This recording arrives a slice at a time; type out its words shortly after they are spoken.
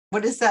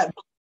What is that?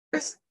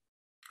 Chris?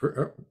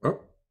 Go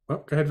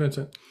ahead,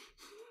 Vincent.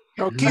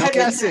 Okay,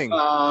 guessing.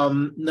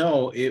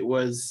 No, it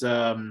was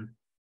a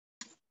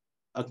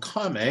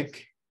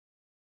comic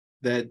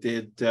that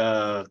did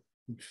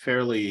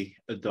fairly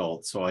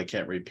adult, so I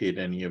can't repeat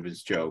any of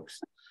his jokes.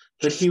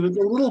 But he was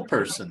a little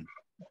person.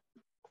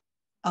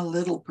 A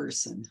little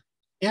person.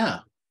 Yeah.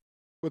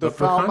 With a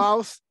foul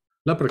mouth?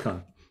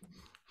 Leprechaun.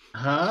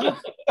 Huh?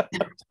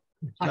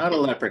 Not a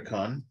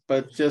leprechaun,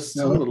 but just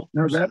a little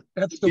person.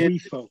 That's the wee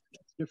folk.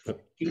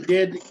 He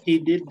did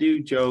do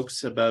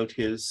jokes about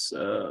his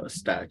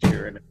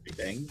stature and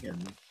everything,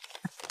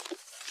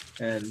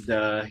 and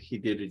he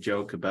did a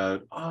joke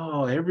about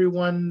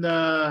everyone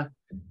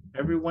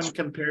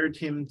compared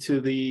him to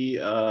the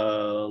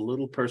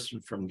little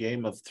person from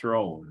Game of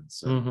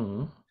Thrones.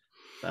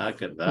 That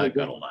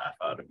got a laugh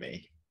out of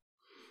me.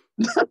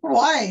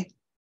 Why?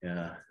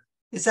 Yeah.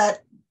 Is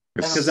that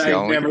because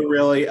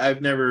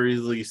I've never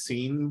really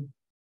seen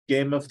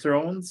Game of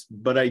Thrones,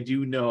 but I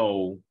do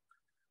know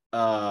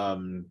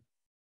one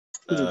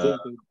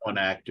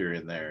actor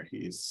in there.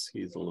 He's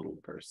a little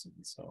person.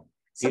 So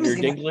Peter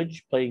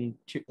Dinklage playing.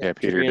 Peter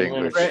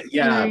Dinklage.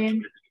 Yeah, Peter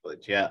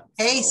Dinklage. Yeah.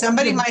 Hey,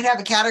 somebody might have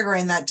a category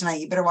in that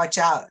tonight. You better watch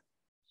out.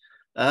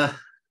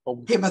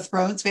 Game of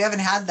Thrones. We haven't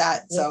had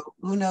that, so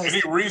who knows?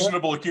 Any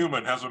reasonable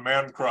human has a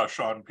man crush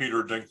on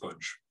Peter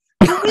Dinklage.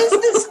 Who is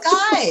this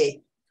guy?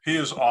 He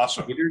is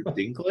awesome. Peter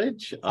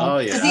Dinklage? Oh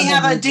yeah. Does he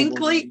have a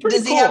dinkly?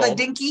 Does he have a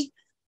dinky?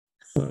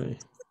 Sorry.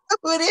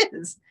 Who it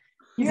is?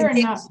 You're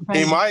not.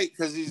 He might,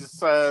 because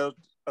he's a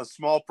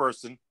small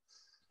person.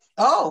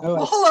 Oh,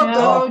 well,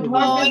 hello. No,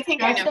 well, I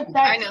think I know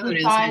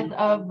the size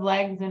of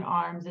legs and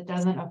arms. It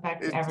doesn't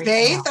affect everything.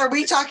 Faith, are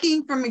we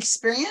talking from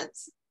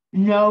experience?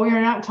 No,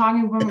 we're not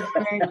talking from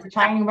experience. We're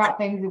talking about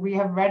things that we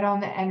have read on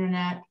the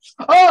internet.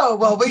 Oh,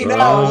 well, we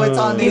know what's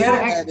on the People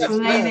internet.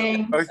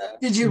 explaining.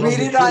 Did you read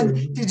it on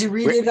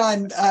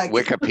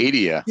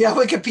Wikipedia? Yeah,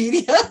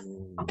 Wikipedia.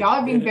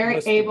 Y'all are being very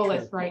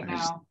ableist right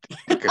now.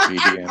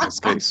 Wikipedia in this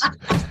case.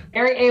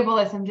 Very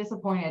ableist. I'm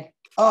disappointed.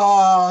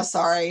 Oh,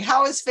 sorry.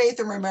 How is Faith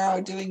and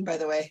Romero doing, by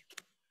the way?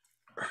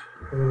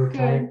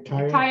 Good.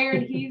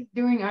 Tired. He's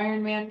doing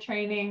Ironman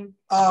training.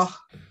 Oh.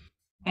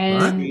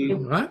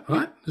 And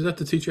What? Does that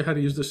to teach you how to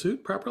use the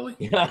suit properly?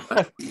 Yeah.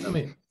 I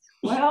mean,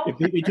 well, you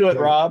beat me to it,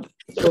 Rob.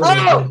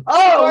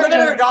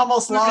 Leonard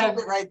almost lost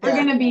it right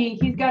there.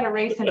 He's got a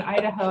race in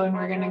Idaho, and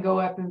we're gonna go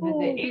up and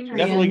visit Adrian.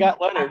 Definitely got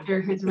Leonard after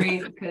his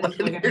race, because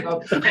we're gonna go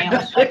up to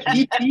Tampa.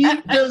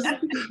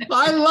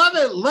 I love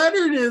it.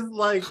 Leonard is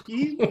like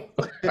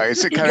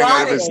Is it coming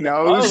out of his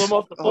nose?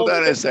 Hold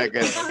on a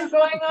second. What's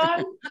going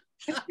on?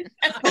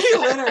 Hey,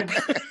 Leonard.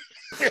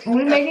 Are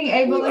we making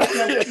ableist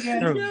jokes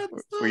again?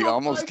 We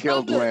almost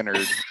killed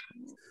Leonard.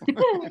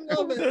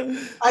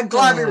 I'm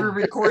glad we were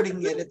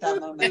recording it at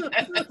that moment.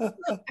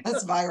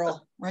 That's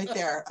viral right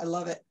there. I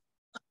love it.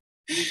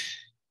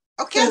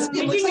 Okay,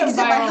 it looks like he's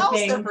in my house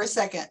there for a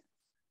second.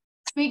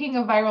 Speaking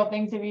of viral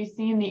things, have you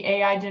seen the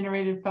AI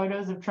generated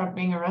photos of Trump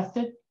being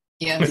arrested?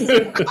 Yes.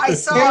 I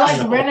saw. They're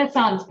like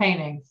Renaissance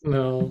paintings.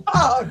 No.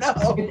 Oh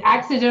no. It's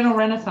accidental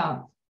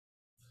Renaissance.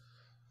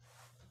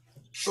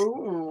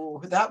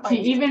 Ooh, that might He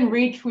even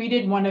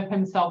retweeted one of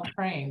himself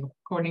praying,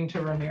 according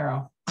to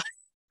Romero.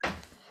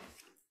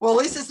 Well, at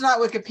least it's not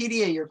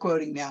Wikipedia you're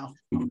quoting now.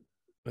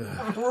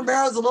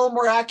 Romero's a little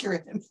more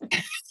accurate.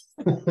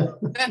 He's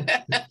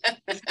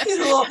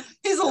a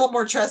little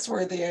more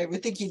trustworthy. I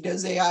would think he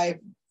knows AI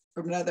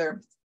from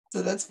another.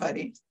 So that's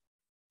funny.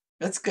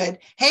 That's good.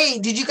 Hey,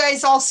 did you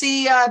guys all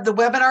see the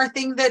webinar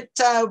thing that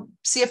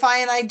CFI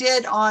and I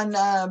did on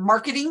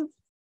marketing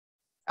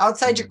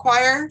outside your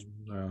choir?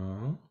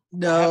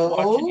 I haven't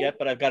watched it yet,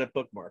 but I've got it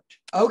bookmarked.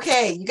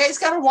 Okay, you guys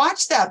got to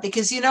watch that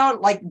because,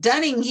 like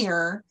Dunning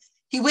here,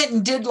 he went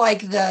and did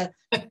like the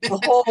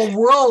whole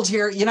world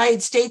here,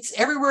 United States,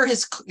 everywhere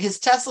his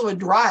Tesla would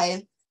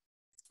drive,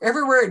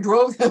 everywhere it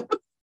drove him a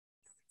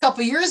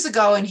couple years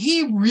ago. And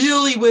he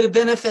really would have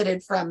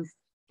benefited from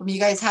you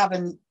guys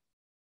having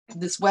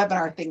this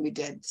webinar thing we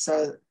did.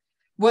 So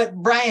what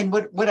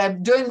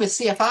I'm doing with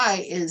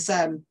CFI is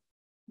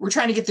we're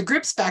trying to get the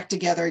groups back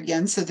together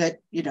again so that,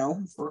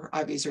 for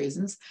obvious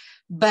reasons.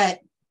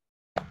 But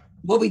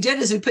what we did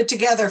is we put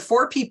together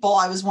 4 people,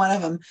 I was one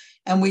of them,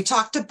 and we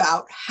talked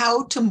about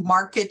how to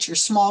market your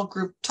small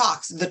group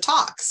talks, the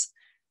talks,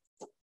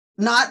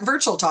 not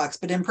virtual talks,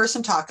 but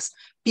in-person talks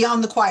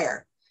beyond the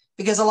choir.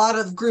 Because a lot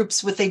of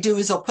groups, what they do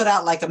is they'll put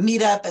out like a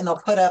meetup and they'll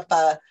put up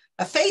a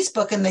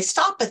Facebook and they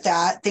stop at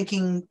that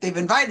thinking they've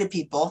invited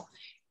people.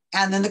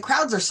 And then the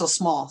crowds are so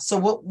small. So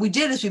what we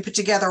did is we put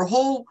together a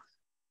whole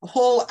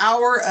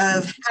hour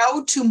of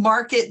how to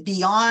market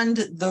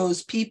beyond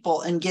those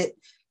people and get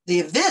the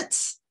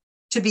events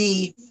to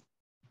be,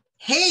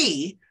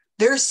 hey,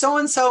 there's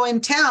so-and-so in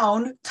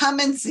town, come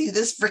and see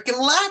this freaking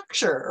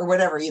lecture or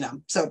whatever,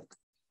 So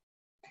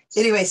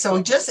anyway, so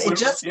when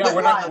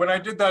I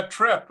did that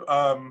trip,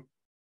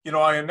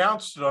 I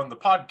announced it on the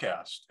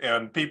podcast,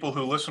 and people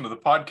who listen to the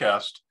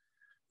podcast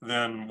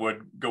then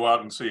would go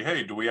out and say,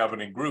 hey, do we have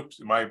any groups?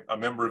 Am I a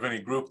member of any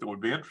group that would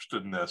be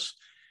interested in this?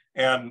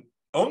 And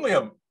only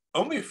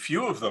a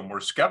few of them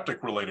were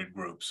skeptic related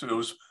groups. It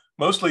was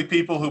mostly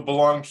people who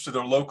belonged to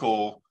their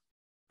local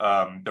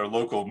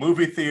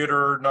movie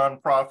theater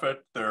nonprofit.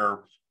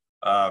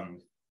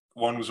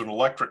 One was an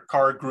electric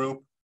car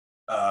group.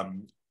 I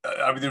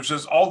mean, there's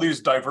just all these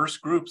diverse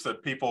groups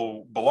that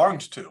people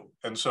belonged to.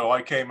 And so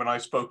I came and I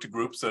spoke to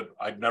groups that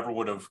I never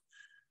would have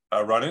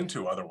run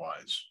into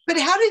otherwise. But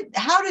how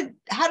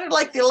did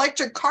like the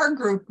electric car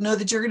group know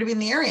that you're going to be in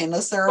the area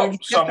unless they're already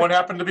someone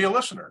happened to be a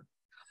listener.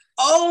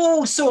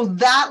 Oh, so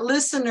that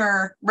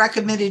listener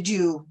recommended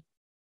you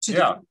to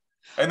do.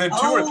 And then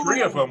two or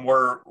three of them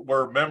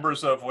were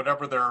members of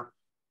whatever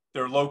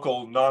their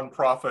local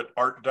nonprofit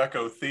Art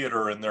Deco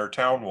theater in their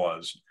town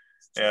was.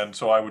 And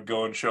so I would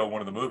go and show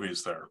one of the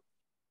movies there.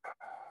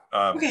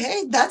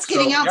 Okay, that's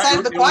getting outside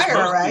of the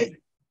choir, right?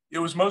 It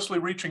was mostly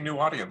reaching new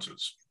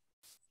audiences.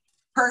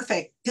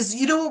 Perfect. Because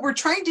what we're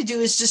trying to do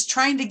is just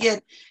trying to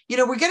get,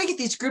 we're going to get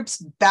these groups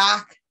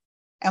back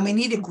and we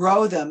need to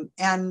grow them.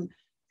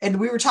 And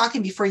we were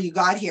talking before you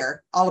got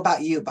here, all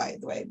about you, by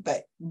the way.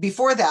 But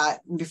before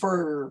that,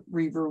 before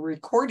we were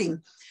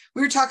recording,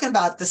 we were talking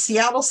about the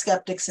Seattle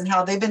skeptics and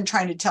how they've been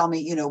trying to tell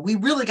me, we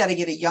really got to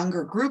get a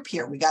younger group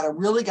here. We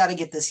really got to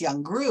get this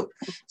young group.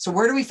 So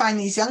where do we find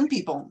these young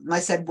people? And I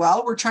said,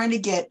 well, we're trying to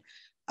get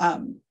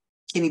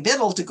Kenny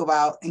Biddle to go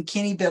out, and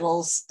Kenny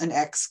Biddle's an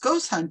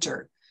ex-ghost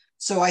hunter.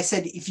 So I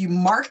said, if you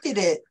market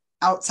it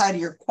outside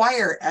of your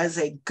choir as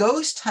a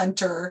ghost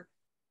hunter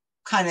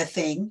kind of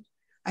thing,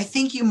 I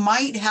think you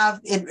might have,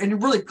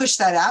 and really push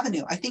that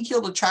avenue. I think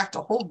you'll attract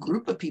a whole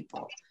group of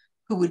people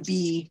who would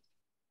be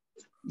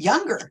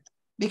younger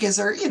because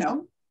they're,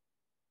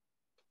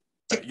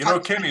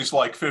 Kenny's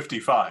like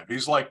 55.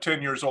 He's like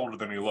 10 years older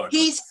than he looks.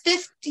 He's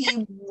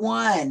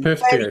 51.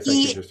 50, but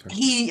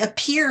he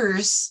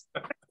appears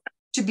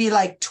to be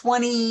like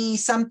 20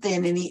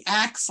 something and he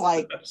acts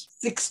like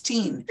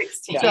 16.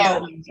 16.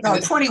 So,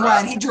 no,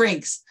 21. He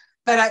drinks.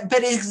 But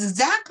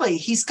exactly,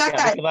 he's got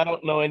that. I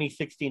don't know any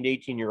 16 to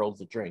 18-year-olds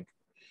that drink.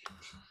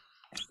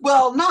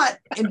 Well, not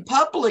in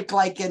public,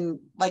 like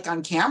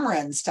on camera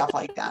and stuff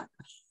like that.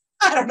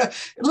 I don't know.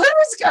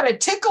 Leonard's got a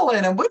tickle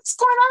in him. What's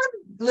going on,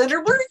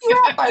 Leonard? Where are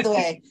you at, by the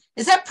way?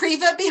 Is that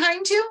Priva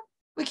behind you?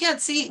 We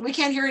can't see. We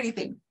can't hear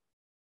anything.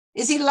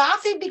 Is he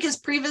laughing because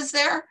Priva's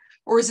there,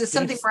 or is it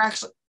something we're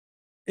actually?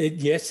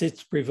 Yes,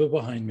 it's Priva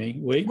behind me.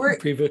 Wait,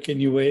 Priva, can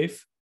you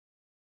wave?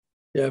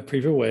 Yeah,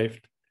 Priva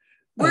waved.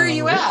 Where are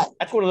you at?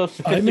 That's one of those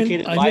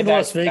sophisticated I'm in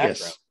Las Vegas.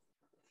 Background.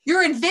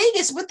 You're in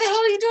Vegas. What the hell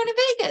are you doing in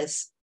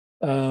Vegas?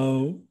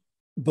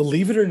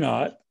 Believe it or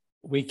not,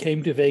 we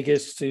came to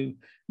Vegas to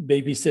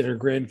babysit our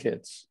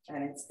grandkids.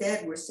 And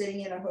instead, we're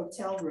sitting in a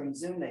hotel room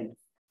Zooming.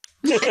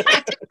 Did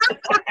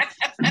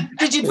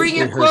you bring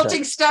your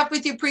quilting stuff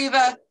with you,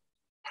 Priva?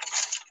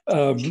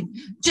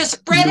 Just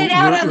spread it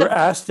out. You're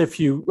asked if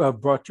you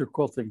brought your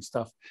quilting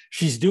stuff.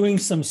 She's doing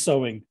some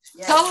sewing.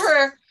 Yes.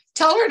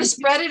 Tell her to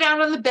spread it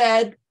out on the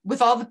bed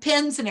with all the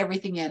pins and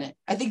everything in it.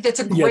 I think that's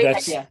a great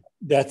idea.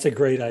 That's a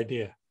great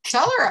idea.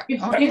 Tell her.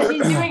 She's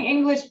doing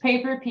English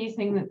paper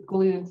piecing that's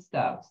glued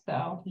stuff.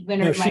 So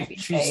Leonard might be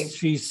saved.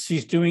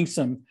 She's doing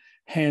some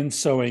hand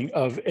sewing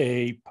of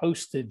a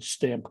postage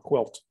stamp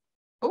quilt.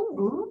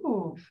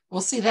 Ooh.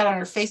 We'll see that on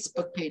our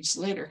Facebook page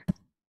later.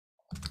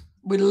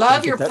 We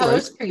love your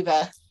post,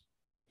 Priva.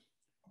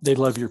 They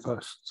love your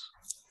posts.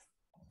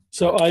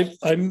 So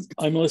I'm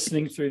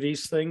listening through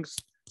these things,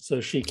 so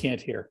she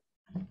can't hear.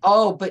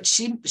 Oh, but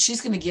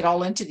she's going to get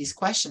all into these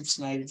questions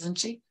tonight, isn't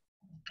she?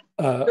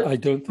 I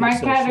don't think my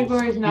so.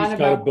 category is not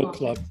about a book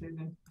club.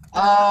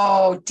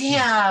 Oh,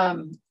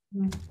 damn.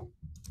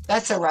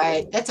 That's all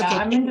right. That's okay.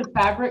 I'm into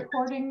fabric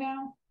cording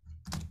now.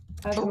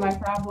 That's my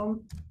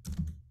problem.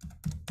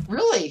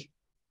 Really?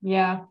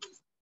 Yeah.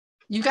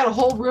 You got a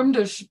whole room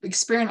to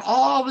experience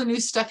all the new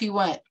stuff you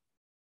want.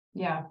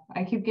 Yeah,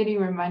 I keep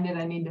getting reminded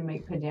I need to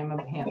make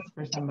pajama pants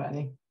for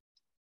somebody.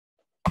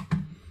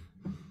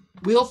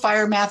 Wheel,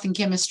 fire, math, and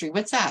chemistry.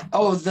 What's that?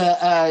 Oh,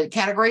 the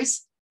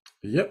categories?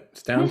 Yep,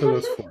 it's down to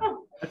those 4.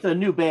 That's a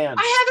new band.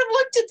 I haven't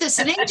looked at this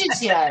in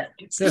ages yet.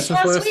 Since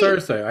last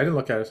Thursday. I didn't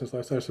look at it since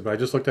last Thursday, but I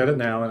just looked at it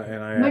now,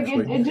 and I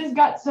actually... It just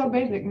got so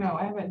basic. No,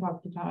 I haven't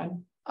talked to Todd.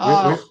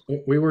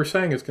 We were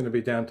saying it's going to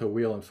be down to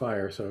wheel and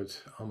fire, so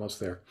it's almost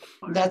there.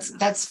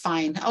 That's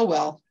fine. Oh,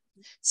 well.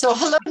 So,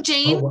 hello,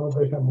 Jane. Oh, well,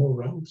 they have more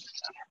rounds.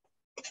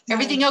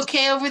 Everything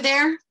okay over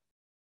there?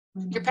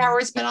 Your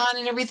power's been on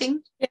and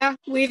everything? Yeah,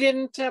 we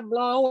didn't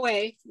blow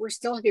away. We're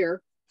still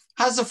here.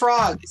 How's the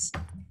frogs?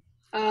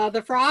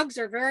 The frogs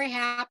are very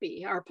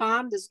happy. Our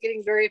pond is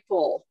getting very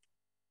full.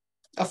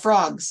 Of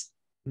frogs?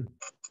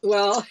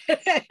 Well,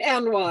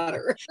 and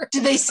water.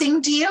 Do they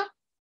sing to you?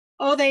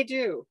 Oh, they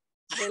do.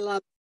 They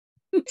love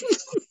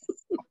it.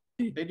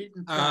 They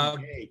didn't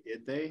sound gay,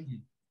 did they?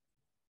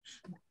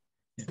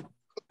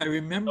 I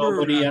remember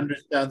nobody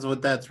understands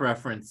what that's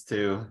reference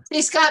to.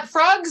 She's got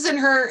frogs in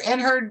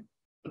her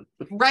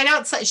right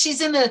outside.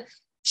 She's in a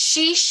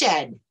she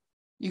shed,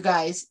 you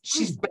guys.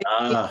 She's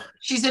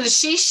in a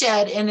she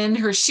shed, and in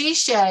her she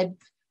shed,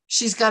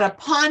 she's got a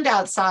pond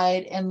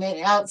outside, and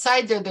then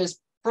outside there's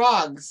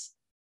frogs.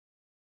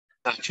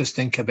 Not just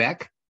in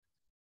Quebec.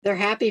 They're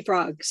happy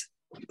frogs.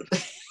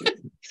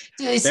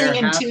 Do they sing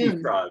in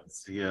tune?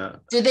 Frogs, yeah.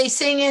 Do they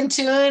sing in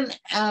tune?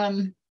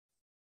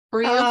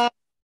 For you?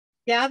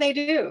 Yeah, they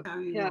do.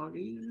 Yeah.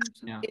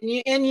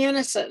 In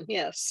unison,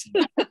 yes.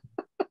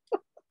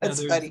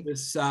 That's funny.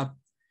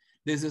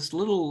 There's this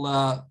little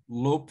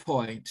low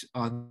point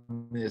on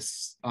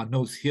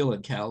Nose Hill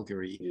in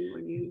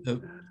Calgary,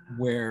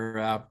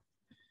 where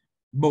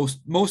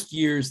most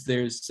years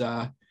there's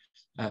a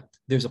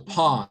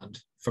pond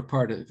for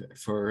part of the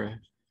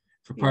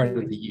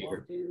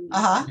year.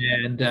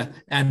 And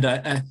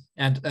I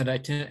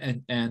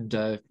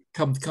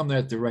come there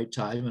at the right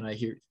time, and I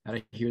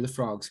hear the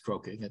frogs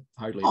croaking. And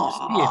hardly ever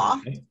see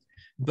anything.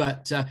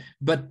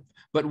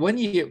 But one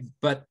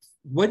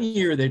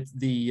year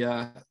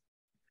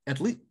at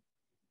least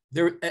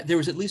there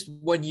was at least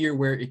 1 year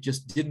where it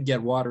just didn't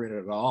get water in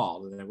it at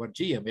all, and I went,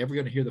 gee, am I ever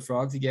going to hear the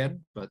frogs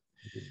again? But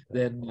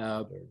then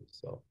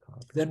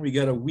we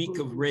got a week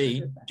of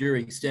rain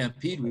during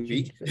Stampede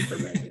Week,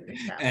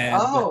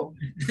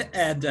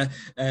 and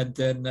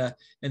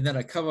then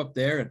I come up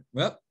there, and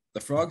well, the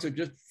frogs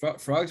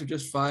are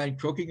just fine,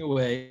 croaking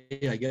away.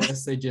 I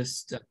guess they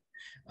just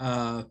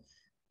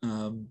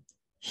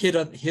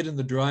hid in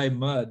the dry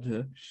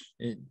mud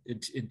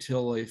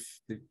until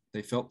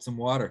they felt some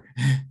water.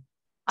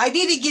 I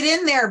need to get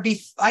in there.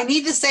 I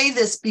need to say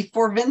this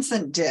before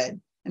Vincent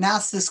did and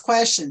ask this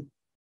question.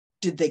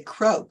 Did they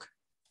croak?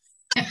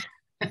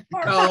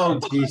 Oh,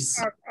 geez.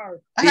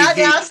 I had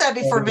to ask that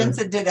before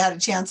Vincent had a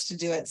chance to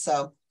do it.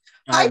 So,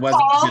 hi, Paul.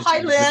 Hi,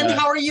 Lynn.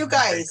 How are you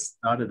guys?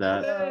 Out of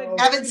that.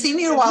 Haven't seen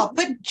you in a while.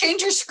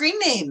 Change your screen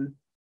name.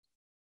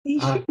 We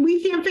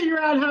can't figure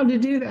out how to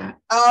do that.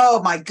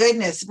 Oh, my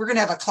goodness. We're going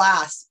to have a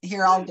class.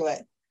 Here, I'll do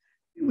it.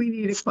 We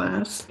need a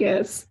class,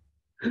 yes.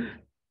 And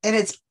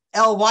it's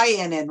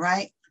LYNN,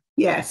 right?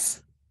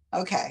 Yes.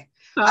 Okay.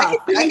 I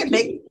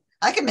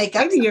can make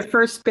up your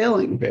first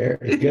spelling.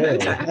 Very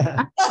good.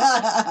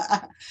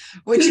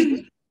 Which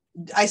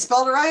I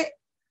spelled it right?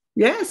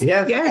 Yes.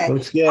 Yeah. Okay.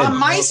 Looks good. On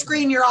my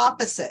screen, you're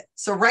opposite.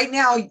 So right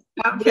now,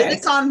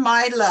 it's on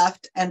my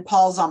left and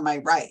Paul's on my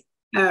right.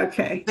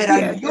 Okay. But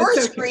on your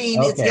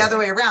screen, it's the other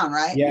way around,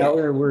 right? Yeah,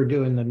 we're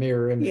doing the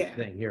mirror image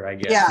thing here, I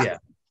guess. Yeah.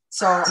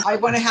 So I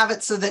want to have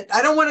it so that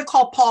I don't want to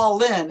call Paul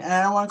Lynn, and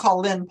I don't want to call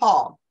Lynn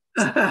Paul.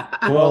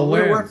 Well,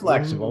 we're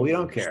flexible. We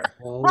don't care.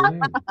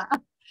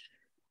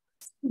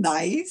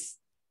 Nice.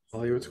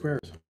 Hollywood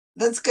Squares.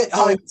 That's good.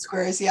 Hollywood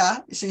Squares, yeah.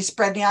 So you're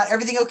spreading out.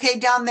 Everything okay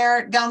down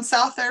there, down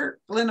south there,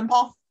 Lynn and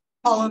Paul?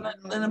 Paul and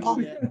Lynn and Paul?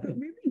 We've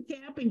been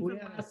camping for the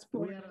last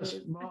 4 We had a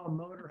small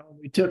motorhome.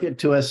 We took it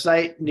to a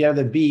site near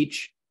the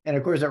beach, and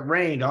of course it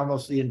rained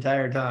almost the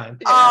entire time.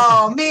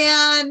 Oh,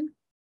 man.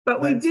 But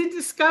we did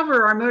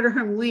discover our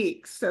motorhome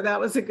leaks, so that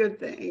was a good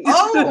thing.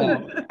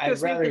 Oh, I'd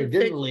rather it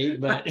didn't leak,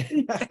 but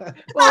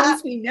well, at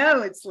least we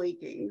know it's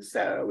leaking.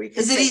 So we can.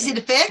 Is it easy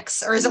to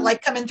fix, or is it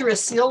like coming through a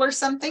seal or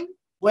something?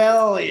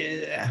 Well,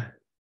 I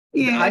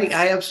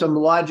have some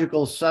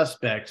logical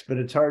suspects, but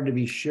it's hard to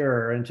be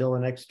sure until the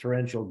next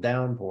torrential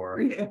downpour.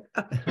 Yeah.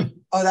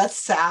 Oh, that's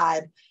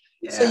sad.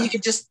 Yeah. So you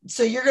could just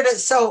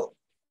so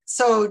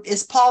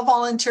is Paul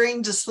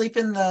volunteering to sleep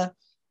in the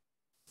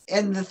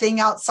thing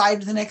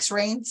outside the next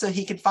rain so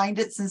he could find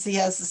it since he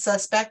has the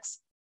suspects?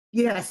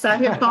 Yes, I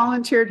have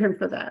volunteered him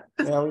for that.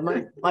 Well, we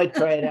might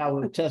try it out.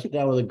 We'll test it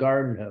out with a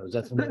garden hose.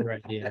 That's another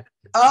idea.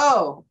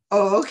 Oh,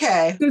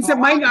 okay. Because it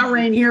might not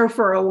rain here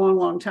for a long,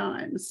 long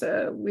time.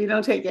 So we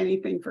don't take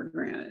anything for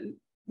granted.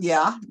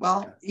 Yeah.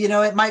 Well,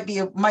 it might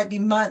be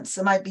months,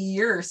 it might be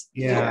years.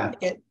 Yeah.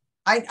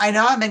 I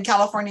know I'm in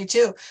California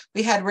too.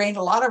 We had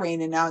a lot of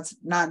rain, and now it's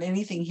not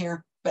anything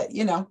here. But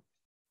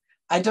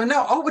I don't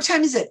know. Oh, what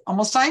time is it?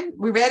 Almost time?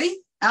 We ready?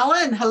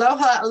 Alan, hello,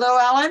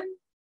 Alan.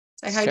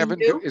 Say hi to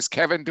you. Is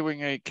Kevin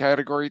doing a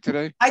category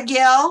today? Hi,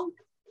 Gail.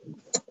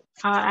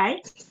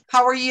 Hi.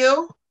 How are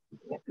you?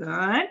 Good.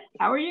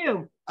 How are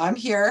you? I'm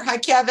here. Hi,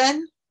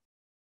 Kevin.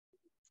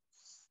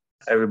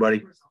 Hi,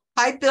 everybody.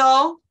 Hi,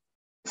 Bill.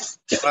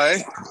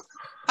 Hi.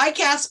 Hi,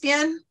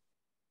 Caspian.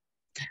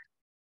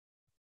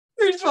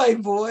 Here's my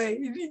boy.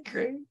 Isn't he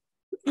great?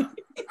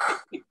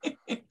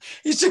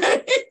 He's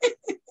right.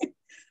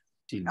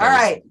 All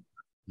right.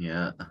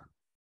 Yeah.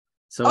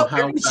 So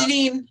how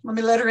Janine? Let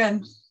me let her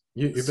in.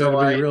 You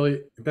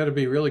better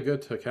be really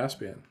good to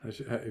Caspian.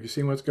 Have you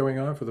seen what's going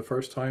on for the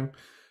first time?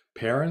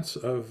 Parents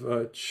of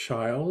an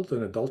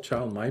adult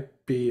child might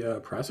be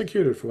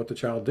prosecuted for what the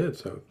child did.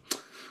 So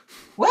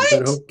what?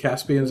 I hope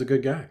Caspian's a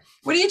good guy.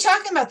 What are you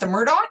talking about? The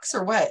Murdochs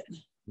or what?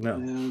 No.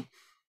 Yeah.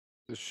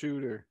 The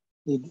shooter.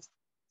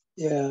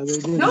 Yeah. They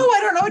did. No, I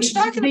don't know what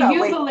you're talking about. The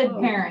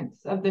Euclid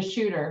parents of the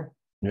shooter.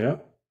 Yeah.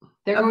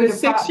 They're going to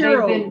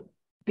 6-year-old.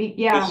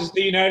 Yeah. This is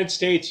the United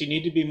States. You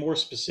need to be more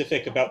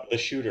specific about the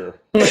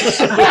shooter.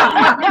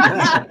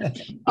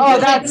 Oh,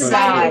 that's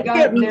sad.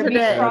 They're being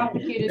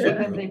prosecuted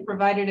because they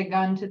provided a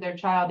gun to their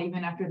child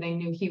even after they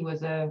knew he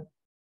was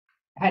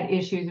had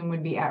issues and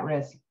would be at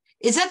risk.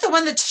 Is that the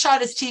one that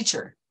shot his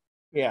teacher?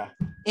 Yeah.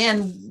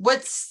 And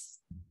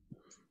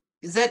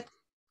is that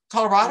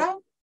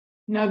Colorado?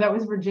 No, that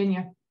was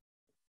Virginia.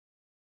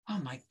 Oh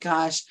my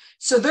gosh.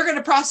 So they're going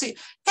to prosecute.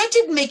 That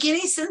didn't make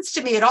any sense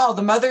to me at all.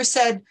 The mother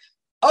said,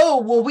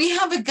 oh, well, we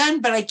have a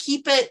gun, but I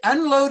keep it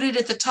unloaded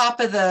at the top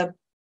of the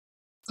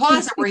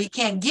closet where he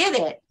can't get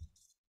it.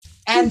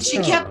 And she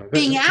kept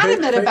being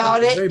adamant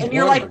about it. And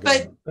you're like,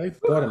 but they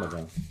bought him a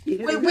gun.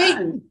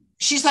 Wait.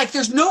 She's like,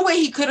 there's no way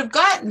he could have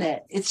gotten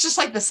it. It's just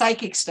like the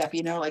psychic stuff,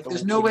 you know, like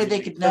there's no way they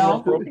could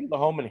know. Broke into the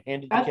home and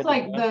handed the That's kid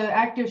like the gun. the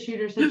active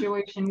shooter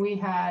situation we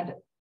had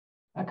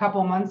a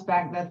couple months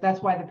back.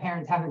 That's why the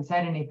parents haven't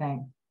said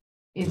anything,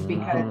 is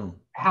because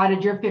how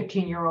did your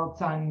 15-year-old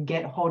son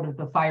get hold of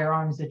the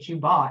firearms that you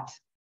bought?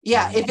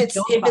 Yeah, if it's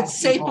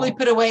safely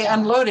put away,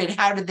 unloaded,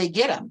 how did they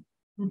get them?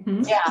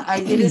 Yeah,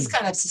 it is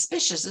kind of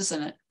suspicious,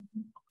 isn't it?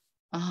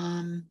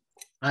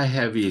 I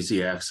have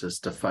easy access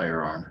to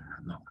firearm.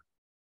 No.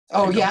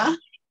 Oh, yeah?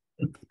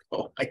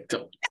 Oh, I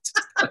don't.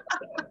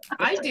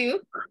 I do.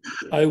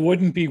 I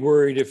wouldn't be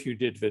worried if you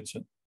did,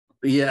 Vincent.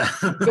 Yeah.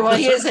 Well,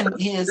 he is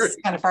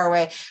kind of far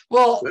away.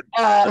 Well,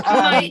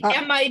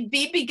 and my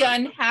BB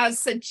gun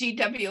has a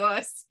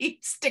GWS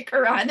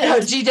sticker on it. No,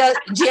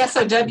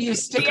 GSOW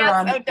sticker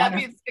on it.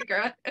 GSOW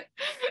sticker on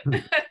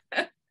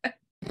it.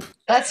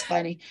 That's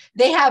funny.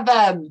 They have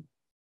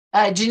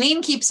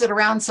Janine keeps it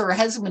around so her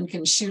husband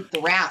can shoot the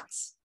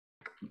rats.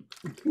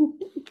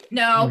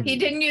 No, he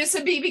didn't use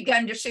a BB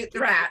gun to shoot the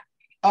rat.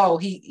 Oh,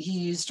 he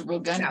used a real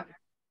gun? No.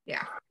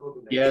 Yeah.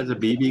 He has a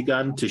BB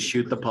gun to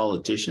shoot the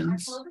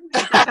politicians.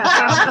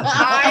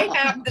 I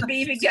have the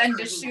BB gun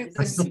to shoot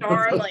the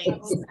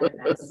starlings.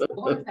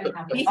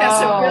 He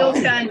has a real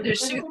gun to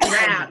shoot the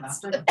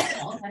rats.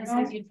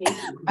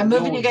 I'm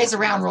moving you guys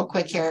around real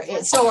quick here.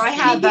 So I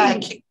have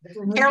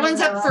Carolyn's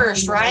up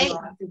first, right?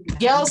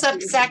 Gail's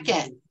up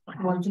second.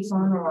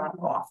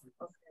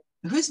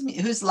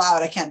 Who's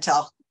loud? I can't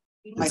tell.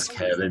 It's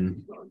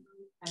Kevin.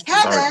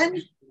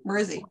 Kevin, where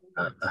is he?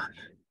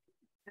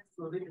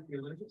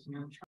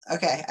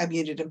 Okay, I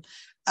muted him.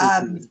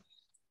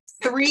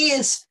 3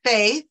 is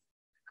Faith,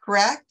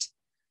 correct?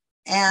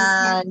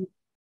 And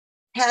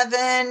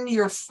Kevin,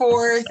 you're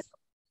 4th.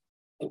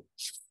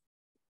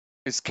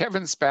 Is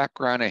Kevin's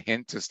background a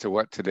hint as to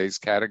what today's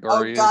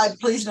category is? Oh God,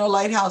 please no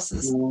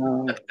lighthouses.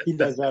 He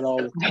does that all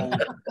the time.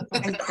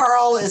 And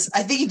Karl is,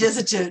 I think he does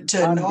it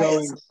to annoy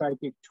ongoing us.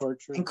 psychic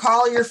torture. And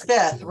Karl, you're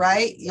 5th,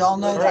 right? Y'all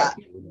know that.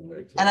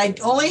 And I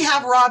only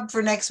have Rob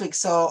for next week.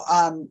 So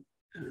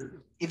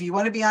if you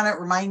want to be on it,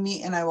 remind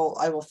me and I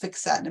will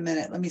fix that in a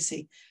minute. Let me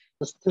see.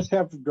 Just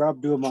have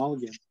Rob do them all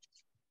again.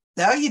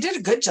 No, you did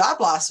a good job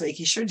last week.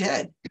 You sure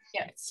did.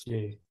 Yes.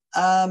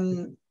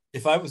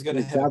 If I was going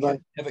to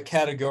have a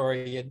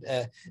category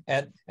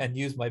and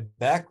use my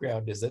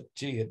background as it,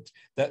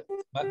 that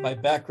my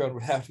background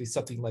would have to be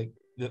something like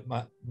that.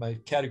 My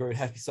category would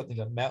have to be something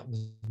on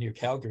mountains near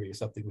Calgary or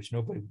something, which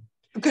nobody.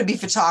 It could be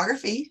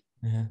photography.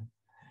 Yeah.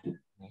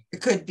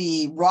 It could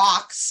be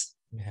rocks.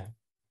 Yeah.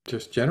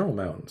 Just general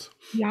mountains.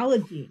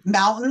 Geology.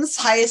 Mountains,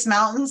 highest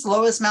mountains,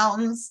 lowest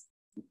mountains.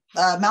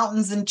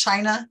 Mountains in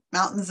China,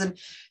 mountains and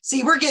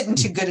see, we're getting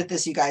too good at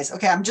this, you guys.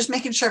 Okay, I'm just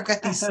making sure I've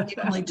got these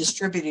evenly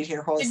distributed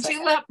here. Hold Did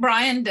you let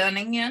Brian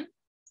Dunning in?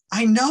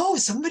 I know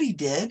somebody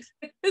did.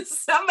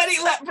 Somebody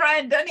let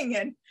Brian Dunning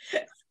in.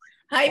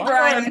 Hi, I'm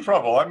Brian. not in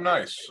trouble. I'm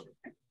nice.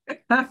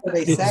 What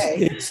they say.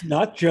 It's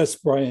not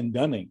just Brian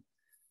Dunning.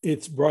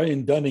 It's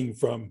Brian Dunning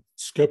from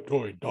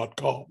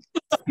Skeptoid.com.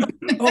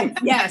 Oh,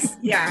 yes,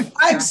 yeah.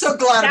 I'm so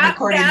glad I'm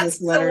recording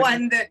this letter. That's the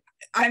one that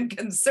I'm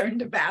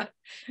concerned about.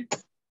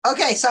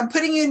 Okay, so I'm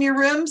putting you in your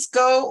rooms.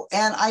 Go,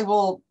 and I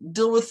will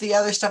deal with the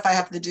other stuff I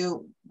have to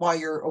do while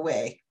you're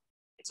away.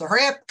 So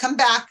hurry up, come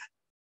back.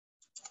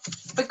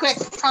 Quick,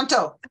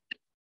 pronto.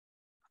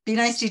 Be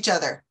nice to each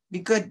other. Be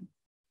good.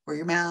 Wear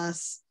your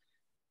masks.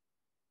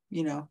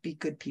 You know, be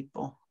good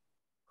people.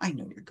 I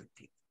know you're good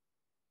people.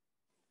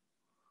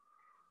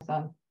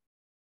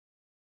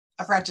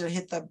 I forgot to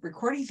hit the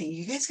recording thing.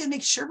 You guys gotta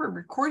make sure we're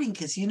recording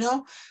because you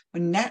know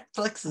when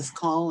Netflix is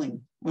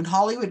calling, when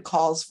Hollywood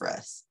calls for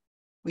us,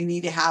 we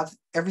need to have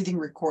everything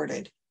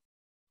recorded.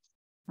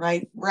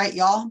 Right,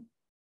 y'all?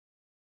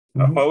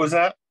 What was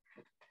that?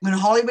 When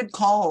Hollywood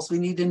calls, we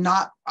need to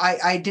not,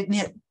 I didn't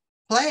hit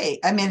play.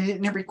 I mean, I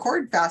didn't hit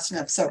record fast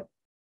enough. So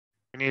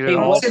we need it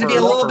all it's going to be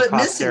a little bit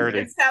missing.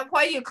 Is that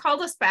why you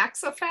called us back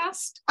so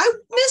fast? I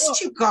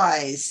missed you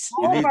guys.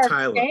 You need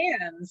Tyler.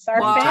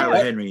 Tyler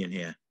Henry in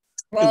here.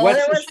 Well,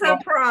 there was a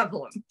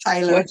problem.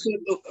 Tyler.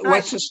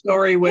 What's the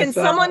story with? Can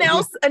someone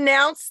else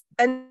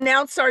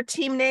announce our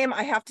team name?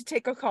 I have to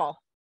take a call.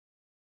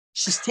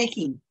 She's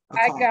taking a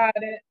call.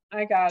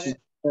 I got it.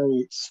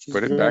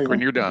 Put it back when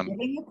you're done.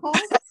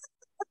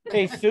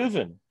 Hey,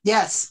 Susan.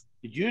 Yes.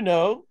 Did you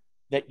know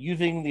that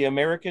using the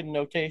American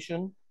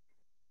notation,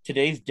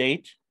 today's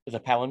date is a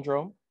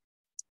palindrome?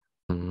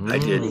 I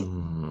did.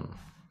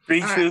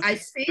 I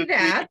see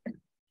that.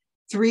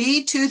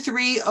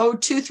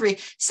 323023.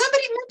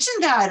 Somebody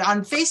mentioned that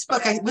on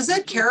Facebook. Was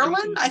that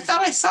Carolyn? I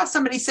thought I saw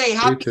somebody say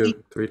happy.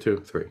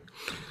 323.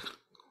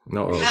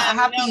 No. No,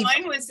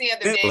 mine was the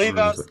other day.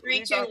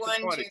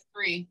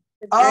 32123.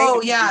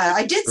 Oh yeah,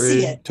 I did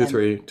see it. 2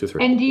 3 2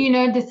 3. And do you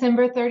know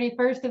December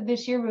 31st of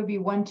this year will be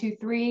 1 2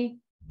 3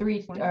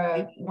 3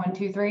 1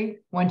 2 3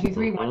 1 2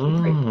 3 1 2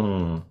 3.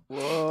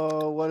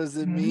 Whoa, what does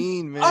it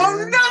mean, man?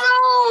 Oh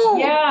no!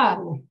 Yeah.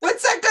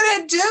 What's that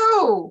gonna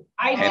do?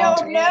 I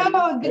don't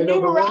know. The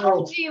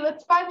numerology.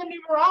 Let's find the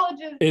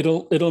numerologist.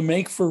 It'll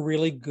make for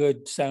really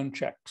good sound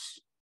checks.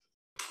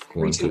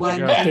 3 2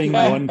 1.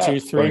 1 2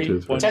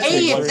 3.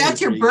 Hey, if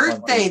that's your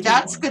birthday,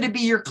 that's going to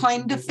be your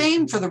claim to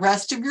fame for the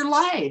rest of your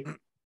life.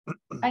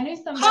 I knew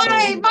somebody.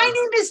 Hi, my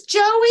name is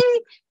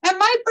Joey, and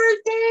my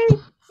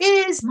birthday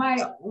is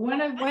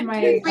one of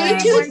my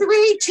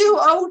 3232023.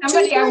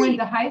 Somebody I went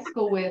to high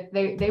school with.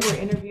 They were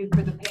interviewed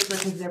for the paper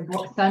because their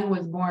son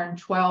was born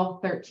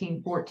 12,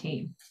 13,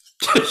 14.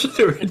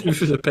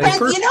 The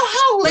paper? And you know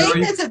how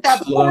lame is it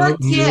that poor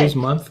kid?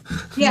 Month.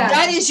 Yeah,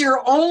 that is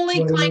your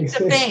only claim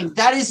to fame.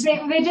 That is.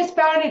 They just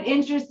found it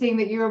interesting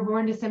that you were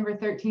born December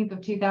 13th of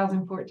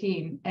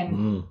 2014,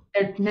 and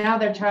now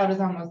their child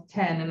is almost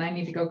 10, and I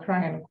need to go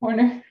cry in a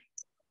corner.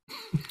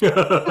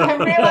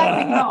 I'm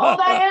realizing how old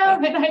I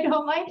am, and I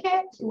don't like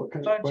it. So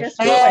just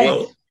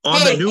on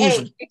the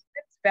news, it's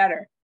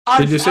better.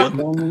 Did you say?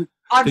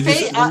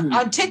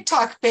 On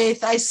TikTok,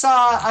 Faith, I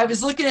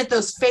was looking at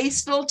those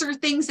face filter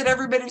things that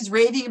everybody's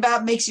raving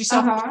about, makes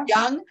yourself look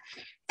young.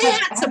 They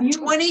had some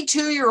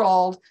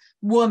 22-year-old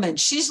woman.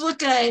 She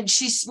looked at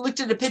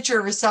a picture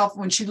of herself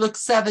when she looked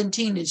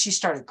 17 and she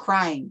started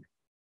crying.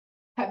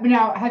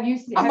 Now, have you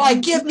seen? I'm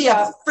like, give me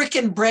a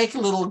freaking break,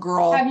 little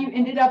girl. Have you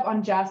ended up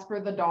on Jasper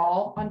the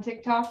doll on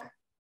TikTok?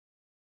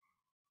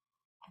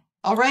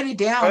 I'll write it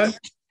down.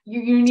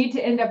 You need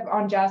to end up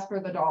on Jasper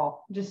the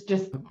doll. Just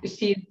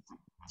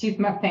she's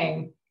my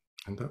thing.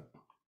 in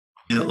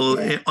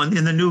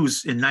the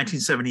news in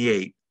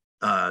 1978,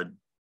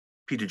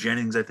 Peter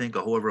Jennings, I think,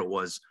 or whoever it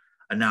was,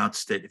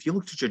 announced that if you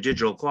looked at your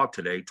digital clock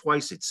today,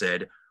 twice it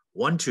said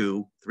 1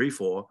 2 3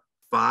 4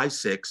 5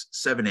 6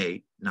 7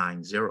 8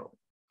 9 0.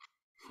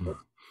 All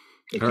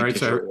right,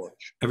 so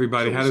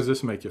everybody, how does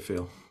this make you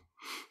feel?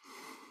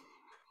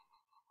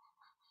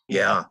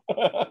 Yeah.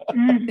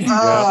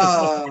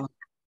 Oh.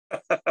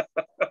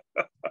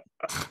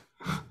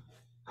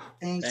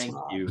 Thanks, Thank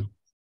Rob. you.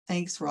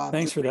 Thanks, Rob.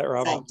 Thanks for that,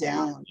 Rob. That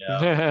down.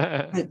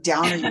 Yeah. What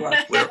downer you are.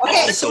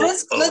 Okay, so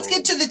let's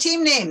get to the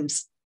team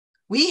names.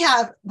 We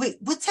have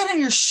what's that on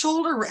your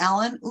shoulder,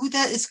 Alan? Ooh,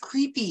 that is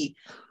creepy.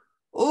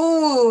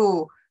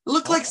 Ooh,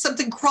 look like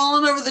something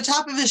crawling over the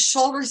top of his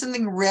shoulder,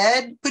 something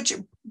red.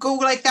 Go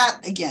like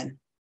that again.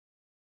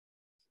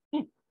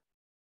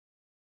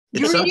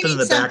 It's something in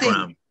the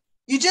background.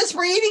 You're just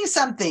reading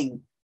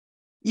something.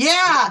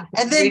 Yeah,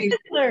 and then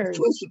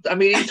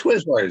I'm eating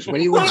Twizzlers. What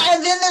do you want?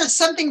 And then there's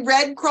something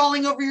red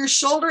crawling over your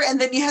shoulder, and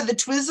then you have the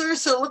Twizzlers.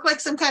 So it looked like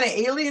some kind of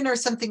alien or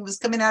something was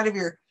coming out of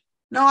your.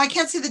 No, I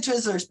can't see the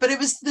Twizzlers, but it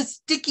was the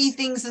sticky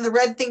things and the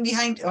red thing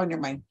behind. Oh,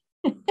 never mind.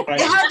 It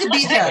had to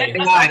be there.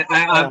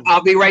 Hang on,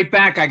 I'll be right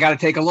back. I got to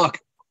take a look.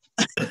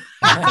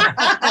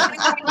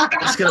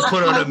 It's gonna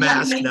put on a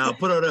mask now.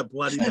 Put on a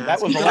bloody mask.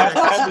 That was the last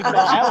time we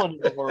saw Alan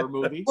in a horror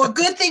movie. Well,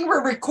 good thing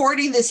we're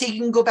recording this. He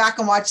can go back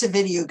and watch the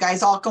video.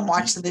 Guys, all can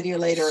watch the video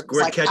later. It's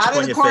like out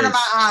of the corner of my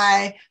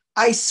eye,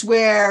 I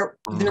swear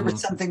there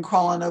was something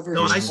crawling over.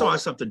 No, his I shoulder. saw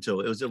something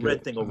too. It was a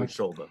red thing over his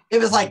shoulder. It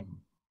was like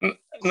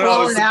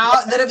crawling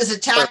out. Then it was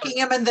attacking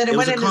him, and then it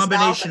went in his mouth. It was a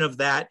combination of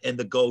that and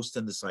the ghost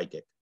and the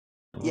psychic.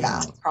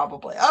 Yeah,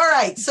 probably. All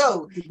right,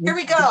 so here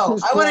we go.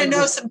 I want to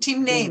know some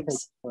team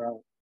names.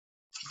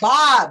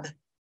 Bob,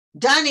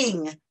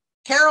 Dunning,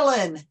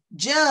 Carolyn,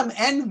 Jim,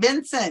 and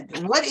Vincent.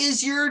 What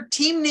is your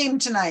team name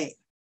tonight?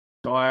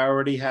 So I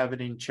already have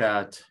it in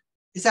chat.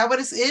 Is that what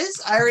it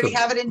is? I already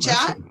have it in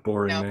chat.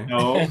 Boring name.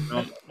 No.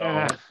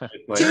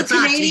 Two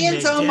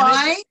Canadians, oh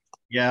my.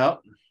 Yeah.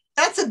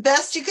 That's the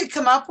best you could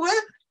come up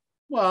with?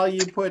 Well,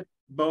 you put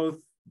both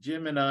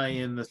Jim and I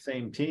in the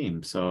same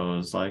team. So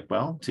it's like,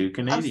 well, two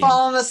Canadians. I'm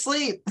falling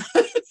asleep.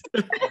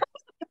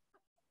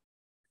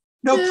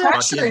 No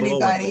pressure,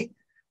 anybody.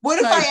 What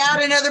if I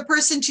add another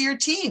person to your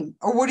team?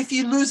 Or what if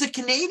you lose a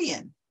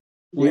Canadian?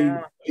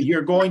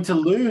 You're going to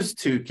lose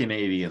two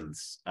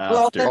Canadians.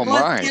 Well, then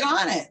let's get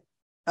on it.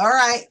 All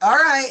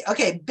right.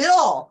 Okay,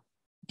 Bill,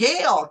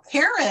 Gail,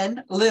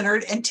 Karen,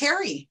 Leonard, and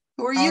Terry.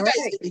 Who are you guys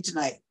doing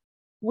tonight?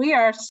 We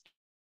are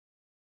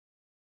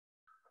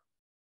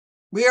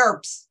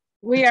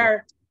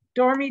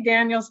Stormy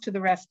Daniels to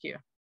the rescue.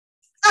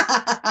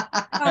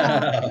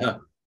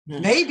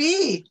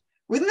 Maybe.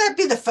 Wouldn't that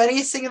be the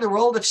funniest thing in the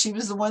world if she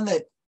was the one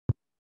that...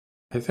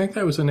 I think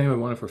that was the name of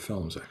one of her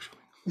films, actually.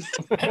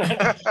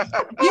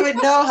 You would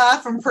know,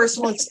 huh, from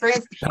personal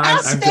experience.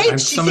 Ask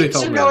Faith, she seems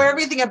to know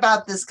everything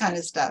about this kind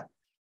of stuff.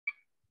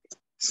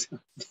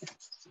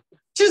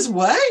 Just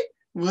what?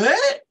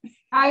 What?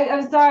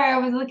 I'm sorry, I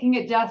was looking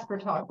at Jasper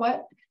talk.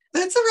 What?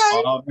 That's all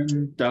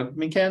right. Doug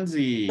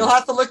McKenzie. You'll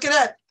have to look it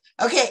up.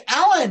 Okay,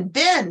 Alan,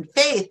 Ben,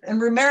 Faith,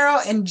 and Romero,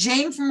 and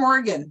Jane from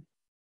Oregon.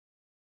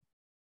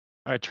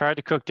 I tried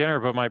to cook dinner,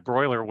 but my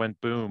broiler went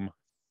boom.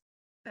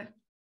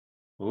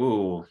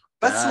 Ooh.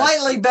 But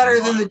slightly better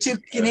than the two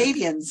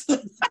Canadians.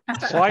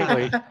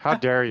 Slightly. How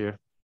dare you?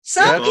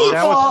 Some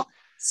people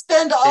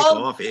spend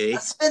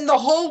the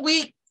whole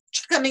week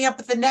coming up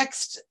with the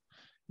next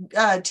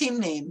team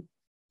name.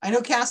 I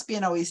know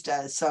Caspian always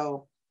does.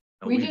 So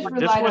this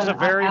was a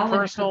very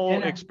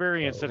personal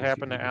experience that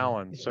happened to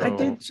Alan. So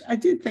I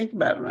did think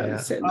about it when I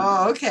said that.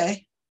 Oh,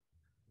 okay.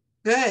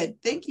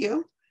 Good. Thank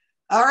you.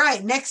 All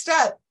right. Next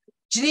up,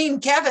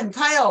 Janine, Kevin,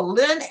 Kyle,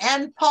 Lynn,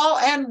 and Paul,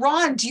 and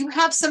Ron. Do you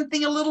have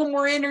something a little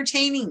more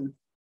entertaining?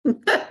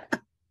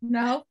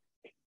 No.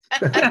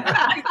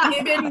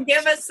 You didn't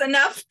give us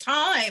enough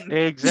time.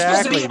 Exactly. You're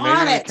supposed to be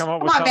on it. Come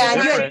on, man.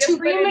 You had two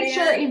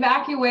premature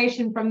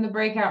evacuation from the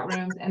breakout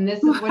rooms, and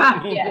this is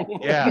what you get.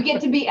 Yeah. You get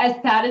to be as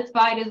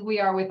satisfied as we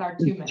are with our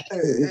 2 minutes.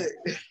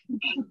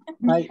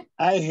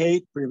 I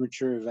hate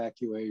premature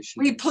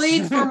evacuation. We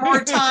plead for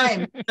more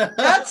time.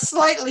 That's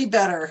slightly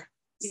better.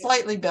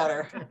 Slightly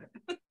better.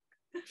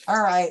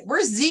 All right.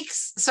 Where's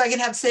Zeke's so I can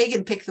have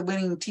Sagan pick the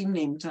winning team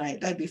name tonight?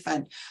 That'd be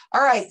fun.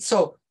 All right.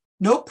 So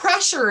no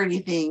pressure or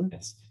anything.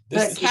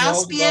 But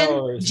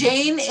Caspian,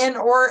 Jane in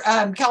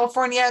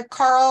California,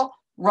 Carl,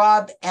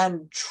 Rob,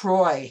 and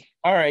Troy.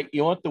 All right.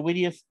 You want the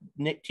wittiest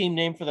team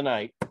name for the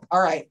night?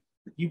 All right.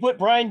 You put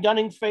Brian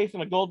Dunning's face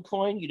on a gold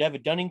coin, you'd have a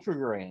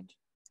Dunning-Krugerrand.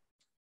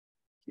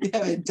 You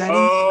have a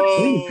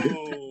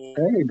Dunning.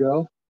 There you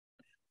go.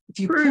 If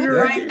you put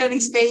Brian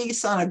Dunning's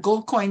face on a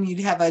gold coin,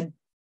 you'd have a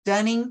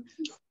Dunning.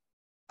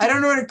 I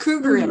don't know what a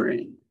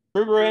Krugerrand.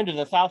 Krugerrand is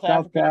a South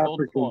African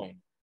gold coin.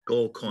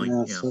 Gold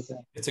coin. Yes, Yeah. okay.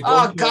 It's a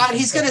Oh God,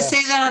 he's going to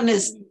say that on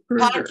his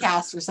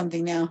podcast or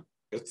something now.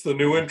 It's the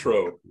new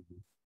intro.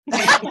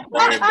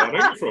 Brian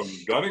Dunning from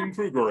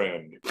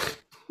Dunning-Krugerrand.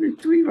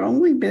 We've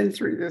only been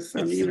through this.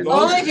 Only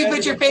if you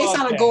put your face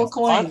on a gold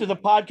coin. Onto the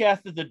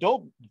podcast at the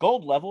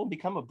gold level and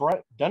become a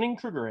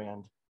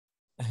Dunning-Krugerrand.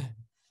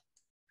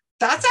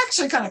 That's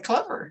actually kind of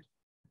clever.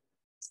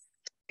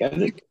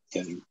 We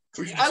should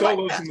sell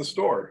those in the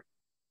store.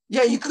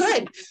 Yeah, you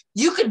could.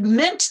 You could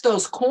mint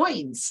those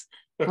coins.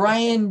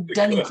 Brian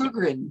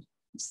Dunning-Krugerrand.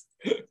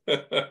 Hey,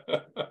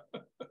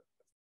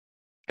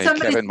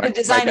 Somebody's Kevin, my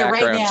design it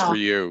right background's now. for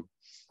you.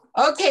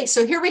 Okay,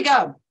 so here we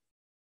go.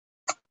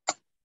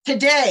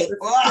 Today,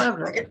 I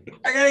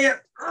gotta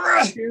get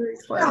very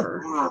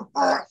clever.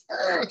 All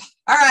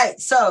right,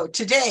 so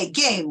today,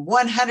 game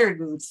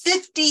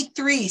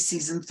 153,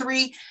 season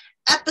 3,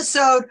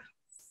 episode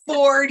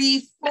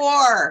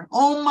 44.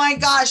 Oh my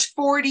gosh,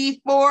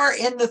 44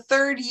 in the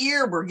 3rd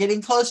year. We're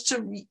getting close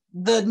to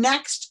the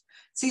next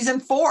season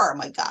 4. Oh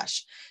my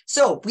gosh.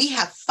 So we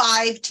have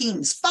 5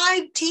 teams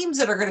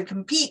that are going to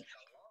compete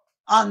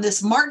on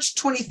this March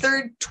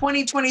 23rd,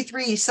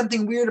 2023.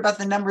 Something weird about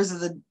the numbers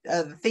of the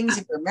things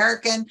if you're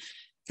American,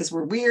 because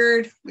we're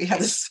weird. We have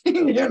this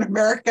thing here in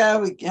America.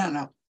 I don't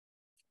know.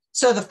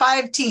 So the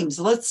 5 teams,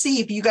 let's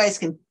see if you guys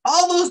can,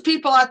 all those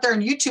people out there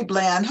in YouTube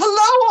land.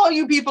 Hello, all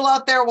you people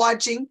out there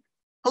watching.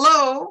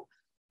 Hello.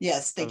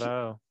 Yes, thank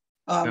you.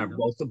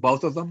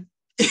 Both of them.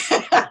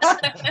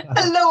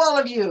 Hello, all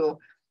of you.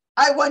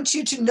 I want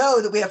you to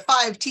know that we have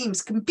 5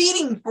 teams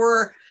competing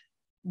for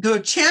the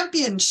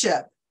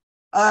championship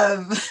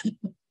of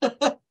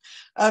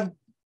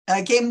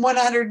game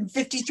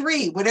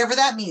 153, whatever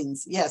that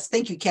means. Yes,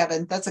 thank you,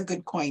 Kevin. That's a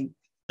good coin.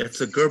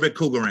 That's a Gerbet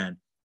Krugerrand.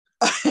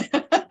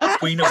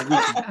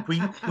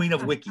 Queen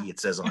of Wiki, it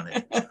says on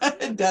it.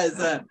 It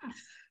does.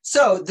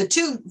 So the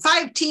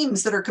 5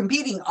 teams that are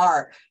competing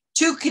are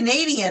 2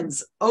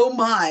 Canadians. Oh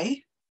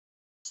my.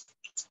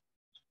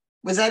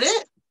 Was that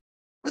it?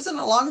 Wasn't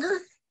it longer?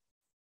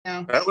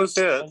 No. That was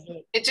it.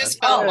 It just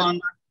felt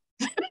longer.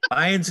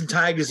 Lions and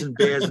tigers and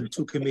bears and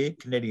 2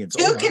 Canadians.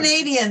 2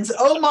 Canadians,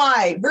 oh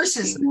my,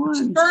 versus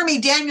Stormy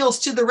Daniels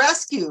to the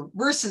rescue,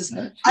 versus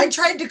I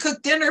tried to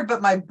cook dinner,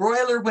 but my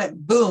broiler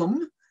went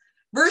boom,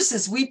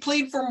 versus we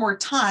plead for more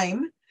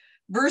time,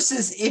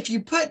 versus if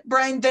you put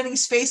Brian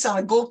Dunning's face on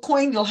a gold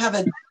coin, you'll have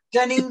a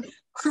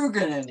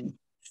Dunning-Krugerrand.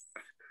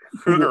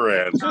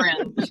 Krugerrand.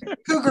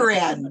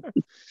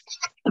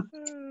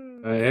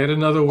 I add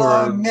another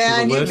word. Oh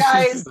man, to the you list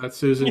guys! that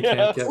Susan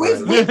can't get We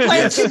right.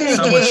 played too many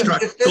games.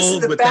 This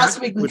is the best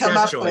we can come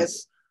up choice.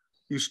 with.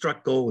 You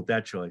struck gold with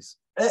that choice.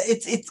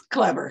 It's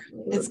clever.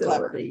 It's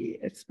clever.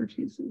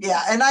 Expertise.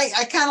 Yeah, and I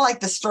kind of like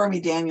the Stormy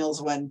Daniels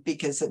one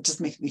because it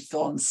just makes me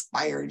feel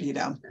inspired. You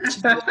know,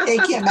 just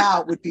take him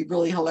out would be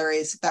really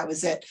hilarious if that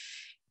was it.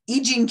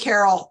 Eugene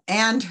Carroll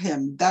and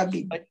him. That'd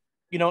be.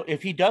 You know,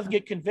 if he does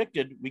get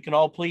convicted, we can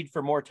all plead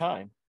for more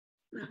time.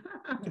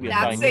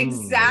 That's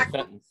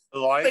exactly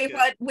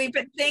what we've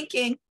been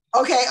thinking.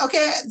 Okay,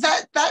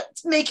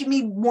 that's making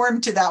me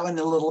warm to that one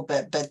a little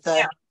bit, but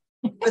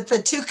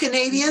the 2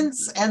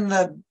 Canadians and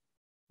the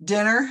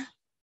dinner,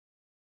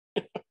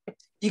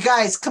 you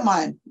guys, come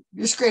on,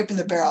 you're scraping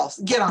the barrels.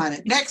 Get on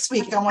it. Next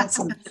week, I want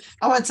some.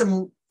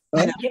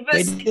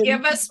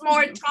 Give us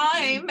more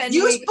time. And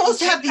you were supposed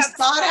to have these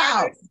thought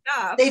out.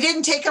 Stuff. They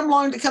didn't take them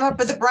long to come up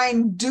with the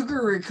Brian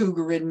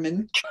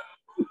Krugerrand.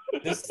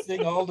 This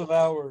thing all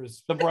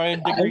devours. The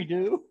Brian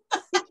Diggery-Doo.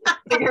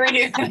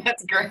 Diggery-Doo,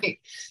 that's great.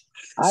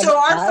 So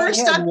our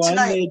first up one,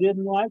 tonight. They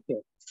didn't like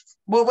it.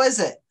 What was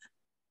it?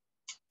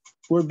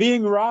 We're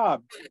being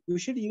robbed. We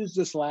should have used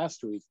this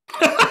last week.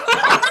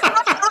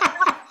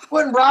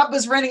 When Rob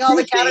was running all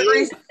the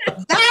categories,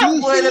 that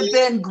would have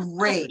been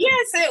great.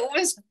 Yes, it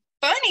was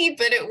funny,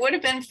 but it would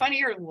have been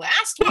funnier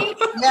last week.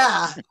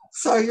 Yeah.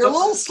 So you're a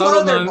little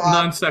slow there, Bob.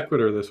 Non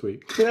sequitur this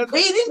week.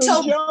 Wait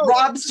until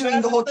Rob's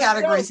doing the whole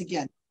categories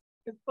again.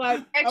 It's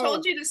like, I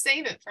told you to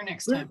save it for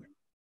next time.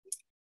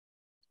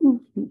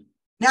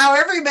 Now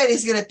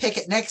everybody's going to pick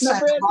it next time.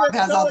 Rob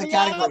has all the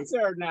categories.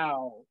 There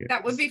now.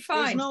 That would be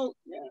fine.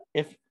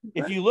 If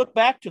you look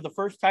back to the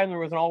first time there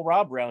was an all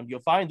Rob round,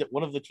 you'll find that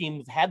one of the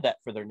teams had that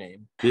for their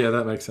name. Yeah,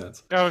 that makes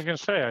sense. I was gonna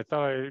say, I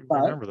thought I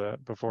remember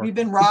that before. You've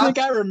been You robbed. think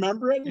I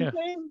remember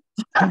anything?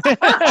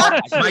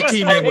 My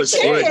team name was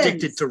We're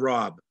Addicted to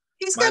Rob.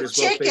 He's Might got as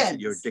well face it,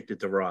 chickens. you're addicted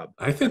to Rob.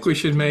 I think we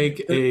should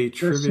make a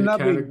trivia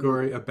snubbing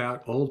category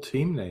about old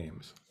team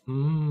names.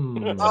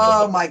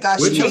 Oh my gosh.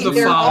 Which of the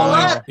they're all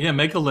following? up. Yeah,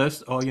 make a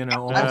list. Oh, you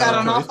know. I've got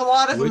an awful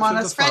lot of them Which on a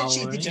of the spreadsheet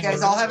following? that you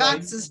guys all have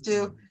access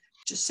to.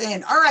 Just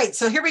saying. All right,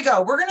 so here we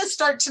go. We're going to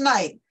start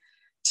tonight,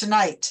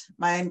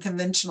 my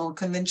unconventional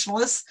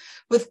conventionalists,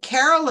 with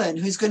Carolyn,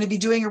 who's going to be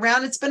doing a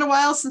round. It's been a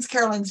while since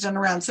Carolyn's done a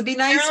round, so be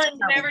nice. Carolyn's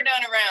never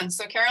done a round,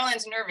 so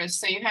Carolyn's nervous,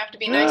 so you have to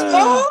be nice.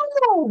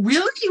 Oh,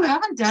 really? You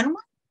haven't done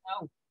one?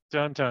 No.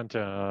 Dun, dun,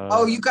 dun.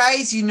 Oh, you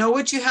guys, you know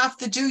what you have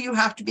to do? You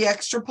have to be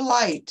extra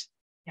polite.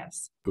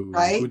 Yes. Ooh,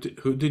 Right?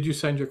 Who did you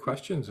send your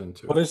questions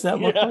into? What does that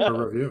look like?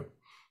 For review.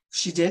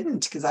 She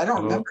didn't, because I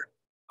don't remember.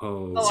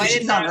 Oh, Oh, I she's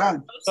did not not.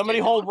 wrong. Somebody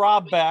hold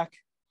Rob back.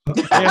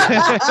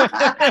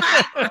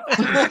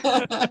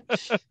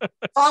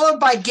 Followed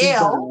by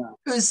Gail,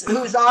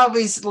 who's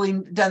obviously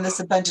done this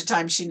a bunch of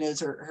times. She knows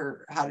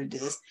her how to do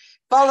this.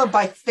 Followed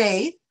by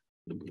Faith,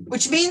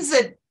 which means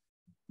that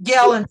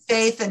Gail and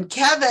Faith and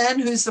Kevin,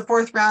 who's the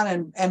fourth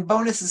round, and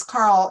bonus is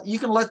Karl, you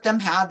can let them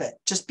have it.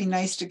 Just be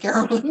nice to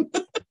Carolyn.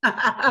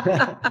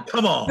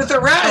 Come on. But the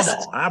rest,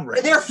 Come on, I'm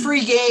ready. they're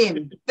free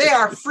game. They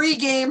are free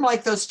game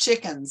like those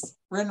chickens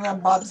running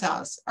around Bob's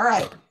house. All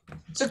right.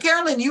 So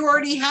Carolyn, you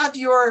already have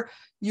your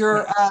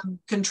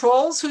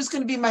controls. Who's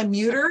going to be my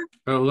muter?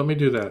 Oh, let me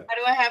do that. How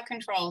do I have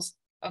controls?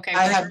 Okay.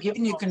 I have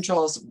given you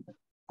controls.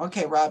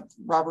 Okay,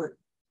 Robert.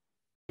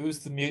 Who's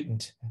the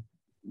mutant?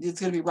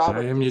 It's going to be Robert.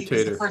 I am He's the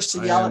mutator. first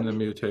to I yell am at the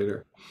me.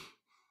 mutator.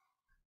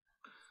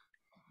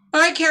 All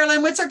right,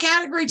 Carolyn, what's our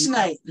category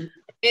tonight?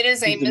 It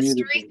is a He's the mutant.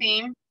 mystery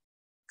theme.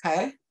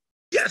 Okay.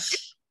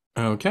 Yes.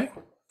 Okay.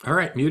 All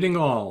right. Muting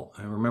all.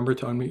 And remember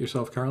to unmute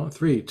yourself, Carolyn.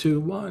 3, 2,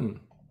 1.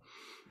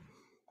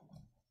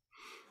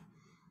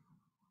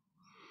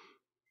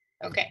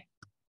 Okay.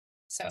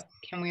 So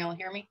can we all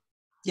hear me?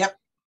 Yep.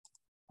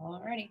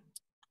 Alrighty.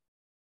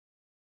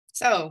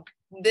 So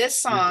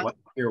this song,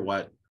 Hear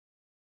what?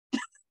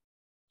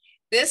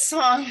 this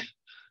song,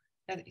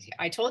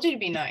 I told you to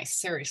be nice,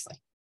 seriously.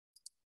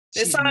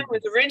 This song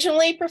was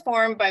originally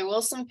performed by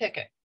Wilson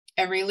Pickett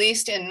and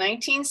released in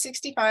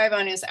 1965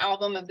 on his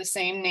album of the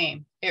same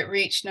name. It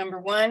reached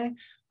 #1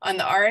 on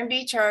the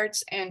R&B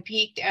charts and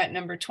peaked at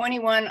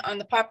 #21 on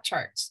the pop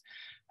charts.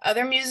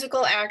 Other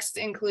musical acts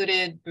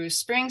included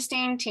Bruce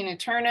Springsteen, Tina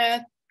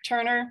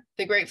Turner,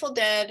 The Grateful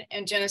Dead,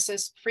 and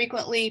Genesis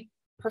frequently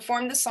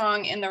performed the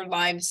song in their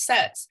live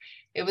sets.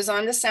 It was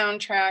on the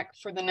soundtrack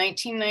for the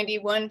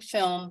 1991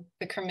 film,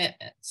 The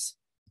Commitments.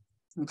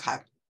 Okay.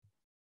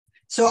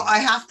 So I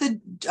have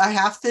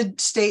to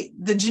state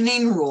the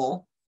Janine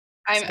rule.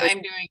 I'm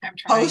trying.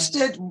 Post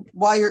it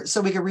while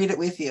so we can read it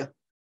with you.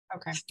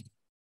 Okay.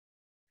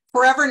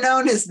 Forever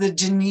known as the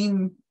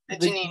Janine. The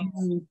Janine.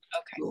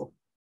 Okay. Rule.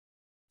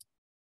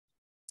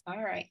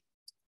 All right.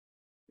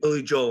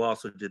 Billy Joel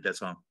also did that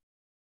song.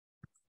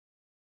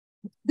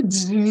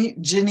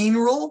 Janine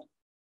rule.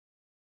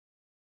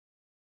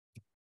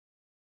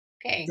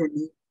 Okay.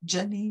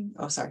 Janine.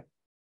 Oh, sorry.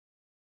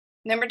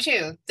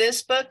 #2,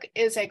 this book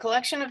is a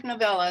collection of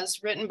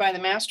novellas written by the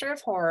master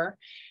of horror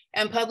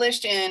and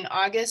published in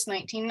August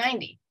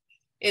 1990.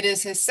 It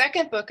is his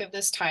second book of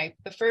this type,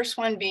 the first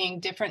one being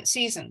Different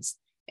Seasons.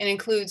 It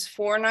includes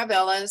 4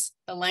 novellas,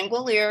 The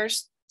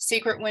Langoliers,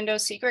 Secret Window,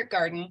 Secret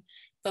Garden,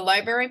 The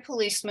Library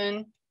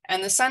Policeman,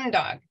 and The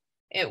Sundog.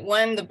 It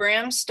won the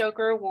Bram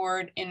Stoker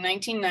Award in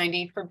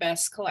 1990 for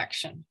Best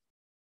Collection.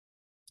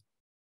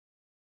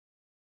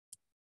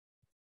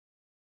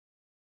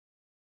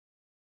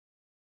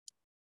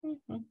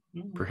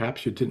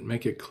 Perhaps you didn't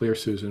make it clear,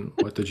 Susan,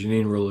 what the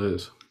Janine rule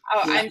is.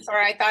 Oh, I'm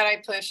sorry. I thought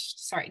I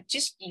pushed. Sorry.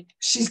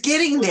 She's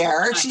getting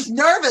there. She's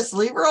nervous.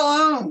 Leave her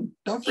alone.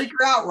 Don't freak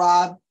her out,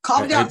 Rob.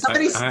 Calm down.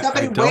 Somebody wait. I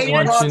don't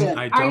want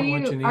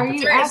Janine. Are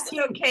you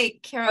asking? Okay,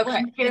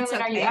 Carolyn. Okay.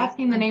 Carolyn, are you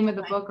asking the name of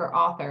the book or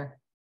author?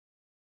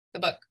 The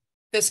book.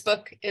 This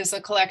book is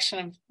a collection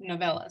of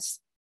novellas.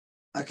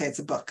 Okay, it's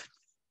a book.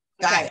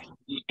 Got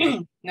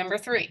it.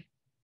 #3.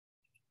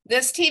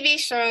 This TV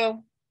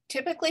show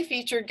typically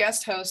featured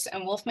guest hosts,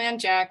 and Wolfman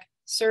Jack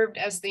served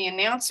as the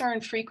announcer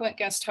and frequent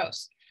guest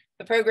host.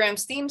 The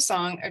program's theme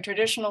song, a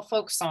traditional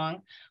folk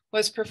song,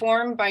 was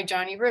performed by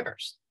Johnny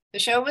Rivers. The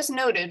show was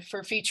noted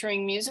for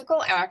featuring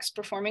musical acts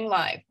performing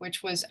live,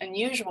 which was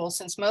unusual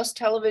since most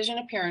television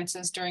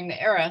appearances during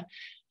the era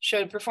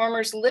showed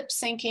performers lip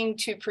syncing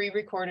to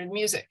pre-recorded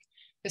music.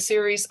 The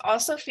series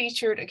also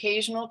featured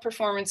occasional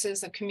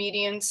performances of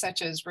comedians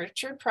such as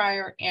Richard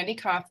Pryor, Andy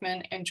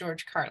Kaufman, and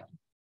George Carlin.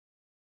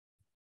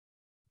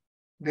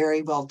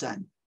 Very well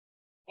done.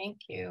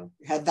 Thank you.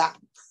 You had that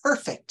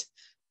perfect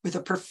with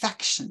a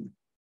perfection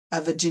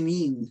of a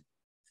Janine.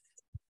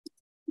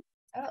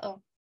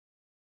 Uh-oh.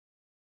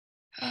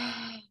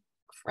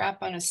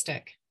 Crap on a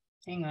stick.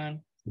 Hang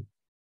on.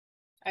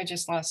 I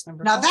just lost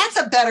number Now 4. that's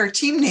a better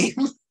team name.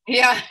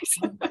 Yeah.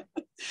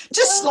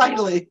 Just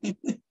slightly.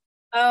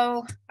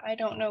 Oh, I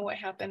don't know what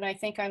happened. I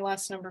think I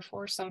lost number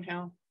 4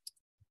 somehow.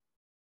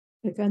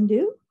 Click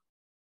undo.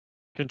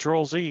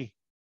 Control Z.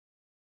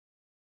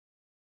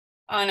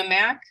 On a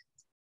Mac?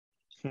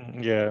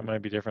 Yeah, it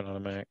might be different on a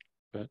Mac,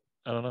 but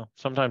I don't know.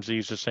 Sometimes they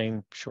use the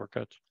same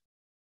shortcuts.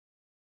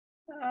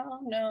 Oh,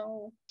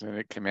 no.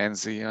 Command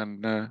Z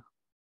on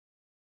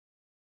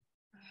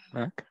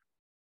Mac.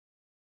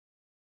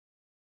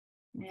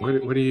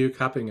 What are you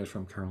copying it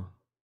from, Carol?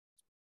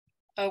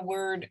 A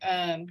Word.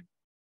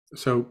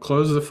 So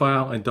close the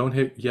file and don't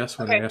hit yes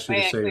when Okay, it asks you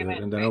to save it,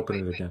 and then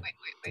open it again.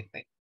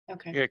 Wait.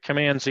 Okay. Yeah,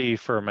 Command Z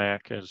for a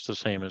Mac is the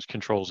same as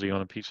Control Z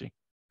on a PC.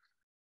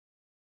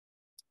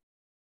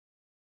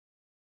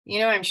 You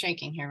know I'm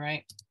shaking here,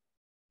 right?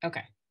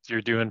 Okay.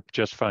 You're doing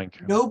just fine,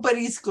 Carol.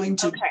 Nobody's going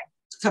to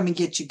come and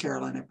get you,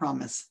 Carolyn, I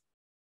promise.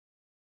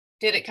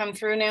 Did it come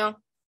through now?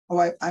 Oh,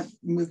 I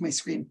moved my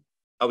screen.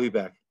 I'll be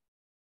back.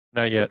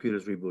 Not yet.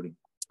 Computer's rebooting.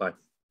 Bye.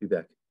 Be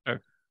back.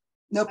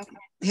 Nope. Okay.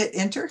 Hit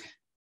enter.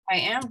 I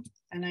am,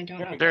 and I don't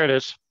know. There it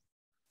is.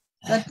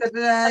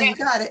 Okay. You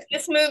got it.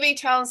 This movie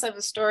tells of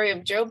the story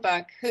of Joe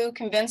Buck, who,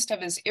 convinced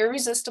of his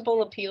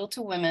irresistible appeal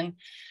to women,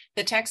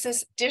 the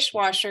Texas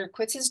dishwasher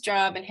quits his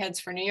job and heads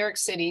for New York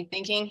City,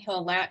 thinking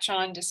he'll latch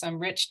on to some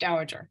rich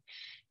dowager.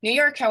 New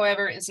York,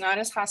 however, is not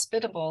as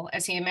hospitable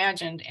as he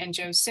imagined, and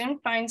Joe soon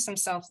finds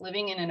himself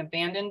living in an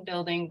abandoned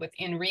building with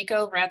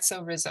Enrico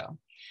Razzo Rizzo.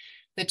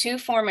 The two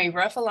form a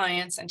rough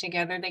alliance, and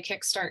together they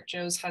kickstart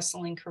Joe's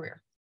hustling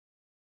career.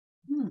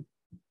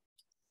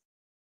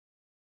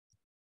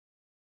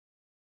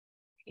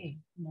 Okay,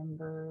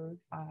 number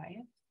 5.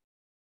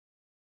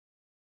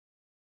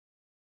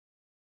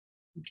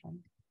 Okay.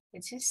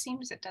 It just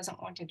seems it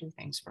doesn't want to do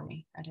things for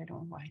me. I don't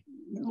know why.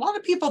 A lot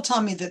of people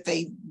tell me that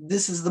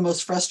this is the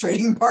most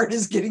frustrating part,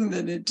 is getting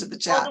them into the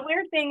chat. Well, the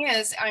weird thing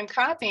is I'm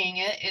copying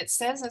it. It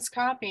says it's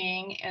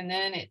copying, and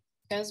then it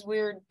does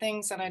weird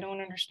things that I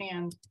don't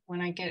understand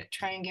when I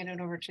try and get it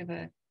over to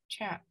the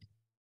chat.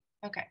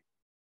 Okay.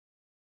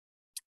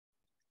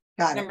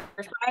 Got it. Number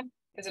 5,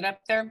 is it up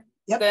there?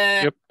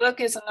 Yep. Book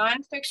is a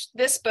nonfiction.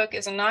 This book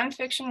is a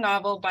nonfiction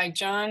novel by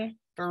John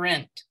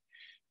Berendt.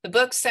 The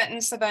book, set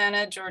in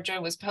Savannah, Georgia,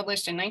 was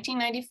published in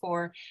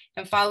 1994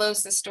 and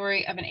follows the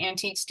story of an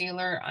antiques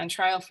dealer on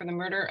trial for the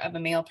murder of a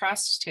male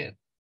prostitute.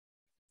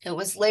 It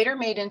was later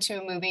made into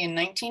a movie in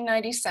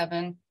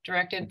 1997,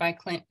 directed by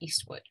Clint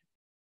Eastwood.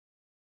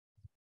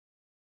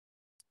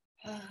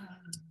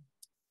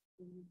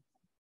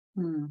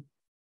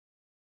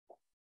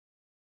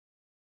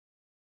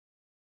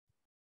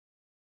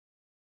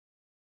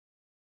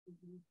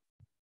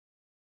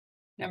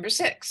 Number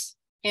 6.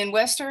 In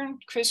Western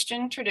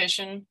Christian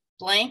tradition,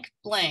 blank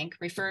blank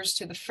refers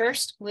to the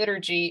first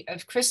liturgy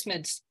of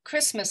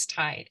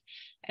Christmastide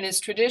and is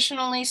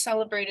traditionally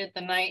celebrated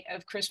the night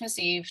of Christmas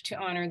Eve to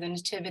honor the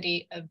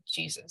nativity of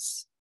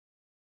Jesus.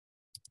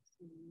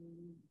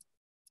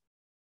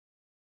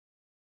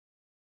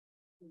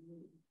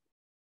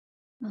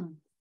 And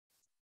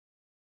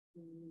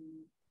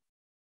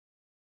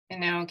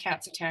now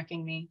cat's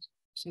attacking me.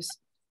 Just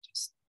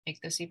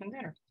make this even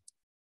better.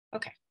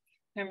 Okay.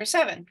 Number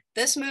 7,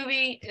 this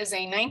movie is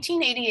a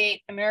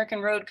 1988 American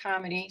road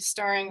comedy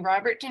starring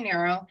Robert De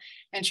Niro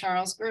and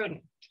Charles Grodin.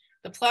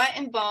 The plot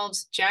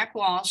involves Jack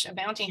Walsh, a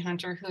bounty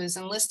hunter who is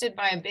enlisted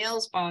by a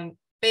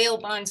bail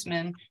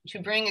bondsman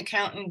to bring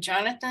accountant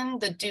Jonathan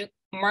the Duke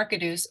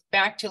Markadus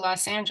back to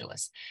Los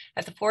Angeles.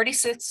 At the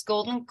 46th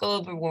Golden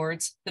Globe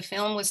Awards, the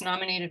film was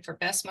nominated for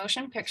Best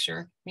Motion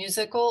Picture,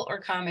 Musical or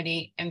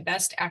Comedy, and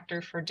Best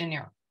Actor for De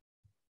Niro.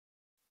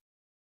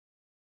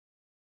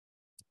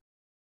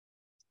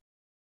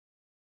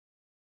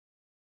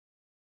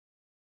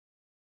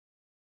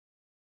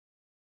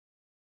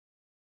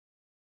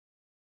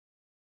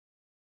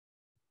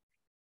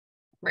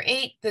 Number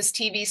 8, this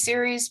TV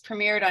series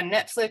premiered on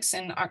Netflix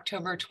in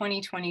October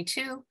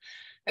 2022.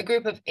 A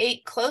group of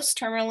 8 close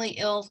terminally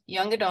ill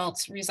young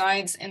adults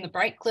resides in the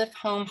Bright Cliff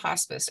Home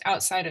Hospice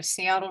outside of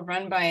Seattle,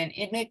 run by an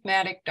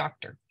enigmatic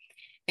doctor.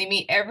 They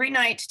meet every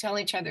night to tell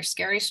each other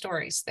scary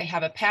stories. They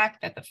have a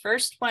pact that the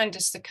first one to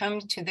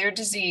succumb to their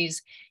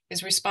disease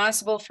is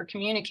responsible for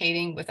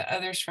communicating with the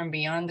others from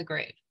beyond the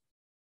grave.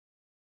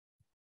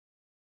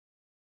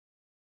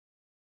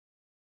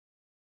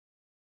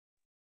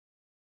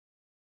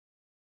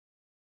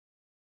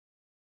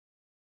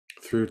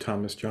 Through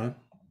Thomas John?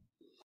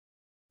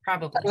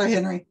 Probably. Hello,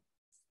 Henry.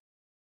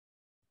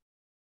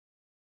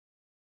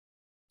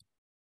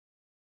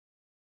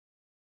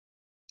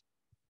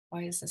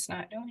 Why is this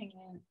not doing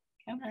it?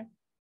 Come on.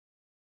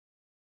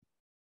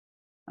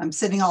 I'm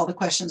sending all the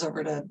questions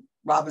over to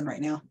Robin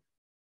right now.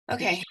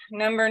 Okay,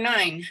 number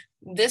 9.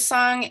 This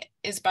song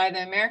is by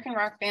the American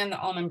rock band, the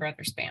Allman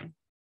Brothers Band.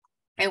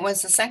 It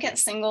was the second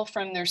single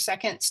from their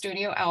second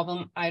studio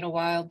album,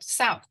 Idlewild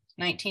South,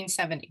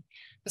 1970.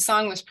 The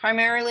song was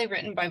primarily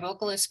written by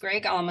vocalist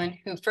Greg Allman,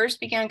 who first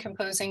began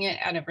composing it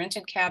at a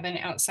rented cabin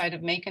outside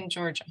of Macon,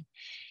 Georgia.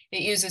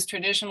 It uses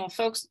traditional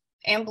folk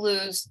and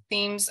blues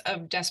themes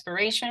of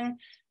desperation,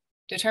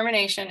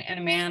 determination, and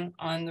a man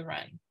on the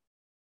run.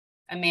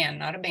 A man,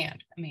 not a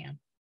band, a man.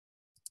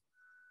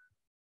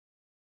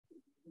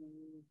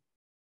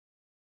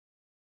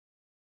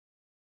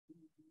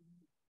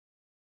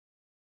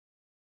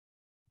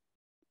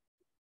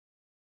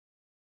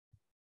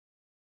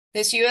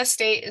 This U.S.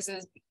 state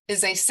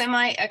is a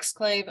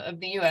semi-exclave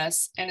of the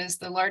U.S. and is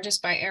the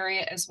largest by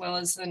area as well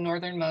as the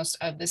northernmost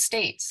of the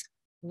states.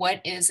 What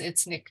is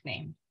its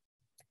nickname?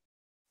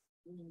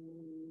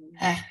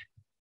 Hey,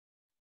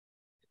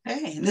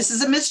 this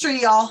is a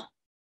mystery, y'all.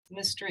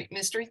 Mystery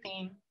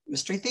theme.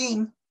 Mystery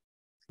theme.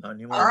 All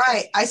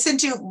right, I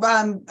sent you,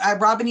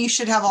 Robin, you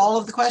should have all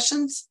of the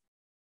questions.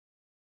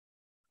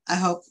 I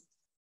hope.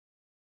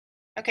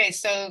 Okay,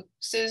 so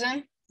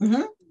Susan,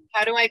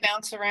 how do I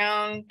bounce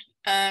around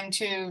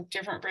to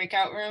different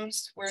breakout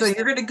rooms? So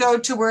you're going to go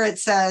to where it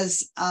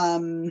says,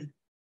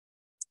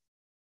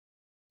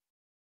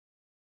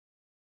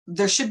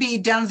 there should be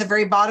down at the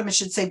very bottom, it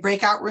should say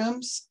breakout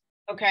rooms.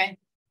 Okay.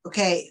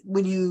 Okay,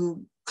 when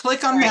you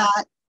click on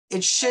that,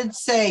 it should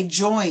say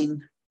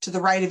join to the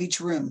right of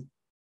each room.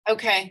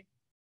 Okay.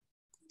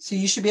 So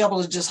you should be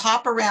able to just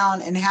hop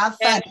around and have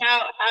fun. And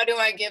how do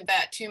I give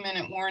that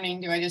 2-minute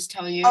warning? Do I just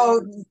tell you?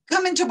 Oh,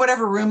 come into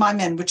whatever room I'm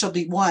in, which will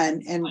be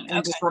 1, and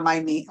just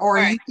remind me. Or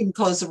you can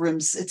close the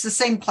rooms. It's the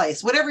same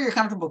place, whatever you're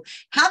comfortable.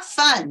 Have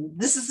fun.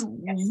 This is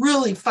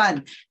really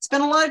fun.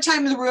 Spend a lot of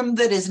time in the room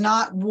that is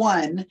not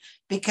 1,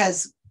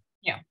 because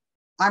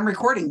I'm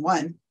recording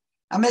 1.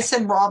 I'm going to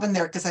send Robin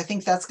there because I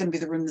think that's going to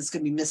be the room that's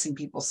going to be missing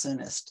people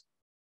soonest.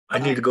 I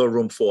need to go to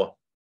room 4.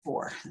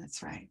 4,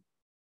 that's right.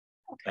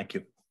 Thank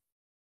you.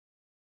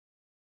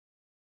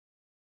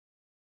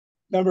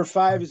 Number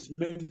 5 is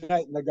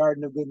Midnight in the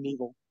Garden of Good and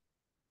Evil.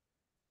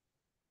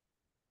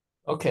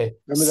 Okay.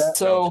 Remember that?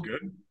 So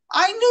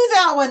I knew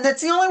that one.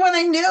 That's the only one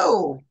I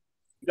knew.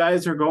 You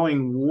guys are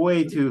going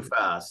way too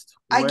fast.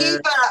 I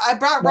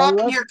brought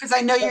Robin here because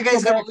I know you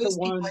guys are going to lose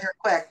people here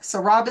quick.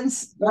 So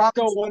Let's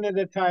go one at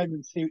a time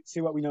and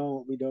see what we know and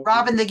what we don't.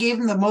 Robin, they gave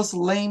him the most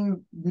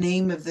lame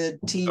name of the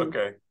team.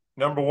 Okay.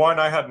 Number 1,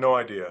 I had no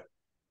idea.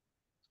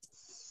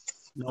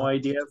 No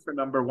idea for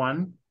number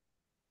 1.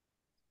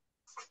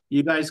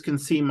 You guys can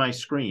see my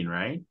screen,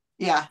 right?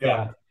 Yeah.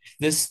 Yeah.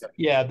 This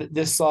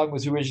song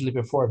was originally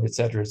performed, et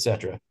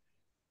cetera,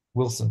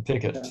 Wilson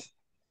Pickett.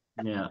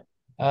 Yeah.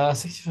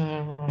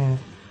 65.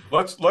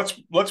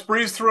 Let's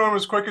breeze through them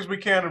as quick as we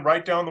can and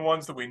write down the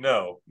ones that we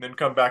know, and then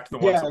come back to the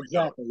ones that we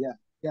don't.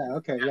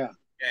 Okay.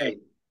 Okay.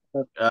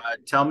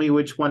 Tell me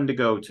which one to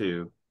go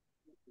to.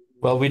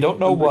 Well, we don't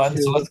know Number 1,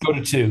 2. so let's go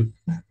to 2.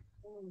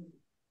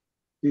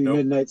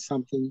 Midnight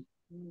something.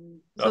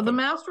 So the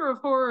Master of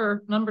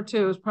Horror number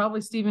 2 is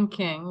probably Stephen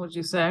King, would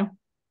you say?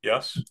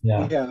 Yes.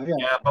 Yeah,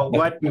 but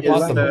what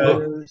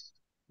is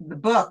the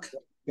book?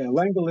 Yeah,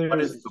 Langoliers.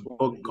 What is the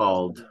book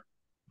called?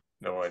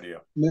 No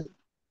idea.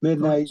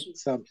 Midnight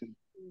something.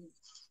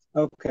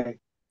 Okay.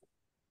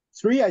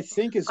 3, I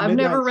think, is I've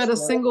never read a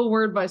single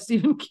word by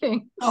Stephen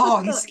King.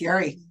 Oh, he's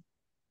scary.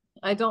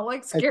 I don't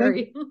like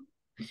scary.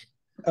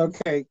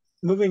 Okay,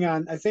 moving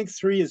on. I think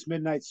 3 is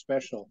Midnight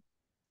Special.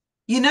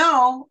 You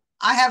know,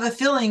 I have a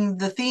feeling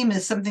the theme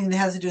is something that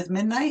has to do with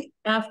midnight.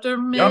 After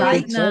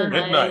midnight.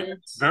 Midnight.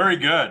 Very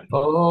good.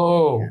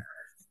 Oh.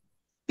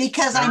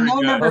 Because I know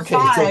number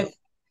 5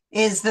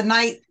 is the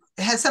night,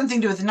 has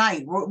something to do with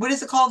night. What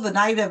is it called? The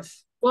night of...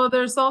 Well,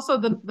 there's also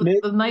the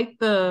night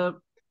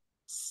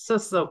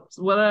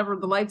whatever,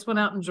 the lights went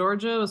out in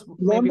Georgia was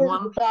maybe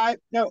number 1. 5,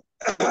 no,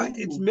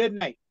 it's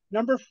Midnight.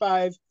 Number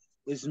 5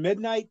 is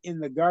Midnight in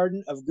the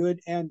Garden of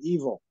Good and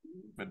Evil.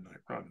 Midnight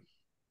Run.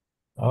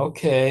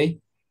 Okay.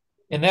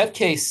 In that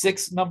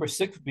case, number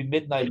 6 would be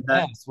Midnight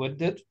Mass,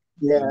 wouldn't it?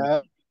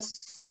 Yeah.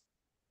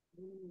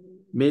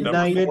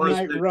 Midnight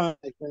Run,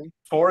 I think.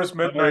 4 is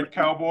Midnight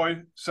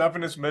Cowboy.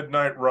 7 is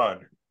Midnight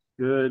Run.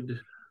 Good.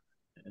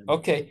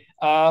 Okay.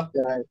 Do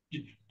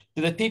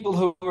the people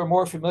who are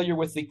more familiar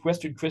with the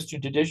Western Christian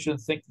tradition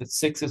think that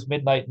 6 is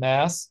Midnight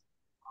Mass?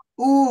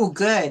 Ooh,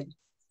 good.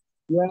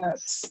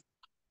 Yes.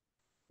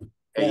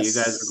 Hey, you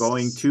guys are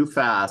going too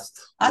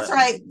fast. That's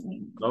right.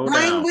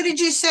 Brian, what did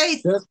you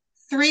say?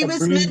 3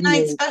 was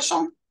Midnight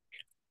Special?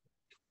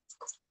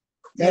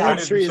 Yeah, I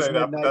didn't say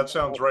that, but that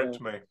sounds right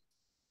to me.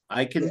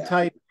 I can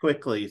type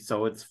quickly,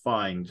 so it's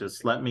fine.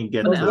 Just let me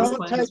get that.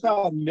 Don't type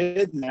out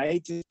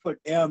midnight, just put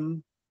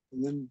M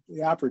and then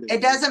the operative.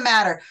 It doesn't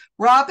matter.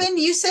 Robin,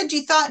 you said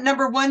you thought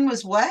number 1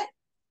 was what?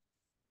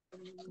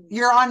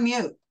 You're on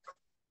mute.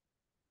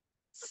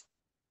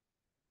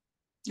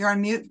 You're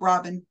on mute,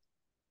 Robin.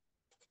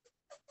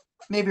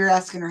 Maybe you're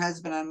asking her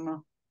husband, I don't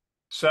know.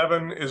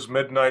 7 is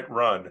Midnight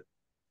Run.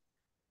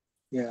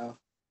 Yeah.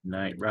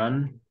 Night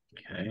Run.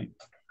 Okay.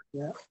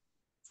 Yeah.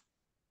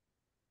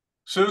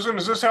 Susan,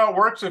 is this how it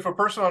works? If a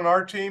person on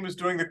our team is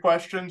doing the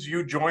questions,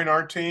 you join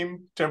our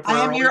team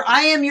temporarily?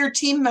 I am your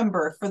team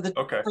member for this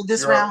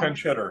you're round. Our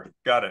pinch hitter.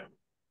 Got it.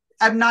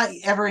 I'm not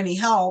ever any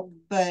help,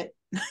 but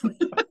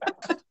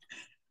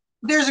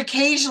there's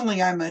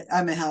occasionally I'm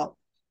a help.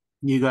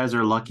 You guys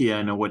are lucky.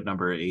 I know what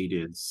number 8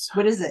 is.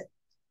 What is it?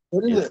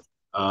 What is it?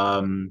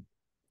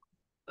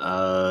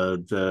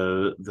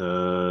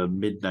 The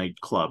Midnight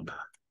Club.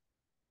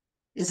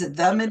 Is it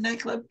the Midnight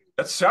Club?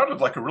 That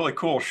sounded like a really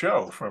cool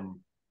show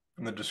from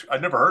the.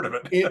 I'd never heard of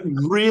it. It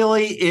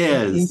really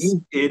is.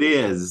 It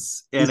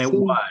is, and it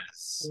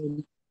was.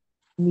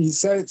 He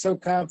said it so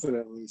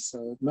confidently,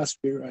 so it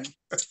must be right.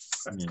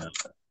 Yeah.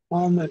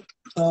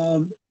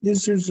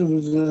 This was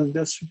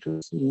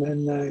Industrial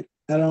Midnight.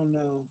 I don't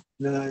know.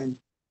 9.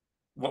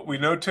 What we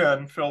know,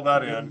 10. Fill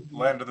that in.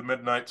 Land of the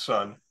Midnight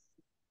Sun.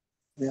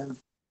 Yeah.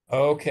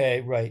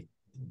 Okay, right.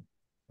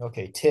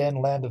 Okay, 10,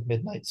 Land of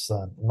Midnight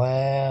Sun.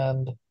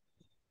 Land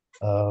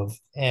of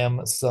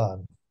M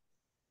Sun.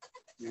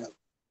 Yeah.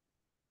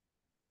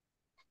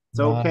 It's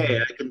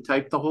okay. I can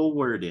type the whole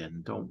word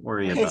in. Don't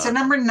worry about it. Okay, so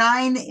number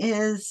 9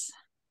 is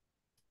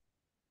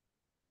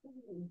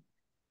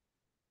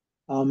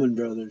Allman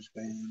Brothers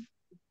Band.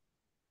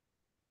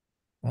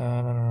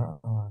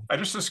 I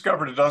just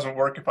discovered it doesn't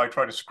work if I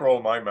try to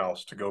scroll my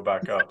mouse to go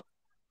back up.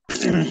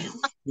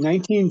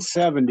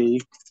 1970.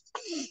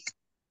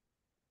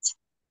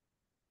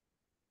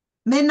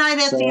 Midnight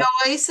at the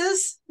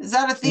Oasis? Is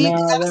that a theme?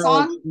 No, is that a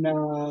song?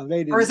 No, they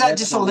didn't. Or is that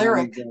just a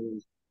lyric?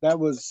 That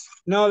was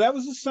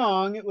a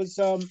song. It was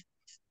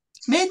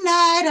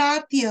Midnight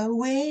at the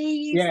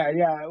Oasis.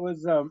 Yeah. It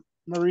was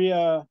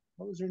Maria.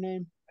 What was her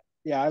name?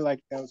 Yeah, I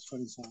liked that. Was a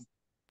funny song.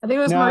 I think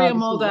it was Maria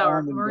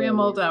Moldauer. Maria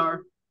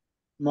Moldauer.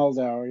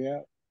 Moldauer,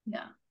 yeah.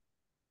 Yeah.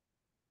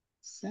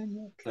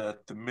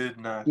 At the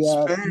Midnight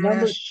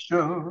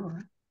Special.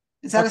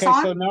 Is that a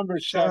song? So number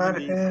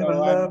 70.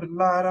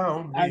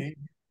 So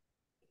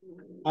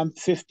I'm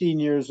 15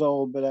 years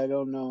old, but I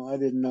don't know. I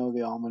didn't know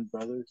the Allman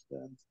Brothers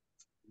then.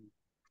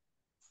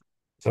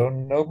 So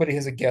nobody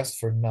has a guess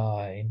for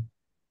 9.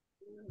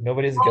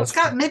 Nobody has a guess. It's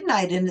got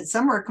midnight in it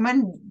somewhere. Come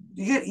on,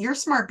 you're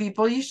smart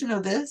people. You should know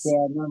this.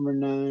 Yeah, number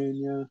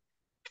 9.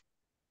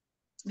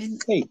 Yeah.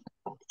 Hey,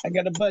 I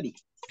got a buddy.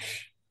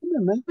 Come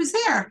on, man. Who's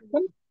there?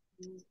 Come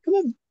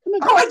on.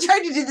 Oh, I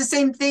tried to do the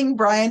same thing,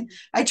 Brian.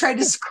 I tried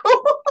to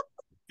scroll.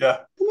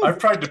 Yeah, I've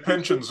tried to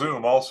pinch and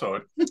zoom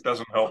also. It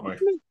doesn't help me.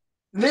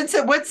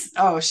 Vincent,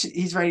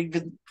 he's ready.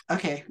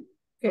 Okay.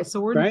 Okay, so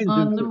we're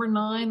on number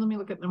 9. Let me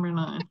look at number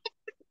 9.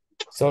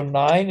 So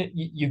 9,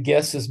 you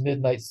guess is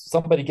Midnight.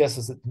 Somebody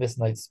guesses it's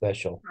Midnight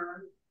Special.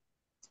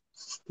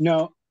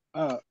 No,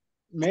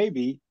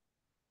 maybe.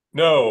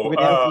 No,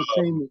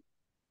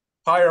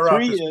 higher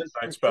up is 3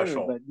 Midnight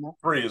Special. Sure,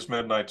 3 is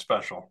Midnight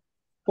Special.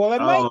 Well, it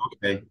might.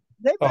 Okay.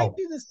 They might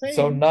be the same.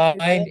 So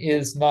 9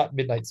 is not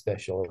Midnight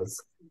Special. It's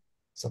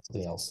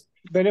something else.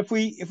 But if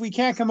we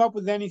can't come up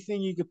with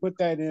anything, you could put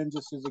that in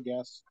just as a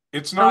guess.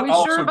 It's not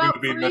also going to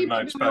be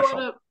Midnight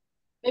Special.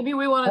 Maybe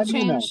we want to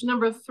change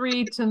number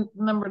 3 to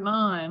number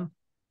 9.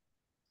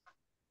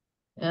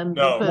 And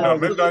no,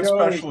 Midnight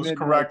Special is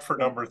correct for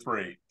number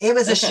 3. It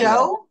was a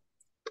show?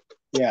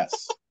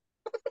 Yes.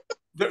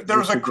 There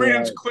was a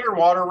Creedence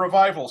Clearwater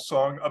Revival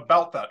song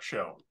about that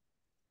show.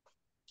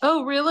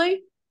 Oh,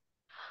 really?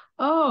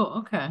 Oh,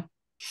 okay.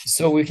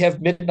 So we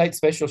have Midnight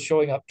Special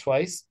showing up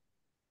twice?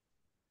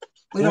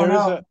 We don't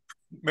know.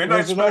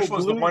 Midnight Special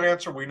is the one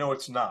answer we know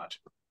it's not.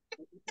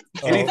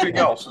 Anything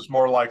else is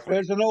more likely.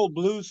 There's an old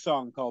blues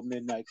song called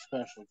Midnight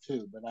Special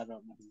too, but I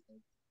don't know.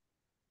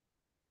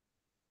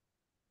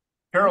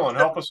 Carolyn,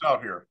 help us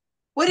out here.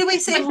 What did we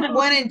say for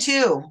 1 and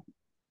 2?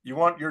 You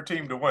want your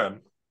team to win.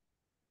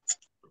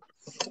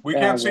 We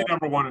can't see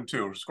number 1 and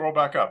 2. Scroll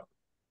back up.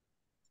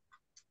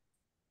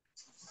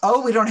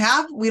 Oh, we don't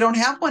have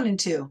 1 and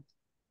 2.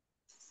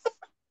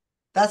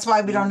 That's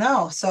why we don't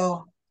know.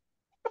 So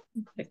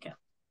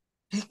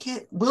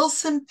Pickett,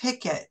 Wilson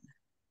Pickett.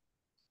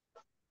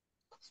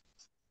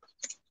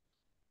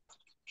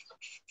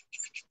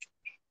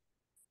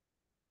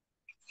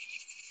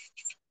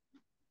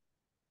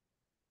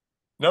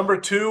 Number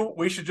 2,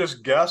 we should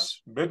just guess.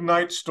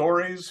 Midnight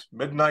Stories,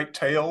 Midnight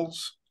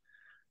Tales.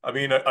 I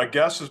mean, a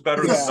guess is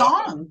better than a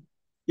song.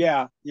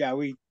 Yeah,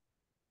 we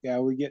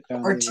get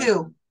down. Or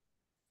 2.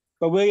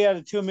 But we had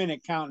a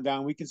 2-minute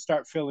countdown. We can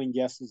start filling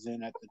guesses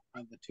in at the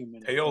 2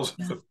 minutes. Tales.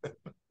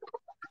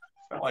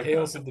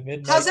 Tales of the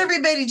Midnight. How's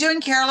everybody doing,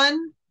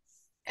 Carolyn?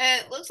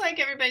 It looks like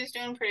everybody's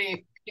doing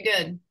pretty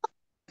good.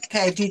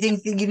 Okay. Do you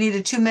think you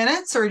needed 2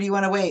 minutes, or do you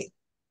want to wait?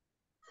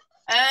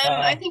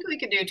 I think we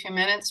could do 2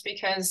 minutes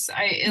because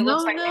it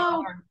looks like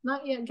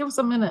not yet. Give us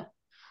a minute.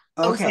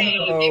 Okay.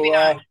 Maybe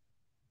not.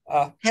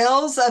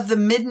 Tales of the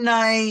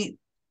Midnight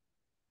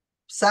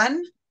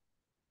Sun.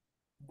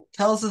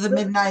 Tales of the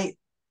Midnight.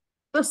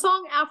 The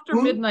song After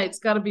Midnight's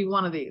got to be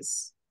one of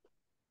these.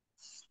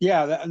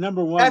 Yeah,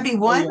 number 1. That'd be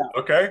 1.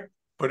 Okay,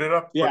 put it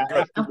up. Yeah,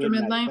 good. After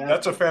Midnight.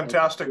 That's a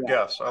fantastic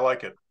guess. I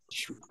like it.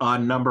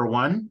 On number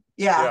one?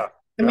 Yeah.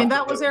 I mean,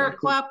 that was Eric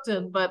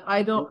Clapton, but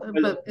I don't,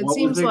 but it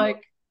seems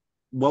like.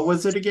 What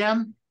was it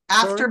again?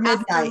 After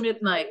midnight. After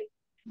midnight.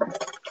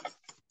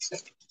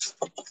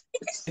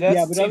 That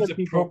but seems other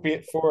people-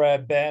 appropriate for a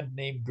band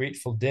named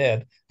Grateful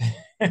Dead.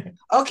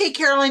 Okay,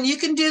 Carolyn, you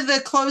can do the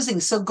closing.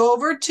 So go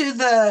over to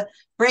the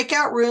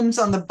breakout rooms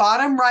on the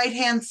bottom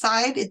right-hand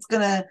side. It's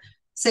going to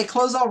say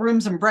close all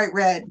rooms in bright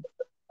red.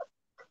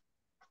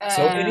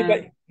 So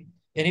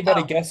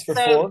anybody guess for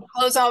so 4?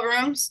 Close all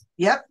rooms.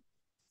 Yep.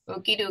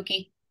 Okie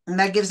dokie. And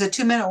that gives a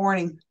 2-minute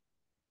warning.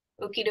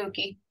 Okie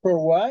dokie. For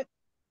what?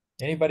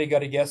 Anybody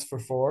got a guess for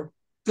 4?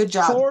 Good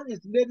job. 4 is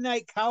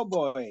Midnight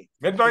Cowboy.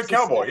 Midnight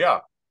Cowboy, yeah.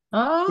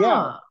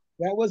 Yeah,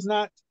 that was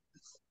not.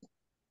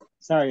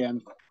 Sorry,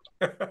 I'm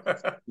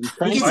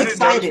He's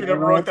excited.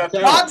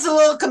 Bob's a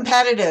little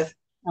competitive.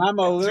 I'm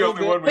a little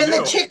bit. When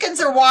the chickens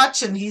are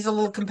watching, he's a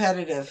little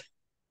competitive.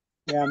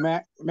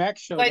 Yeah,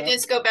 Max showed So I up.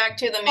 just go back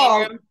to the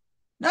main room.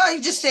 No,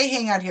 you just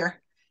hang out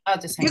here. I'll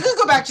just hang You can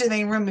go back to the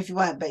main room if you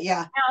want, but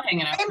yeah. I'll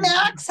hang out. Hey,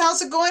 Max,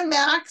 how's it going,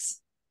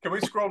 Max? Can we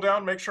scroll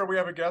down, make sure we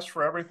have a guess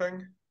for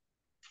everything?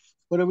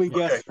 What do we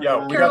guess? Okay,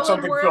 yeah, we got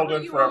something filled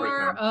in for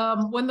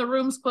everything. When the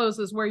rooms close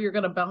is where you're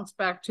going to bounce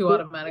back to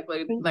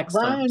automatically next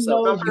Brian time.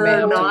 So knows you may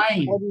have number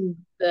to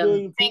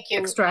then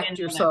extract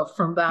yourself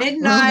from that.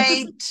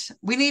 Midnight.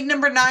 We need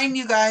number 9,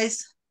 you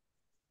guys.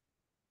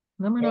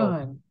 Number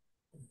 9.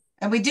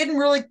 And we didn't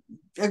really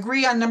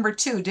agree on number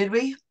 2, did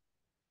we?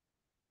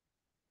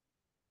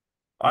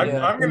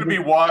 I'm going to be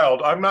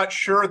wild. I'm not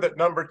sure that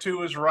number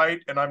 2 is right,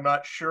 and I'm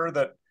not sure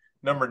that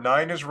number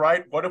 9 is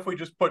right. What if we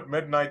just put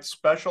Midnight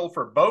Special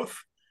for both?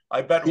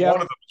 I bet one of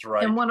them is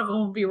right. And one of them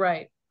will be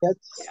right.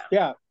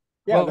 Yeah.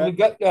 Well, we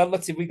got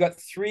let's see, we got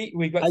 3.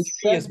 We got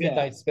 3 as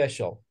Midnight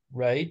Special,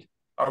 right?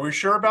 Are we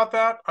sure about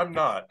that? I'm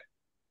not.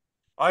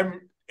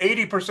 I'm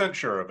 80%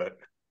 sure of it.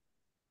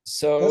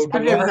 So do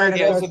we have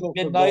Tales of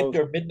Midnight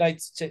or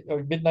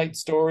Midnight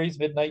Stories,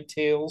 Midnight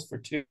Tales for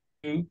 2?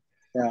 Yeah.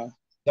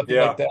 Something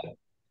like that.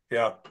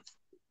 Yeah.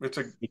 It's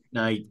a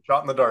Midnight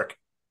shot in the dark.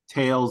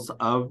 Tales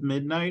of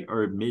Midnight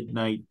or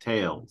Midnight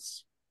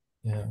Tales?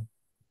 Yeah.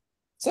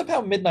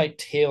 Somehow Midnight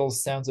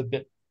Tales sounds a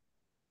bit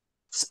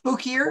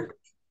spookier.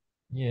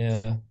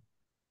 Yeah.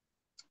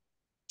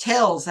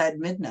 Tales at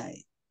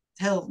midnight.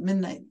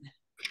 Midnight.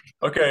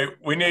 Okay,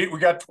 we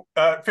got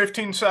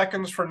 15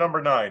 seconds for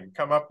number 9.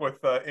 Come up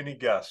with any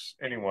guess,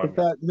 anyone. I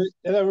thought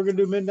we're gonna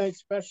do Midnight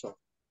Special.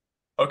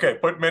 Okay,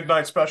 put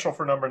Midnight Special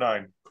for number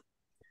 9.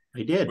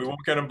 I did. We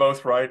won't get them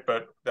both right,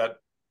 but that.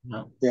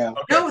 No. Yeah.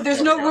 Okay. No,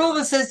 there's no rule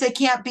that says they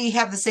can't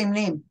have the same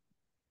name.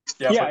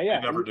 Yeah, but they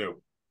never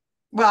do.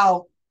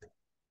 Well.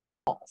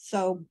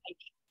 So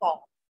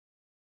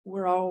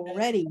we're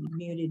already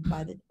muted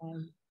by the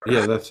time.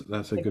 Yeah,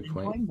 that's a good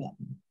point.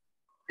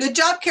 Good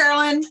job,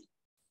 Carolyn.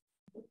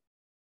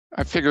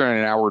 I figure in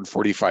an hour and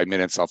 45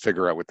 minutes, I'll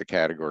figure out what the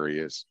category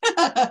is.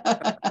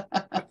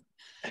 I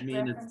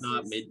mean, it's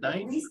not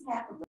midnight.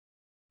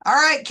 All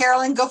right,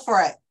 Carolyn, go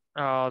for it.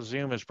 Oh,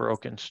 Zoom is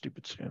broken.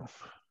 Stupid Zoom.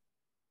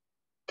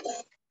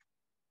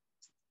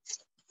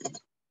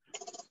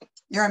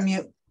 You're on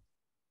mute.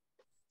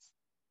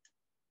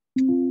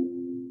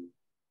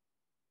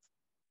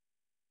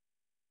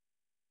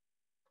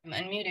 I'm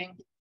unmuting.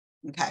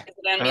 Okay. Is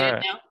it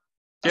unmuted now?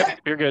 Yep, Okay.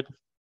 you're good.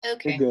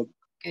 Okay. You're good.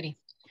 Goody.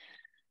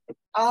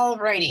 All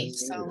righty.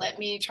 So let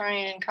me try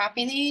and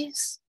copy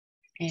these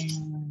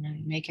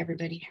and make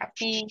everybody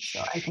happy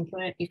so I can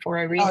put it before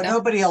I read Oh, them.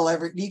 nobody will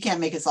ever. You can't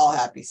make us all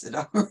happy, so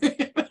don't worry.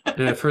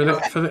 Yeah, for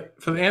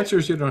the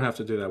answers, you don't have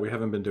to do that. We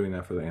haven't been doing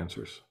that for the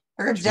answers.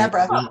 Here comes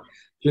Deborah.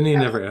 Ginny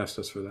never asked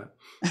us for that.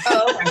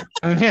 Oh,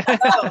 okay.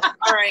 Oh,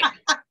 all right.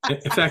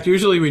 In fact,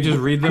 usually we just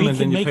read them We and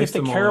can then you make paste it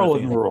the them all.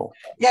 Carolyn rule.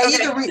 Yeah, you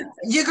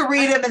can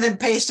read them and then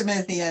paste them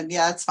at the end.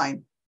 Yeah, that's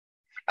fine.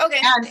 Okay.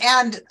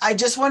 And I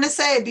just want to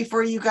say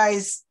before you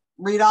guys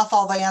read off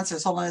all the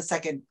answers, hold on a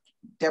second.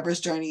 Deborah's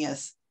joining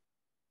us.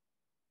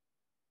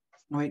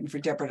 I'm waiting for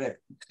Deborah to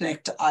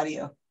connect to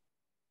audio.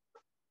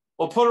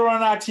 We'll put her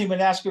on our team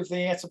and ask her if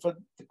they answer for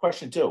the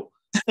question too.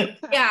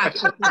 Yeah.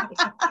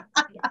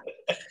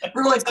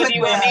 Really So quick. do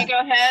you want me to go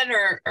ahead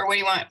or what do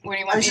you want? What do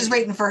you want? I was just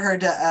waiting for her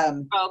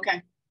to Oh,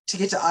 okay. to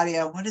get to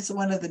audio. What is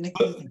one of the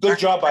nicknames? Good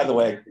job, by the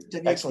way.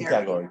 WKR. Excellent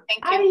category.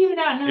 How do you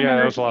not know? Yeah, that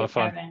number was a lot two, of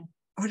fun. Kevin?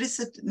 What is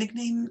the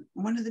nickname?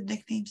 One of the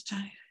nicknames,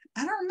 Johnny.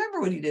 I don't remember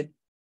what he did.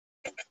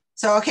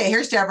 So okay,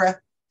 here's Deborah.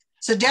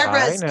 So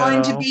Deborah I is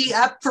going to know. be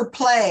up for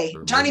play.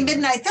 Johnny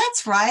Midnight,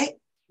 that's right.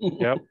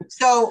 Yep.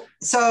 So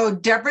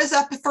Deborah's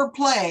up for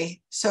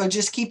play. So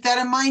just keep that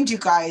in mind, you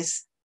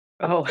guys.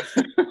 Oh.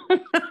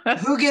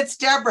 Who gets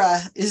Deborah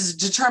is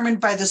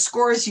determined by the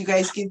scores you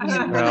guys give me.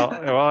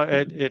 Well,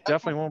 it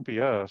definitely won't be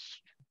us.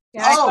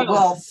 Oh,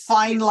 well,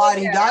 fine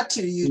lottie dot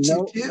to you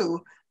No.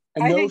 too.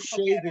 And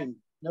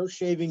no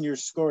shaving your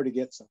score to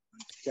get something.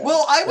 Okay.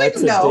 Well, I That's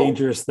wouldn't a know.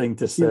 dangerous thing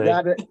to If you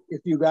say.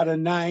 if you got a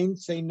 9,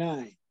 say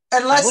 9.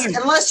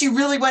 Unless you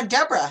really want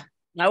Deborah.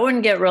 I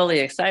wouldn't get really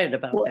excited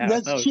about Well, that.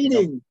 that's Oh,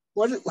 cheating.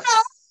 What?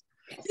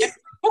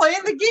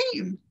 Playing the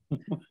game.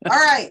 All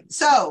right.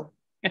 So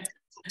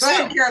go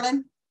ahead,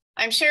 Carolyn.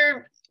 I'm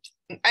sure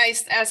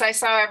as I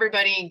saw,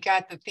 everybody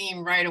got the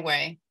theme right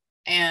away.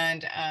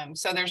 And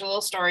so there's a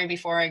little story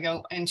before I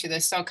go into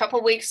this. So a couple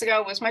of weeks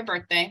ago was my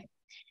birthday.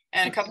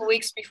 And a couple of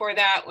weeks before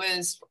that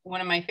was one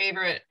of my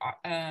favorite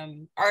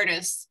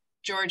artists,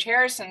 George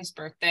Harrison's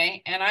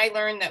birthday. And I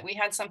learned that we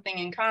had something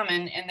in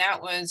common, and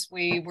that was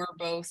we were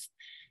both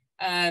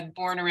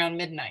born around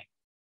midnight.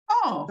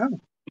 Oh.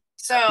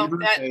 So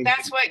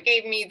that's what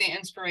gave me the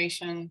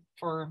inspiration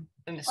for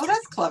the mystery. Oh,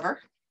 that's clever.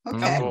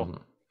 Okay. Cool.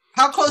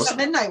 How close to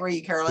midnight were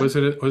you, Carolyn? Was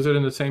it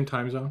in the same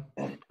time zone?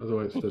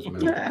 Otherwise, it doesn't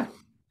matter.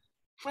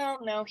 Well,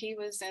 no, he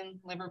was in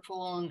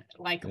Liverpool and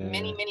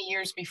many, many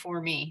years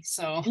before me.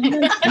 So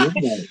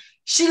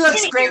she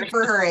looks great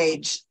for her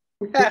age.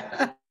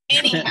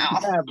 Anyhow.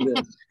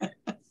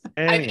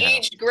 I've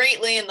aged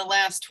greatly in the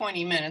last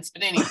 20 minutes,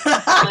 but anyway.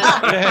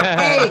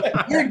 Hey,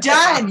 you're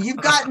done.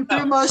 You've gotten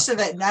through most of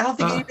it, and I don't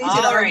think anybody's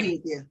going to argue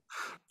with you.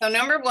 So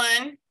number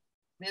one,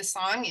 this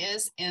song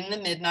is In the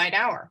Midnight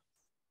Hour.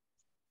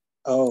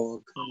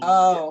 Oh.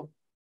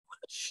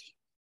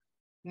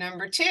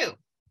 Number two,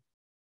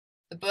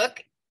 the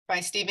book by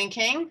Stephen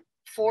King,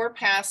 4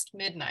 Past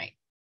Midnight.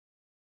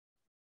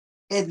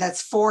 And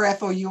that's 4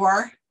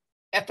 F-O-U-R?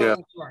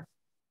 F-O-U-R.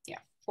 Yeah,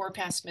 4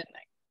 Past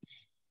Midnight.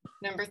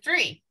 Number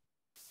three,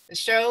 the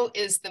show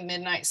is The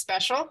Midnight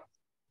Special.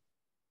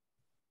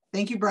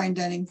 Thank you, Brian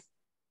Dunning.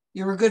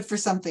 You were good for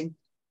something.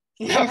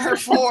 Number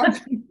four,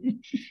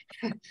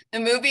 the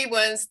movie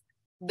was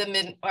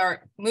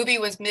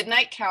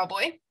Midnight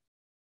Cowboy.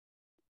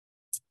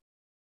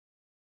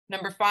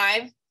 Number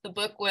five, the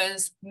book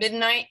was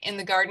Midnight in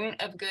the Garden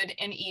of Good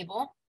and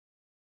Evil.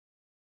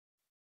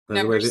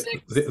 By the way,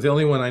 the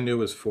only one I knew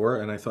was 4,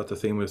 and I thought the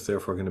theme was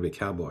therefore going to be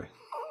cowboy.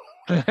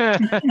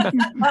 Number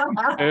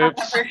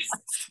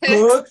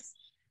 6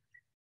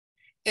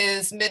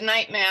 is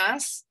Midnight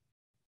Mass.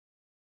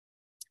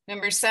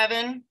 Number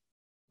 7,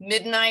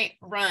 Midnight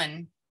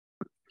Run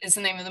is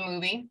the name of the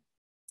movie.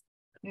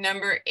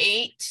 Number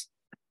 8,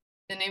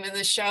 the name of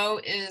the show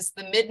is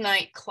The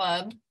Midnight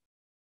Club.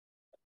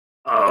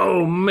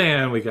 Oh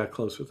man, we got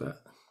close with that.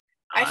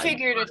 I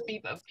figured if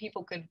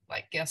people could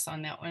guess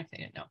on that one if they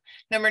didn't know.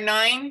 Number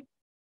 9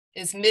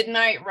 is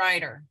Midnight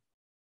Rider.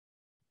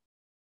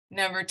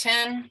 Number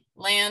 10,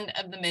 Land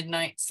of the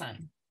Midnight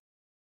Sun.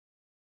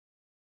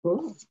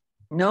 Cool.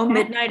 No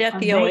Midnight at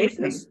the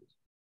Oasis.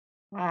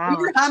 Wow.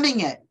 You're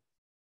humming it.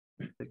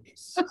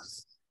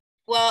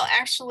 Well,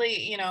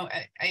 actually,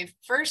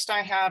 first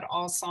I had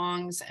all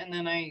songs, and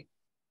then I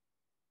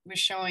was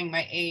showing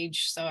my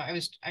age, so I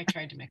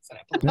tried to mix it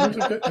up a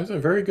little bit. It was a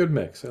very good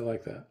mix. I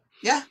like that.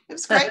 Yeah, it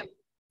was great.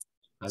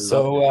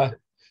 So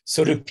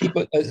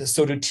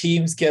do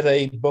teams get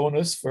a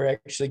bonus for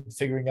actually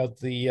figuring out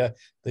the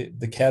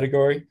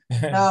category?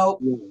 No.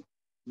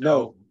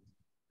 That's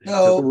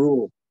a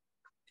rule.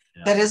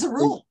 That is a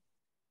rule.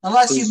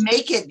 Unless you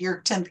make it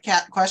your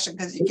 10th question,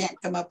 because you can't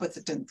come up with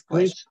the 10th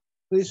question.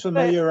 Please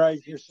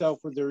familiarize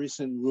yourself with the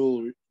recent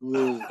rule.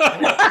 Where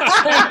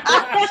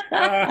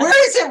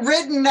is it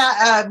written?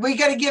 We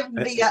got to give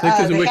the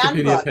Wikipedia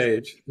handbook.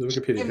 page. The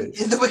Wikipedia page.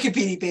 The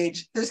Wikipedia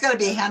page. There's got to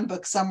be a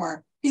handbook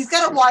somewhere. He's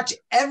got to watch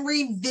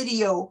every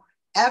video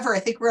ever. I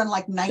think we're on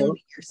 90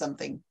 or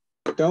something.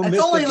 Don't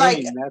miss only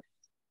the game.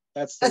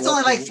 That's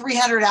only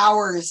 300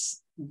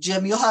 hours,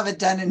 Jim. You'll have it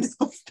done in.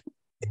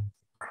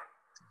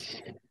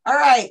 All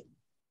right.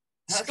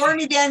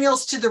 Stormy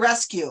Daniels to the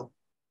rescue.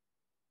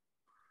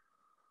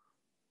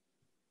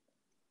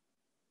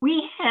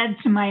 We had,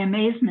 to my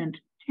amazement,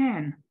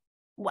 10.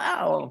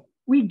 Wow.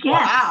 We guessed.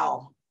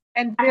 Wow.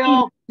 And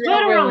Bill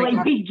literally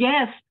we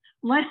guessed.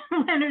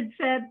 Leonard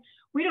said,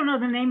 we don't know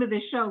the name of the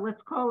show.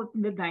 Let's call it the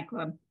Midnight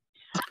Club.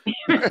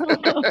 And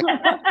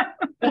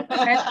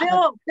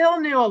Bill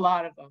knew a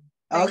lot of them.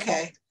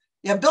 Okay.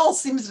 Yeah, Bill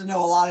seems to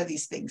know a lot of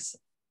these things.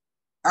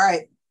 All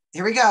right,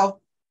 here we go.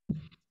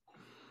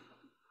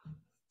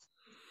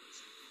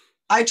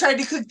 I tried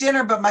to cook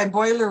dinner, but my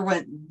boiler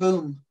went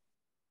boom.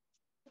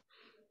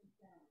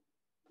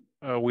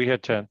 We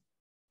had 10.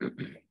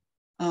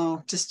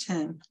 Oh, just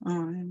 10.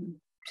 Oh,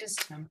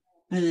 just 10.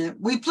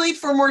 We plead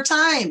for more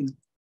time.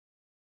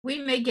 We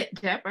may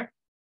get Deborah.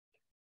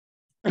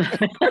 We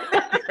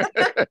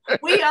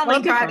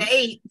only got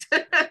 8.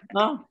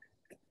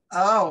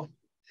 Oh.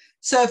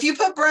 So if you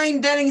put Brian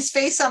Dunning's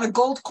face on a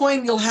gold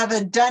coin, you'll have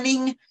a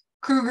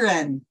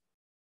Dunning-Kruger.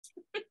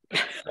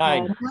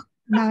 9.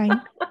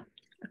 9.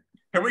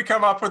 Can we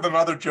come up with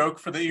another joke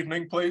for the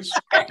evening, please?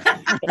 That's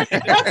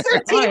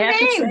their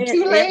team name.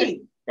 Too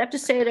late. You have to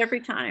say it every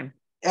time.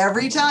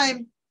 Every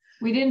time.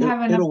 We didn't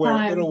have enough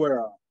time. It'll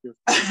wear off.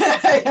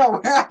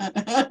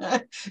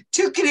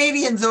 2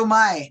 Canadians, oh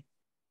my.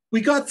 We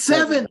got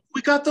 7.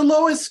 We got the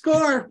lowest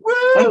score. Woo!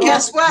 And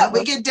guess what?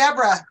 We get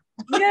Deborah.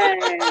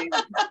 Yay.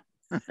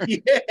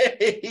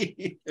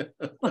 Yay!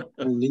 We'll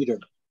need her.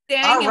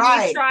 Dang, All and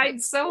right. we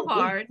tried so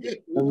hard.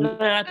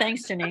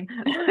 Thanks, Janine.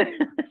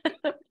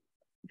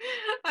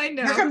 I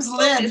know. Here comes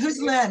Lynn.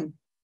 Who's Lynn?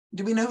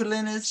 Do we know who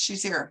Lynn is?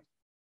 She's here.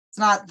 It's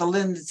not the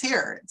Lynn that's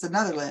here. It's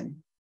another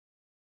Lynn.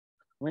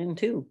 Lynn,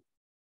 too.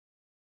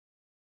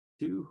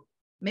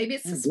 Maybe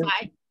it's a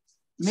spy.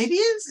 Maybe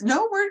it's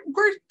no.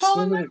 We're Paul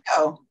and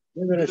Lingo.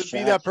 Give it a Could it be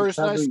shot. that She's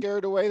person I probably-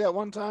 scared away that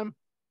one time?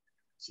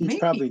 She's Maybe.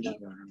 probably not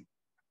armed.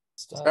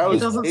 That It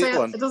was doesn't say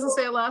Caitlin. it doesn't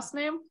say a last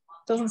name.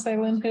 Doesn't say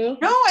Lynn who.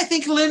 No, I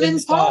think Lynn Lynn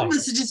and Paul Stein.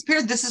 must have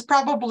disappeared. This is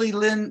probably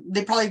Lynn.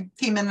 They probably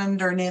came in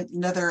under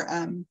another.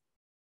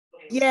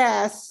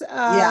 Yes.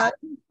 Yeah.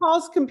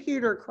 Paul's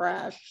computer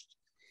crashed.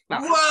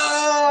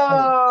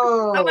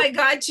 Whoa! Oh my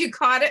God, you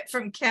caught it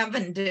from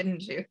Kevin,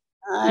 didn't you?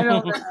 I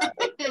don't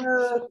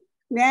know.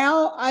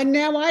 Now I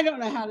don't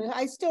know how to.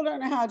 I still don't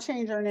know how to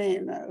change our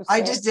name though. I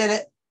so- just did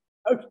it.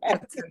 Okay.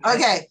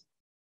 Okay.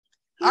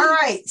 All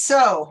right.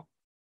 So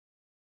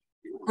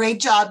great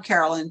job,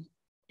 Carolyn.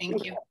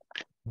 Thank you.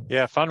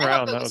 Yeah, fun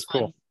round. That was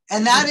cool.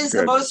 And that is the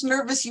Good. most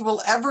nervous you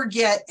will ever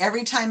get.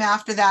 Every time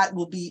after that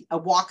will be a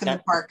walk in the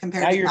park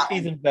compared Now to you're a that one.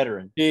 seasoned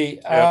veteran.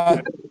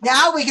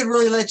 Now we can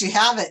really let you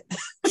have it.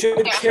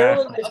 Should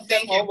Carolyn Oh, have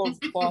thank you. all those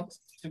clocks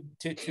to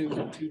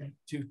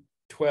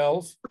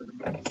 12?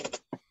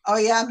 Oh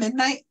yeah,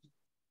 midnight.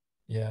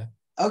 Yeah.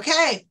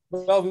 Okay.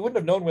 Well, we wouldn't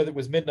have known whether it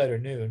was midnight or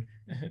noon.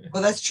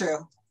 Well, that's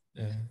true.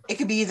 Yeah. It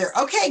could be either.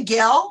 Okay,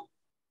 Gail.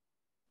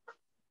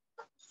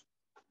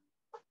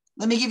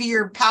 Let me give you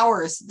your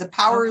powers. The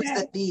powers Okay.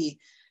 that be.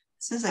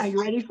 Are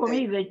you ready for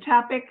me? The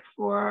topic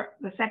for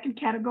the second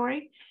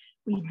category,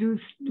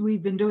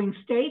 we've been doing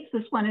states.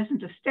 This one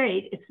isn't a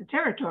state, it's a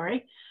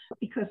territory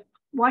because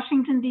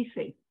Washington,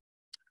 DC.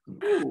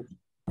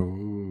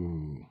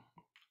 Ooh.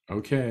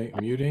 Okay,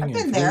 muting I've in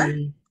been there.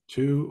 3,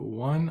 2,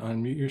 1.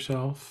 Unmute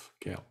yourself,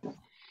 Gail.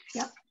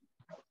 Yep.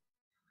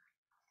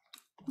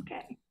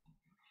 Okay.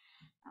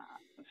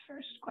 The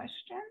first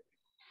question.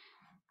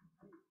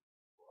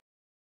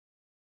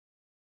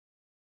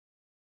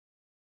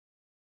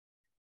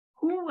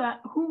 Who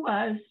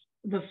was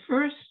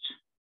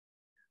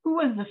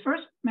the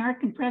first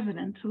American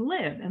president to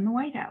live in the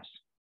White House?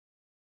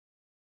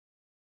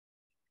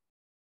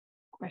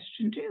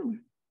 Question 2.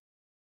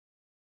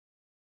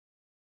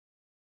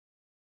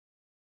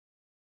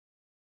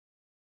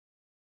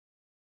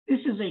 This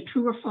is a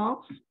true or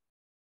false.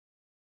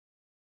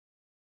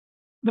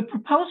 The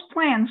proposed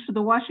plans for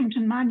the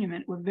Washington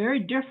Monument were very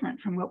different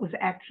from what was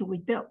actually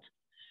built.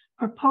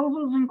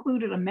 Proposals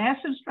included a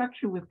massive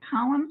structure with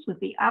columns with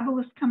the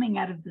obelisk coming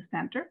out of the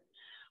center,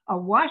 a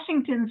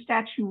Washington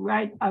statue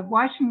riding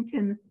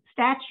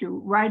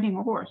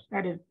a horse,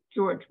 that is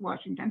George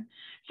Washington,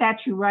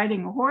 statue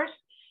riding a horse,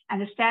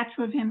 and a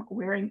statue of him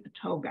wearing a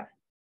toga.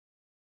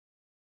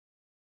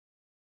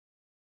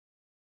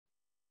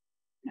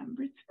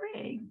 Number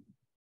 3.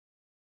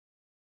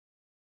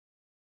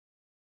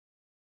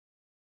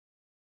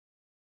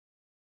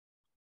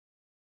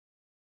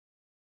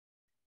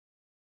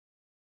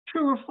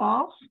 True or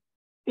false?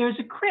 There's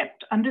a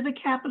crypt under the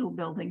Capitol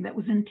building that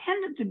was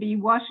intended to be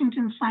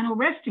Washington's final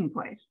resting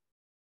place.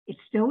 It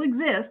still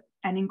exists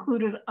and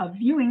included a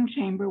viewing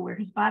chamber where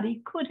his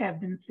body could have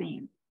been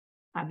seen.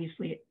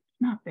 Obviously, it's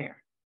not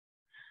there.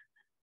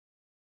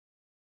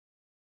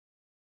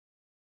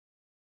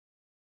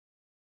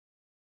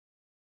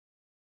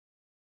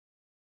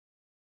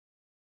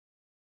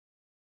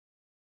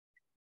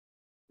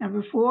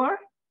 Number 4,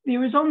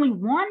 there is only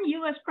one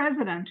US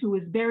president who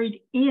was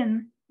buried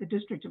in the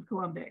District of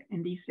Columbia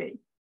in DC.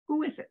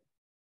 Who is it?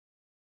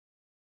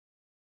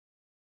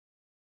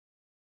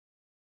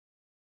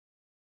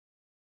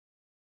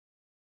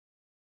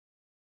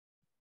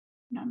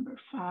 Number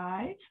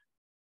 5.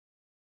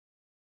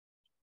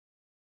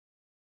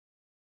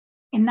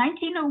 In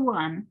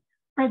 1901,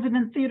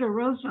 President Theodore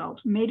Roosevelt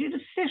made it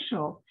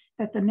official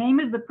that the name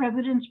of the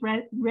president's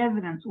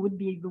residence would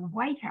be the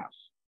White House.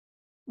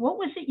 What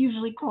was it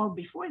usually called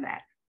before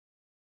that?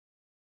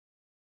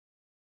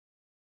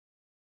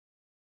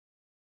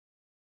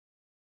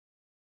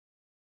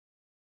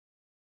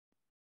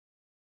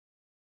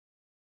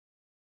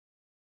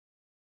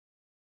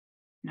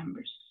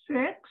 Number 6.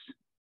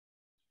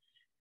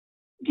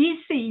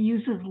 DC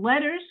uses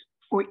letters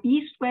for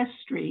east-west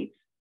streets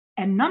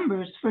and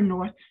numbers for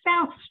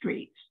north-south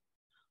streets.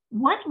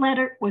 What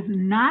letter was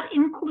not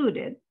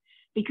included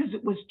because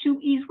it was too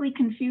easily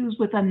confused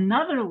with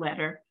another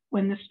letter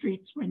when the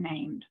streets were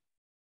named?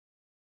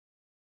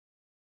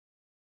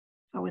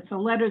 So it's a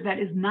letter that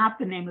is not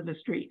the name of the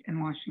street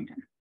in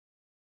Washington.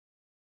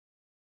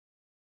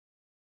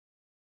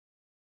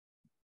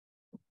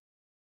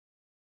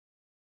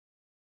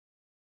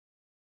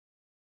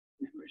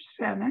 Number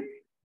 7.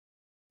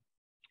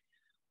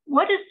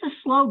 What is the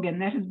slogan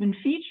that has been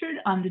featured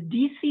on the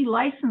DC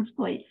license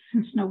plate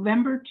since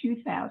November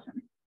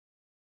 2000?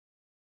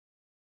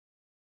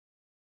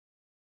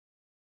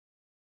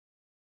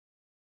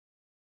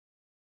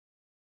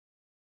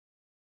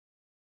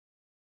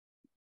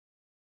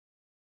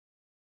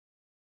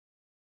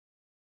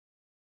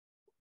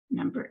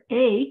 Number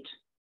 8,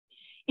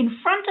 in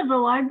front of the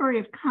Library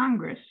of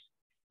Congress,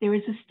 there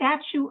is a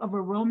statue of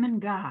a Roman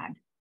god.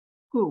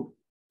 Who?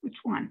 Which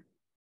one?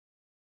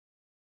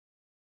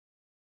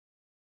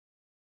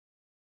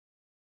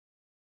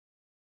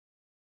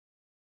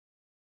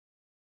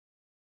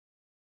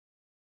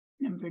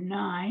 Number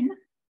 9,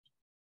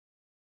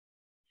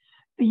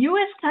 The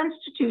U.S.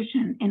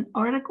 Constitution in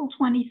Article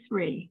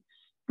 23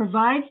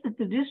 provides that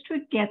the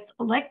district gets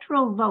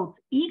electoral votes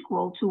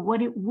equal to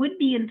what it would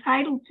be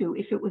entitled to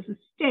if it was a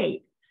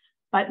state,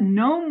 but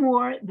no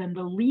more than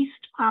the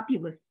least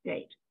populous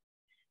state.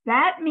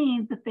 That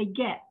means that they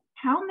get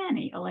how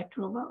many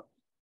electoral votes?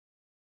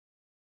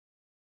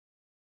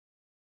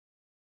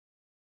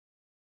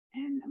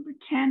 And number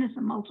 10 is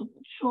a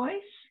multiple choice.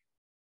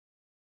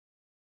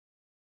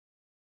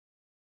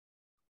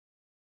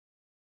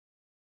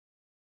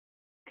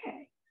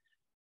 Okay.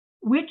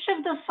 Which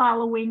of the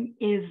following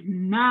is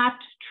not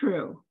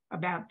true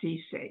about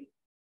DC?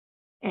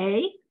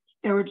 A,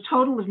 there were a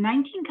total of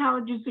 19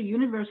 colleges or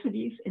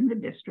universities in the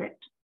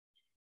district.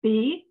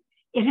 B,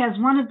 it has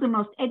one of the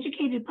most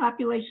educated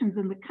populations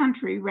in the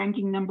country,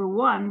 ranking number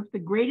 1 with the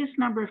greatest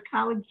number of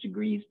college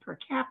degrees per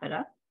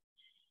capita.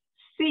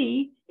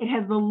 C, it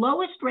has the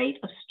lowest rate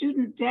of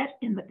student debt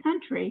in the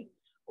country.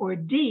 Or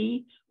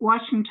D,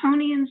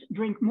 Washingtonians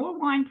drink more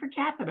wine per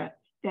capita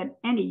than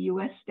any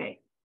US state.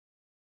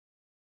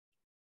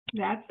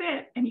 That's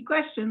it. Any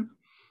questions?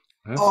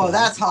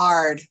 That's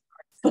hard.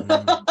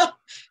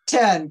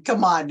 10,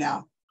 come on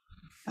now.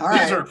 All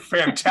right. These are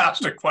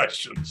fantastic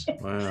questions.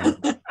 Wow.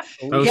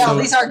 Yeah,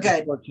 these are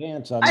good.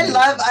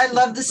 I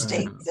love the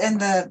states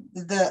and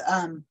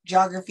the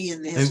geography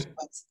and the history.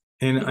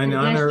 In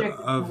honor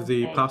of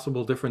the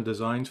possible different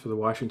designs for the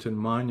Washington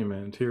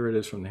Monument, here it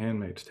is from The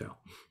Handmaid's Tale.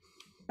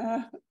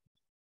 I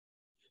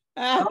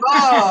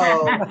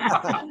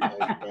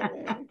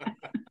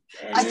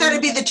thought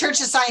it'd be the Church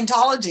of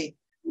Scientology.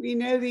 We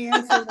know the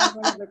answer to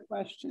one of the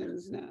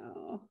questions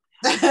now.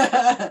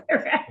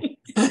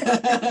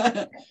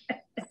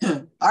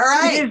 All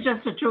right. It is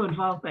just a true and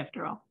false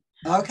after all.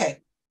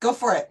 Okay, go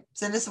for it.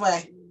 Send us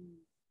away.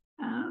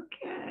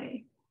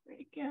 Okay.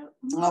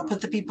 I'll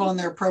put the people in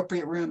their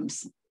appropriate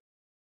rooms.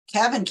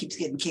 Kevin keeps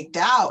getting kicked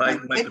out.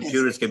 My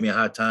computers give me a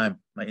hard time.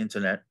 My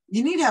internet.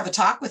 You need to have a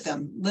talk with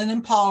them. Lynn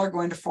and Paul are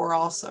going to 4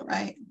 also,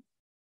 right?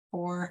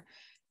 4.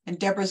 And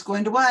Deborah's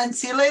going to 1.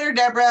 See you later,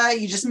 Deborah.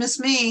 You just missed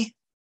me.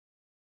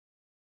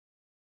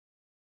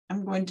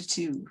 I'm going to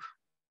 2.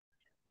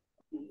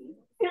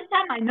 This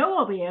time I know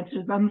all the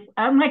answers,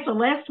 unlike the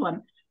last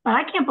one, but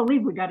I can't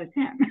believe we got a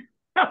 10.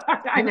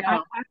 I'm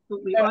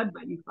absolutely awed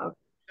by you folks.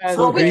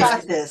 So we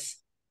got this.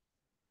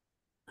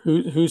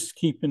 Who's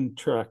keeping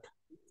track?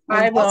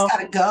 I will.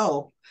 Got to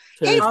go.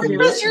 Hey,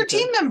 where's your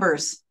team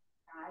members?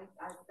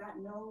 I've got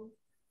no.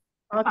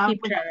 I'll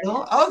keep track.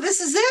 Oh,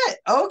 this is it.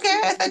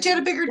 Okay, I thought you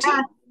had a bigger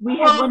team. We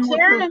had one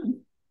more.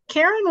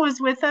 Karen was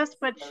with us,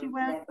 but she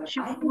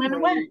went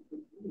away.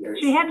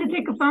 She had to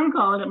take a phone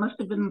call, and it must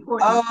have been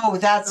important. Oh,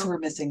 that's who we're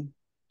missing.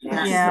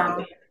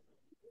 Yeah.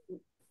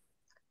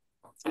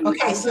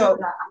 Okay, so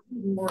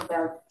more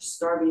about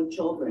starving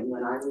children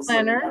when I was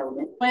Leonard,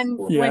 when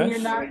you're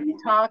not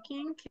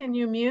talking, can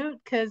you mute?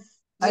 Because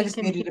I just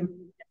muted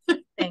him.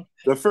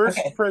 The first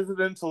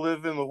president to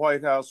live in the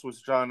White House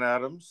was John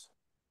Adams.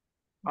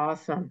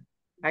 Awesome.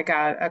 I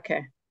got it.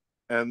 Okay.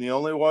 And the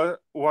only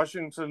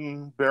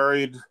Washington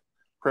buried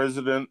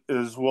president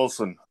is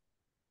Wilson.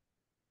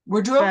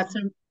 Woodrow? That's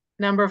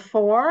number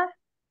 4.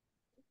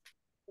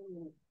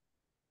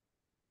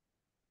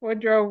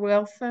 Woodrow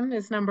Wilson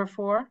is number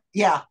 4?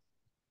 Yeah.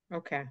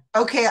 Okay.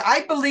 Okay,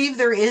 I believe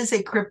there is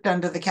a crypt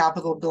under the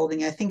Capitol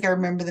building. I think I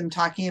remember them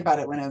talking about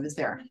it when I was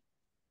there.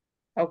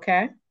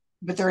 Okay.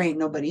 But there ain't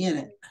nobody in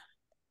it.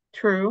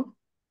 True.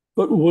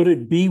 But would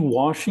it be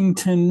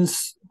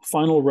Washington's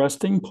final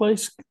resting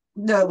place?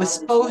 No, it was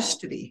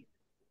supposed to be.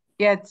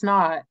 Yeah, it's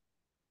not.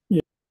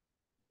 Yeah.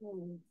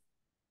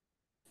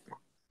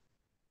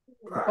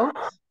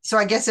 So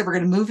I guess they were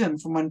going to move him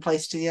from one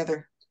place to the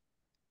other,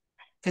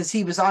 because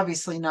he was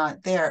obviously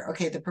not there.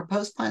 Okay, the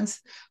proposed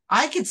plans.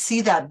 I could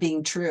see that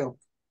being true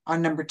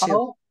on number 2.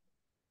 Oh,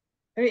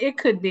 it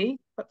could be.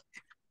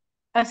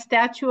 A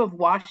statue of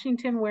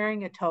Washington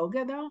wearing a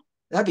toga, though?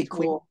 That'd be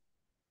cool.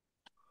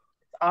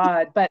 It's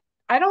odd, but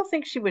I don't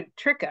think she would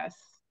trick us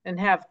and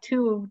have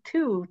two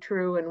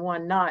true and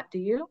 1 not. Do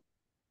you?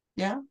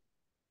 Yeah.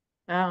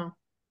 Oh.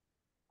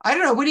 I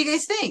don't know. What do you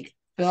guys think?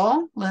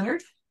 Bill,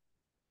 Leonard?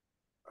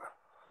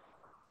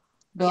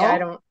 Bill? Yeah, I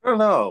don't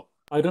know.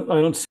 I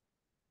don't see.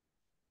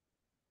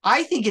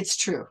 I think it's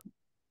true,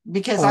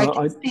 because I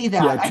can see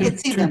that. Yeah, I can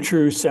see them.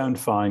 True sound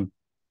fine.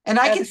 And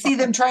I can see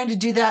them trying to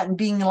do that and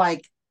being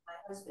like,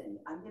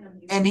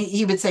 and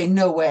he would say,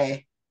 no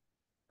way.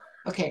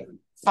 Okay,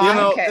 fine. You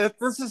know,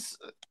 this is,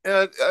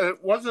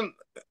 it wasn't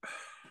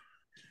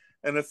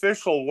an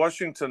official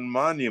Washington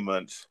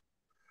monument,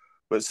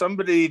 but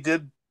somebody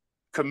did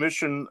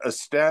commission a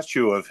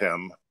statue of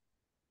him.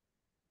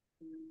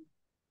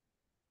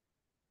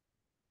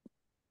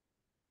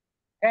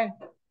 Okay.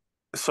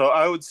 So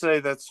I would say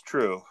that's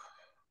true.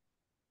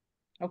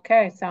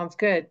 Okay, sounds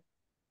good.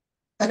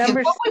 Okay,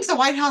 what was the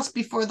White House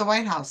before the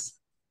White House?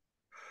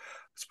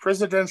 It's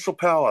Presidential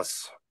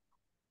Palace.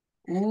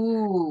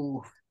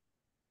 Ooh.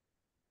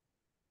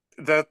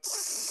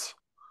 That's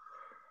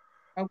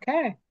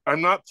okay.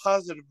 I'm not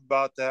positive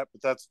about that,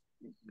 but that's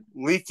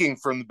leaking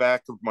from the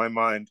back of my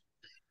mind.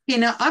 You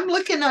know, I'm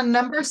looking on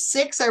number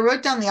 6. I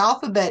wrote down the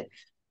alphabet.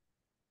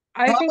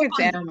 I think it's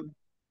M.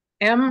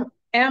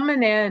 M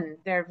and N.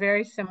 They're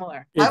very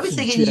similar. I was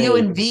thinking J. U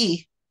and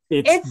V.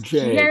 It's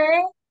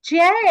J.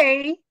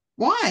 J.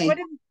 Why?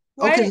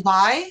 What Because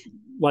I?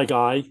 Like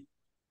I.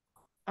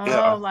 Oh,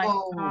 Yeah. like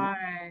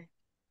I.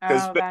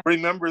 Because Oh, that's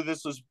remember,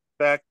 this was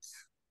back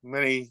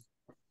a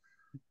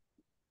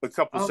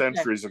couple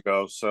centuries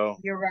ago. So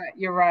you're right.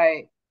 You're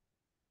right.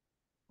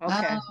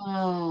 Okay.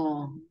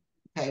 Oh,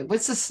 okay.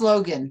 What's the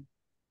slogan?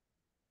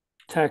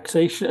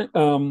 Taxation.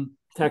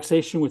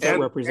 Taxation without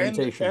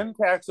representation. And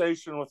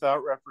taxation without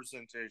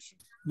representation.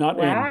 Not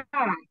wow.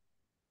 N.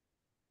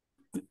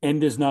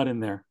 End is not in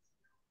there.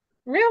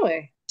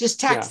 Really? Just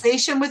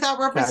taxation without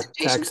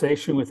representation?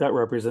 Taxation without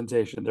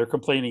representation. They're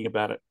complaining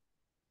about it.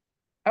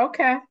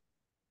 Okay.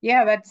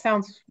 Yeah, that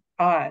sounds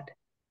odd.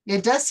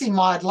 It does seem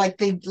odd, like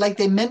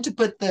they meant to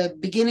put the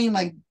beginning,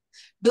 like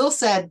Bill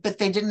said, but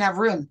they didn't have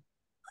room.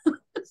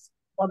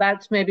 Well,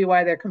 that's maybe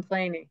why they're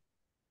complaining.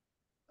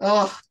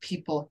 Oh,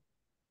 people.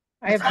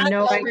 I have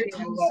no idea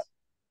what.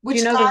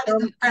 Which god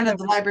is in front of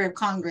the Library of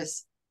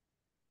Congress?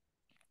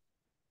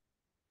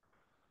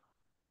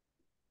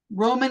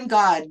 Roman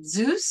god,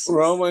 Zeus?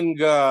 Roman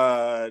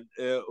god,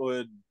 it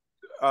would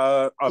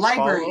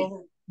Library,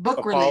 Apollo, book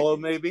Apollo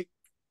related. maybe.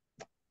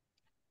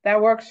 That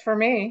works for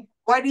me.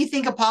 Why do you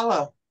think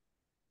Apollo?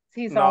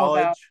 He's all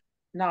about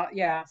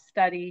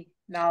study,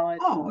 knowledge.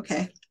 Oh,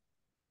 okay.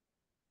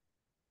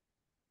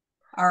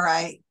 All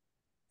right.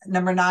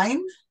 Number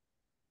 9.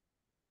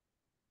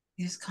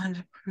 Use kind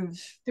of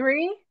proves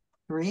 3.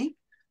 3.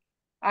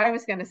 I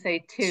was going to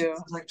say 2.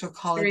 Electoral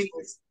colleges.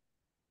 3.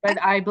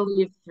 But I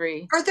believe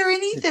 3. Are there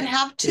any that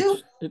have 2?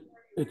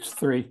 It's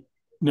 3.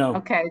 No.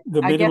 Okay.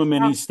 The minimum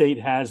any state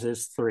has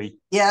is 3.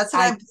 Yeah, that's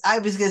what I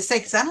was going to say,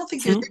 because I don't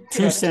think there's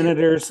two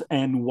senators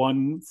and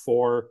 1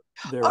 for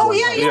their. Oh,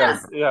 yeah.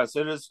 Yes,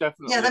 it is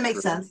definitely. Yeah, that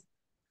makes sense.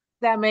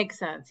 That makes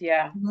sense.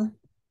 Yeah. Mm-hmm.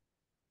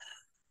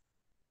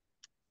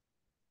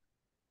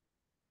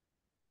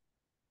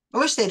 I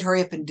wish they'd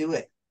hurry up and do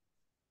it.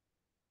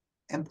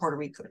 And Puerto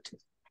Rico too.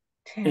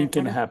 Ain't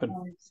gonna happen.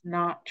 It's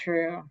not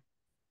true.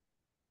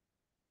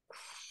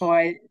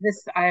 Boy,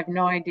 I have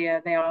no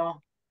idea.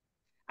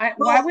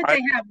 Why would they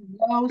have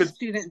low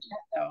student debt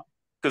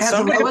though? Has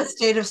the lowest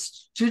state of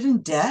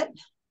student debt?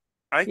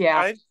 I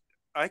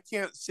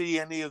can't see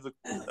any of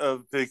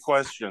the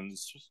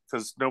questions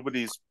because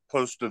nobody's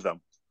posted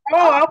them.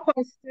 Oh, I'll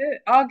post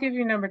it. I'll give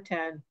you number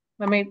 10.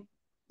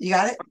 You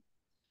got it?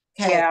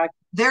 Okay. Yeah.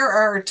 There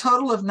are a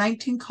total of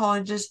 19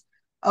 colleges.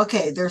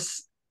 Okay, there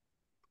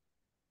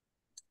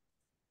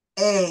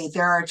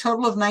are a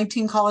total of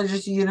 19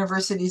 colleges and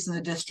universities in the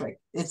district.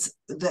 It's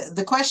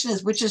the question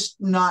is, which is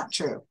not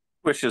true?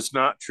 Which is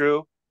not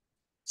true.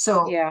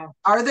 So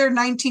are there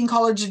 19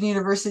 colleges and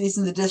universities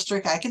in the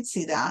district? I can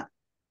see that.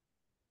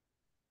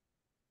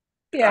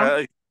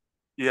 Yeah.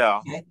 Yeah.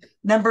 Okay.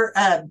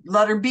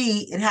 Letter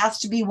B, it has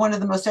to be one of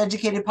the most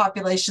educated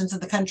populations in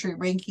the country,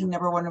 ranking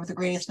number 1 with the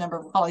greatest number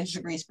of college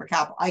degrees per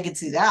capita. I can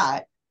see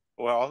that.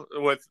 Well,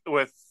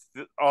 with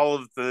all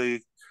of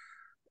the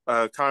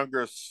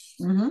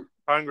congressmen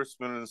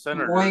and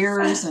senators,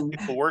 lawyers and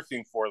people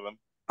working for them.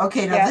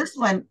 Okay, now this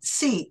one,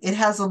 C, it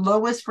has the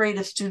lowest rate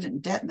of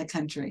student debt in the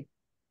country.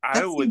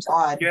 I would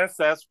guess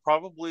that's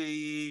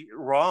probably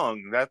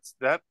wrong.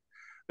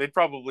 They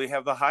probably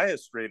have the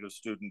highest rate of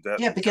student debt.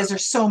 Yeah, because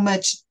there's so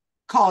much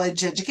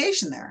college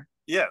education there.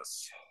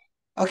 Yes.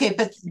 Okay,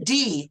 but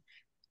D,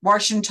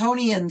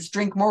 Washingtonians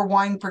drink more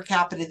wine per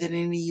capita than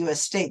any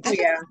U.S. state. That's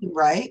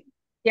right.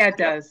 Yeah, it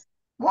does.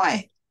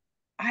 Why?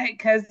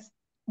 Because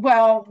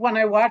when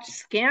I watched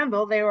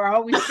Scandal, they were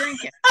always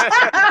drinking.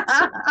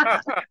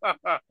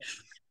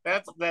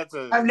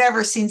 I've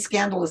never seen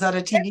Scandal. Is that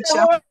a TV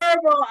show?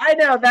 Horrible. I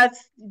know.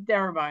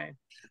 Never mind.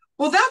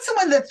 Well, that's the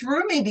one that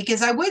threw me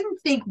because I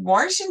wouldn't think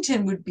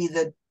Washington would be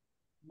the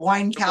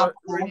wine capital.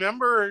 But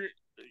remember,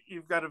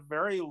 you've got a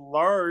very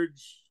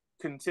large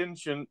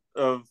contingent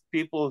of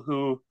people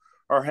who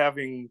are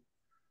having,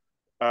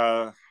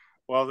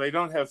 they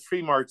don't have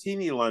free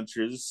martini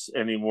lunches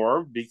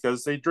anymore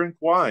because they drink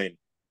wine.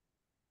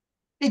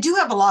 They do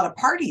have a lot of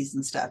parties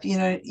and stuff,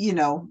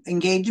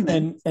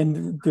 engagement.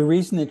 And the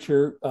reason that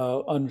you're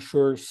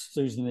unsure,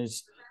 Susan,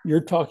 is you're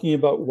talking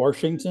about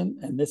Washington,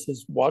 and this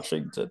is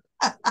Washington.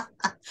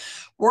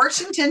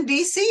 Washington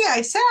DC,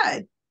 I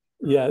said.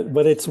 Yeah,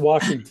 but it's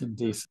Washington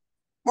DC.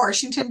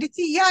 Washington DC.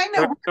 Yeah, I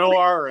know. There's no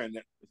R in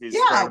it.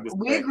 Yeah,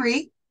 we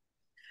agree.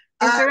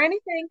 Is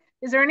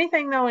there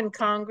anything though in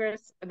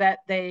Congress that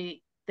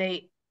they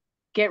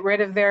get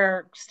rid of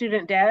their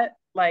student debt?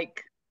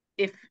 Like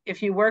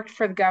if you worked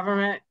for the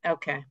government,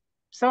 okay.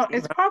 So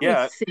it's probably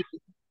C.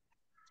 It's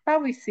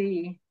probably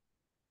C.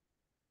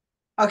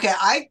 Okay,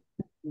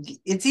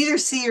 it's either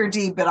C or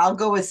D, but I'll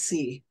go with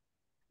C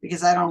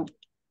because I don't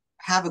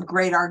have a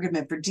great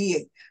argument for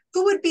D.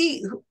 Who would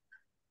be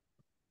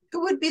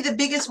the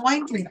biggest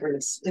wine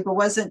drinkers if it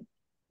wasn't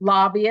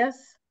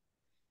lobbyists?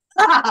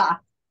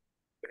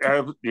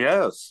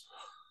 Yes.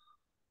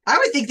 I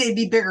would think they'd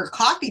be bigger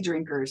coffee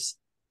drinkers.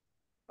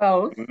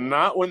 Both.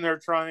 Not when they're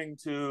trying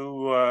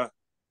to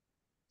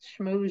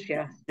schmooze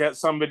you. Get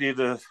somebody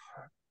to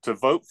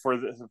vote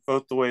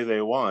the way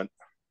they want.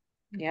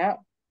 Yeah.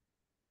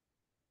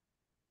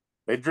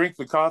 They drink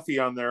the coffee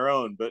on their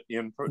own, but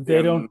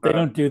they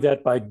don't do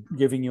that by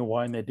giving you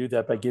wine. They do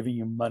that by giving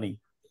you money.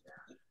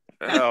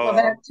 Well,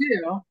 that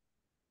too.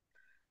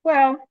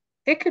 Well,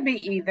 it could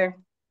be either.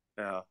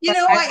 Yeah. You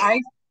know,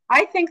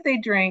 I think they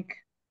drink.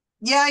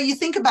 Yeah, you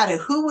think about it.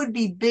 Who would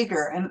be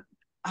bigger? And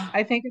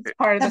I think it's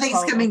part of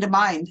nothing's coming to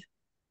mind.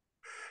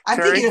 I'm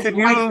Terry, thinking of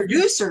white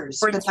producers.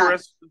 Print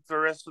the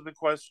rest of the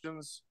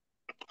questions.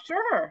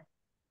 Sure.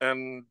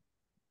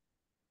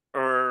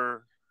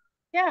 Or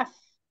yes.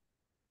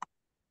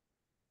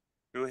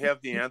 Do we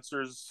have the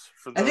answers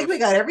for those? I think we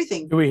got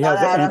everything. Do we have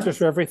the answers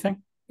for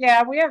everything?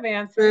 Yeah, we have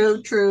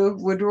answers. True.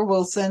 Woodrow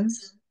Wilson.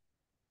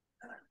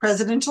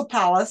 Presidential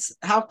Palace.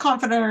 How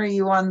confident are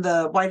you on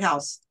the White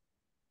House?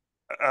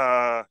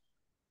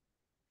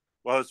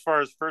 Well, as far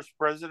as first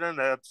president,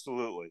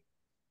 absolutely.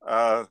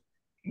 The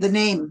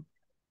name.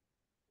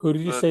 Who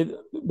did you say?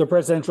 The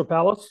Presidential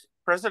Palace?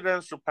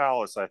 Presidential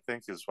Palace, I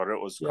think, is what it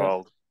was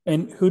called.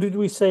 And who did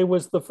we say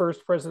was the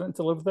first president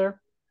to live there?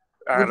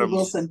 Adams.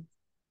 Wilson.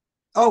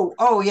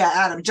 Oh, yeah,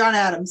 Adams. John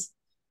Adams.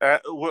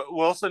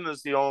 Wilson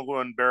is the only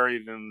one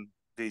buried in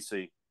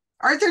DC.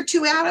 Aren't there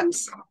two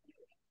Adams?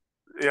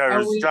 Yeah,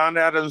 there's John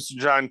Adams and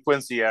John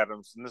Quincy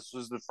Adams, and this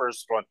was the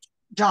first one.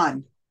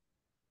 John.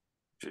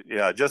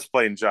 Yeah, just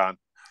plain John.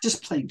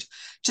 Just plain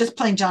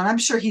John. I'm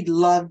sure he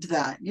loved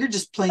that. You're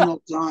just plain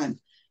old John.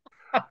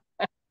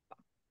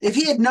 If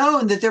he had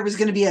known that there was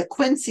going to be a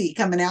Quincy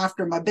coming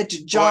after him, I bet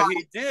you John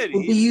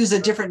would use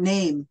a different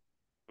name.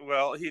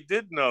 Well, he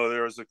did know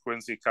there was a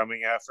Quincy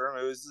coming after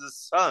him. It was his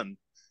son.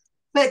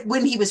 But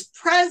when he was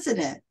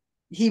president,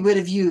 he would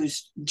have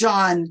used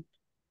John,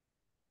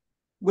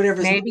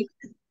 whatever.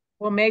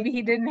 Maybe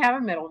he didn't have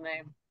a middle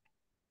name.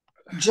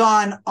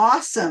 John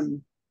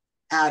Awesome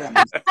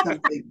Adams.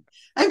 Something.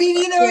 I mean,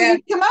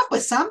 you come up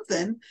with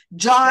something.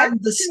 John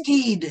the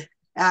Steed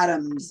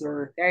Adams,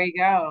 or there you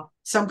go.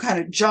 Some kind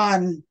of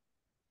John,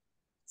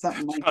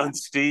 something like John that.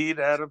 Steed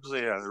Adams,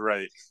 yeah,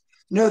 right.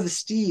 No, the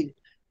Steed.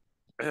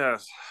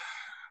 Yes.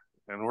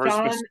 And where's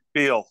Mr.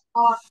 Steele?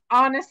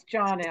 Honest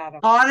John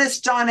Adams.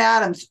 Honest John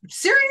Adams.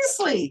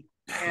 Seriously.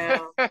 Yeah.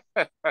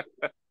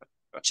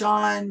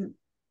 John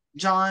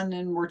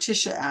and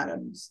Morticia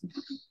Adams.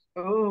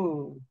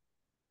 Oh.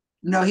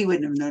 No, he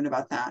wouldn't have known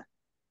about that.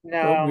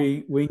 No.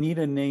 We need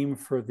a name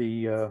for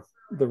the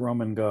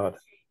Roman god.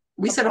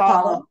 We said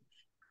Apollo.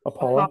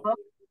 Apollo.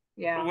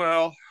 Yeah.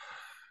 Well,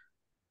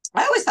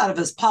 I always thought of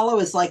Apollo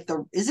as like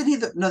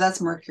no, that's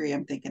Mercury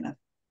I'm thinking of.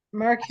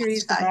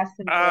 Mercury's the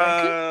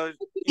messenger.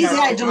 He's the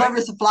guy who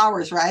delivers the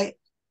flowers, right?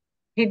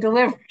 He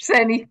delivers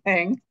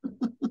anything.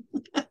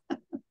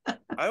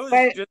 I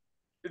was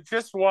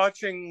just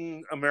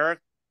watching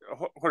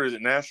what is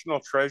it, National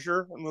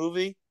Treasure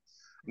movie?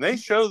 And they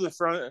show the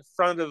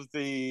front of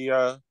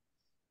the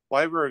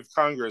Library of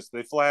Congress.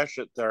 They flash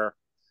it there.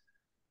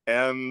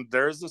 And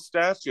there's a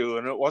statue,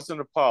 and it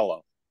wasn't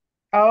Apollo.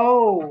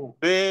 Oh.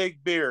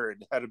 Big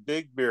beard. Had a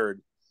big beard.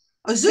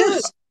 Oh,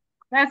 Zeus.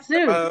 That's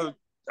Zeus.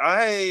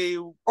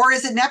 Or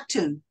is it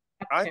Neptune?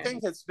 I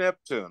think it's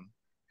Neptune.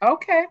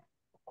 Okay.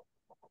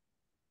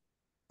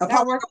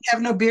 Apollo don't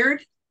have no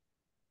beard?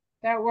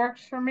 That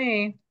works for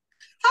me.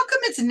 How come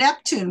it's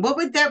Neptune?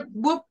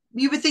 What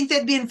you would think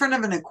that'd be in front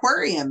of an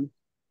aquarium.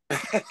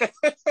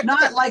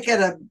 Not like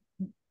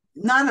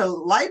not a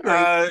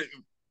library.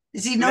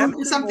 Is he known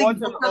for something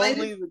wasn't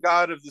only the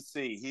god of the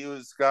sea. He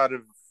was god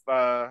of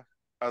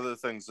other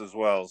things as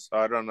well. So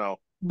I don't know.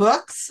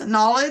 Books,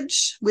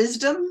 knowledge,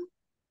 wisdom.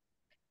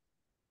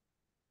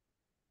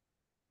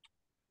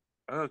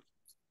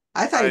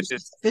 I thought he was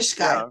just a fish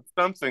guy. Yeah,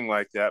 something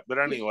like that. But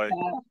anyway.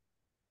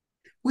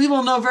 We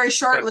will know very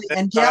shortly.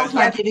 And Gail's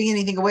not giving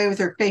anything away with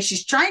her face.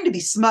 She's trying to be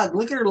smug.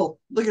 Look at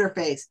her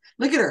face.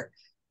 Look at her.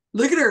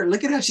 Look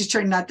at how she's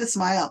trying not to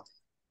smile.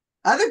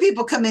 Other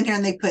people come in here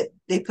and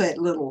they put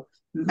little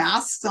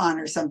masks on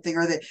or something,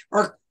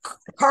 or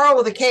Carl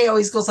with a K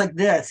always goes like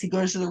this. He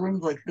goes to the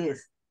rooms like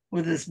this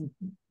with his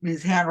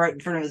hand right in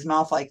front of his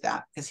mouth like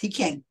that because he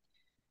can't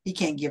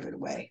give it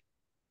away.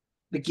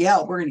 But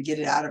Gail, we're gonna get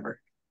it out of her.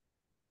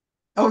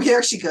 Oh,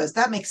 here she goes.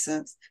 That makes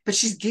sense. But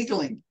she's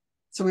giggling,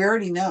 so we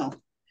already know.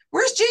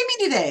 Where's Jamie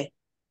today?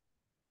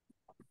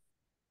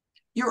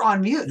 You're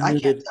on mute. I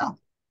can't tell.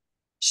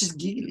 She's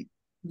giggling.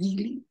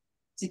 Is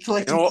he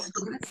collecting?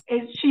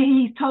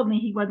 He told me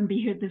he wouldn't be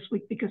here this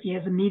week because he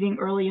has a meeting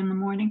early in the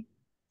morning.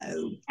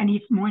 Oh. And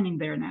he's morning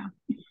there now.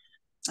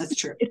 That's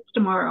true. It's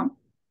tomorrow.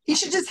 He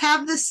should just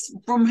have this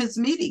from his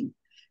meeting.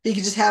 He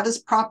could just have us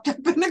propped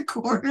up in a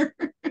corner.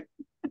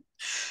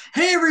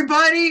 Hey,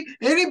 everybody.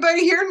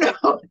 Anybody here?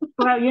 No.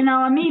 Well,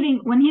 a meeting,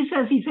 when he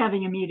says he's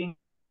having a meeting.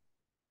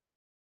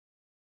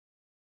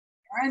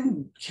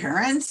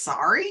 Karen,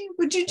 sorry.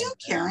 What'd you do,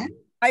 Karen?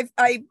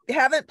 I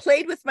haven't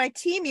played with my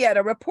team yet.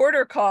 A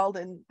reporter called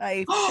and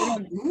I've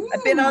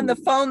been on the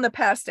phone the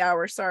past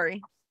hour.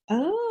 Sorry.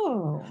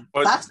 Oh,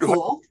 that's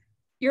cool.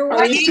 Your Her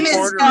wife name is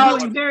is spelled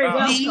doing very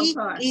well so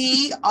far.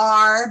 B-E-R-B-I-C.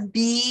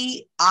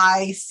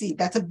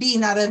 That's a B,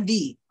 not a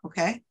V.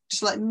 Okay,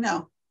 just letting you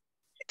know.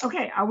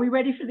 Okay, are we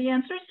ready for the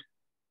answers?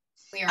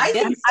 I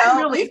think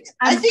so.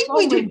 I think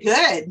we did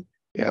good.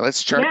 Yeah,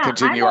 let's Yeah,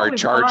 continue I'm our always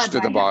charge odd. to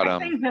the I have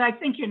bottom. things that I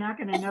think you're not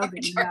going to know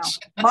that you know.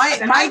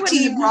 My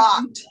team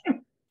rocked.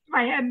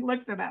 I hadn't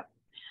looked it up.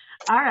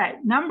 All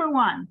right, number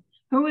one.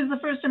 Who was the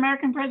first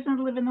American president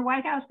to live in the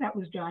White House? That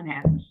was John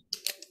Adams.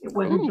 It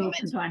wasn't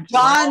Wilson time.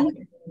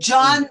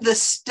 John the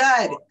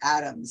Stud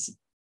Adams.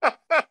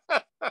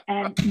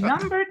 And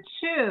number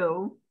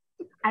two,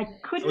 I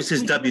couldn't What's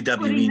his resist WWE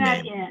putting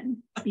that name?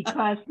 in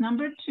because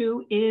number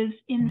two is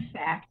in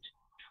fact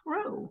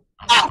true.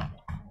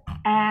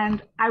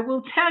 And I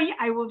will tell you,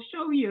 I will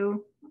show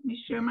you, let me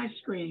share my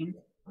screen.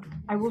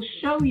 I will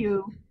show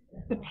you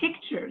the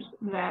pictures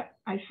that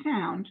I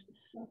found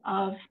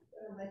of,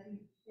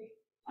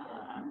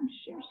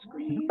 share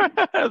screen.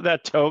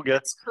 That toga.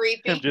 That's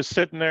creepy. Him just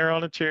sitting there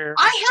on a chair.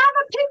 I have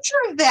a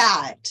picture of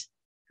that.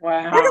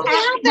 Wow. Where do we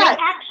have that?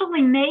 They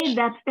actually made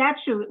that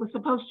statue. It was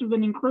supposed to have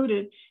been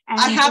included. And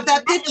I have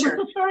that picture. It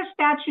was the first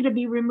statue to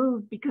be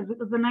removed because it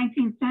was the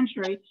 19th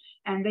century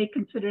and they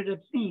considered it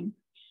obscene.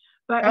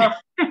 But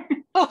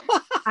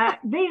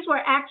these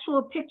were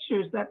actual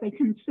pictures that they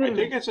considered. I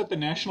think it's at the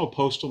National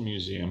Postal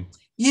Museum.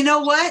 You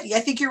know what? I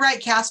think you're right,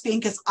 Caspian,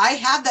 because I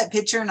have that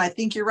picture and I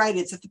think you're right.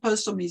 It's at the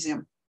Postal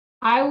Museum.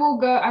 I will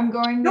go. I'm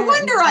going. No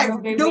wonder I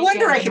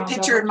could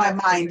picture in my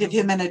mind of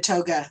him in a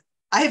toga.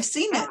 I have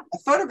seen it. I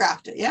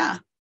photographed it. Yeah.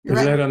 Is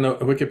that on the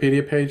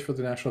Wikipedia page for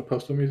the National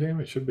Postal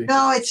Museum? It should be.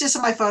 No, it's just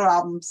in my photo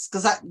albums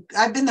because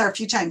I've been there a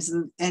few times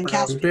and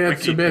Too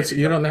bad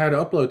you don't know how to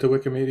upload to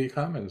Wikimedia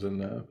Commons and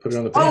put it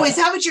on the page. Oh, is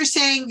that what you're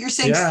saying? You're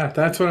saying? Yeah,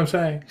 that's what I'm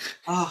saying.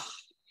 Oh,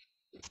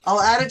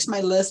 I'll add it to my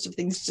list of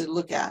things to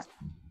look at.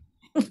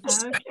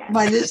 Okay.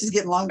 My list is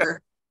getting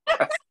longer.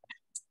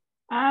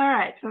 All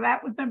right, so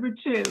that was number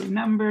two.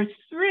 Number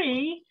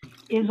three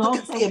is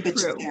also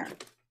true.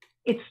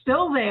 It's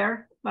still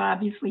there, but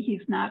obviously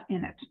he's not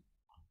in it.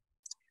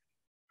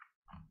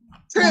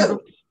 True.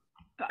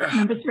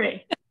 Number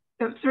three.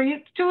 So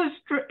two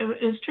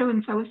is true,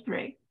 and so is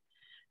three.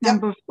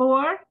 Number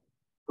four,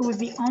 who was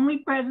the only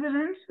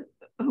president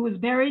who was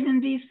buried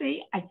in DC?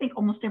 I think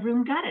almost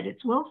everyone got it.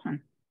 It's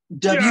Wilson.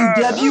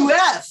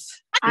 WWF.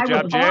 I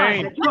Good was job, odd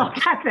Jane. that you all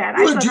got that.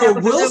 Woodrow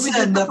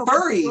Wilson, the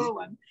furry.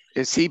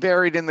 Is he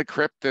buried in the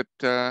crypt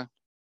that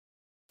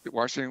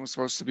Washington was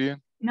supposed to be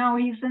in? No,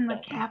 he's in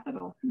the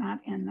Capitol, not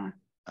in the.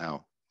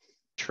 Oh.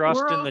 Trust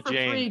We're in the 0 for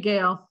Jane. 3,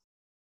 Gail.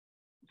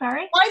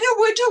 Sorry? Why did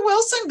Woodrow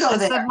Wilson go I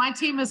there? said my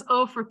team is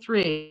 0 for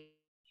 3.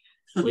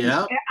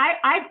 Yeah.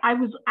 I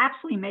was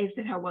absolutely amazed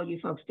at how well you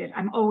folks did.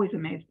 I'm always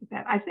amazed at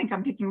that. I think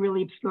I'm picking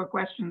really obscure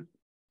questions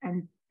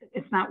and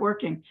it's not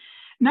working.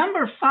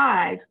 Number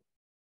five,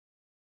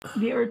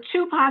 there are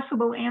two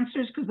possible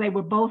answers because they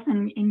were both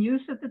in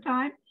use at the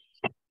time.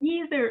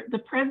 Either the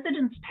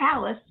president's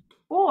palace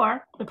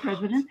or the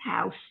president's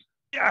house.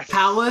 Yes.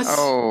 Palace?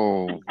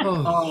 Oh.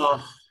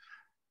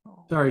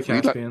 Sorry,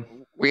 Caspian.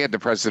 We had the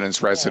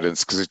president's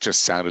residence because it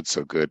just sounded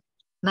so good.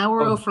 Now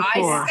we're 0 for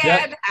 4.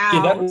 Yeah,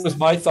 that was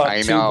my thought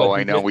I too. know, but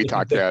I know. We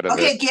talked out of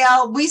Okay, it.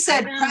 Gail, we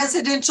said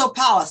presidential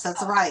palace.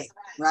 That's right.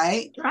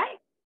 Right? Right.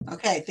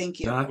 Okay,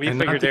 thank you. We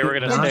figured they were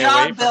going to Good stay job,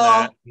 away from Bill.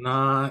 that.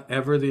 Not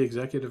ever the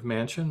executive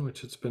mansion,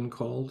 which it's been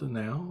called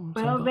now.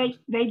 Well, they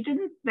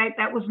didn't,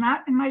 that was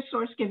not in my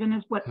source given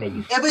as what they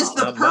used to It was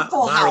call the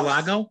purple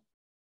house.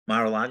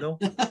 Mar-a-Lago?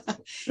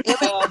 It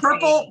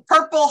was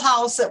purple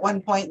house at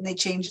one point and they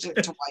changed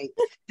it to white.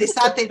 They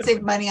thought they'd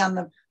save money on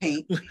the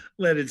paint.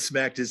 Leonard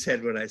smacked his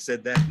head when I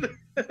said that.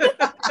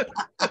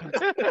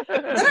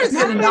 Leonard's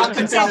gonna knock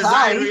himself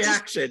out.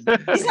 Reaction.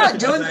 He's not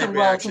doing so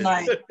well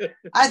tonight.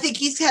 I think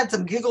he's had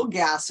some giggle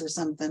gas or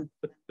something.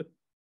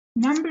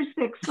 Number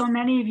six, so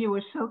many of you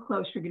are so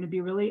close, you're going to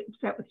be really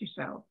upset with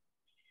yourself.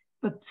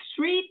 The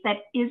street that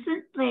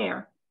isn't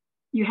there,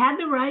 you had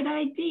the right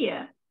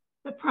idea.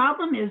 The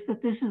problem is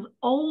that this is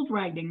old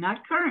writing,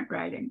 not current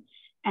writing.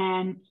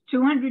 And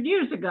 200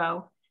 years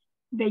ago,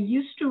 they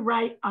used to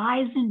write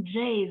I's and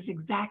J's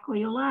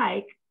exactly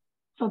alike.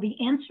 So the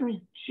answer is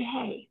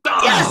J.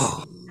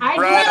 Yes!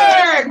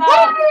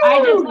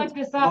 I just looked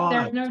this up.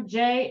 There's no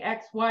J,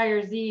 X, Y,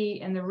 or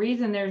Z. And the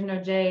reason there's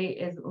no J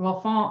is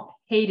Lafont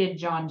hated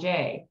John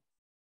Jay.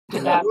 So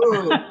that's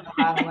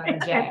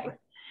J.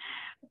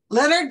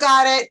 Leonard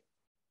got it.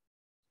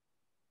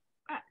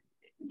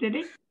 Did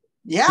he?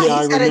 Yeah,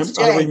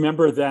 I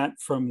remember that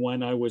from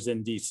when I was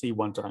in DC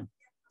one time.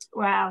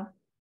 Wow.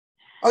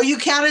 Oh, you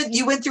counted,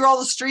 you went through all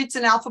the streets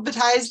and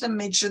alphabetized them,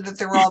 made sure that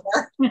they were all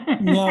there?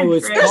 No,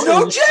 it's there's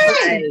no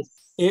J.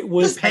 It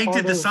was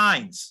painted the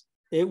signs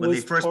It when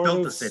was they first part built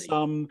of the city.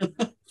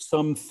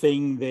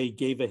 Something they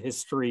gave a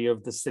history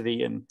of the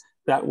city, and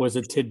that was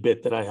a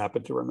tidbit that I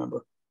happen to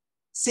remember.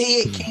 See,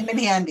 it came in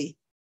handy.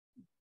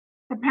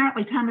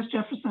 Apparently, Thomas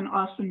Jefferson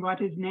Austin wrote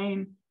his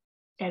name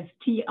as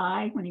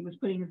T.I. when he was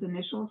putting his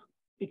initials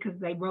because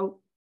they wrote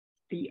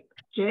the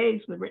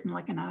J's were written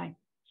like an I.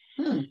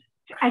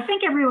 I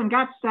think everyone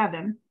got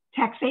 7.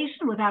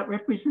 taxation without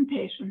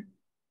representation.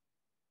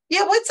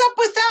 Yeah, what's up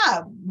with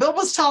that? Bill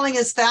was telling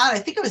us that. I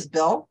think it was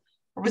Bill.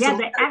 Or was Yeah, it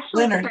they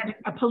actually Leonard? said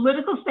a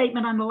political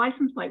statement on the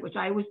license plate, which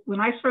when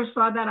I first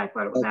saw that, I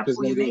thought it was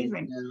absolutely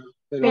amazing.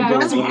 They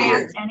don't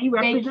have any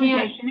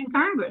representation in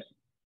Congress,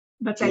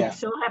 but they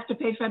still have to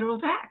pay federal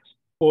tax.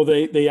 Well,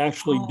 they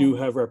actually do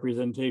have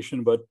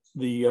representation, but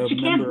the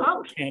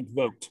member can't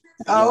vote.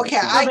 Oh, okay,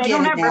 I they get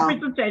don't it have now.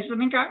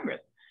 representation in Congress,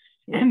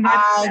 and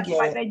that's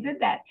why they did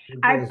that.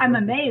 I'm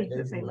amazed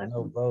that they let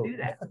them do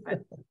that.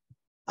 But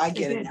I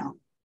get it now.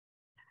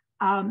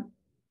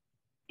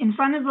 In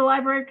front of the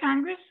Library of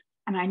Congress,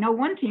 and I know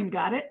one team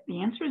got it.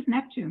 The answer is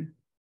Neptune.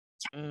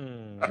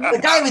 The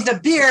guy with the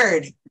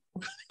beard.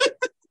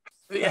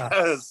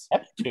 Yes.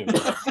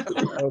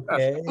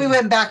 Okay. We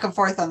went back and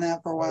forth on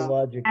that for a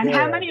while. And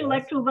how many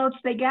electoral votes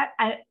they got?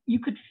 You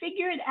could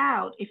figure it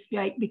out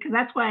because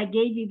that's why I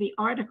gave you the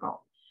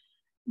article.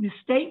 The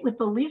state with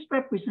the least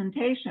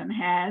representation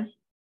has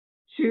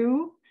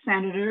 2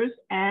 senators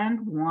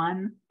and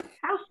 1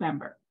 House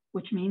member,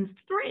 which means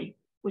 3,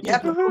 which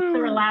is the most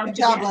they're allowed to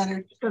get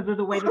Leonard. because of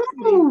the way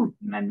the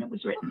amendment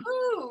was written.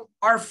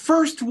 Our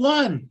first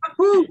one.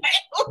 I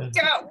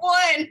got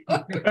one.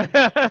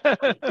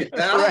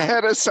 We're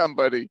ahead of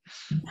somebody.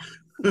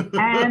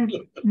 And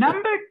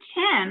number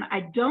 10,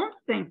 I don't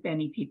think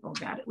many people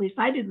got it. At least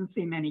I didn't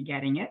see many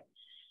getting it.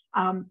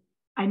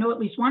 I know at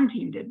least one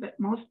team did, but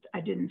most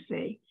I didn't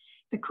see.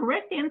 The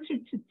correct answer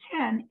to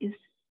 10 is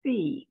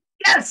C.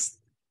 Yes.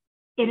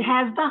 It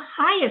has the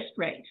highest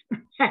rate,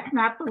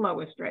 not the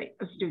lowest rate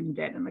of student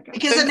debt in the country.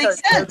 Because it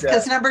makes sense,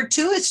 because number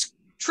 2 is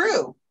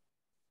true.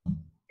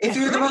 If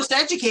you're the most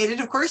educated,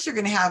 of course you're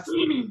going to have.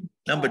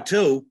 Number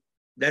 2,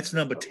 that's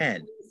number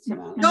 10.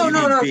 No,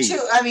 2.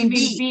 I mean,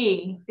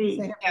 B.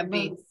 Yeah,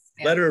 B.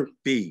 Letter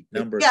B,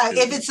 number 2.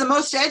 If it's the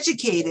most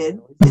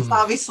educated, it's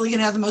obviously going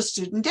to have the most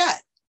student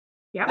debt.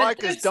 Yeah, why?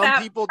 Because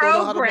dumb people don't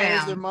know how to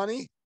manage their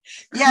money.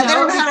 Yeah, they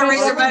don't know how to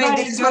raise their money.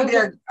 They just want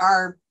to be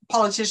our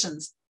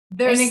politicians.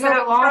 There's And they go to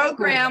that law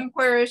program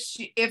where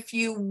if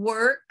you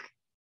work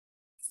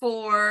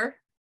for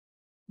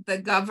the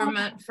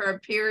government for a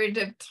period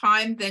of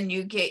time, then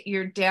you get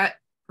your debt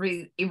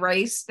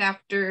erased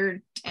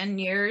after 10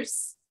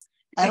 years.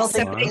 I don't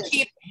except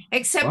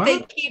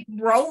think they keep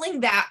rolling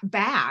that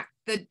back.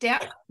 The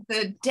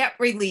debt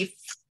relief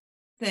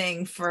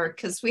thing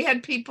because we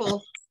had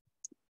people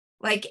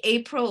like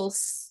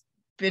April's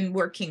been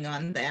working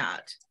on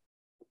that.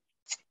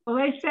 Well,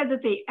 they said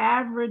that the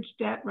average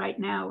debt right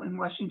now in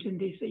Washington,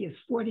 D.C. is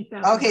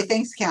 $40,000. Okay,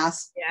 thanks,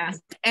 Cass. Yeah.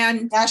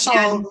 And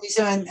National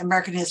Museum and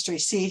American History.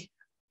 See,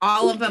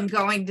 all of them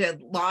going to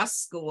law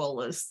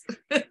school is.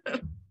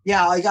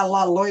 Yeah, I got a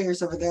lot of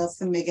lawyers over there. That's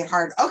going to make it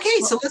hard. Okay,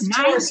 so let's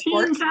do our 19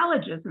 sports.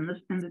 colleges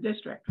in the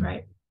district,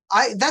 right?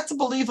 That's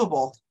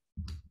believable.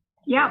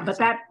 Yeah, but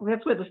that's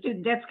where the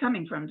student debt's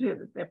coming from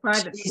too. They're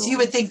private schools. You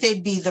would think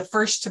they'd be the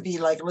first to be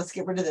like, let's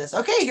get rid of this.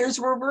 Okay, here's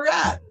where we're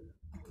at.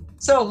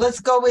 So let's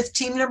go with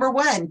team number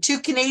 1. 2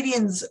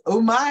 Canadians.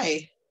 Oh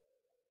my.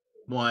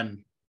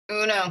 1.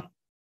 Uno.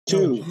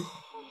 2.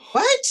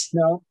 What?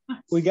 No,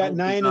 we got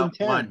 9 and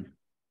 10. 1.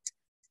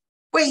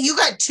 Wait, you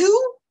got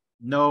 2?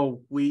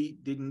 No, we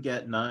didn't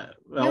get 9.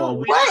 Well,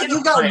 what?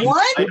 You got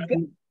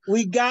 1?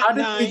 We got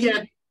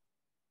 9.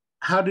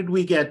 How did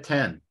we get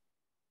 10?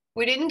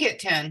 We didn't get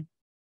 10.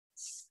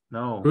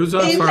 No. Who's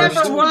up Team first?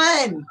 number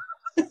 1.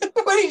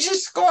 What did you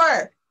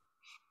score?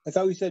 I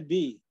thought we said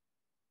B.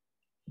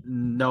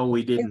 No,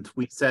 we didn't.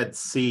 We said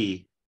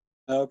C.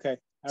 Okay.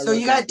 So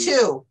you got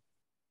 2.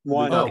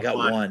 1. No, we got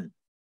 1.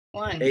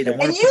 1. Hey, they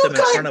want And to put you them in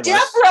front got of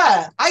us.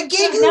 Deborah. I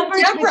gave you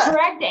The Deborah.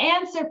 correct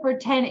answer for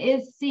 10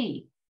 is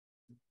C.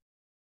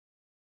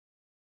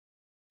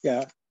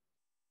 Yeah.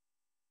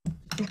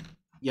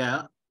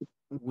 Yeah.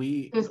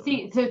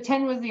 So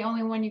 10 was the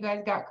only one you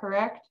guys got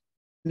correct.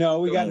 No,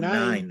 we got 9.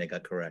 9. They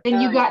got correct. Then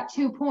you got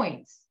 2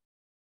 points.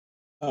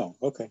 Oh,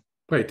 okay.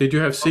 Wait, did you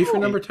have C for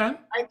number 10?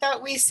 I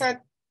thought we said.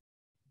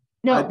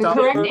 No, I the thought-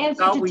 correct I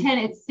answer thought to we- 10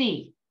 is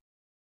C.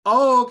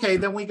 Oh, okay.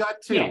 Then we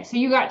got 2. Yeah, so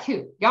you got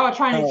 2. Y'all are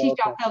trying to Oh, teach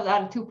okay. yourselves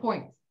out of 2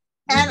 points.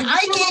 And I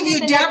gave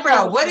you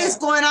Deborah. What is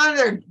going on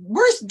there?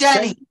 Where's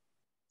Denny?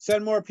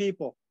 Send more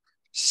people.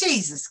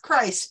 Jesus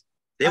Christ.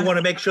 They want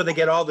to make sure they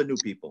get all the new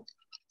people.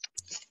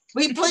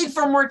 We played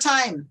for more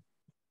time.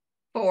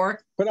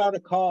 4. Put out a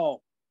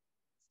call.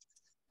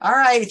 All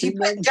right. If you Team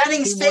put one-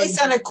 Dunning's team face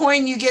one- on a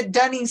coin, you get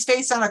Dunning's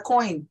face on a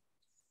coin.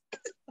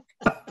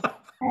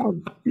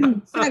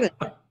 7.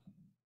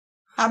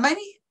 How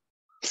many?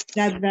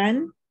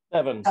 7.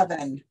 7.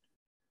 7.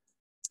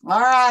 All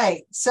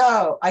right.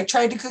 So I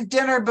tried to cook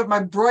dinner, but my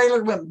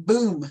broiler went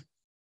boom.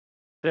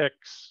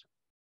 6.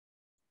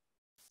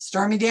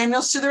 Stormy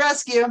Daniels to the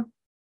rescue.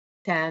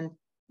 10.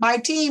 My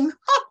team.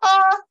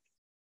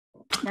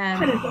 10.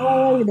 That is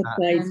all over the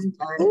place.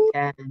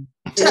 10.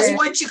 Just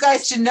want you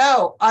guys to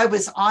know I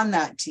was on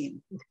that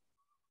team.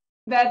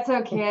 That's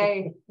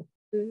okay.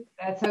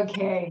 That's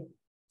okay.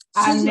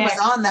 I'm Susan was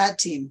next. on that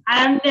team.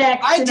 I'm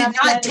next. I and did I'm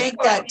not next. take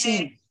that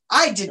team.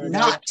 I did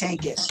not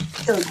tank it.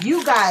 So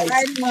you guys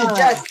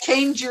just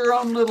change your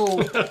own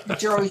little.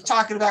 You're always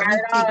talking about me.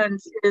 Right on,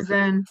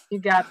 Susan. You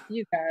got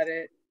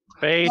it.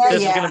 Faith,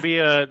 this is gonna be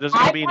an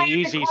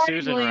easy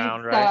Susan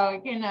round,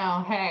 right? So you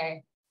know,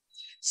 hey.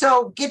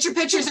 So get your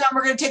pictures on.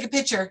 We're gonna take a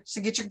picture.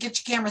 So get your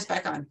cameras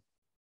back on.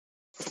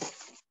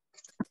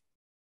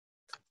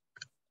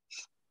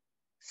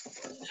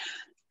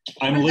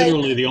 I'm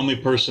literally the only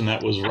person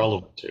that was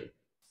relevant to.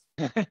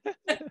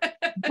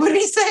 What did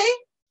he say?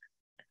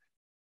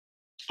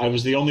 I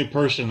was the only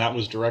person that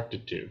was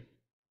directed to.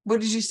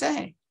 What did you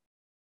say?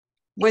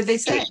 What did they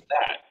say? Just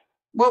that.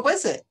 What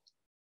was it?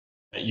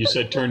 You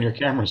said turn your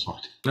cameras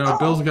on. No,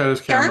 Bill's got his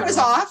camera. Karen was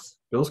off.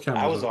 Bill's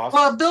camera was off.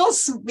 Well,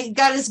 Bill's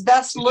got his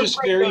best look. Just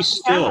very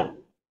still.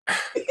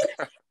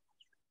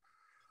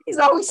 He's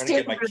always Trying to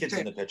get standing. my kids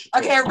in the picture.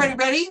 Okay, everybody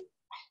ready?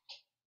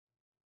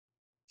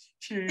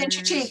 Pinch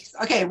your cheeks.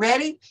 Okay,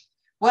 ready?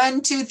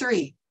 1, 2,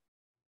 3.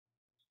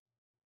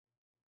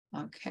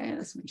 Okay,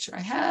 let's make sure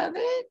I have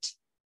it.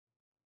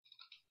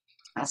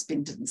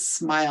 Aspen didn't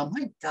smile.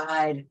 My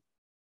God.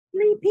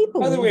 3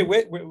 people. By the way,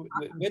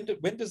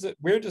 when does it?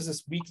 Where does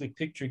this weekly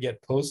picture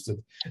get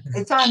posted?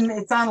 It's on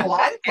a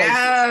lot of places.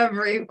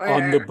 Everywhere.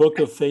 On the Book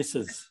of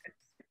Faces.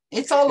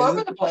 It's all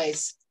over the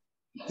place.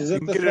 Is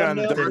it Get it on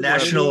the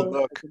national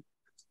book?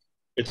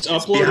 It's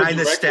uploaded behind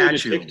the directly to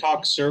statue.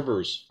 TikTok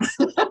servers.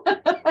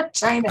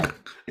 China.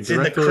 It's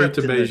in the Directly crypt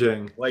to in the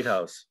Beijing. White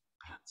House.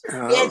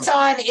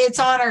 It's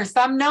on our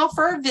thumbnail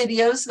for our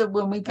videos, that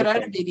when we put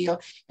out a video,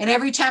 and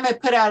every time I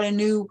put out a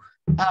new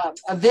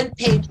event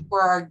page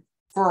for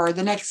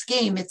the next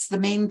game, it's the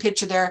main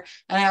picture there,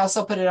 and I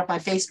also put it up on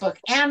Facebook.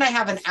 And I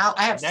have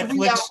I have 3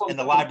 Netflix albums, and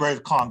the Library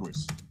of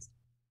Congress.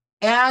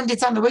 and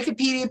it's on the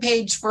Wikipedia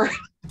page for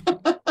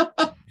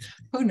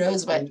who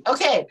knows what.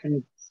 Okay,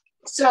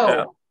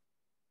 so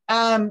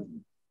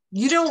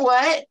you know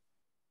what?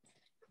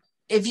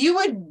 If you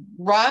would,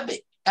 Rob,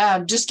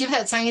 just give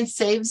that Science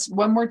Saves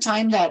one more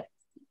time, that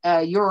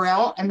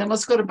URL, and then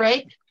let's go to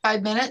break,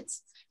 5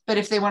 minutes. But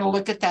if they want to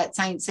look at that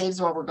Science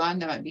Saves while we're gone,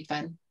 that might be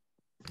fun.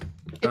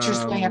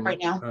 Picture's going up right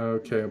now.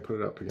 Okay, I'll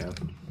put it up again.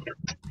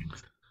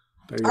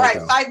 All right,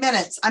 go. 5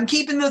 minutes. I'm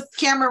keeping the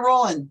camera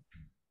rolling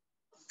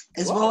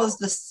as well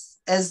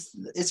as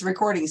it's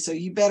recording. So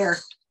you better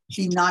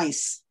be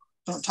nice.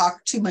 Don't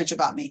talk too much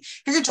about me.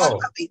 If you're going to talk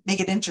about me, make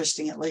it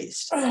interesting at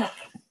least.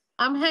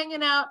 I'm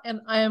hanging out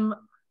and I'm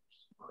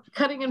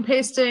cutting and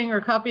pasting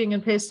or copying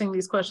and pasting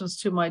these questions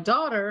to my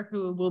daughter,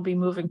 who will be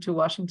moving to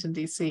Washington,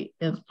 DC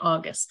in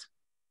August.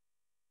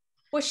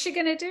 What's she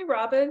going to do,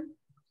 Robin?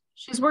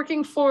 She's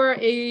working for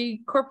a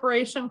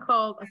corporation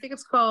called, I think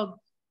it's called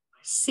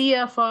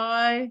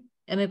CFI,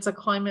 and it's a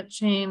climate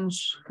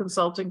change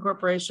consulting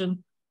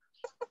corporation.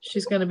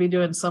 She's going to be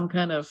doing some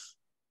kind of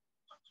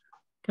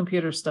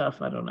computer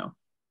stuff. I don't know.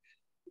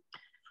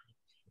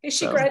 Is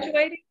she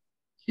graduating?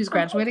 She's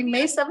graduating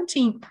May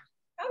 17th.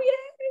 Oh,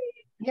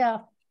 yay. Yeah.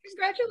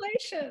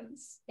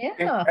 Congratulations.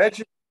 Yeah.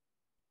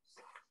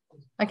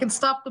 I can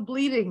stop the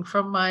bleeding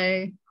from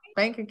my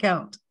bank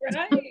account.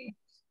 Right.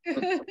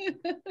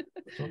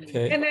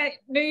 Okay. In that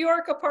New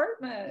York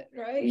apartment,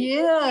 right?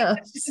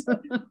 Yes.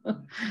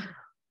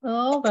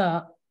 All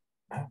that.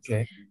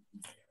 Okay.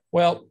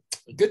 Well,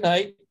 good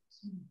night.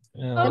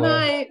 Good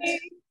night.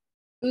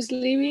 Who's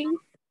leaving?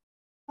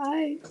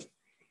 Hi.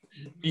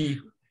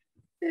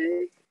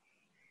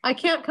 I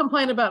can't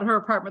complain about her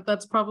apartment.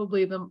 That's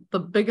probably the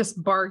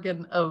biggest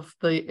bargain of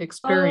the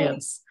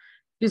experience.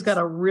 She's got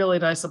a really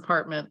nice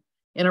apartment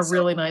in a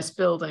really nice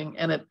building,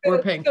 and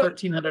we're paying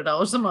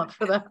 $1,300 a month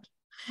for that.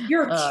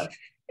 You're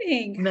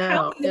kidding. No,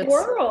 how in the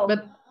world?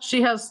 But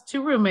she has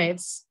 2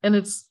 roommates, and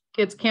it's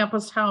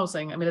campus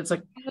housing. I mean, it's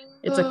a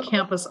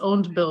campus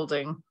owned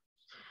building.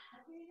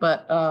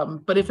 But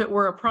if it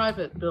were a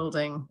private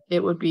building,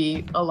 it would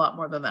be a lot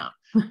more than that.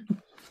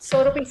 So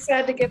it'll be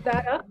sad to give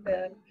that up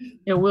then.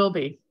 It will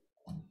be.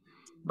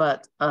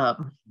 But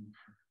up,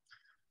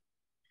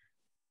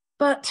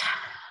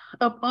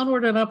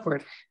 onward and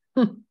upward.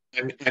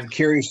 I'm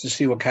curious to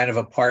see what kind of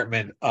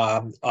apartment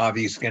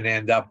Avi's going to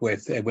end up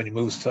with when he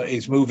moves to.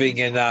 He's moving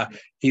to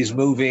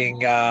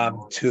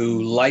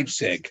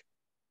Leipzig,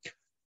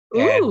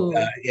 and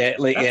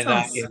in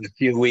a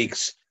few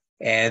weeks.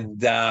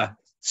 And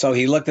so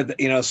he looked at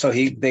he wasn't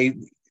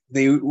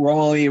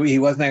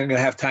going to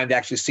have time to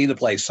actually see the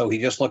place, so he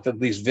just looked at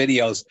these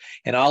videos,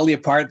 and all the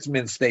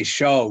apartments they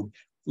showed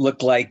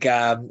looked like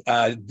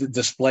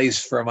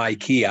displays from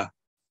IKEA,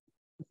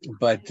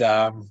 but.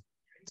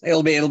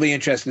 It'll be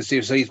interesting to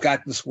see. So he's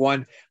got this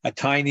a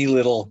tiny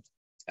little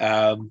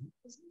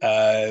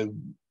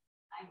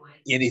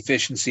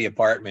inefficiency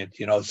apartment,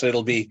 so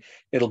it'll be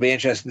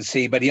interesting to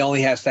see, but he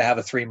only has to have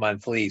a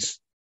 3-month lease.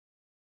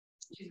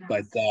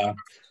 But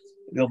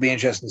it'll be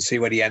interesting to see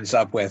what he ends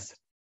up with.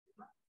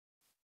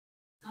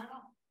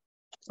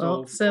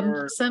 Well,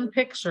 send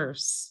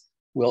pictures.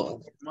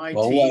 We'll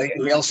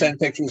send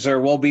pictures, or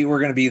we're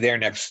going to be there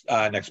next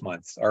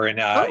month, or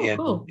in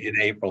April.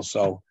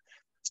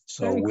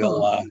 So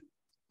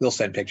we'll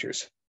send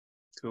pictures.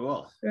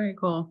 Cool. Very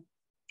cool.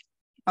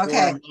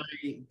 Okay. For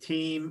my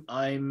team,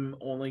 I'm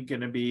only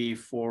going to be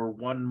for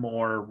one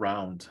more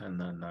round, and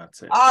then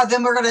that's it. Oh,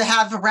 then we're going to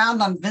have a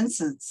round on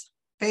Vincent's.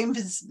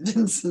 Famous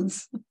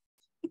Vincent's.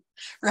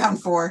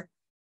 Round 4.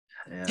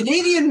 Yeah.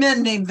 Canadian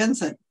men named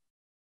Vincent.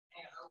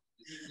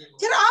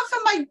 Get off of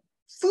my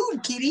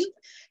food, Kitty.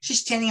 He's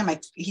standing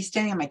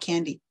on my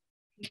candy.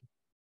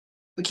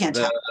 We can't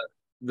talk.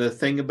 The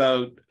thing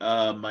about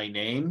my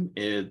name,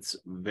 it's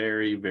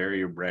very,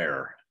 very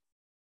rare.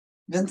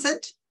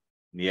 Vincent?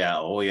 Yeah.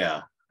 Oh,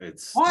 yeah.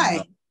 It's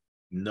why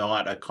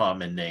not a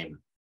common name.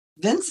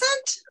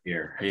 Vincent?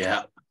 Here.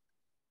 Yeah.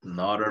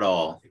 Not at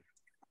all.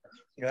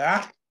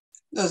 Yeah.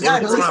 It's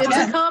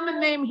a common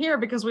name here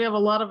because we have a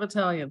lot of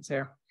Italians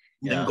here.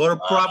 Yeah. And go to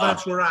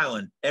Providence, Rhode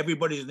Island.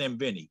 Everybody's named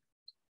Vinny.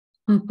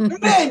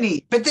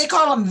 Vinny, but they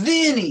call him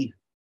Vinny.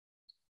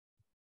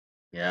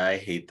 Yeah, I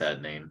hate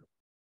that name.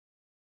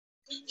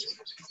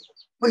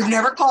 We've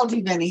never called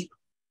you Vinny.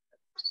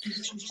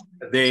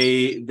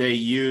 They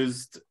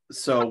used,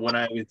 so when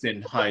I was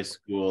in high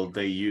school,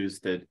 they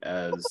used it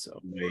as a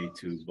way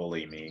to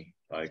bully me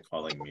by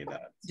calling me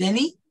that.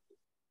 Vinny?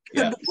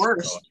 Yeah.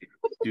 Worse. So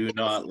do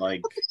not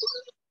like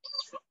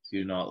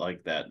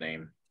that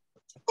name.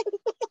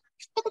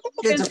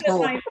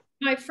 Vincent,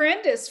 my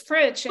friend is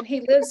French and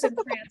he lives in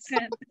France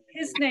and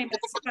his name is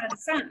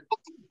Vincent.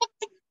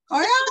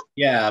 Oh yeah?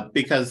 Yeah,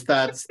 because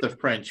that's the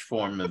French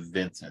form of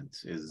Vincent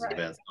is right.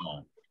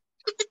 Vincent.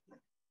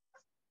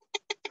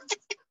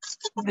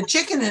 The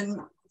chicken and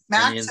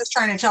Max is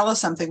trying to tell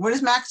us something. What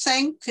is Max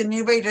saying? Can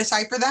anybody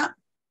decipher that?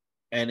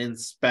 And in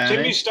Spanish,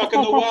 Jimmy's stuck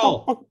in the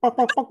well.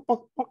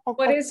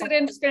 What is it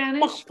in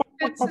Spanish?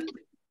 Vincent?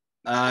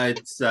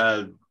 It's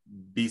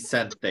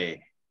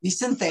Vicente.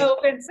 Vicente. Oh,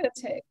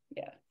 Vicente.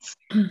 Yeah.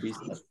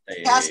 Vicente.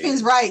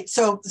 Caspian's right.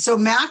 So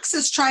Max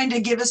is trying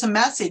to give us a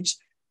message.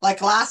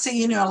 Like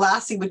Lassie,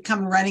 Lassie would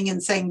come running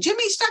and saying,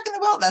 Jimmy's stuck in the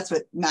well. That's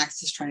what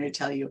Max is trying to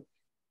tell you.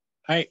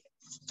 I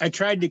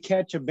tried to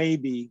catch a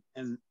baby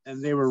and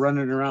they were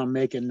running around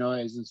making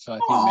noise. And so I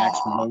think Max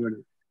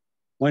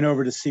went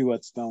over to see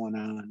what's going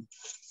on.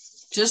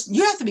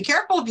 You have to be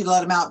careful if you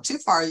let them out too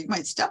far. You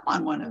might step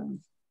on one of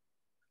them.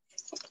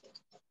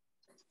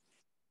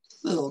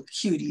 Little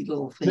cutie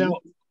little thing.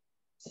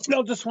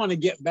 They'll just want to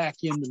get back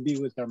in to be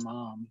with their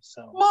mom.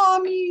 So,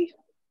 Mommy.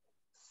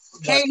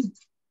 Okay.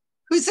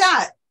 Who's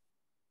that?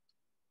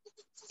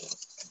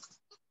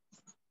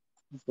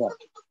 What?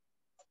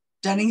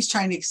 Dunning's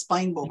trying to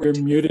explain what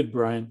You're muted,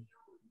 Brian.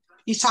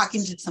 He's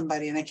talking to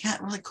somebody, and I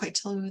can't really quite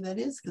tell who that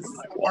is because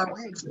it's far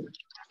away.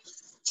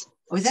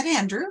 Oh, is that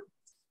Andrew?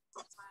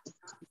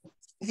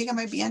 I think it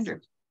might be Andrew.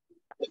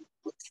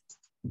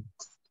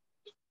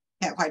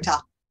 Can't quite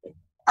tell.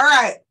 All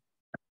right.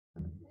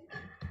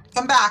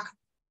 Come back.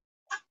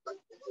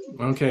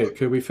 Okay,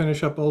 could we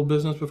finish up old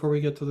business before we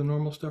get to the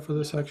normal stuff for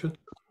this section?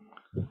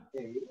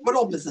 What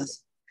old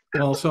business?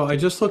 Well, so I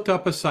just looked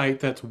up a site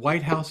that's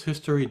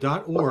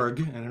whitehousehistory.org,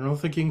 and I don't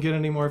think you can get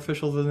any more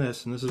official than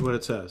this, and this is what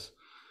it says.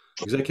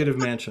 Executive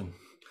Mansion.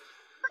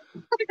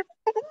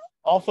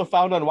 Also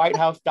found on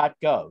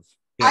whitehouse.gov.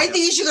 Yeah. I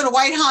think you should go to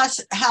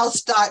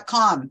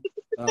whitehouse.com.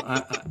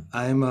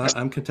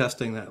 I'm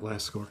contesting that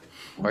last score.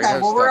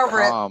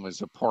 Whitehouse.com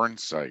is a porn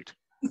site.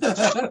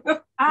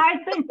 I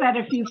think that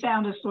if you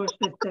found a source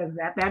that says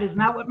that is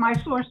not what my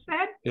source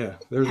said. Yeah,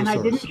 there's and a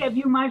source. I didn't give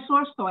you my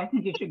source, so I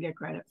think you should get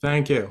credit.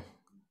 Thank you.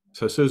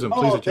 So Susan,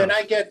 please adjust. Then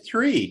I get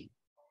 3.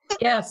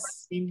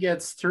 Yes. He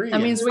gets 3. That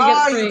means we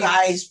get 3. You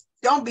guys,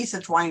 don't be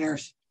such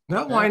whiners.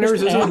 Not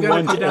whiners. It's going to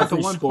get down to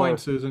 1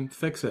 point, Susan.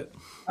 Fix it.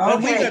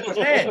 Okay. We got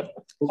 10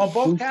 on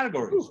both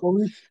categories.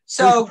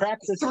 So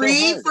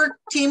 3 for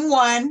team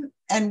 1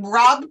 and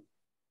Rob.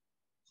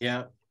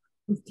 Yeah.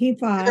 Team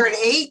 5. You're at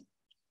 8.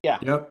 Yeah.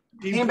 Yep.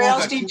 Team Anybody 4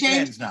 else got need 2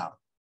 change? 10s now.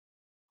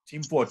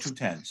 Team 4, 2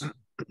 10s.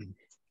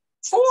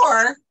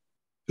 4.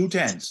 2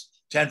 10s.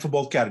 10 for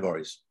both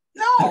categories.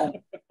 No.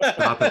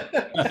 Stop it.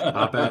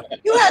 Stop it.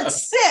 You had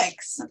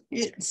 6.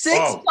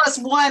 6 plus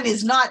 1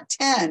 is not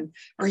 10.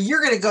 Or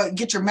you're going to go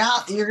get your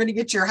you're going to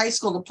get your high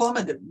school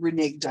diploma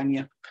reneged on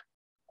you.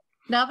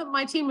 Now that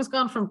my team has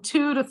gone from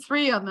 2 to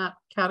 3 on that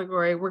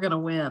category, we're going to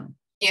win.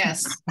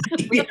 Yes.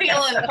 We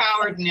feel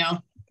empowered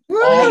now.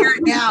 Here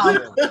now.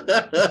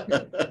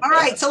 All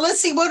right, so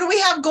let's see, what do we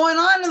have going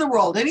on in the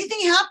world?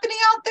 Anything happening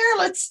out there?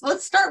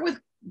 Let's start with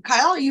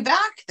Kyle. Are you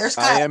back? There's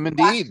Kyle. I am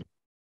indeed.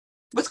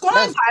 What's going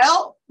on,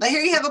 Kyle? I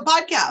hear you have a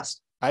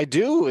podcast. I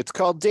do. It's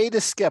called Data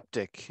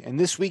Skeptic. And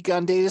this week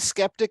on Data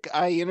Skeptic,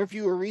 I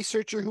interview a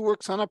researcher who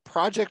works on a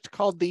project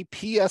called the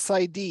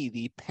PSID,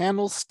 the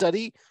Panel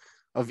Study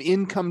of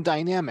Income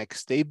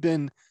Dynamics. They've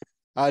been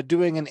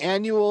doing an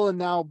annual and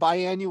now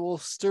biannual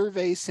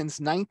survey since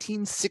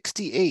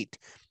 1968.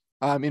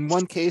 In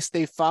one case,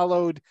 they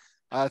followed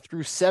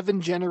through 7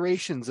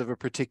 generations of a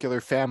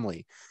particular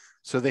family.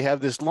 So they have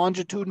this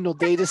longitudinal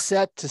data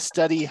set to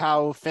study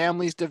how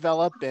families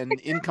develop and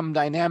income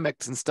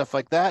dynamics and stuff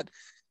like that.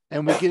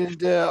 And we get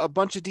into a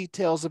bunch of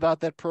details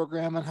about that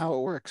program and how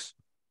it works.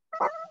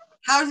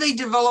 How do they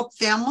develop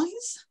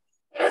families?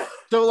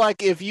 So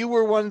like if you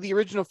were one of the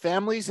original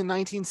families in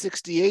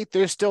 1968,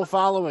 they're still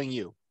following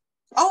you.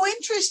 Oh,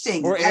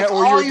 interesting. Or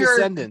your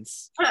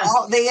descendants.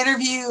 They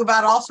interview you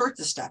about all sorts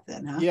of stuff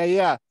then, huh?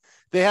 Yeah.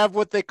 They have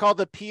what they call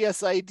the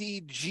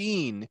PSID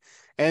gene.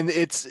 And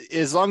it's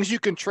as long as you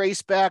can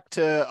trace back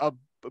to a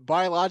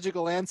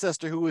biological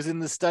ancestor who was in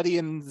the study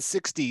in the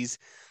 60s,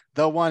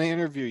 they'll want to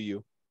interview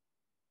you.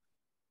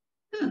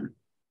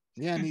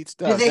 Yeah, neat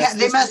stuff.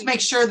 They must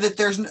make sure that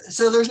there's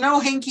no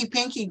hinky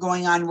pinky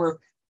going on where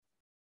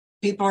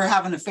people are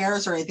having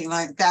affairs or anything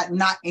like that,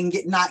 not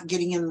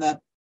getting in the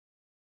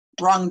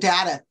wrong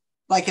data.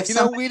 Like if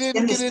we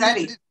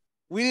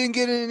didn't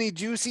get any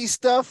juicy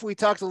stuff. We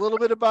talked a little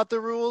bit about the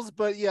rules,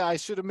 but yeah, I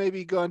should have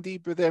maybe gone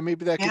deeper there.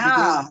 Maybe that could be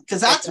good.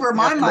 Because that's where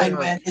my mind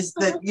went, is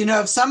that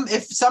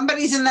if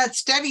somebody's in that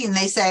study and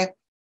they say,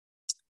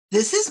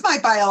 this is my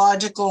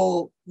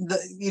biological,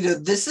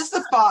 this is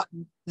the father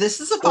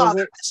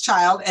of this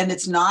child, and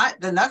it's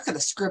not, they're not going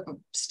to script a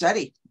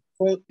study.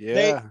 Well,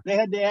 they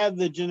had to add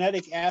the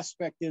genetic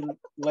aspect in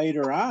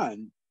later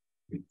on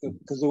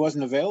because it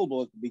wasn't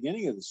available at the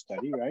beginning of the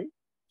study, right?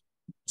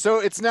 So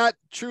it's not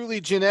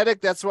truly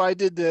genetic. That's why I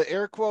did the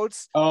air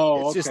quotes.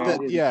 Oh, it's just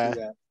that,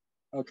 yeah.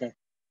 Okay.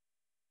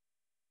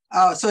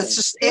 Oh, so it's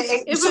just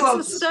if it's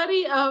a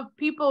study of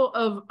people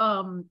of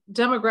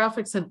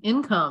demographics and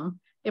income,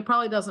 it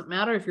probably doesn't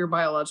matter if you're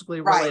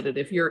biologically related.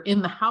 If you're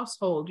in the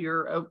household,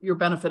 you're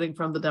benefiting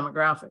from the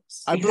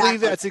demographics. I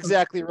believe that's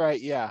exactly right.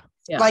 Yeah.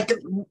 Like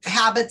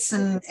habits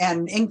and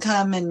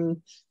income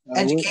and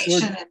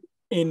education.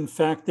 In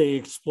fact, they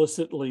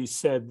explicitly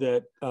said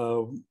that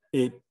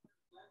it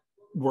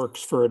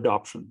works for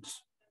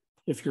adoptions.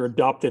 If you're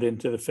adopted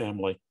into the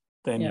family,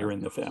 then you're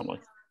in the family.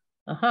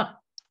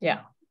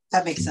 Yeah.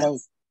 That makes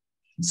sense.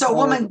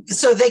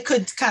 So they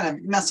could kind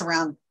of mess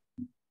around.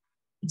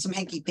 Some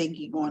hanky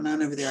panky going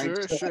on over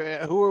there. Sure.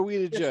 Who are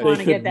we to judge?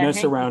 They could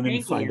mess around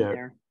and find out.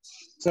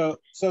 So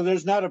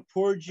there's not a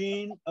poor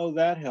gene. Oh,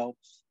 that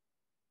helps.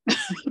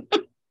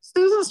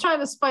 Susan's trying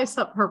to spice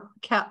up her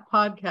cat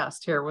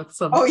podcast here with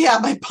some. Oh yeah,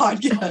 my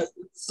podcast.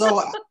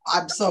 So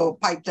I'm so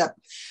piped up.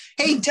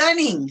 Hey,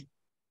 Dunning.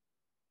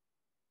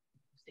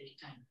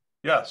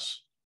 Yes.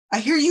 I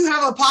hear you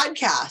have a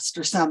podcast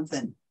or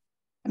something.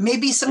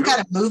 Maybe some kind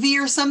of movie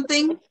or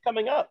something. It's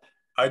coming up.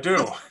 I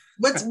do.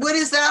 What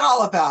is that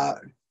all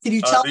about? Can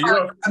you tell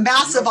a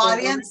massive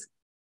audience?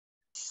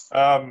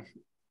 That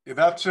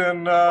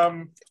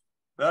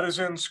is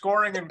in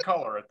scoring and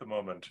color at the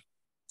moment.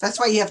 That's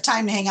why you have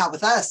time to hang out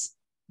with us.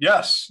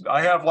 Yes,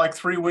 I have like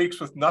 3 weeks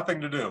with nothing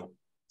to do.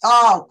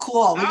 Oh,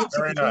 cool.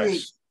 Very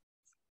nice.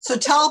 So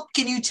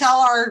can you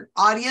tell our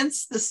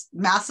audience, this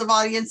massive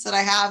audience that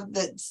I have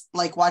that's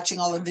like watching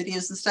all the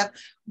videos and stuff,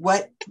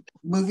 what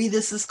movie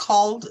this is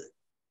called?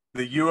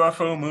 The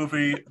UFO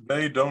movie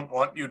They Don't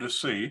Want You to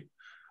See.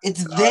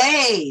 It's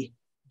They.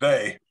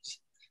 They.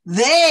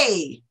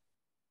 They.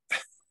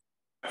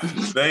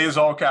 They is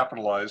all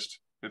capitalized.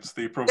 It's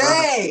the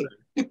proverbial.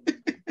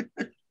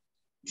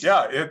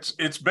 Yeah,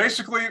 it's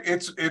basically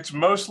it's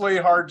mostly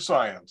hard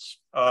science.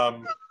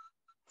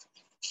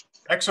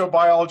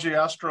 Exobiology,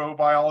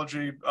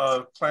 astrobiology,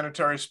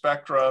 planetary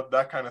spectra,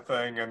 that kind of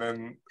thing, and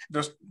then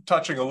just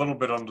touching a little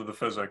bit under the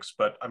physics.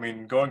 But I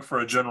mean, going for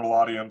a general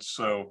audience,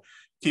 so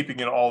keeping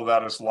it all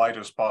that as light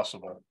as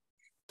possible.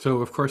 So,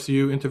 of course,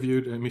 you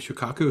interviewed Michio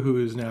Kaku, who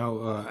is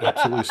now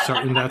absolutely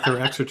certain that they're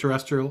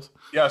extraterrestrials.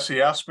 Yes,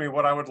 he asked me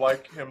what I would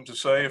like him to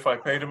say if I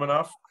paid him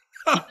enough.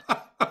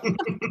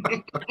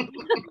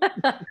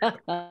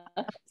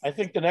 I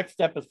think the next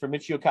step is for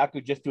Michio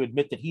Kaku just to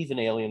admit that he's an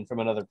alien from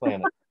another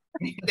planet.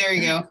 There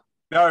you go.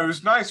 No, it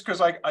was nice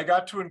because I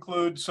got to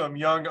include some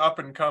young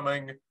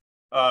up-and-coming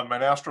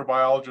an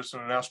astrobiologist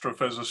and an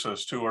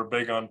astrophysicist who are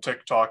big on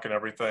TikTok and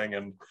everything,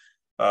 and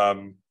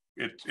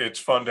it's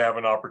fun to have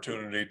an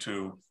opportunity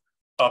to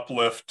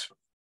uplift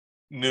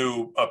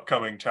new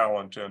upcoming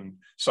talent in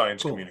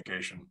science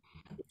communication.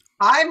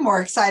 I'm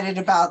more excited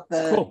about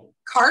the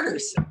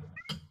Carters.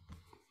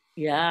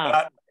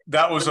 Yeah.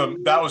 That was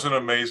an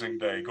amazing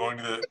day going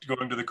to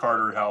the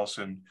Carter house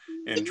in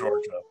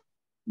Georgia.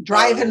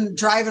 Driving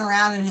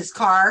around in his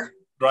car.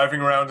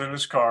 Driving around in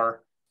his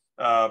car.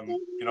 I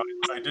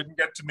didn't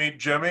get to meet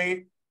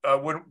Jimmy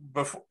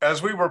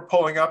as we were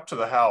pulling up to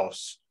the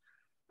house.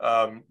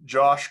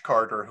 Josh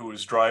Carter, who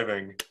was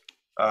driving,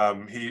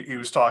 he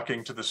was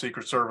talking to the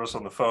Secret Service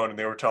on the phone, and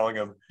they were telling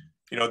him,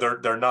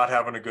 they're not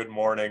having a good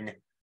morning.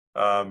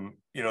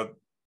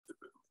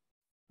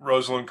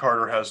 Rosalind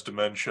Carter has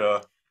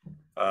dementia.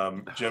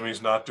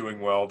 Jimmy's not doing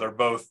well. They're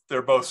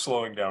both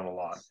slowing down a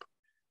lot.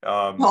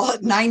 Well,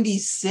 at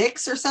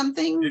 96 or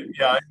something.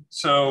 Yeah.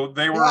 So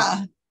they were.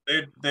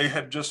 Yeah. They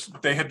had just.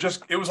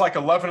 It was like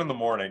 11 in the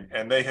morning,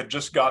 and they had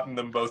just gotten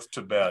them both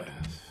to bed.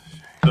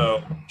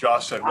 So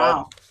Josh said,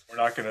 "Well,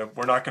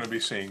 we're not gonna be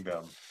seeing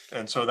them."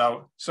 And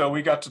so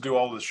we got to do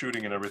all the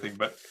shooting and everything.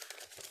 But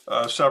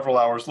several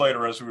hours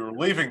later, as we were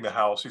leaving the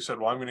house, he said,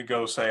 "Well, I'm going to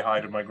go say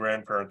hi to my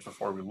grandparents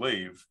before we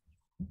leave."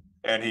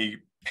 And he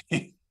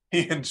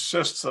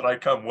insists that I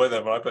come with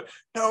him. And I said,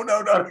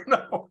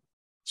 no.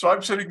 So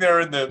I'm sitting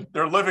there in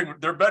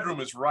their bedroom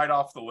is right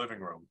off the living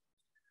room.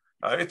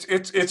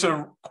 It's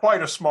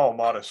quite a small,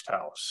 modest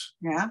house.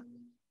 Yeah.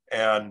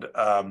 And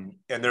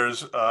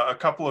there's a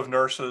couple of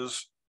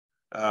nurses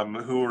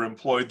who are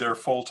employed there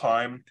full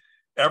time.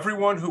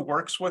 Everyone who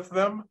works with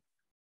them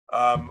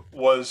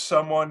was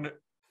someone,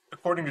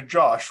 according to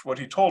Josh, what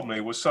he told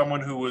me was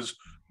someone who was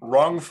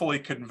wrongfully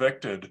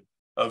convicted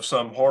of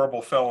some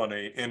horrible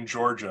felony in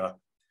Georgia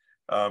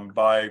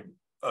by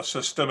a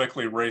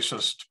systemically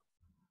racist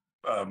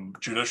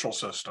judicial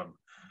system.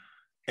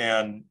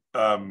 And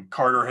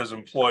Carter has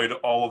employed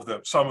all of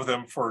them, some of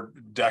them for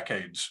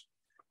decades.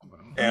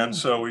 And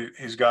so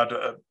he's got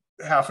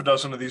half a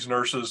dozen of these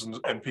nurses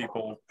and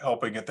people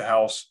helping at the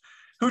house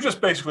who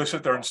just basically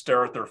sit there and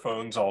stare at their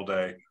phones all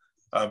day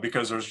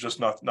because there's just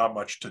not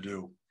much to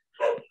do.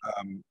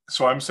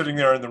 So I'm sitting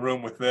there in the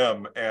room with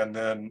them. And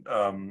then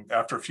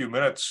after a few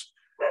minutes,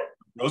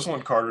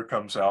 Rosalind Carter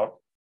comes out,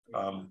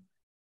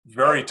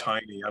 very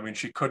tiny. I mean,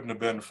 she couldn't have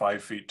been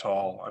 5 feet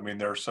tall. I mean,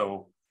 they're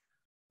so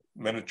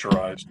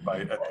miniaturized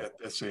at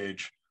this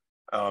age.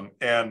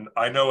 And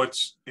I know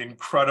it's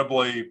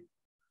incredibly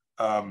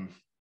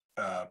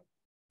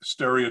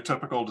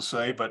stereotypical to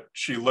say, but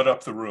she lit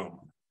up the room.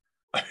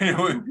 I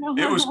mean,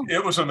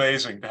 it was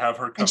amazing to have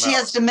her come out. And she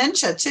has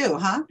dementia too,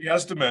 huh? She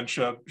has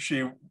dementia.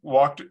 She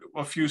walked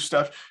a few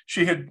steps.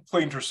 She had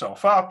cleaned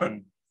herself up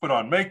and put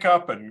on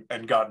makeup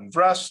and gotten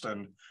dressed.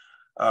 And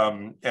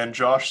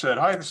Josh said,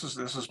 "Hi, this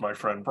is my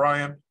friend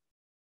Brian."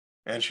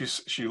 And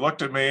she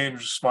looked at me and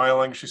was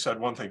smiling. She said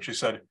one thing. She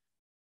said,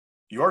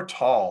 "You're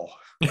tall."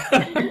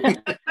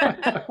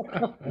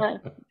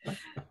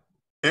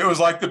 It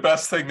was like the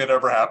best thing that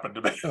ever happened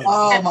to me.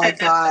 Oh my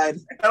God.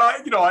 And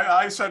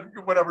I said,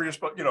 whatever you're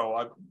supposed,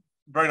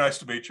 very nice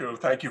to meet you.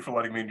 Thank you for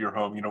letting me into your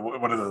home.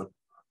 One of the.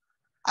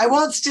 I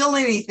won't steal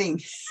anything.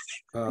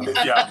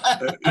 Yeah,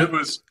 it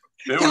was.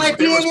 Can I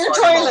be in your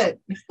toilet?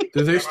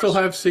 Do they still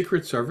have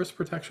Secret Service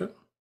protection?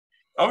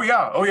 Oh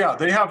yeah.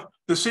 They have,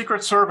 the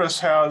Secret Service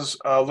has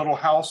a little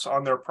house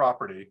on their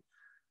property.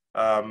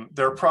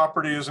 Their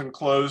property is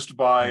enclosed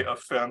by a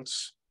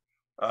fence,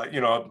 a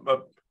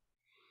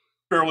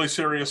fairly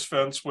serious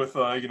fence with,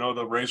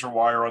 the razor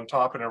wire on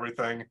top and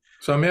everything.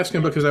 So I'm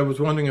asking because I was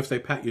wondering if they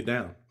pat you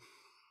down.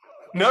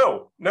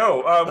 No.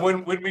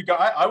 When we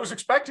got, I was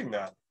expecting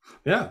that.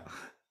 Yeah.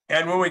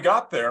 And when we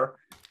got there,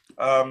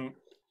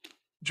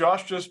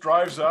 Josh just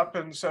drives up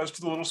and says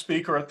to the little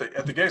speaker at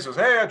the gate, says,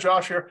 "Hey,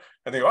 Josh here."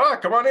 And they go, "Oh,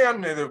 come on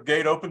in." And the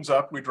gate opens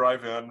up. We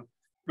drive in,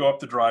 go up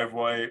the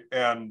driveway.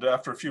 And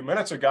after a few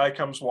minutes, a guy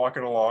comes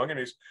walking along and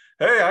he's,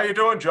 "Hey, how you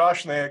doing,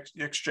 Josh?" And they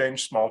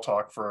exchange small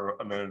talk for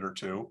a minute or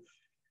two.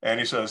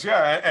 And he says,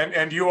 "Yeah,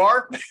 and you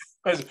are?"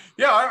 I said,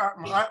 "Yeah,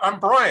 I'm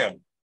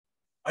Brian."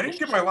 I didn't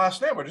give my last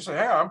name. I just said,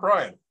 "Hey, I'm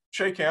Brian."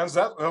 Shake hands.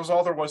 That was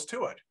all there was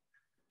to it.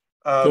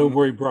 Don't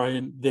worry,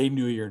 Brian. They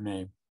knew your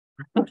name.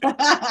 But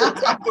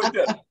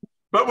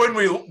when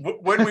we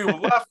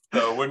left,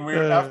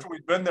 though, after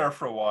we'd been there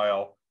for a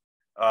while,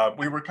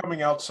 we were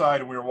coming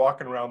outside and we were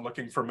walking around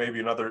looking for maybe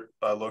another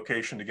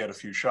location to get a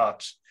few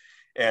shots.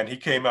 And he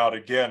came out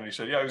again and he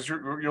said, "Yeah,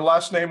 your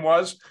last name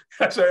was?"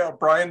 I said,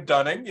 "Brian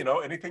Dunning,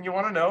 anything you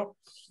want to know."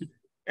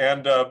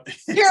 And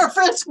here,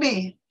 frisk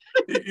me.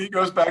 He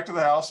goes back to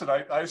the house, and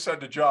I said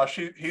to Josh,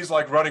 he's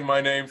like running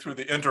my name through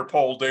the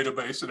Interpol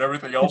database and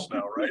everything else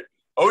now, right?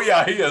 Oh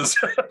yeah, he is.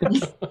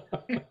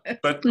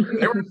 But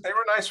they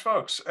were nice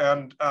folks,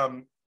 and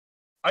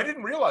I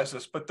didn't realize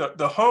this, but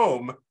the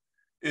home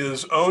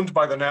is owned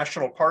by the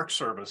National Park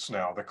Service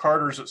now. The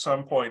Carters at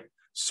some point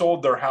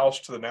sold their house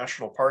to the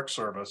National Park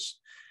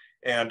Service,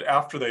 and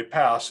after they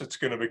pass, it's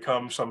going to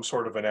become some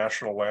sort of a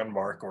national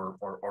landmark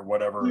or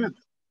whatever,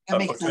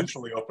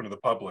 potentially open to the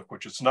public,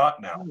 which it's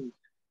not now.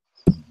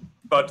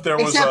 But there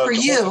was except for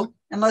you,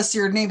 unless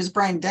your name is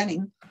Brian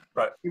Dunning.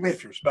 Right,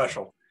 if you're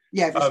special.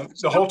 Yeah.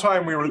 The whole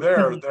time we were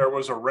there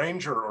was a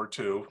ranger or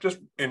two, just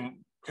in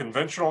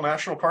conventional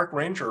national park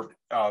ranger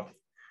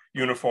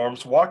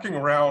uniforms, walking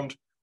around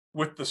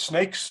with the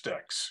snake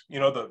sticks,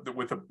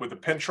 with a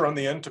pincher on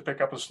the end to pick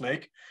up a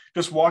snake,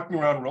 just walking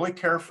around really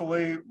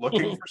carefully,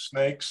 looking for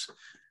snakes.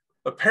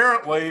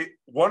 Apparently,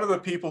 one of the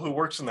people who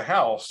works in the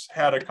house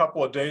had a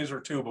couple of days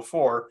or two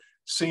before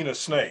seen a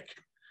snake,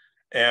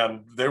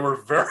 and they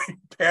were very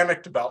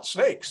panicked about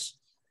snakes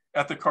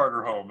at the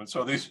Carter home. And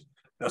so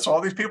that's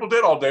all these people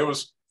did all day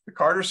was, the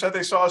Carter said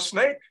they saw a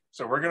snake,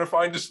 so we're going to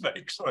find a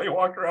snake. So they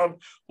walked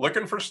around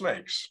looking for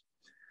snakes.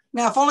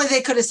 Now, if only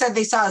they could have said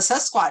they saw a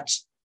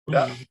Sasquatch.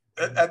 Yeah,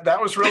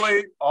 that was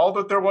really all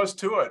that there was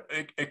to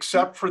it,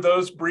 except for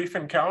those brief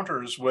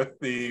encounters with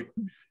the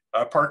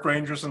park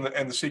rangers and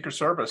the Secret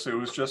Service. It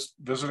was just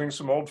visiting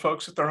some old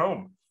folks at their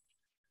home.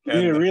 You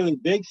need a really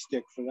big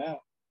stick for that.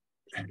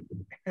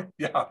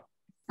 Yeah.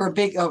 For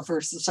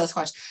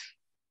Sasquatch.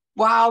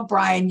 Wow,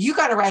 Brian, you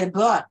got to write a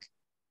book.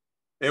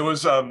 It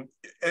was,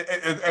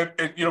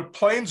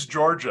 Plains,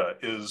 Georgia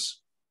is,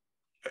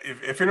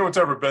 if anyone's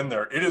ever been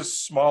there, it is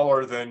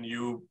smaller than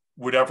you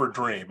would ever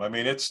dream. I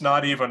mean, it's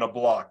not even a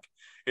block.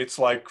 It's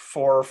like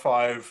 4 or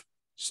 5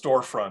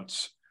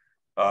 storefronts.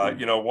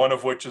 One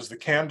of which is the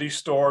candy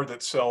store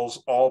that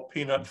sells all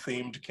peanut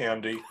themed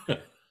candy.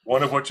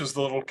 One of which is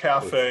the little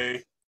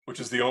cafe, which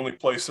is the only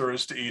place there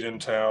is to eat in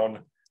town.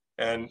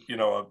 And,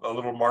 a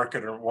little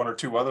market or one or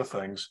two other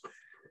things.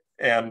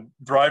 And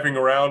driving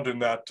around in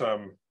that,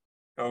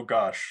 oh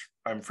gosh,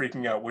 I'm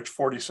freaking out. Which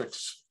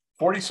 46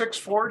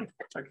 Ford?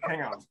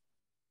 Hang on.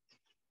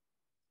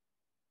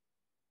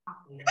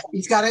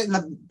 He's got it in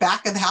the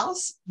back of the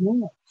house?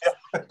 Yeah.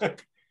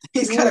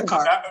 He's got a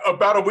car.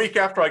 About a week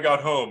after I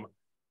got home,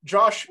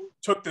 Josh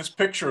took this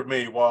picture of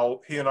me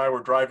while he and I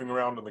were driving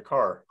around in the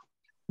car.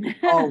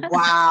 Oh,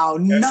 wow.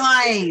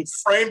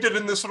 Nice. Framed it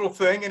in this little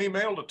thing and he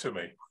mailed it to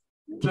me.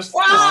 Just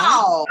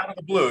wow. Out of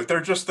the blue.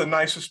 They're just the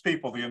nicest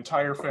people, the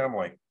entire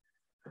family.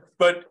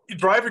 But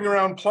driving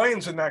around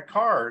Plains in that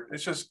car,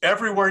 it's just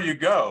everywhere you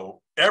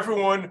go,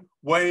 everyone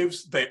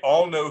waves. They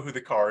all know who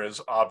the car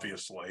is,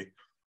 obviously.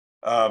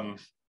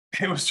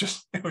 It was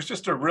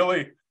just a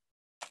really,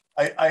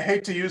 I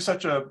hate to use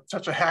such a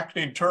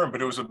hackneyed term,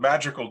 but it was a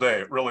magical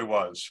day. It really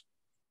was.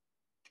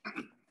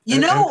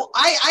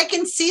 I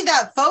can see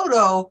that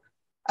photo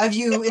of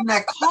you in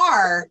that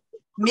car,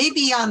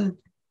 maybe on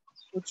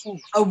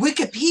a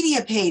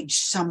Wikipedia page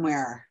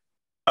somewhere.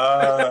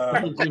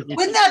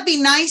 Wouldn't that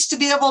be nice to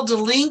be able to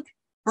link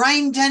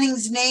Brian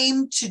Dunning's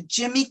name to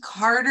Jimmy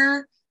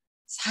Carter's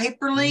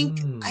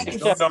hyperlink? I can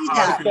see that.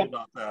 I feel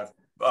about that.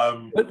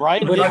 But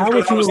how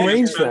would you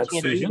arrange that,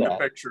 Susan?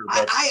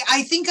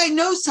 I think I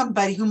know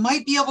somebody who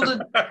might be able to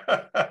do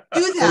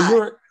that.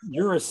 Well,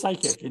 you're a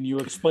psychic and you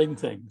explain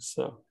things,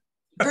 so.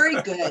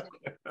 Very good.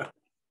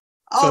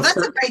 Oh, that's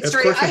a great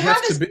story.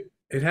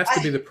 It has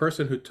to be the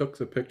person who took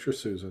the picture,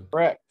 Susan.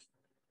 Correct.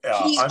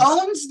 He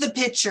owns the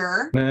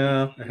picture.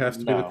 No, it has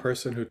to be the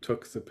person who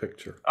took the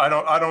picture. I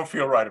don't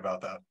feel right about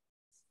that.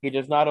 He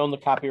does not own the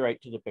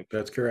copyright to the picture.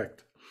 That's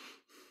correct.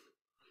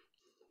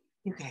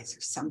 You guys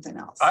are something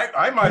else.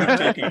 I might have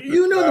taken it.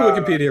 You know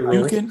the Wikipedia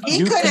rules.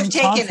 He could have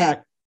taken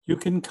it. You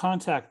can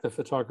contact the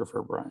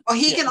photographer, Brian. Well,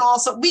 he can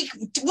also.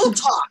 We'll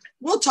talk.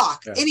 We'll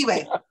talk. Yeah.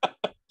 Anyway.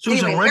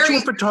 Susan, weren't you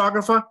a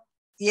photographer?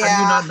 Yeah. How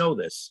do you not know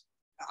this?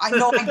 I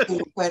know I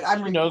do, but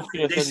I'm.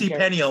 JC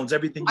Penny owns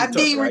everything. I'm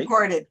being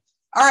recorded.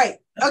 All right.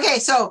 Okay.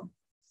 So,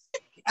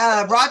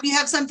 Rob, you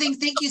have something.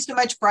 Thank you so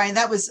much, Brian.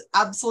 That was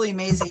absolutely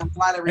amazing. I'm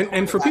glad I recorded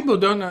and for that. people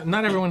who don't know,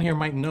 not everyone here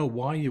might know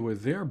why you were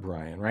there,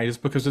 Brian, right? It's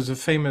because there's a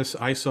famous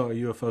I saw a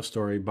UFO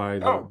story by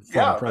the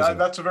former president.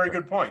 That's a very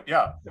good point.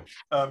 Yeah.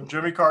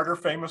 Jimmy Carter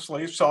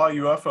famously saw a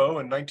UFO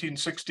in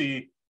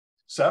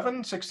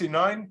 1967,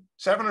 69,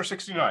 7 or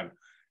 69.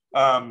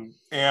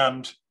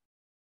 And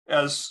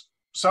as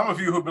some of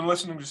you who've been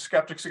listening to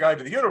Skeptic's Guide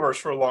to the Universe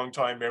for a long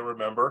time may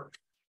remember,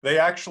 they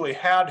actually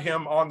had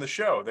him on the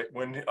show. That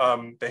when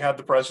they had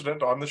the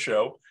president on the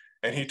show,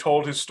 and he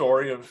told his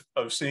story of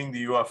seeing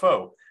the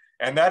UFO,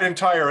 and that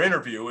entire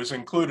interview is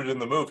included in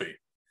the movie,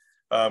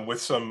 with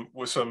some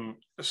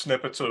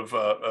snippets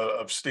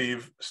of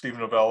Steve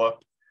Novella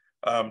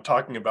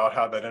talking about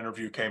how that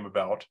interview came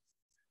about,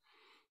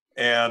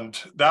 and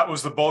that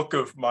was the bulk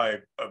of my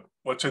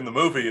what's in the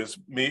movie is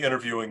me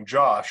interviewing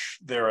Josh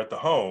there at the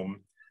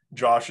home.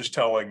 Josh is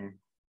telling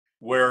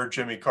where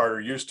Jimmy Carter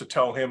used to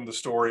tell him the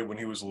story when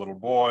he was a little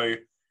boy,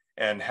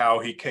 and how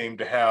he came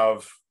to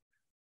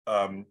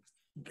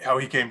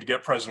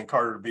get President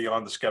Carter to be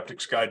on the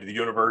Skeptic's Guide to the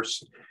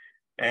Universe,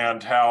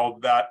 and how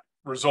that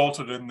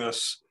resulted in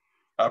this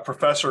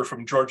professor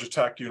from Georgia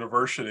Tech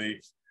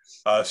University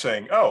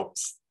saying, "Oh,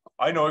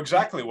 I know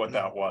exactly what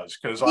that was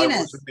because I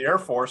was in the Air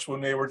Force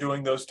when they were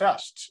doing those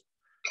tests."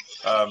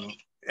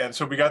 And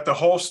so we got the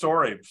whole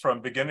story from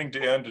beginning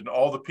to end, and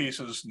all the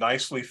pieces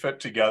nicely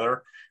fit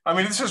together. I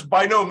mean, this is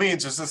by no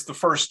means is this the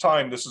first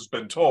time this has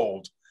been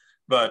told,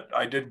 but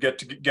I did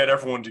get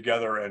everyone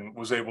together and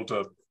was able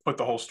to put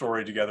the whole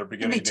story together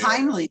beginning to end.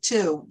 Timely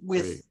too,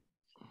 with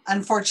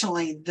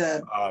unfortunately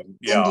the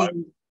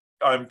ending.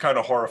 I'm kind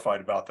of horrified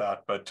about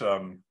that, but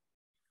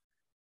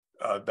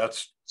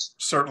that's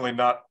certainly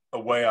not a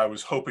way I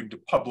was hoping to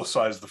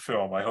publicize the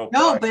film. I hope.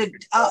 No, but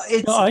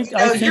it's. No, I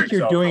think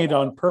you're doing it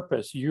on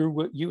purpose.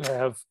 You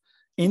have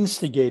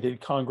instigated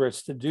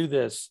Congress to do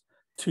this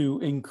to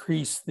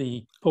increase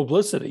the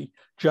publicity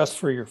just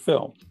for your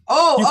film.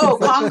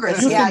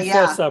 Congress, yeah.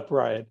 Fess up,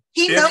 Ryan.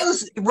 He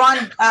knows.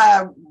 Ron,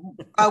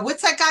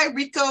 what's that guy?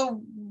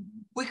 Rico.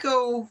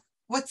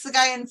 What's the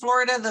guy in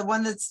Florida? The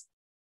one that's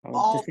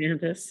all.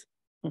 DeSantis.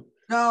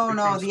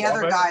 No, the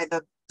other guy.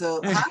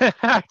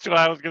 That's what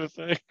I was going to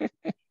say.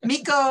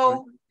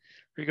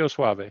 Rico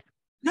Suave.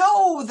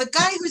 No, the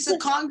guy who's a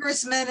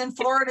congressman in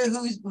Florida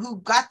who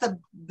got the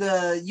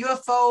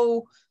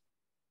UFO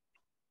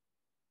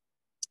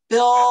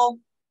bill.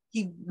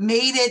 He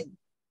made it.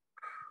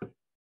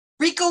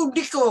 Rico.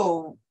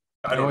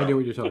 I have no idea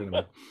what you're talking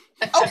about.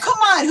 Oh, come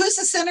on. Who's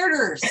the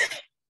senators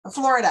of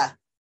Florida?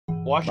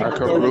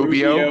 Marco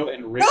Rubio.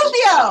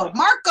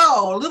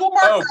 Marco, little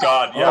Marco. Oh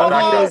God, yeah,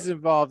 that guy's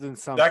involved in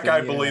something. That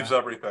guy believes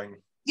everything.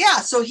 Yeah,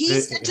 so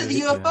he's into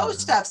the UFO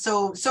stuff.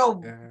 So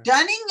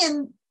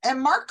Dunning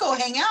and Marco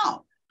hang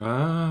out.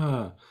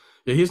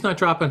 Yeah, he's not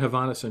dropping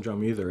Havana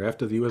syndrome either.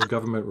 After the U.S.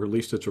 government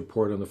released its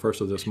report on the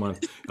 1st of this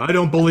month, I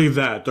don't believe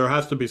that. There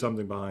has to be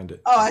something behind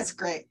it. Oh, that's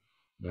great.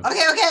 Yeah.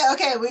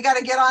 Okay. We got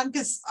to get on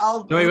because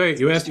I'll. No, wait.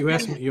 You asked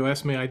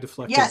me. I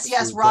deflected.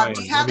 Yes. Rob, Brian.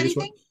 Do you have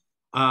anything?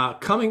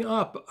 Coming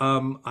up,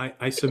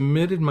 I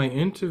submitted my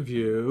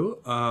interview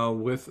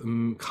with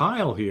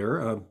Kyle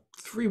here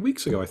 3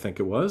 weeks ago, I think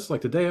it was,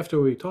 like the day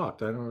after we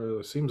talked. I don't know,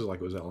 it seems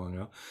like it was that long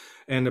ago.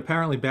 And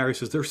apparently Barry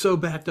says they're so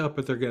backed up,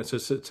 but they're going to.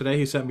 So today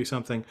he sent me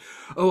something.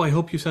 Oh, I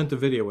hope you sent the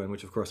video in,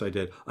 which of course I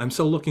did. I'm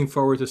so looking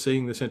forward to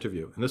seeing this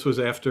interview. And this was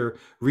after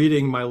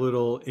reading my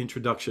little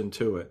introduction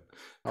to it.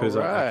 Because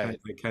I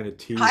kind of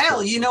teased.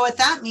 Kyle, you know what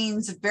that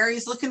means. If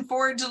Barry's looking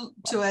forward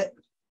to it.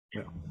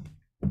 Yeah.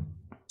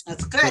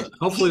 That's good. So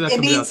hopefully that it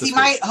means he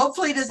might. Week.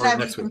 Hopefully, he doesn't have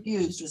me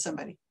confused with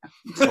somebody.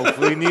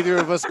 Hopefully, neither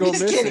of us go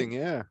missing. Kidding.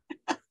 Yeah,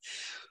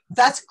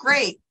 that's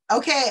great.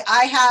 Okay,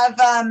 I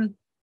have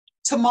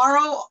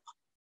tomorrow.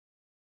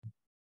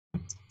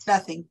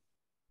 Nothing.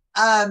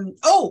 I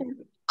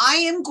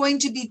am going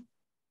to be.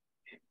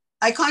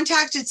 I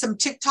contacted some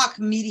TikTok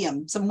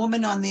medium, some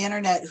woman on the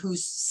internet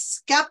who's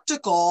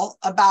skeptical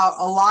about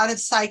a lot of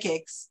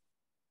psychics.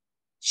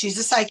 She's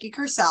a psychic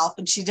herself,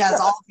 and she does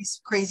all these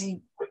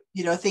crazy,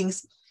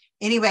 things.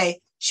 Anyway,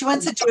 she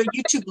wants to do a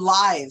YouTube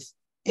live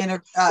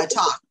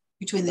talk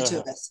between the two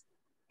of us.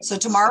 So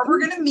tomorrow we're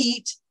going to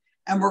meet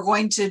and we're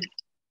going to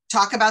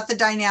talk about the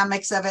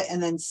dynamics of it.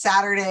 And then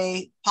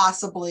Saturday,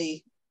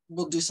 possibly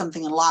we'll do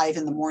something live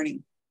in the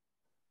morning.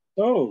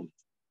 Oh.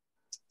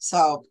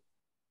 So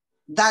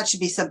that should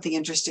be something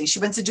interesting. She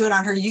wants to do it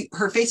on her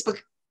Facebook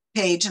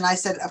page. And I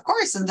said, of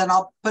course. And then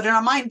I'll put it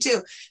on mine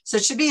too. So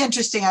it should be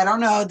interesting. I don't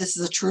know. This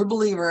is a true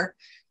believer.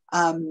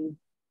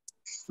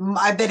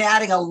 I've been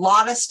adding a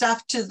lot of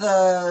stuff to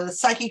the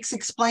Psychics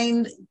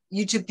Explained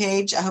YouTube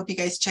page. I hope you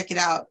guys check it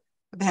out.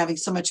 I've been having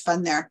so much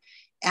fun there.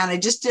 And I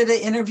just did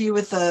an interview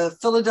with the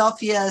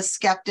Philadelphia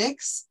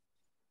Skeptics.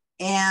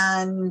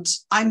 And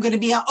I'm going to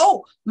be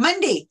on,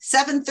 Monday,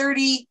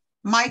 7:30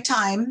 my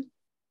time.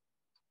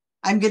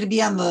 I'm going to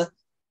be on the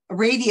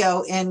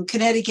radio in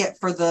Connecticut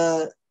for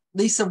the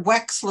Lisa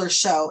Wexler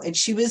show. And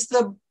she was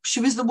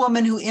the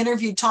woman who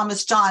interviewed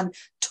Thomas John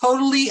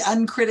totally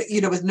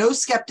uncritical, with no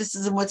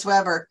skepticism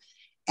whatsoever.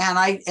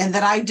 And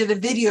then I did a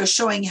video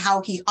showing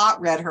how he hot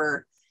read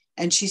her.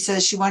 And she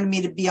says she wanted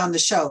me to be on the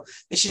show,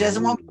 but she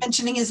doesn't want me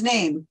mentioning his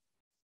name.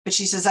 But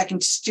she says I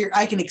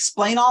can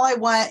explain all I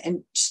want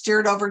and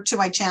steer it over to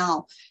my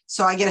channel.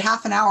 So I get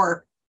half an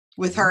hour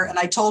with her. And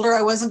I told her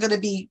I wasn't going to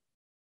be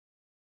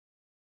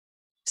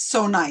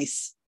so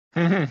nice.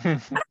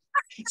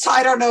 So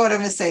I don't know what I'm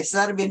going to say. So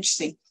that'll be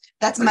interesting.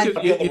 That's my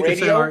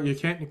you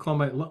can't call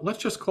my. Let's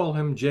just call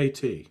him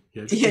JT.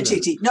 Yeah,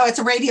 JT. No, it's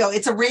a radio.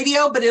 It's a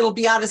radio, but it'll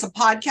be out as a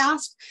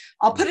podcast.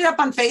 I'll put it up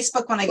on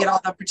Facebook when I get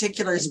all the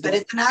particulars. But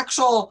it's an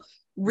actual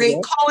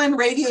call-in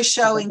radio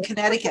show in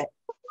Connecticut.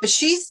 But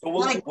she's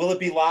will it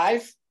be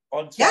live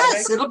on Saturday?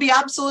 Yes, it'll be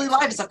absolutely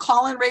live. It's a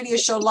call-in radio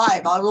show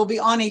live. I will be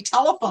on a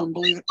telephone,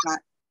 believe it or not,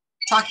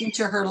 talking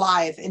to her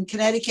live in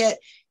Connecticut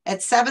at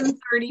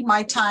 7:30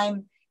 my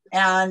time.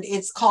 And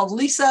it's called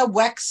Lisa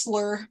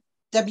Wexler,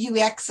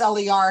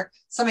 WXLER,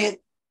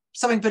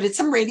 something, but it's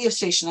some radio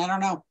station. I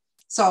don't know.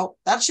 So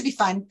that should be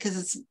fun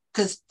because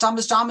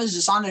Thomas John was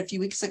just on it a few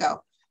weeks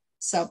ago.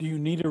 So do you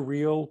need a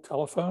real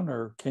telephone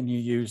or can you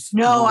use?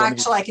 No,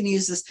 actually I can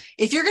use this.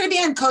 If you're going to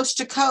be on coast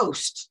to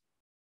coast,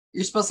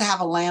 you're supposed to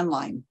have a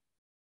landline.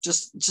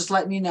 Just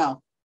letting you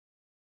know.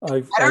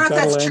 I don't know if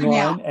that's true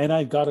now. And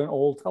I've got an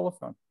old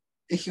telephone.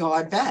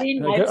 I bet.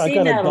 I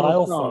got a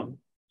dial phone.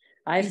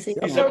 I've seen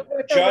She's a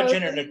judge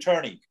and an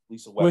attorney,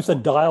 Lisa Wexler. With a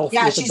dial.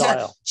 Yeah,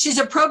 she's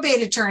a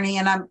probate attorney,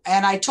 and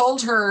I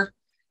told her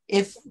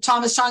if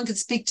Thomas John could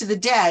speak to the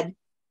dead,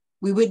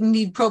 we wouldn't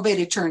need probate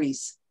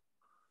attorneys.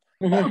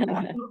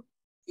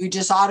 You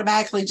just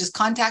automatically just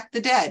contact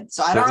the dead.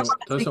 So I don't know.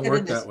 It doesn't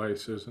work that way,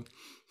 Susan.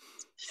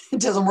 It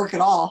doesn't work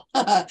at all.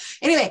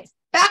 Anyway,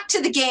 back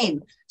to the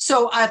game.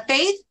 So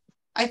Faith,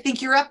 I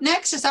think you're up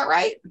next. Is that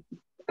right?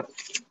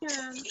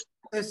 Yeah.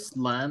 This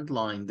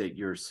landline that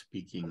you're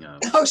speaking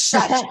of. Oh,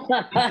 shut.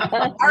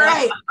 All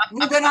right,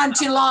 we've been on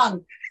too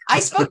long. I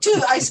spoke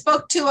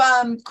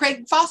to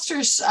Craig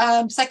Foster's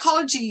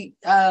psychology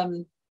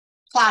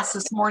class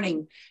this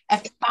morning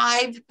at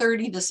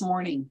 5:30 this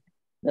morning.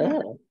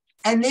 Oh.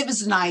 And it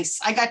was nice.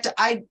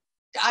 I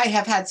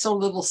have had so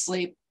little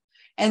sleep.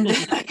 And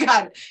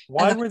then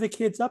why were the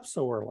kids up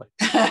so early?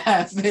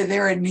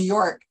 They're in New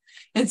York.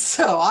 And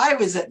so I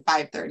was at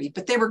 5:30,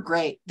 but they were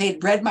great.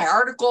 They'd read my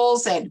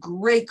articles. They had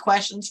great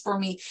questions for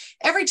me.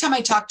 Every time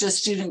I talk to a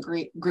student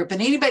group,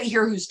 and anybody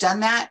here who's done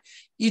that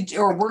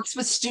or works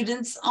with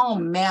students, oh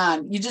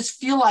man, you just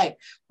feel like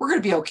we're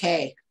going to be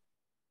okay.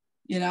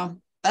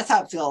 That's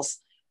how it feels.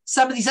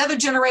 Some of these other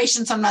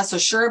generations, I'm not so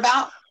sure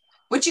about.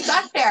 What you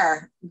got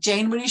there,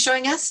 Jane? What are you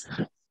showing us?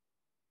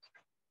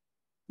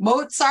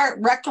 Mozart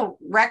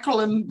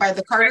Requiem by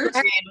the Carters.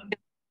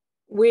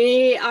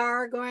 We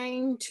are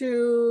going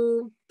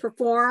to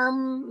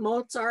perform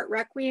Mozart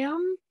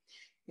Requiem,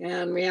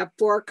 and we have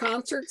 4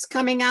 concerts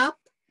coming up.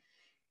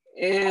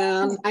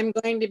 And I'm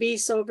going to be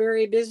so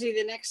very busy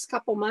the next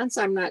couple months.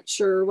 I'm not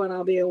sure when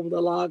I'll be able to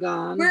log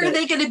on. Where are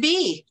they going to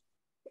be?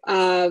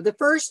 The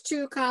first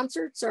 2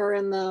 concerts are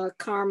in the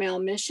Carmel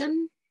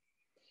Mission.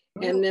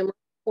 And then we're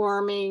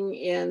performing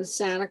in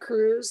Santa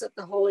Cruz at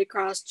the Holy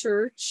Cross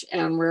Church.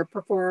 And we're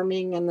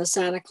performing in the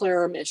Santa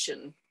Clara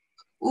Mission.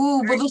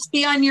 Ooh, will this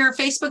be on your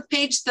Facebook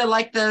page?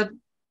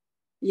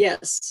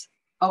 Yes.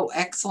 Oh,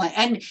 excellent.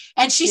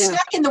 And she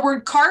stuck in the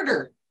word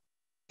Carter.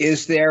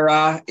 Is there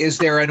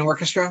an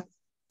orchestra?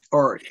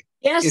 Or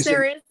yes,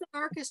 there is an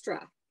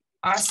orchestra.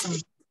 Awesome.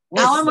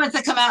 Alan wants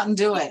to come out and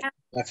do it.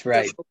 That's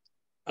right.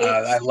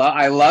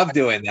 I love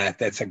doing that.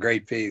 That's a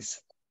great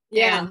piece.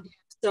 Yeah.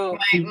 So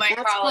my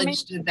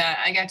college did that.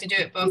 I got to do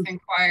it both in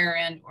choir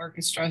and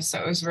orchestra, so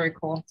it was very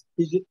cool.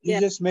 He's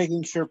just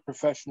making sure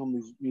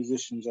professional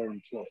musicians are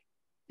employed.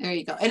 There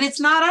you go. And it's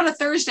not on a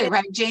Thursday,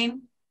 right,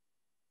 Jane?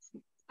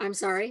 I'm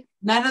sorry?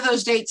 None of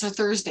those dates are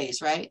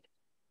Thursdays, right?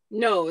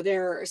 No,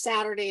 they're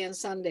Saturday and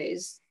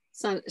Sundays.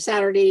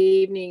 Saturday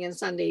evening and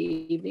Sunday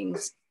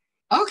evenings.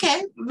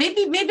 Okay,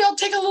 maybe I'll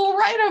take a little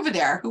ride over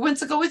there. Who wants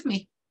to go with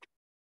me?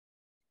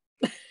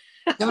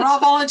 Don't all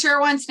volunteer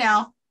once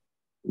now.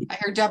 I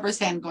heard Deborah's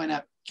hand going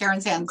up.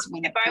 Karen's hands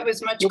went up. If I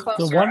was much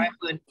closer, I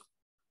would.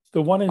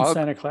 The one in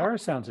Santa Clara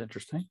sounds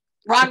interesting.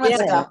 Ron wants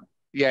to go.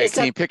 Yeah,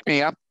 can you pick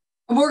me up?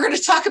 And we're going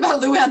to talk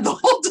about Luann the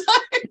whole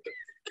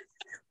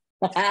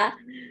time.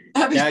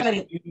 That'd be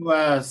funny. Can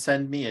you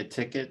send me a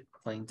ticket?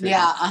 Plane ticket?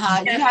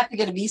 Yeah, you have to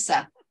get a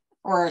visa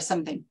or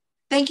something.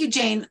 Thank you,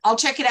 Jane. I'll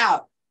check it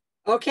out.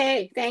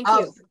 Okay, thank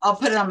you. I'll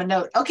put it on my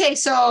note. Okay,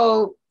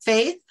 so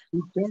Faith.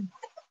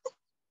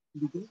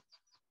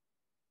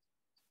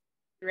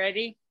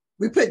 Ready?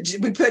 We put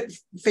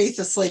Faith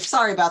to sleep.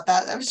 Sorry about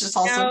that. That was just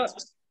also.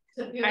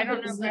 No, I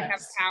don't know if I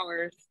have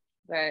powers,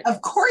 but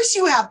of course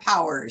you have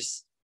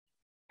powers.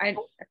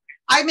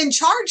 I'm in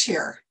charge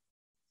here.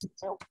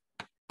 All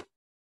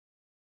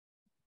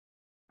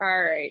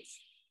right.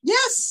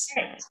 Yes.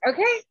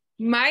 Okay.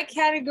 My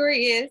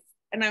category is,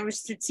 and I was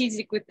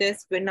strategic with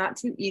this, but not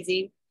too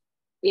easy.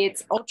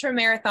 It's ultra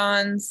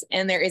marathons,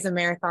 and there is a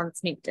marathon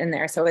sneaked in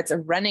there. So it's a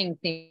running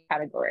theme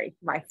category.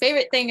 My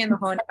favorite thing in the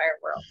whole entire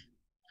world.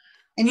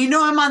 And you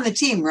know I'm on the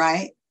team,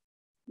 right?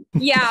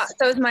 Yeah,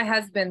 so is my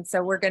husband.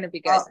 So we're going to be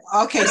good.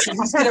 Okay. So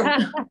he's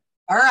gonna...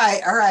 All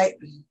right.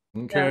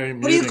 Okay.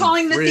 What are you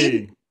calling the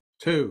theme?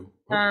 2.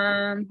 Hold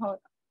on.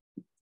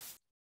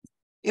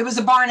 It was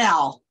a barn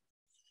owl.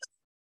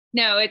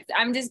 No,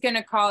 I'm just going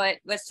to call it,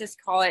 let's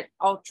just call it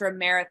ultra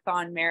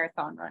marathon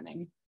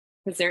running,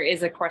 because there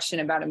is a question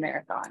about a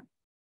marathon.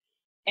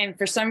 And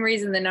for some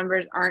reason, the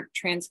numbers aren't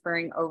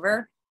transferring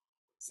over.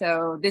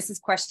 So this is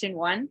question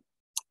 1.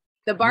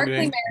 The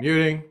Barkley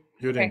Muting.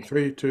 Okay.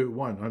 3, 2,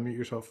 1. Unmute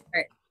yourself. All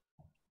right.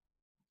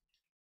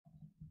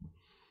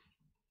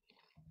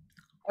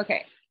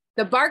 Okay.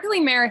 The Barkley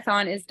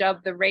Marathon is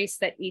dubbed the race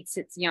that eats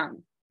its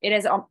young. It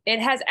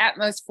has at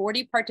most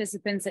 40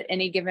 participants at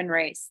any given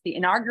race. The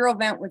inaugural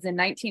event was in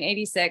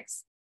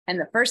 1986, and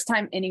the first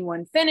time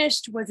anyone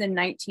finished was in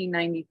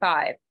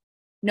 1995.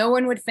 No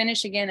one would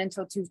finish again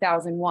until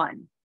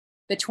 2001.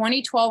 The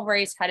 2012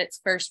 race had its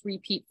first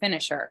repeat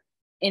finisher.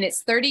 In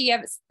its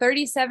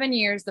 37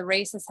 years, the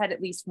race has had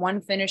at least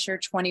one finisher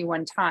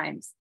 21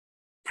 times.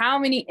 How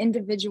many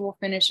individual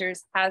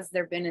finishers has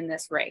there been in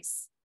this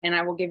race? And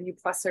I will give you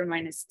plus or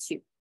minus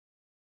 2.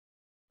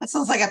 That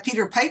sounds like a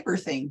Peter Piper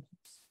thing.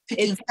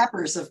 Picking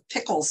peppers of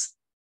pickles.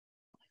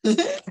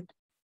 It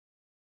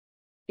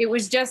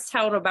was just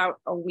held about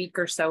a week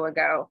or so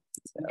ago.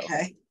 So.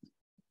 Okay.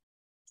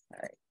 All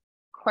right.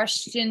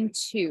 Question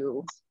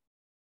 2.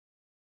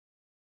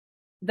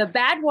 The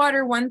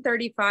Badwater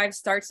 135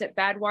 starts at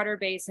Badwater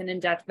Basin in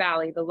Death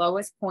Valley, the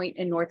lowest point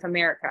in North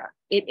America.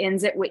 It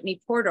ends at Whitney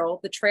Portal,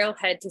 the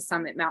trailhead to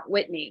summit Mount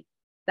Whitney,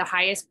 the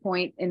highest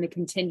point in the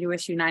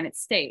contiguous United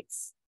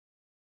States.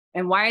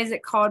 And why is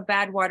it called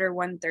Badwater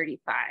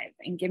 135?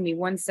 And give me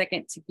 1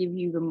 second to give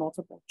you the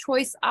multiple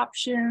choice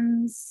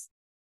options.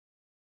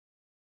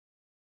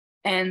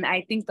 And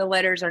I think the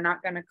letters are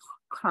not going to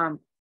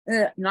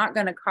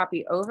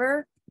copy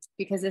over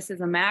because this is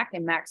a Mac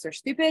and Macs are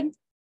stupid.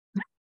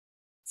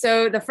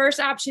 So the first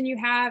option you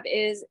have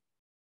is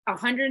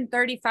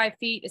 135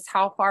 feet is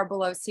how far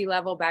below sea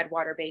level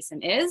Badwater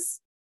Basin is.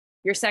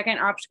 Your second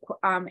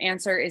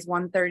answer is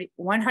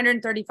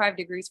 135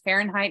 degrees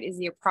Fahrenheit is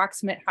the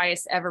approximate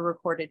highest ever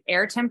recorded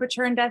air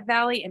temperature in Death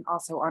Valley and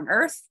also on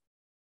Earth.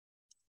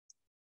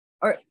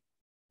 Or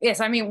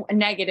yes, I mean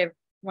negative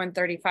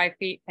 135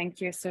 feet.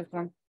 Thank you,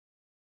 Susan.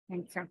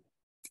 Thank you.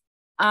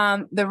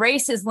 The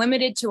race is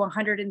limited to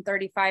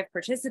 135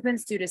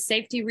 participants due to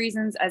safety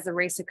reasons as the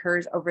race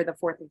occurs over the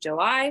 4th of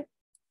July,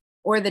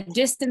 or the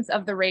distance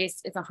of the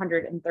race is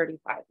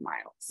 135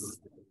 miles.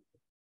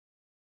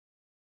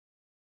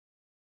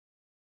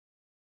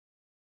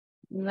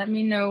 Let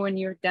me know when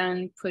you're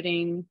done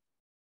putting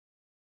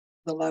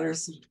the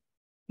letters.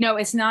 No,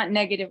 it's not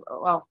negative.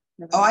 Well,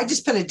 I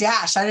just put a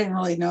dash. I didn't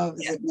really know it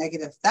was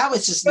negative. That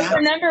was just now.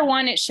 For number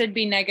 1, it should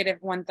be negative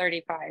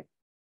 135.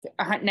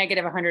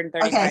 negative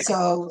 135. Okay,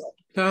 so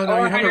No,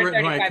 Or you have it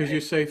written right 135 because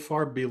you say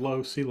far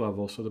below sea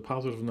level, so the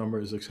positive number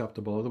is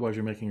acceptable. Otherwise,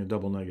 you're making a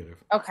double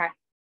negative. Okay.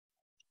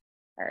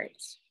 All right.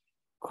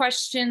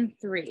 Question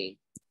 3.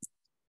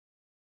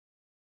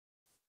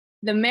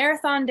 The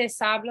Marathon des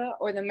Sables,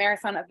 or the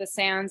Marathon of the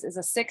Sands, is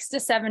a 6 to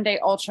 7 day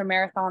ultra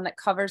marathon that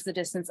covers the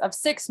distance of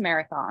 6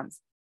 marathons.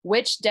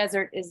 Which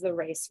desert is the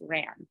race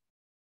ran?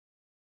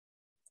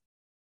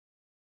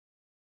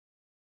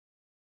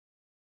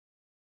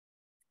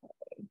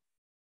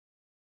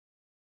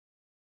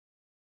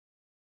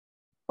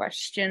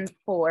 Question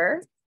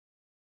 4.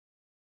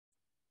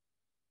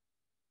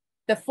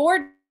 The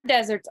 4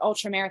 Deserts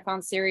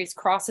Ultramarathon Series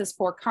crosses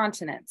 4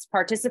 continents.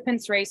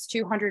 Participants race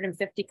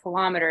 250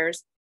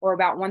 kilometers, or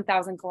about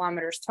 1,000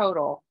 kilometers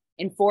total,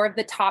 in 4 of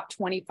the top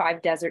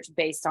 25 deserts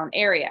based on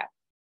area.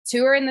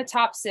 2 are in the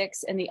top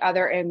 6 and the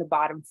other in the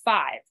bottom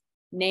 5.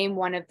 Name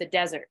one of the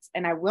deserts.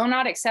 And I will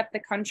not accept the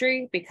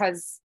country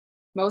because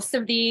most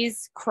of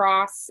these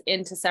cross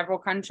into several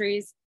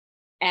countries,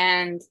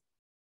 and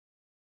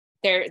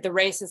the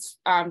race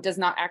does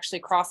not actually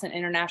cross an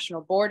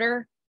international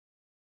border.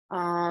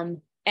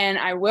 And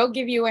I will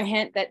give you a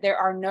hint that there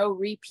are no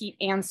repeat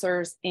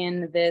answers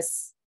in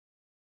this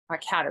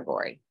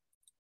category.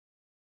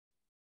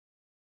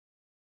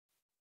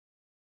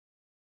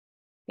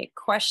 Okay,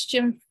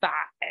 question 5.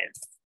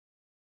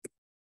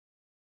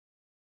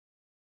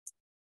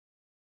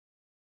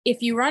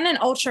 If you run an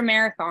ultra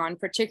marathon,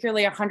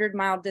 particularly a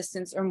 100-mile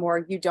distance or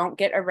more, you don't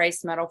get a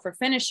race medal for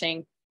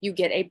finishing, you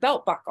get a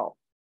belt buckle.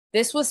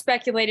 This was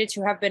speculated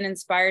to have been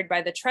inspired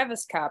by the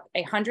Travis Cup,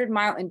 a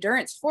 100-mile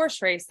endurance horse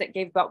race that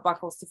gave belt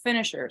buckles to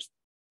finishers.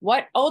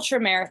 What ultra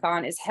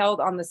marathon is held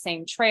on the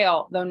same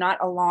trail, though not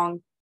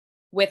along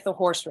with the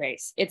horse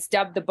race? It's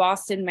dubbed the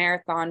Boston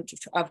Marathon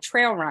of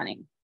trail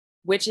running.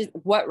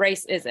 What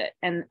race is it?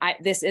 And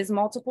this is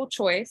multiple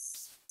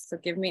choice, so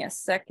give me a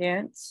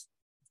second.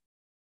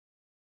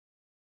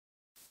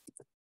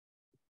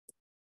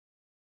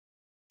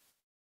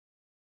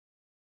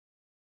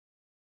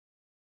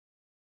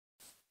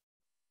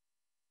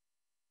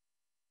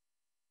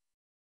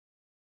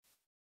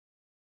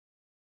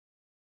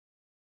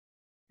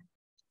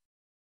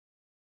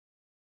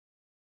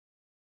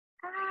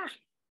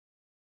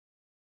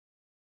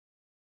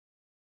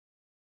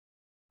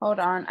 Hold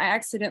on, I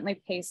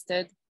accidentally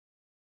pasted.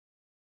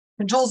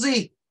 Control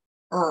Z,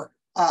 or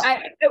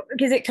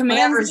is it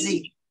Command whatever Z?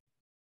 Z?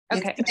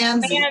 Okay, It's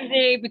Command Z. Command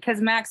Z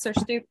because Macs are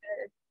stupid.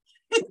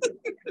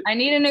 I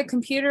need a new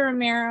computer,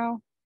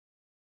 Ramiro.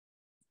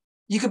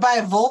 You could buy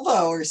a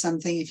Volvo or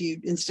something if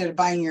you, instead of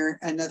buying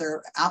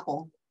another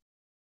Apple.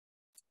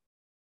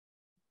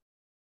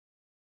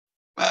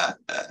 That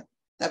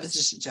was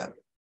just a joke.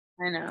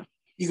 I know.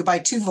 You could buy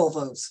 2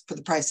 Volvos for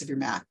the price of your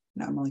Mac.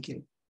 No, I'm only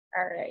kidding.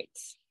 All right.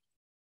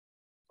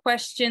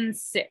 Question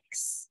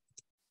 6.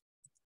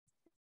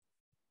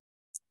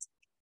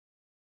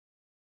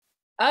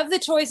 Of the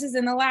choices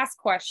in the last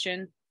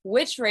question,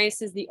 which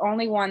race is the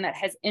only one that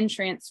has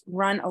entrants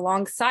run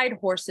alongside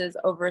horses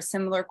over a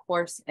similar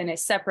course in a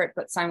separate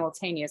but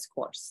simultaneous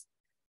course?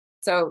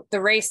 So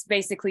the race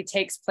basically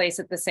takes place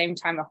at the same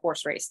time a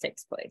horse race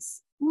takes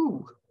place.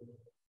 Ooh.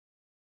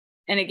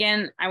 And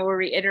again, I will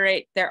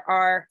reiterate, there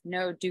are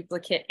no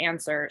duplicate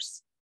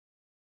answers.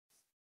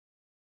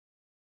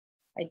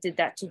 I did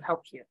that to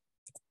help you.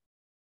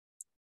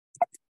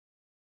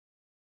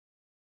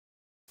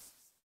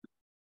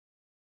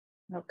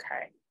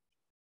 Okay.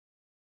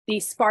 The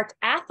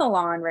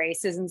Spartathlon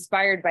race is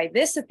inspired by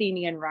this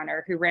Athenian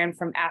runner who ran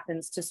from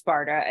Athens to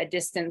Sparta, a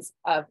distance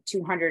of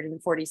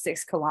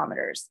 246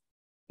 kilometers.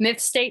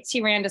 Myth states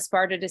he ran to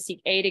Sparta to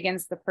seek aid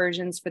against the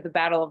Persians for the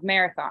Battle of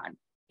Marathon.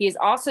 He is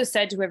also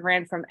said to have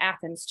ran from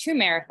Athens to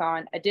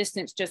Marathon, a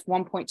distance just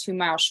 1.2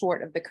 miles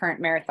short of the current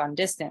marathon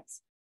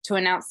distance, to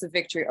announce the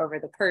victory over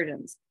the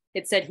Persians.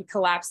 It said he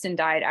collapsed and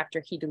died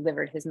after he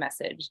delivered his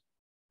message.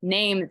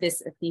 Name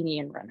this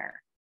Athenian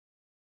runner.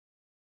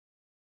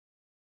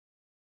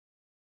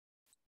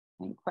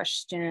 And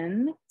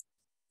question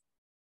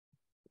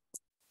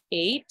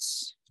 8.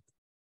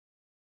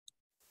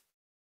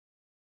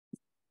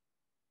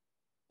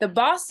 The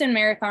Boston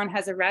Marathon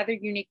has a rather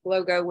unique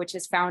logo, which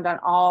is found on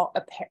all,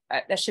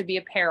 that should be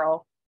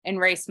apparel and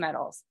race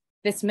medals.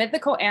 This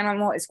mythical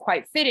animal is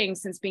quite fitting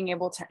since being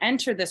able to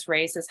enter this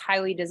race is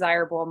highly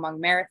desirable among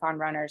marathon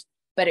runners,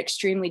 but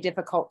extremely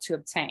difficult to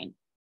obtain.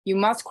 You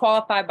must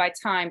qualify by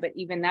time, but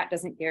even that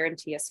doesn't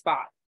guarantee a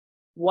spot.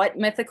 What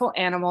mythical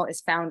animal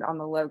is found on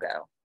the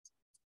logo?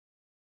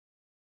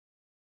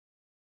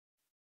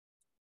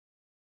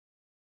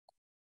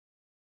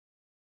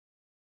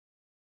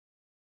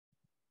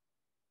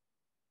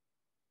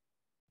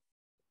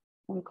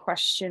 And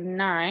question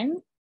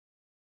 9.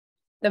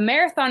 The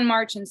Marathon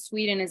March in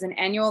Sweden is an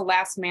annual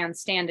last man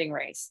standing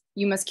race.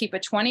 You must keep a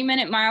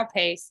 20-minute mile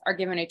pace, are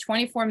given a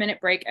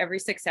 24-minute break every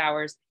 6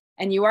 hours,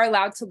 and you are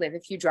allowed to live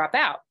if you drop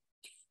out.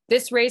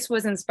 This race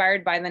was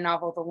inspired by the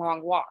novel The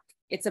Long Walk.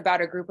 It's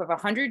about a group of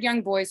 100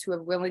 young boys who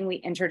have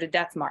willingly entered a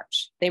death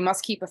march. They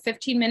must keep a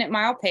 15-minute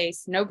mile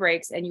pace, no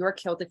breaks, and you are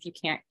killed if you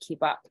can't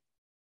keep up.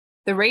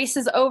 The race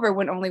is over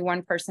when only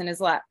one person is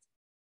left.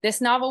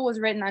 This novel was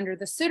written under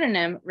the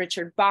pseudonym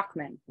Richard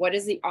Bachman. What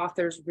is the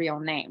author's real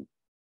name?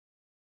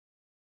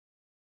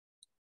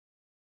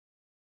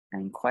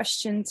 And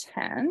question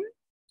 10.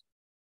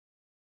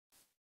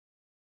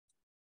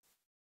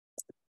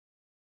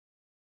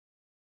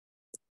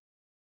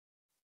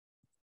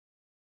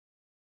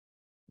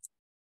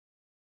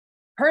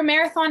 Per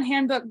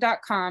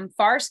marathonhandbook.com,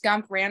 Forrest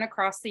Gump ran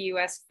across the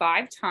US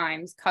 5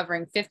 times,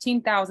 covering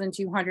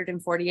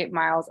 15,248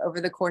 miles over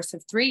the course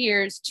of 3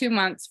 years, 2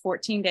 months,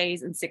 14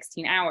 days, and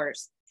 16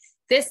 hours.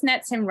 This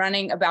nets him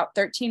running about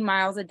 13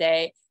 miles a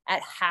day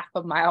at half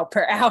a mile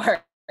per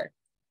hour.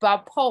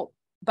 Bob Pope,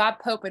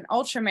 an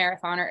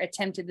ultramarathoner,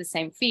 attempted the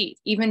same feat,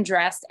 even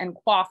dressed and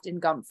coiffed in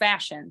Gump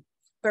fashion,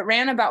 but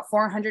ran about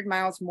 400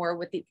 miles more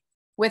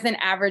with an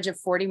average of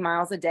 40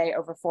 miles a day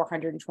over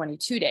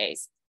 422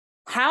 days.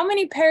 How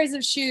many pairs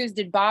of shoes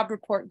did Bob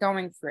report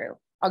going through?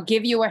 I'll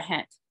give you a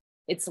hint.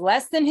 It's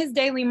less than his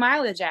daily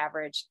mileage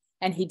average,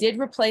 and he did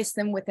replace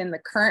them within the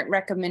current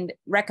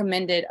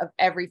recommended of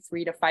every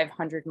 300 to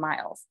 500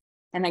 miles.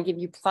 And I give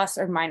you plus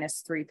or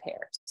minus 3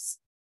 pairs.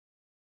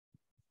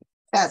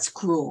 That's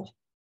cruel.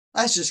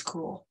 That's just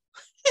cruel.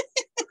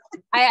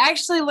 I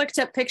actually looked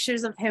up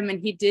pictures of him,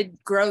 and he did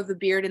grow the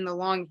beard and the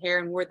long hair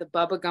and wore the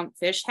Bubba Gump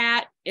fish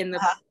hat in the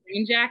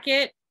green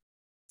jacket.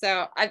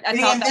 So I Did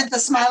he thought invent the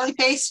smiley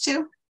face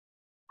too?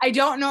 I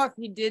don't know if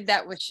he did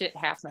that with shit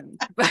happen,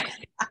 but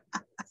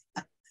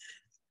God,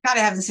 I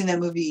haven't seen that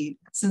movie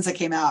since it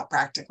came out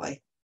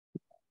practically.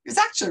 It's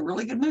actually a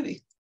really good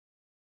movie.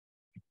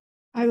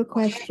 I have a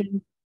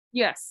question.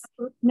 Yes.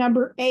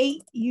 Number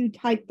 8, you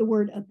typed the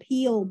word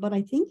appeal, but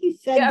I think you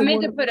said I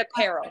meant to put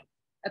apparel.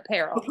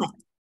 Okay.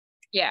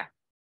 Yeah.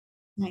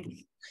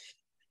 Nice.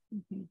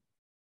 Mm-hmm.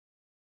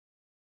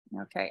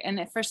 Okay, and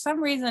if for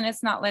some reason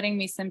it's not letting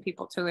me send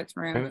people to its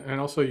room.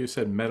 And also you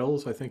said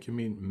medals. I think you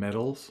mean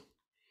medals.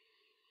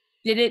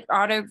 Did it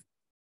auto?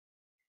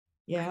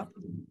 Yeah.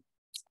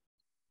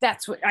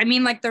 That's what I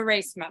mean, like the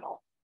race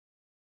medal.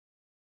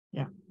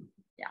 Yeah.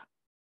 Yeah.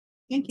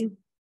 Thank you.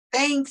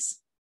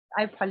 Thanks.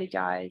 I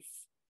apologize.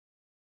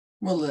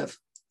 We'll live.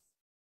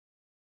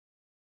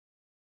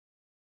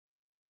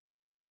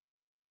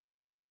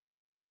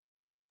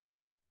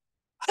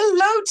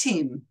 Hello,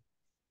 team.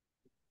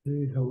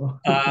 Hey, hello.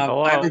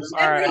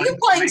 Are you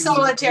playing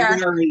solitaire?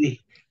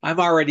 I'm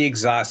already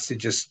exhausted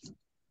just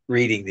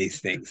reading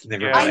these things.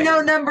 Never mind. I know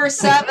number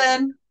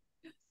 7.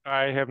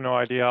 I have no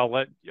idea.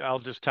 I'll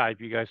just type.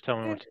 You guys tell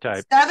me what to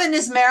type. 7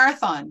 is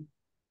marathon.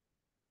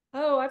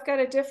 Oh, I've got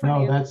a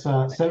different. No, that's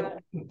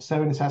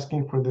 7 is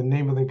asking for the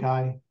name of the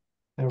guy.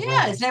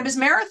 Yeah, his name is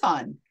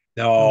Marathon.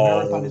 No.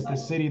 Marathon is the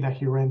city that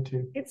he ran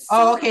to.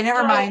 Okay,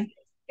 never mind.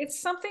 It's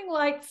something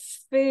like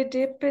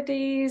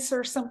Pheidippides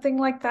or something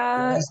like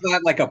that. It's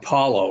not like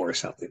Apollo or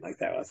something like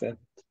that, was it?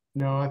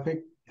 No, I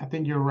think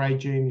you're right,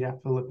 Jane. Yeah,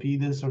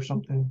 Philippides or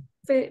something.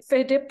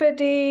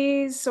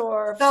 Pheidippides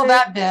or spell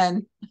that,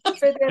 Ben.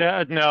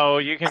 Yeah, no,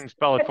 you can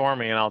spell it for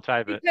me and I'll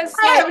type it. Because,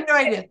 I have no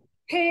idea.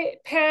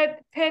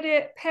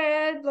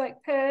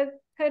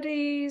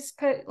 Pedis,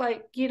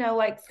 like, you know,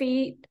 like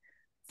feet,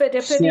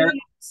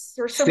 Pheidippides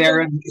or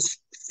something.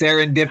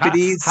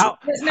 Serendipities.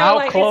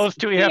 How close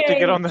do we have to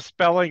get on the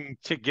spelling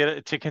to get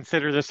it to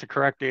consider this a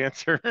correct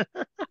answer?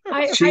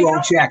 She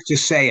won't check.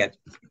 Just say it.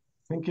 I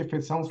think if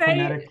it sounds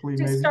phonetically,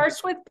 it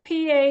starts with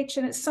PH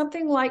and it's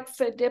something like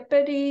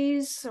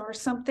Pheidippides or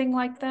something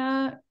like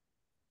that.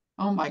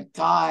 Oh my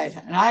God.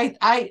 And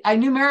I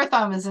knew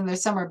Marathon was in there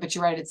somewhere, but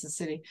you're right, it's a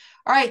city.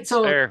 All right,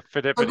 so there,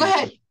 go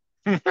ahead,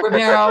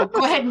 Romero.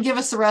 Go ahead and give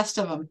us the rest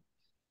of them.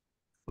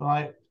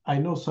 Well, I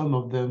know some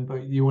of them,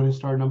 but you want to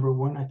start number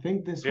 1? I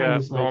think this one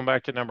is going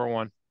back to number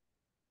 1.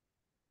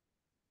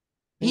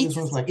 He's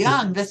like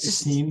young. That's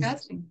just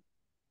disgusting.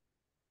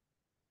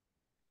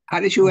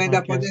 How did you end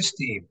up on this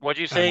team? What'd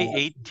you say?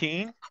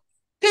 18?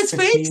 His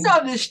fate's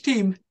on this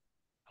team.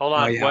 Hold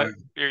on. What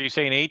are you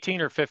saying? 18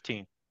 or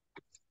 15?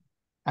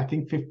 I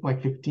think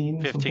like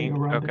 15. 15.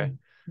 Okay.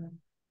 There.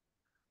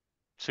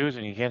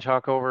 Susan, you can't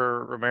talk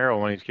over Romero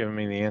when he's giving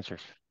me the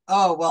answers.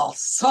 Oh well,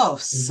 so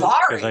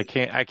sorry. Because I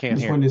can't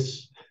this hear.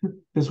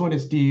 This one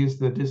is D, is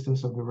the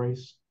distance of the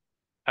race.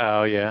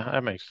 Oh yeah,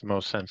 that makes the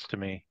most sense to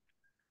me.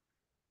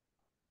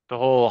 The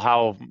whole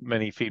how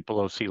many feet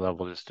below sea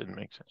level just didn't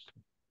make sense to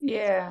me.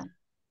 Yeah.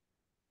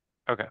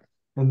 Okay.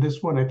 And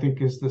this one I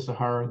think is the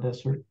Sahara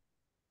Desert.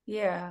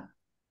 Yeah.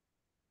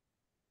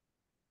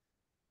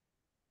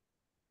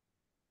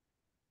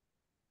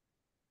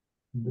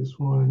 This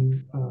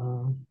one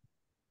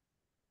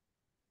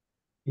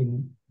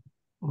in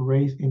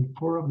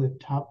 4 of the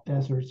top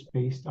deserts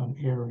based on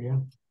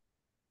area.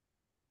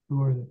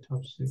 2 are the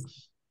top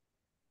 6.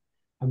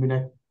 I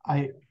mean,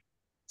 I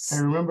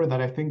remember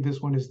that. I think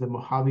this one is the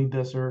Mojave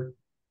Desert,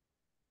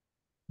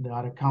 the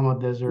Atacama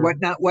Desert.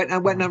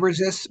 What number is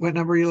this? What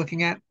number are you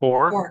looking at?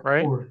 4,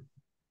 right? 4.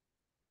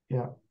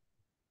 Yeah.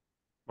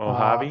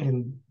 Mojave.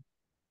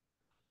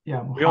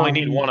 Mojave. We only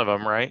need one of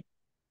them, right?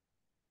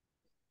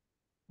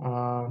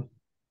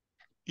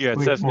 Yeah,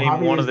 it says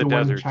name one of the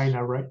deserts.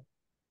 China, right?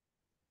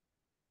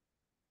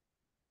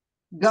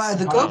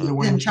 The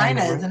Gobi's in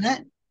China, right? Isn't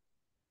it?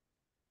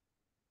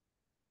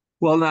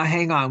 Well, now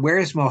hang on. Where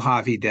is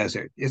Mojave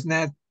Desert? Isn't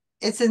that?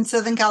 It's in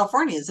Southern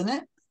California, isn't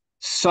it?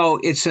 So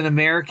it's an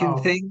American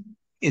thing.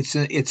 No,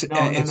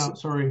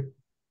 sorry.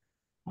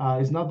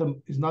 It's not the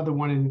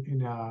one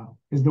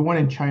it's the one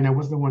in China.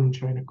 What's the one in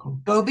China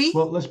called? Gobi?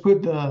 Well, let's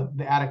put the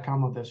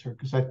Atacama Desert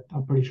because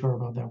I'm pretty sure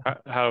about that one.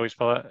 How do we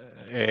spell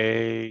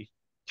it?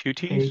 Two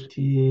T's?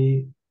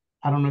 A-T,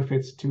 I don't know if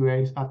it's two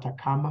A's.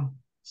 Atacama.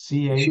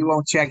 C-A. She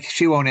won't check.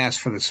 She won't ask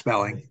for the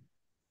spelling.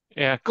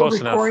 Yeah, close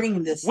enough.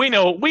 This. We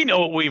know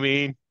what we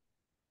mean.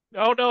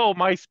 Oh no,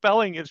 my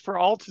spelling is for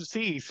all to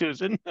see,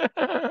 Susan.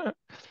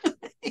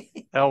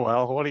 Oh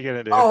well, what are you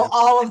gonna do? Oh,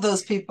 all of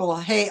those people.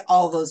 Hey,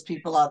 all those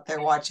people out there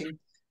watching.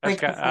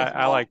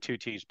 I like two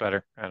T's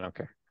better. I don't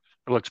care.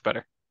 It looks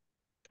better.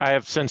 I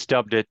have since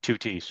dubbed it two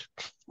T's.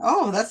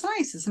 Oh, that's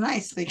nice. It's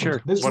nice.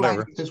 Sure,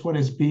 whatever. This one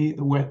is B,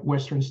 the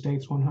Western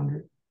States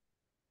 100.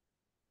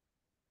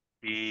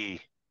 B.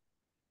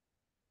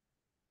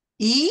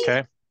 E?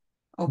 Okay.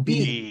 Oh,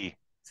 B.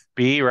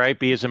 B, right?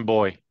 B is in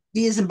boy.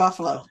 B is in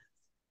buffalo.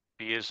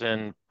 B is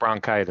in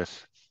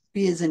bronchitis.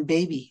 B is in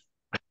baby.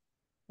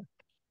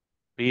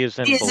 B is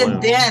in B is in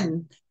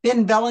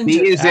Ben Bellinger.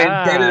 B is in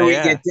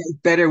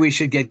better we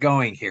should get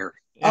going here.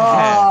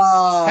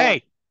 Oh.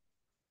 Hey,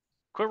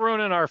 quit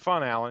ruining our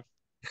fun, Alan.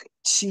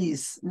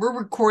 Jeez, we're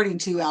recording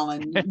too,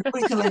 Alan.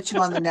 Nobody can let you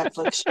on the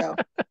Netflix show.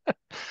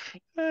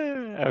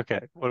 Okay,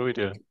 what are we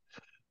doing?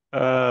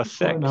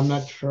 6. I'm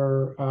not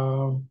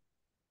sure.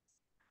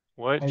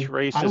 Which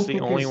race is the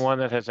only one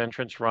that has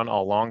entrants run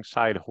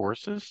alongside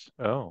horses?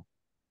 Oh.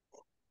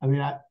 I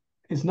mean,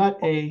 it's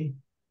not a.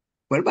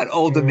 What about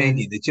Old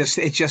Dominion? It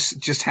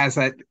just has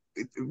that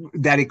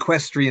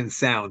equestrian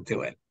sound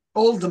to it.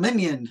 Old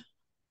Dominion.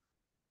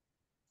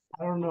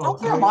 I don't know. Don't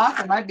throw them off.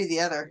 It might be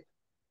the other.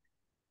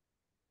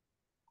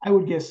 I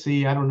would guess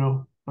C. I don't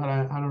know, but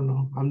I don't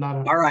know. I'm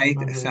not. All right,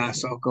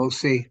 so go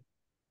C.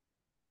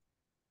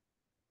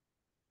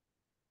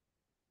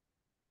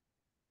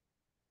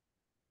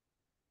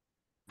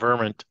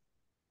 Vermont.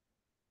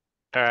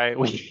 All right,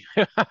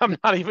 I'm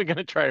not even going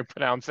to try to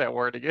pronounce that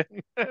word again.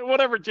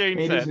 Whatever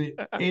Jane said.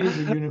 It is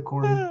a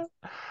unicorn.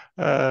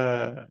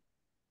 It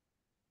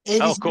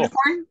is cool.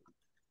 Unicorn?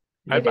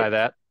 I'd buy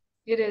that.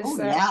 It is. Oh,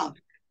 yeah.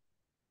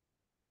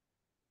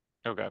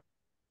 Okay.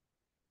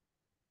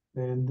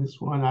 And this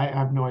one, I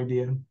have no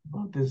idea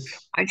about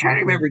this. I'm trying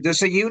to remember.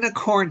 Does a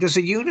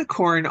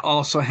unicorn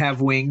also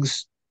have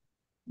wings?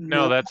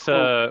 No, that's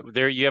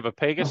there. You have a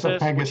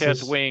Pegasus, which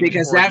has wings.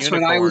 Because that's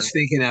what I was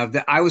thinking of.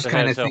 I was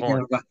kind of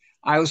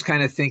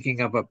thinking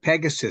of a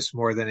Pegasus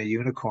more than a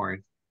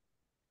unicorn.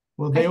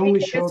 Well, they only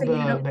show the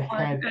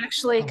head.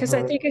 Actually, because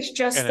I think it's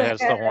just the head.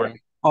 The horn.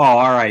 Oh,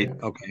 all right.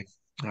 Okay.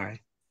 All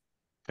right.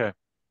 Okay.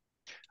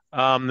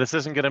 This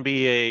isn't going to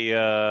be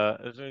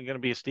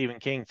a Stephen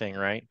King thing,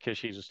 right? Because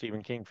she's a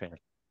Stephen King fan.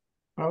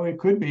 Oh, it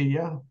could be.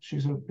 Yeah,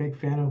 she's a big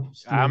fan of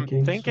Stephen King.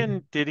 I'm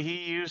thinking, did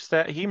he use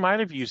that? He might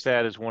have used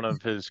that as one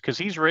of his, because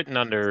he's written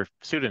under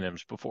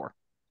pseudonyms before.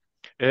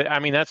 I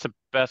mean, that's the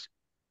best,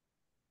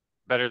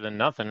 better than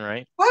nothing,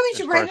 right? Why would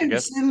you write under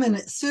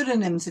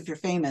pseudonyms if you're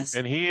famous?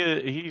 And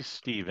he's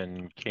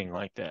Stephen King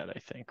like that, I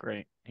think,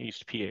 right?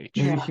 He's PH.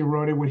 Maybe he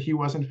wrote it when he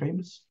wasn't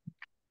famous.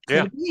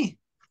 Yeah.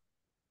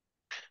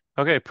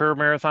 Okay,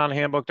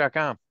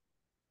 permarathonhandbook.com.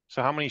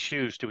 So how many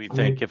shoes do we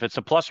think? If it's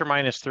a plus or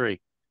minus 3?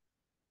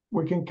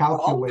 We can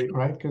calculate,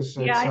 right? Because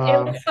it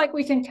looks like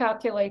we can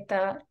calculate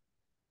that.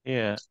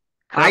 Yeah.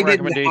 I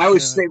didn't. I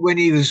was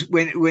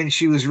when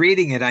she was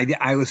reading it.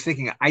 I was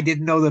thinking I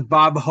didn't know that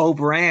Bob Hope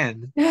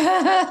ran.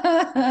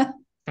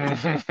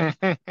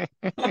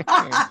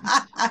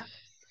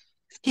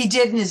 He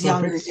did in his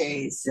younger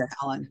days,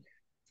 Alan.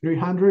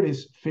 300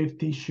 is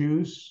 50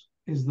 shoes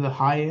is the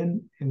high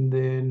end, and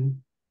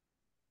then.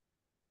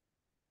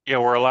 Yeah,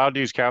 we're allowed to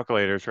use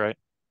calculators, right?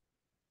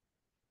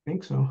 I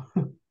think so.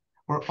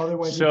 Or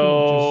otherwise,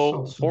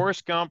 so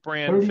Forrest Gump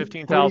ran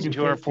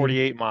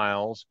 15,248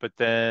 miles, but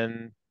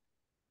then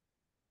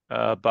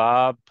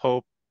Bob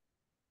Pope,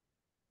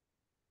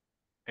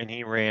 and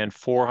he ran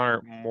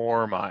 400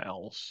 more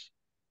miles.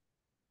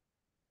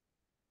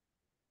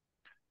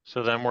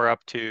 So then we're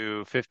up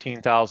to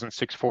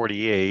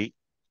 15,648.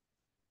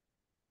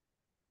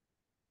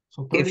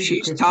 So if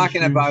she's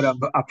talking about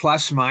a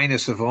plus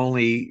minus of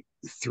only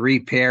 3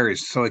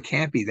 pairs, so it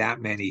can't be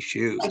that many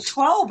shoes. Like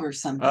 12 or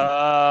something.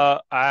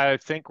 I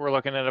think we're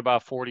looking at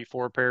about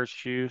 44 pairs of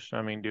shoes.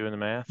 I mean, doing the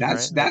math.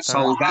 That's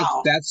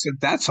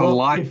a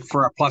lot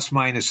for a plus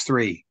minus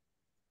 3.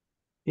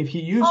 If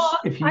you use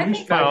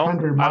 500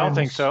 miles, I don't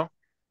think so.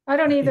 I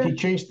don't either.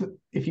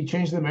 If you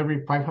change them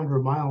every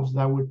 500 miles,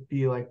 that would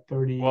be like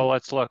 30. Well,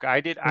 let's look.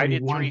 I did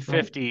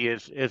 350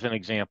 as an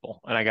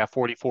example, and I got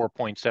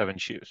 44.7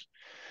 shoes.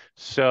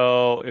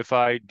 So if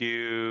I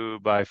do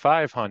by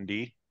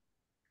 500,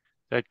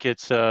 that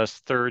gets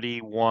us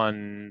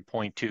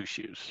 31.2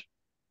 shoes.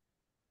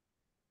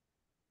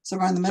 So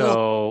around the middle.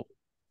 So,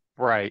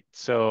 right.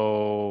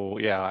 So,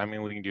 yeah, I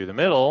mean, we can do the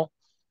middle.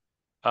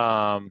 We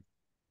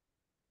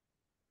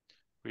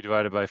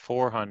divide it by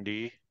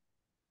 400.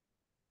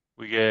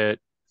 we get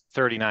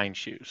 39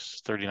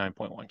 shoes,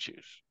 39.1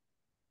 shoes.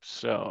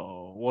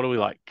 So what do we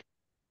like?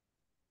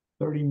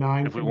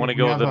 39. If we want to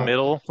go the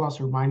middle,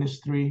 plus or minus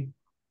 3.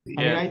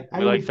 Yeah,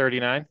 we like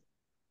 39.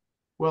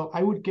 Well,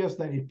 I would guess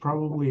that it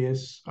probably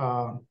is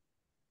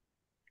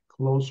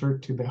closer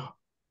to the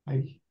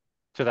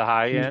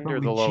high end or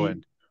the low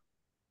end?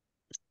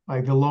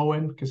 Like the low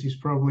end, because he's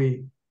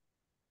probably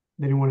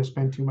didn't want to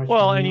spend too much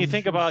Well, money and on you the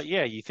think shoes. about,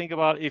 you think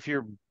about if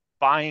you're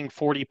buying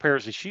 40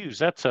 pairs of shoes,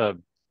 that's a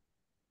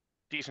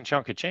decent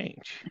chunk of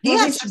change. He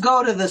has to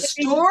go to the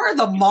store,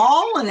 the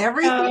mall, and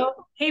everything. No,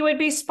 he would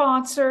be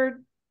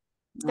sponsored.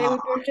 They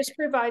would just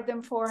provide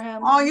them for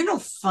him. Oh, you're no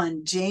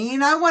fun,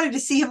 Jane. I wanted to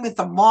see him at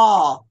the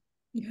mall,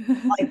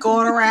 like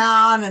going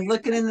around and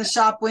looking in the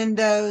shop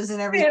windows and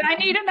everything. And I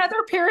need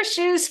another pair of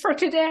shoes for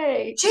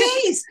today.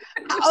 Jeez,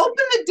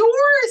 open the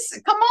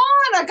doors. Come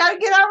on, I got to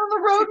get out on the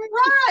road and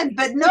run.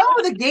 But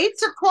no, the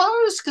gates are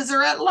closed because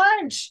they're at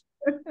lunch.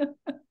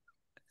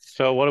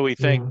 So what do we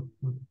think?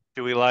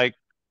 Do we like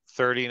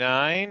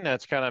 39?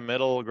 That's kind of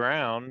middle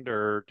ground,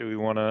 or do we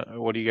want to,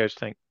 what do you guys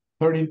think?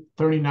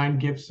 39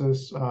 gives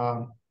us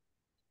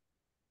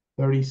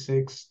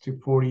 36 to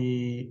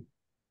 40,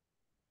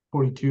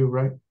 42,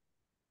 right?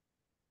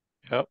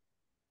 Yep.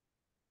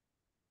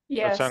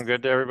 Yes. That sound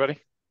good to everybody?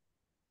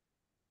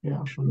 Yeah.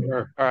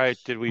 All right.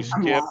 Did we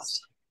skip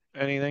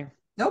anything?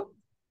 Nope.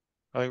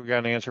 I think we got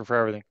an answer for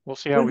everything. We'll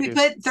see how we do.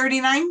 Put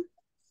 39?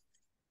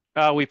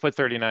 We put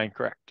 39,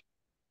 correct.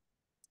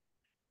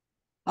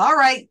 All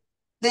right.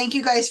 Thank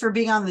you guys for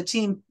being on the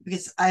team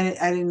because I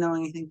didn't know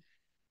anything.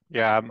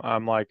 Yeah,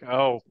 I'm like,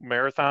 oh,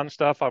 marathon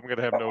stuff. I'm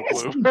gonna have no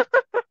clue.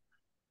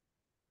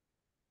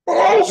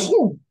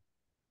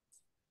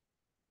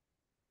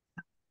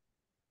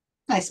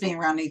 Nice being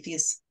around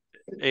atheists.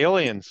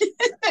 Aliens.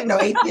 No,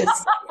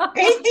 atheists.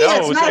 Atheists,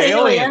 no, not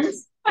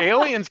aliens.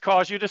 Aliens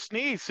cause you to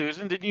sneeze,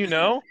 Susan. Didn't you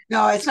know?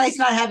 No, it's nice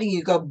not having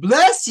you go,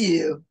 bless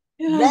you.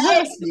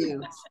 Bless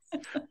you.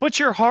 But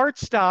your heart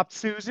stopped,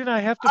 Susan. I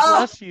have to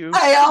bless you.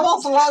 I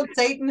almost allowed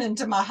Satan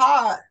into my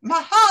heart.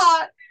 My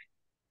heart.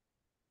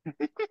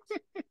 I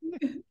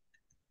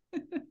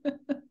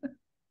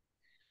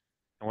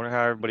wonder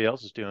how everybody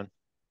else is doing.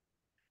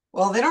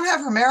 Well, they don't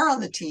have Romero on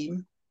the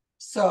team,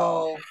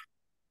 so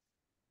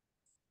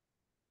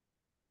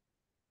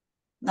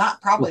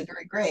not probably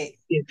very great.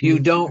 If you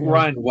don't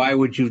run, why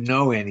would you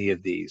know any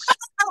of these?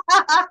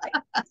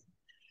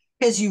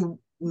 Because you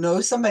know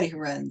somebody who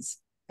runs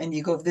and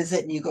you go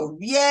visit and you go,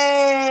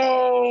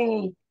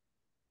 yay!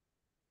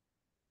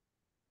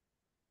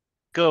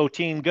 Go,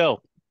 team,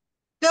 go.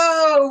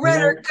 Go,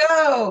 runner,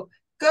 go.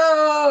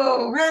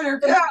 Go, runner,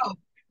 go.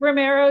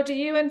 Romero, do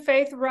you and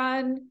Faith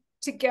run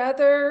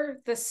together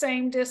the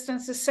same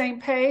distance, the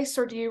same pace,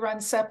 or do you run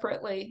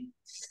separately?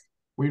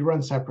 We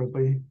run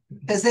separately.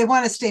 Because they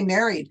want to stay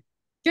married.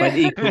 But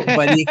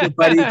equally.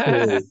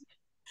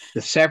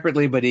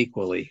 Separately, but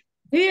equally.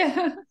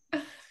 Yeah.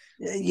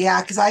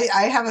 Yeah, because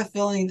I have a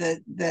feeling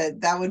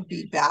that would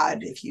be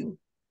bad if you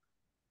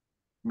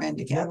ran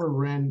together. Never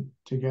ran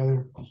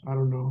together. I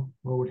don't know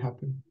what would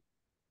happen.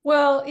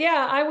 Well,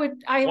 yeah, I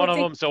would. One of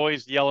them's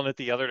always yelling at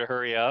the other to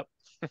hurry up.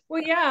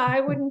 Well, yeah,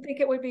 I wouldn't think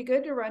it would be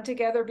good to run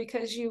together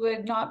because you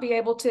would not be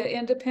able to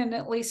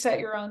independently set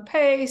your own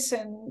pace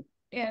and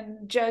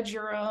judge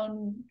your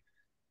own,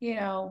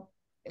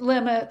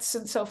 limits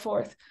and so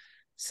forth.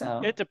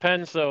 So it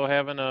depends, though.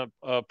 Having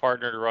a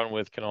partner to run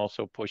with can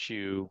also push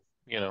you,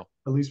 at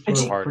least for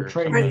harder.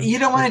 But you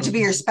don't want it to be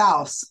your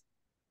spouse.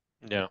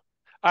 No,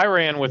 I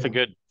ran with a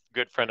good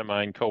friend of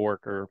mine,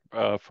 coworker,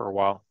 for a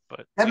while,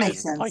 but that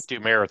makes sense. Like do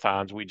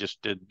marathons, we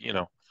just did,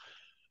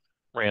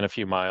 ran a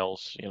few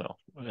miles,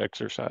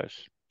 exercise.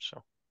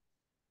 So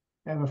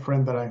I have a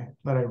friend that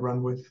I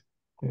run with,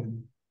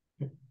 and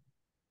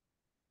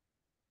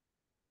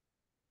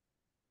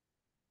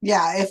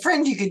yeah, a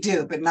friend you could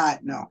do, but not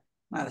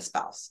a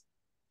spouse.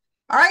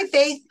 All right,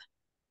 Faith.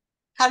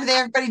 How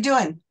everybody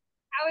doing?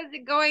 How is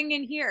it going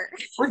in here?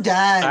 We're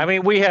done. I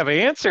mean, we have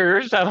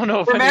answers. I don't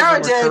know if Romero any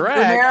of them are correct.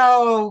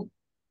 Romero,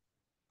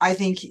 I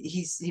think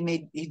he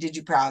did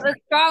you proud. Let's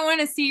go. I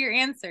want to see your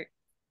answer.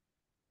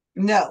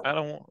 No, I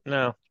don't.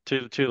 No,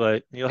 too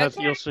late. You'll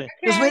see.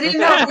 Because we didn't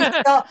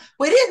know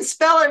we didn't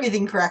spell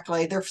everything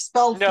correctly. They're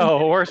spelled.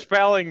 No, our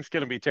spelling's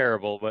going to be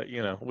terrible, but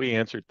we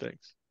answered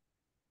things.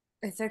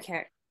 It's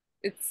okay.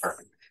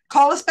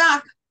 Call us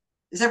back.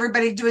 Is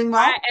everybody doing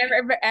well?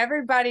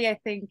 Everybody, I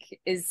think,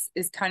 is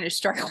kind of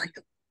struggling.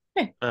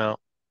 Oh.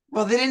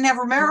 Well, they didn't have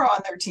Romero on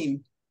their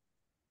team.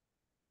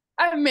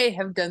 I may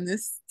have done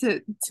this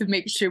to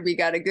make sure we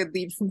got a good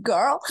lead from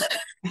Karl.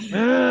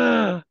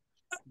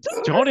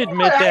 Don't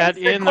admit that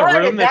in the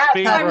room that's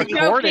being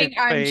recorded.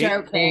 I'm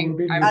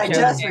joking. I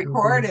just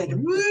recorded.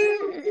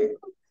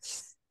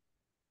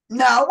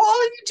 No,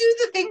 well, you do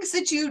the things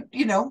that you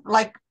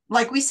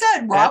like we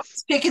said,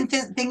 Rob's picking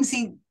things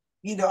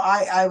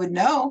I would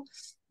know.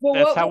 Well,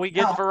 that's how we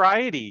get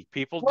variety.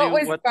 People do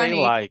what they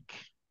like.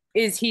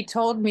 Is he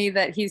told me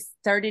that he's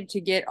started to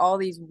get all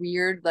these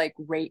weird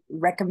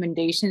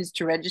recommendations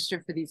to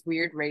register for these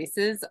weird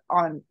races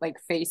on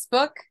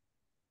Facebook.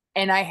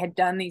 and I had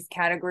done these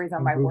categories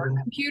on my work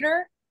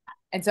computer.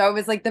 And so I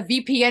was like, the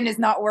VPN is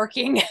not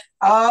working.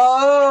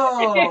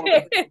 Oh.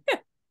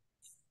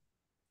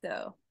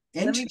 So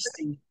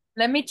interesting.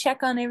 Let me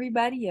check on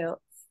everybody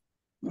else.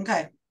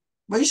 Okay.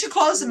 Well, you should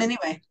close them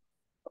anyway.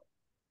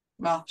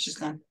 Well, she's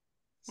gone.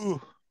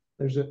 Ooh.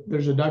 There's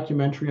a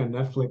documentary on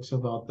Netflix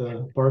about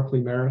the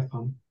Barkley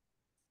Marathon.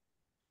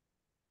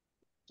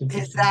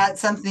 Is that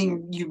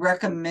something you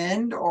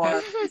recommend, or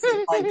is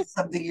it like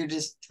something you're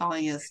just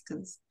telling us?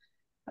 Because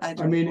I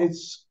mean, know.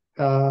 It's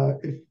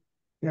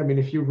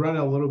if you run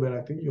a little bit,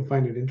 I think you'll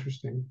find it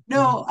interesting.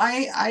 No,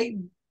 I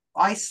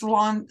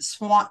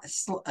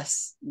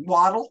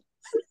waddle.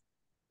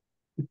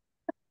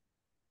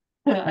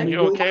 Are you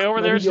okay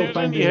over there,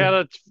 Susan? You had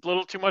a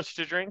little too much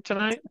to drink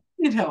tonight?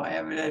 I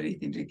haven't had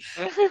anything to drink.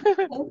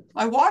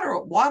 I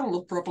waddle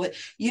appropriately.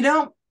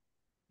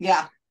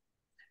 Yeah.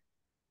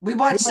 We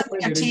watched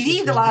something on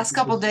TV the last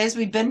couple of days.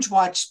 We binge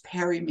watched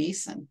Perry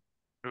Mason.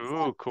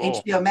 Ooh, cool.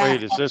 HBO Max.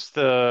 Wait, is this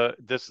the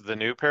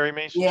new Perry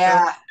Mason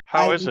show?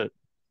 How is it?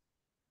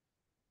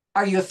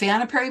 Are you a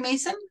fan of Perry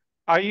Mason?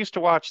 I used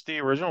to watch the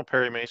original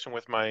Perry Mason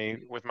with my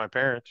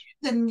parents.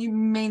 Then you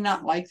may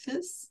not like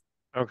this.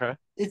 Okay.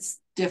 It's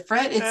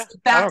different. It's the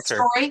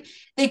backstory.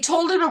 They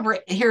told it over.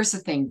 Here's the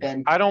thing,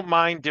 Ben. I don't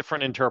mind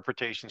different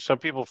interpretations. Some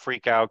people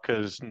freak out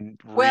because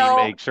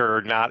remakes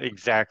are not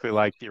exactly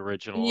like the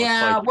original.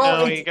 Yeah, it's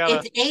like,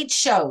 it's 8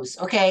 shows.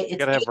 Okay,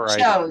 it's 8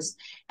 shows,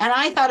 and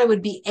I thought it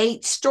would be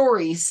 8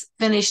 stories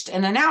finished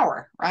in an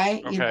hour,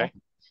 right? Okay.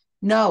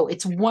 No,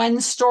 it's one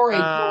story.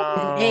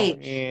 8.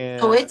 Yeah.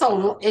 So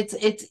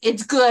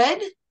it's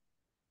good.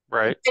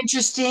 Right. It's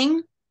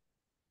interesting.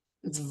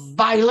 It's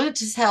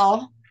violent as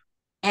hell.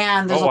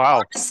 And there's a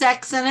lot of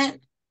sex in it,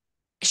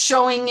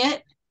 showing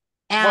it.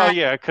 And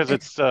because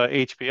it's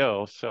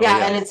HBO. So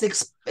and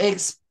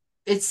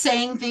it's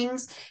saying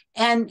things,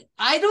 and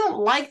I don't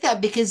like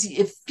that because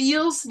it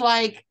feels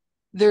like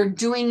they're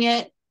doing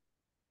it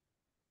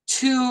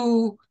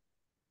to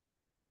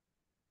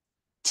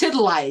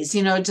titilize,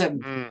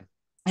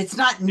 it's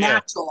not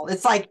natural.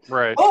 It's like,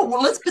 oh,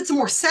 well, let's put some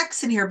more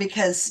sex in here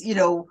because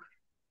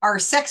our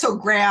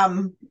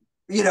sexogram.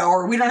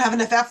 Or we don't have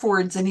enough F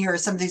words in here or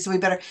something, so we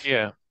better.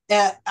 Yeah.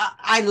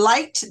 I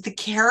liked the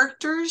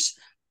characters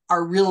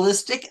are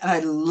realistic, and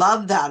I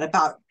love that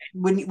about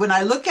when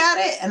I look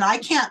at it and I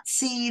can't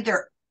see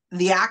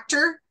the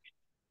actor.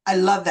 I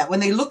love that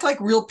when they look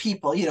like real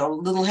people, a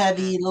little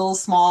heavy, a little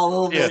small, a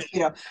little this,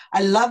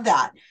 I love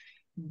that.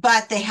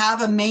 But they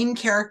have a main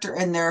character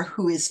in there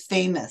who is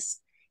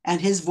famous, and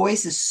his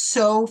voice is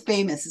so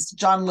famous. It's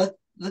John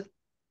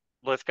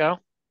Lithgow.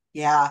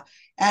 Yeah.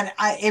 And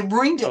it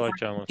ruined it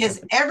because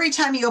every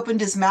time he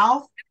opened his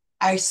mouth,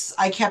 I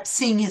kept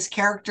seeing his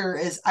character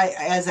as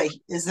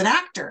an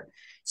actor.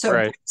 So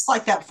it's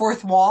like that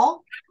fourth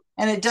wall,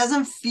 and it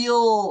doesn't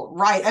feel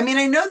right. I mean,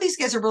 I know these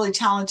guys are really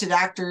talented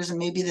actors, and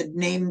maybe the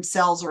name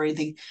sells or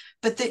anything,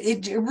 but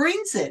it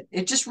ruins it.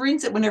 It just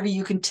ruins it whenever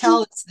you can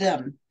tell it's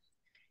them.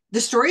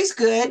 The story's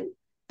good,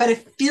 but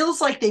it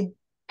feels like they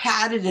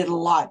padded it a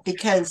lot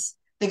because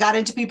they got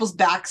into people's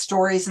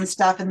backstories and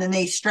stuff, and then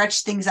they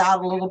stretched things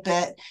out a little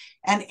bit.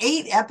 And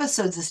 8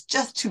 episodes is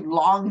just too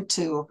long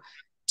to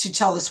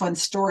tell this one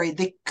story.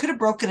 They could have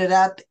broken it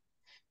up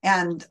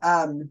and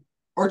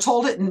or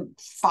told it in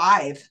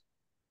 5.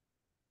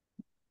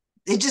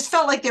 It just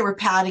felt like they were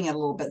padding it a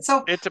little bit.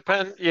 So it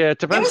depends. Yeah, it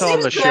depends on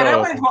the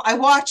show. I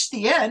watched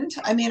the end.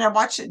 I mean, I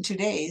watched it in 2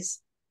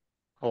 days.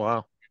 Oh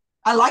wow!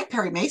 I like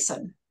Perry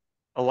Mason.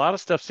 A lot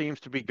of stuff seems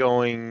to be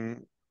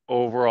going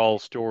overall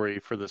story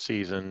for the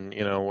season,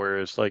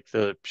 whereas like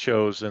the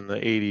shows in the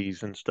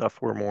 80s and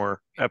stuff were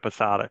more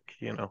episodic,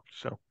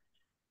 so.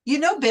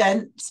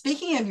 Ben,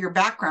 speaking of your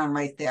background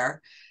right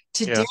there,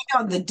 today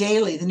on the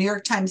Daily, the New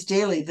York Times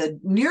Daily, the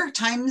New York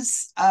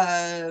Times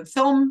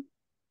film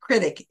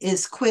critic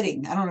is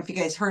quitting. I don't know if you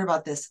guys heard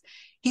about this.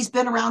 He's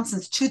been around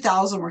since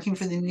 2000 working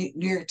for the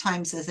New York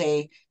Times as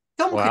a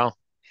film critic.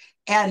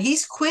 And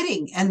he's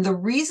quitting. And the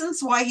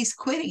reasons why he's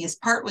quitting is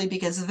partly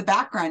because of the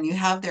background you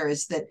have there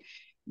is that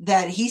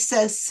he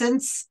says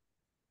since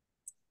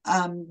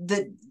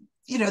the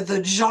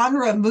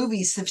genre of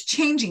movies is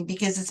changing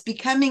because it's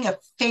becoming a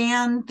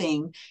fan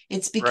thing.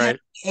 It's becoming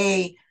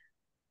a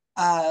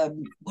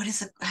what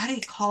is it? How do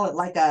you call it?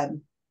 Like a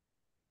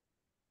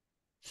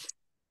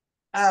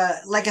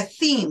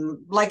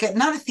theme,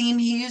 not a theme.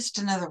 He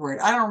used another word.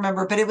 I don't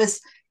remember, but it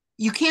was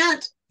you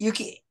can't.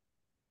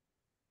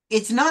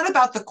 It's not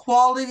about the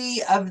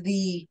quality of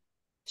the.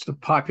 It's the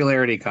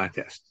popularity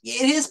contest.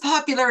 It is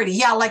popularity,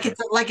 yeah.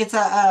 It's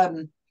a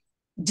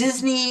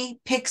Disney,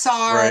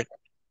 Pixar,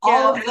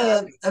 all of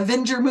the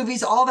Avenger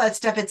movies, all that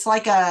stuff. It's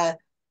like a.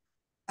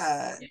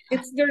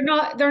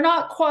 They're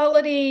not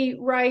quality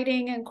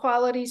writing and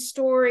quality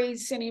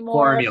stories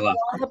anymore. Formula.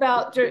 It's all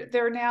about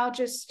they're now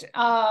just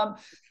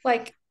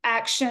like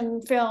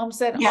action films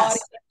that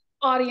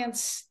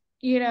audience.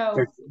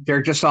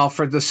 They're just all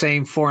for the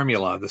same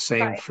formula, the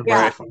same.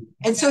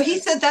 And so he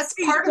said that's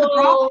part of the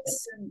problem.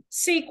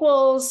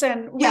 Sequels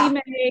and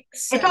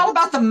remakes. It's all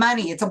about the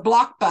money. It's a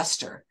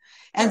blockbuster.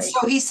 And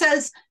so he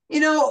says,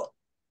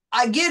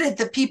 I get it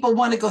that people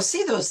want to go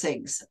see those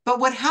things, but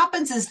what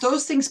happens is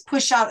those things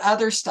push out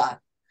other stuff.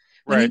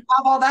 When you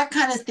have all that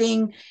kind of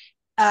thing,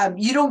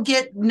 you don't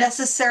get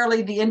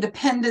necessarily the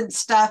independent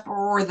stuff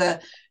or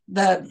the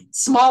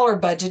smaller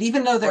budget,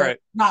 even though they're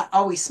not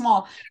always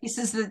small. He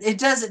says that it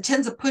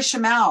tends to push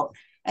them out.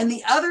 And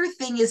the other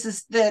thing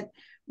is that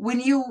when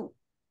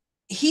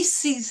he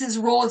sees his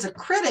role as a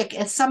critic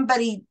as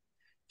somebody,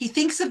 he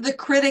thinks of the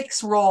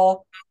critic's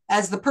role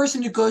as the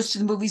person who goes to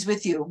the movies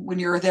with you when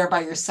you're there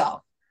by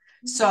yourself.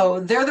 So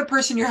they're the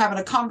person you're having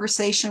a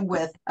conversation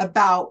with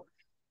about,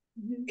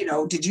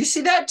 did you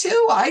see that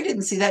too? I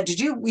didn't see that. Did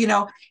you,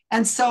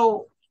 And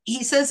so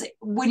he says,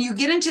 when you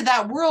get into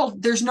that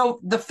world,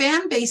 the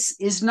fan base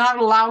is not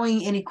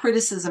allowing any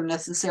criticism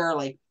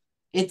necessarily.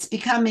 It's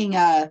becoming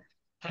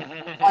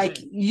like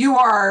you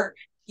are,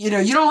 you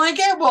don't like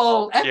it?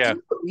 Well, Yeah,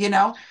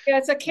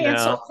 it's a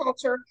cancel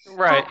culture.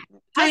 Right.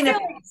 I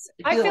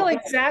feel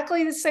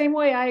exactly the same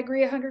way. I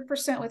agree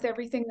 100% with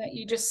everything that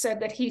you just said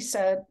that he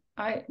said.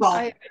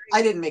 I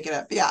didn't make it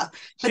up. Yeah.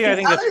 See, I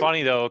think that's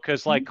funny though,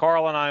 because like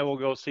Carl and I will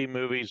go see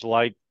movies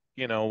like,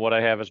 what I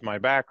have as my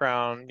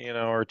background,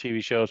 or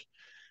TV shows.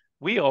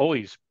 We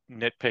always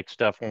nitpick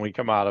stuff when we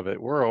come out of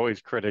it. We're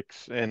always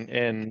critics.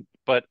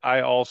 But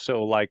I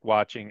also like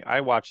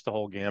I watch the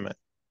whole gamut.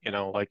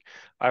 Like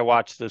I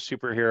watch the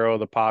superhero,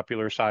 the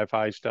popular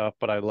sci-fi stuff,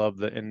 but I love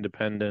the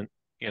independent,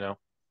 Well,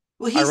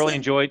 I really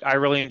enjoyed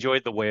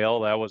The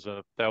Whale. That was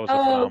a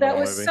phenomenal that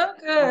was movie. so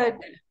good.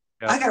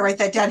 I gotta write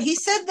that down. He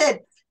said that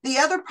the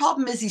other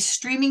problem is these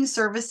streaming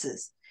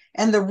services.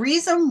 And the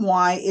reason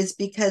why is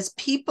because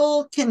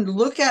people can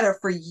look at it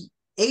for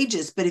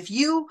ages. But if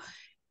you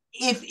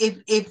had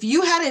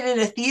it in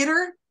a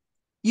theater,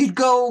 you'd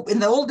go, in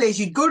the old days,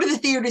 you'd go to the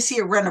theater to see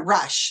it run a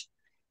rush.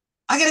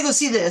 I got to go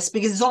see this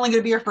because it's only going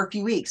to be here for a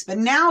few weeks. But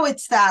now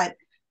it's that,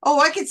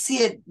 I could see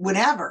it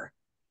whenever.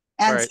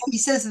 And so he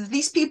says that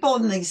these people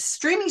in these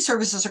streaming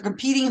services are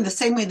competing in the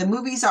same way the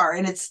movies are.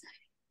 And it's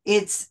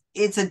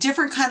a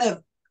different kind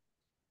of,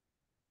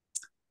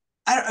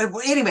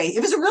 anyway,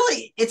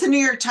 it's a New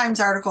York Times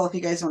article if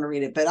you guys want to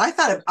read it. But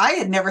I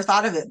had never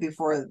thought of it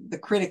before, the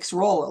critic's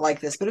role like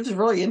this, but it was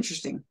really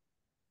interesting.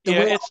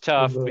 It's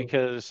tough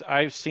because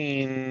I've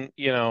seen,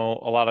 a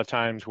lot of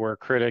times where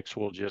critics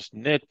will just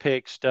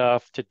nitpick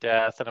stuff to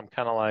death. And I'm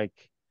kind of like,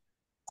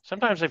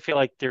 sometimes I feel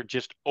like they're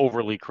just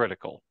overly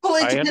critical.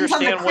 Well, it depends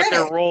on the critic. What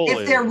their role is.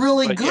 If they're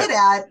really good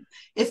at,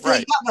 if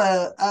they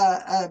have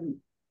a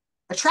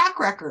track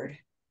record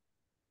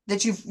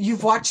that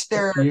you've watched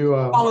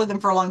follow them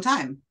for a long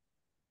time.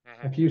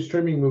 A few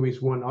streaming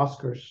movies won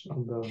Oscars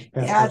on the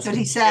past. Yeah, that's what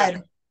he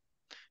said.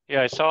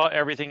 Yeah, I saw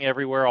Everything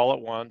Everywhere All at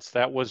Once.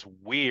 That was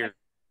weird.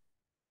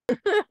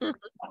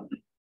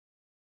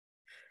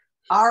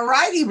 All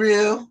righty,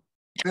 Rue.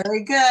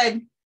 Very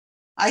good.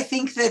 I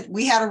think that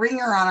we had a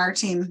ringer on our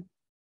team.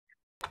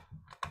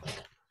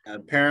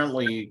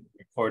 Apparently,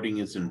 recording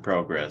is in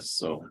progress,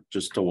 so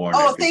just to warn.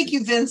 Oh, thank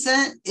you,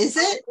 Vincent. Is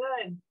it?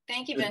 Good.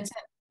 Thank you, Vincent.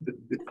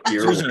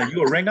 Susan, are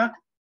you a ringer?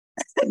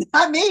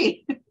 Not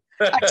me.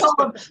 I told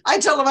him I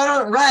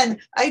don't run.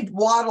 I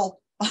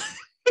waddle.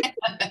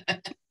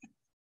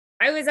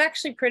 I was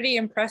actually pretty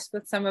impressed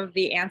with some of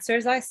the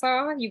answers I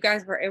saw. You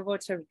guys were able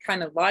to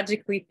kind of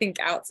logically think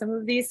out some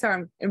of these, so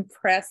I'm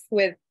impressed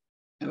with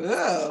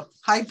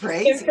high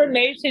praise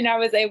information I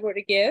was able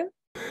to give.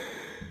 So,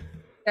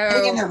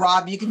 hang in there,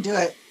 Rob. You can do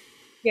it.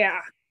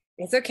 Yeah,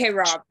 it's okay,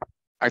 Rob.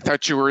 I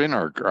thought you were in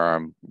our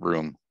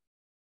room.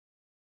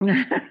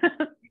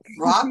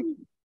 Rob?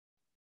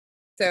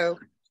 So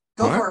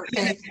go for it,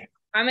 Faith.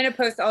 I'm going to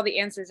post all the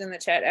answers in the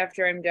chat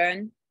after I'm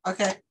done.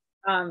 Okay.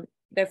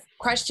 The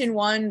question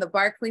 1, the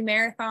Barkley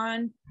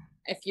Marathon.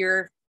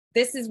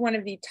 This is one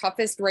of the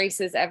toughest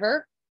races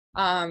ever.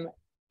 And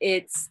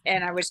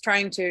I was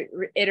trying to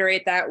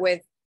reiterate that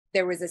with,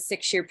 there was a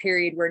 6-year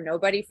period where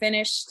nobody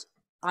finished.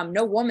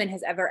 No woman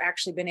has ever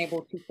actually been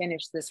able to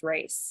finish this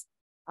race.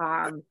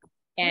 And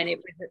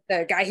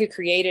the guy who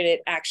created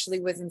it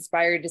actually was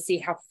inspired to see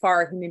how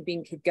far a human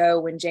being could go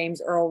when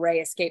James Earl Ray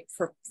escaped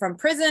from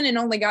prison and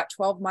only got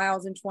 12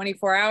 miles in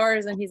 24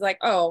 hours. And he's like,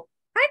 oh,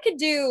 I could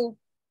do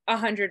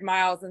 100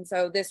 miles. And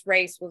so this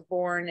race was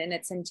born, and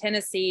it's in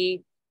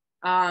Tennessee.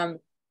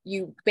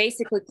 You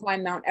basically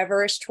climb Mount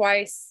Everest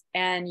twice,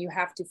 and you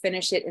have to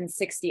finish it in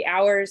 60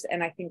 hours.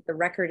 And I think the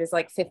record is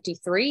like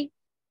 53.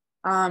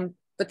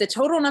 But the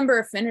total number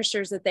of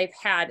finishers that they've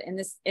had, and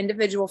this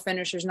individual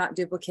finishers, not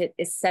duplicate,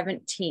 is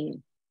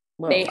 17.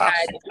 They had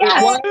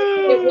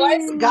it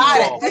was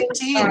got it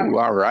 15.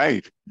 All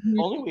right.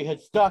 Only we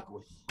had stuck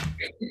with.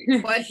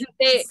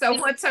 So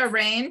what's our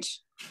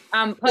range?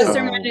 Plus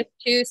or minus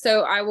 2,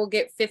 so I will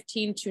get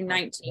 15 to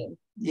 19.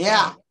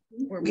 Yeah,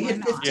 we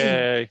hit 15.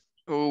 Yay.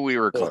 Oh, we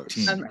were close.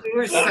 We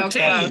were so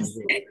close.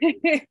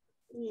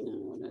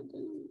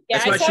 Yeah,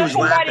 That's why she was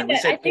laughing. We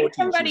said I think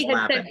somebody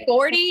had said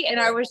 40, and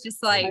I was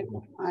just like,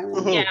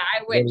 yeah,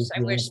 I wish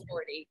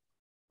 40.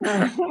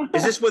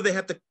 Is this where they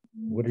have to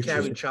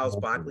carry Charles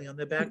Barkley on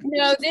their back?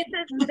 No,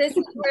 this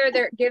is where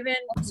they're given.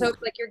 So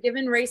like you're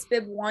given race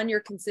bib 1, you're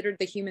considered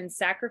the human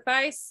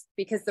sacrifice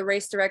because the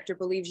race director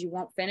believes you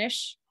won't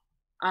finish.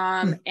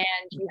 And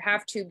you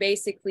have to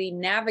basically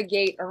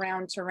navigate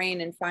around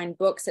terrain and find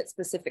books at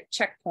specific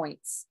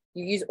checkpoints.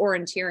 You use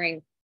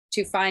orienteering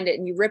to find it,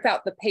 and you rip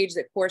out the page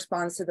that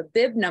corresponds to the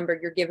bib number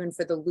you're given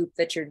for the loop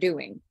that you're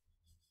doing.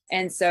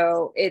 And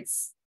so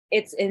it's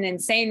an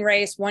insane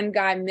race. One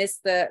guy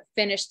missed the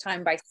finish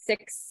time by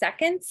 6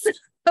 seconds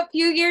a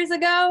few years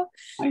ago.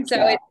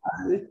 So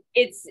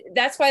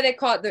that's why they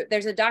call it,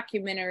 there's a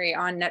documentary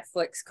on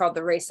Netflix called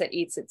The Race That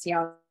Eats Its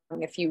Young,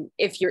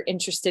 if you're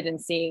interested in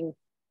seeing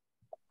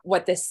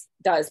what this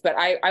does, but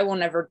I will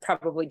never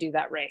probably do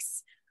that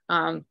race.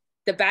 The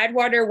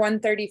Badwater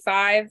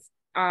 135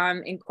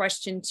 in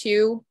question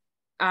 2,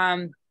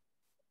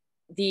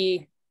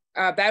 the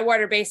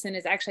Badwater Basin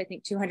is actually, I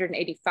think,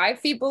 285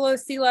 feet below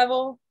sea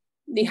level.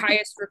 The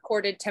highest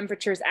recorded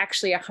temperature is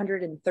actually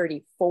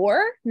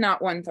 134,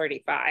 not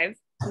 135.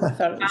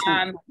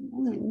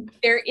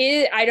 There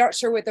is, I'm not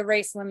sure what the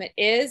race limit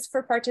is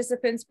for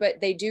participants, but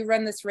they do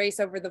run this race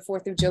over the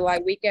 4th of July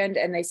weekend,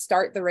 and they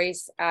start the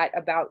race at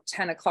about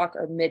 10 o'clock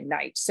or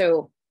midnight.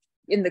 So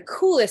in the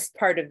coolest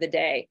part of the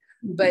day,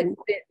 but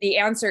the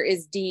answer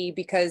is D,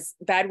 because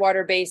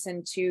Badwater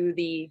Basin to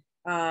the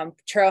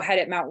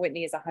trailhead at Mount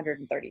Whitney is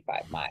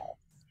 135 miles.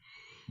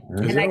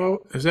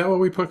 Is that what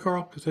we put,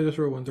 Carl? Because I just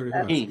wrote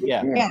 135.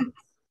 Yeah.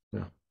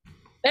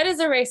 That is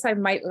a race I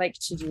might like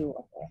to do.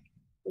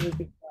 It would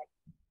be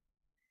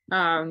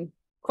fun.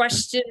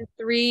 Question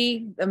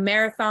 3, the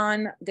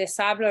Marathon des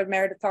Sables,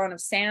 Marathon of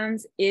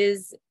Sands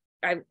is,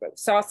 I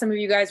saw some of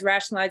you guys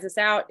rationalize this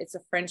out. It's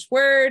a French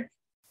word,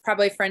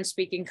 probably French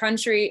speaking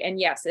country. And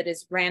yes, it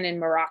is ran in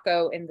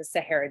Morocco in the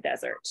Sahara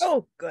Desert.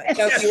 Oh, good.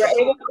 So if you were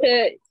able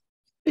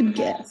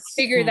to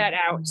figure that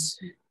out.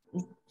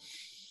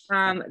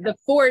 The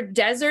 4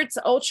 Deserts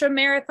Ultra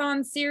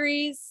Marathon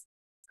Series,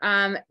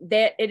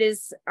 that it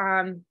is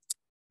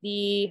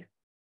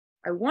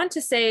I want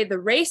to say the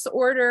race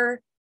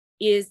order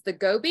is the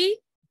Gobi,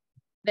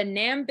 the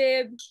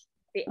Namib,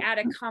 the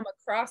Atacama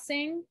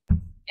Crossing,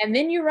 and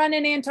then you run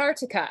in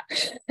Antarctica.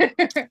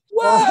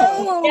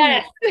 Whoa!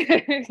 Yes.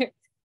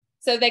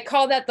 So they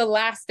call that the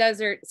last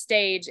desert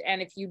stage,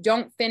 and if you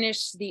don't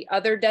finish the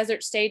other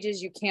desert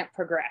stages, you can't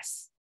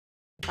progress.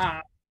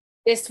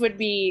 This would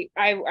be,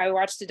 I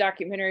watched a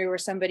documentary where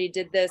somebody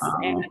did this,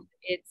 and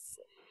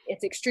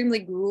it's extremely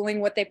grueling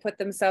what they put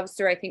themselves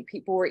through. I think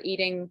people were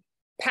eating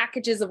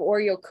packages of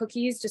Oreo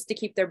cookies just to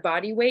keep their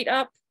body weight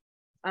up.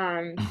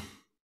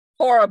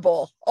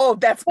 Horrible. Oh,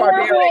 that's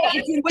barbaric.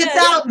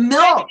 Without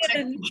milk.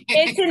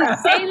 It's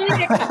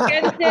insanely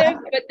expensive,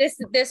 but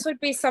this would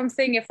be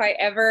something, if I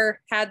ever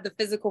had the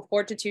physical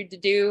fortitude to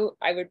do,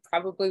 I would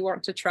probably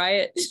want to try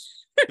it.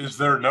 Is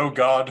there no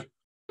God?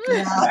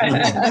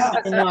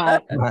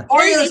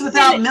 Oreos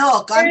without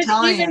milk, I'm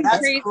telling you,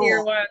 that's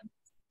cool. One.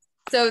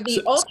 So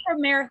the ultra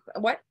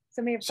marathon, what?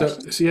 Somebody have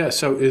questions?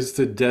 So is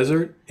the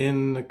desert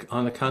on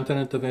the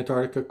continent of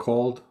Antarctica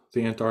called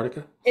the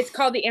Antarctica? It's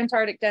called the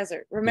Antarctic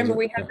Desert. Remember,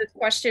 we had this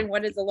question,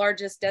 what is the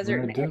largest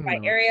desert by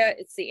area?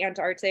 It's the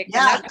Antarctic.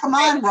 Yeah, come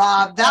on,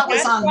 Rob. That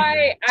was on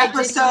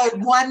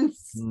episode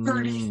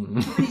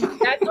 133.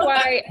 That's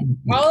why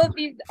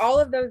all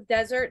of those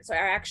deserts are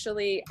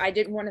actually, I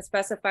didn't want to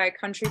specify a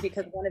country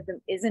because one of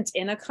them isn't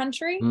in a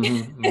country.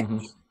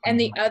 And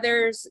the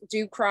others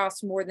do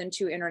cross more than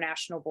 2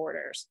 international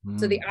borders.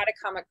 So the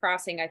Atacama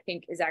Crossing, I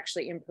think, is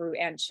actually in Peru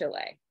and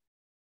Chile.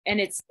 And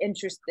it's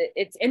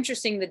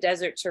interesting, the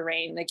desert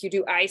terrain. Like you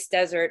do ice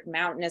desert,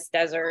 mountainous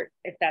desert,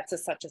 if that's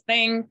such a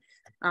thing.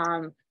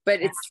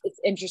 But it's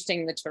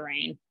interesting, the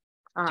terrain.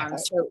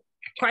 So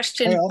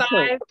question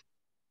 5,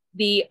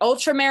 the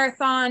ultra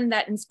marathon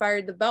that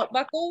inspired the belt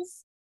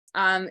buckles,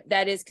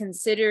 that is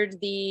considered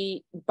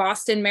the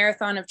Boston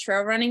Marathon of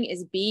trail running,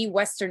 is B,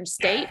 Western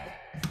State.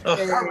 All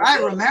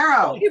right,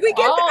 Romero. Did we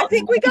get that? I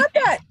think we got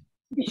that.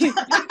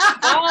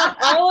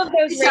 all of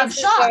those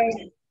races,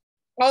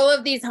 all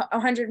of these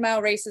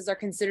 100-mile races are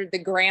considered the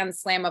grand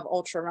slam of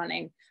ultra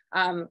running.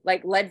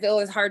 Like Leadville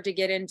is hard to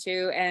get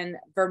into, and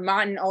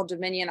Vermont and Old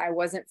Dominion I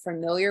wasn't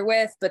familiar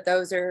with, but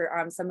those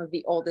are some of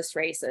the oldest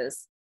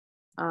races.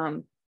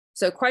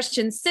 So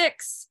question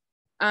 6,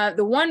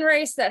 the one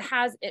race that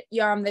has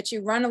that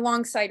you run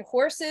alongside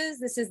horses,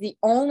 this is the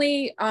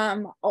only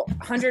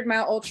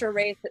 100-mile ultra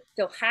race that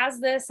still has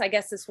this. I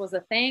guess this was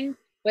a thing,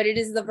 but it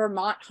is the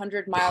Vermont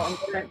 100-mile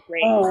endurance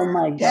race. Oh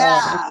my God.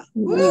 Yeah.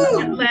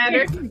 What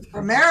ladder?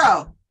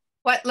 Romero.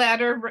 What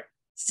ladder?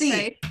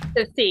 C.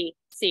 The C.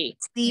 C.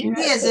 C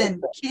is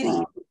in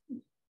kitty.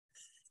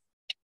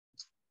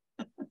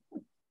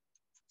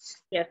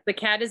 Yes, the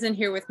cat is in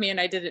here with me, and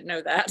I didn't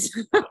know that.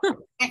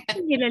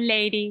 Little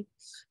lady.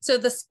 So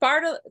the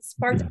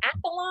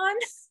Spartathlon,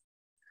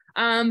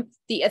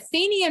 the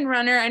Athenian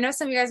runner. I know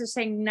some of you guys are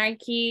saying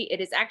Nike. It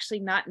is actually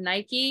not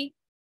Nike.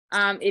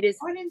 It is.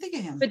 Oh, I didn't think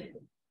of him.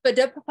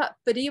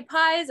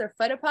 Fidippies or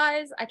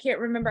Fudippies. I can't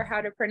remember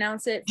how to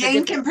pronounce it.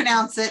 Jane can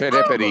pronounce it.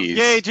 Phidippides.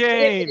 Yay,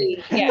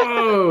 Jane. Yeah.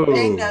 Whoa.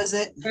 Jane knows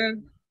it.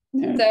 So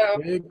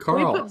Hey, We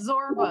Carl. put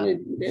Zorba.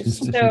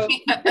 So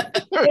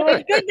it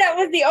was good that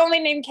was the only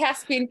name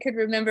Caspian could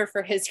remember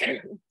for his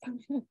group.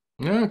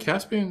 No,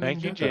 Caspian.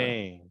 Thank you, didn't get that.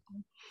 Jane.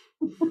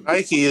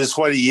 Nike is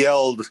what he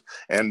yelled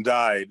and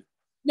died.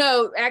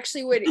 No,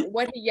 actually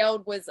what he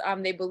yelled was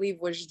they believe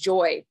was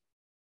joy.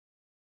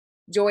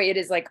 Joy, it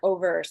is like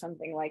over or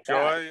something like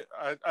that.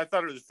 Joy, I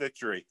thought it was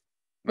victory.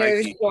 No, it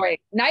was Nike. joy.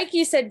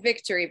 Nike said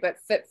victory, but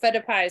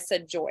Fidippies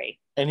said joy.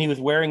 And he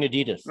was wearing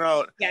Adidas.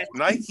 No, Yes.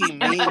 Nike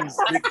means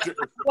victory.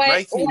 What-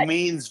 Nike what-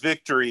 means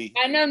victory.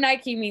 I know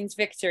Nike means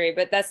victory,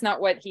 but that's not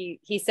what he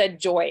said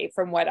joy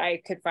from what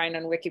I could find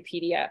on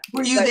Wikipedia.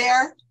 Were you But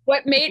there?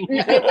 What made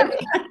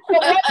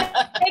what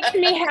makes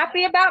me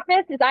happy about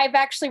this is I've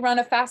actually run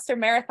a faster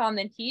marathon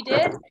than he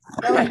did.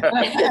 Yeah,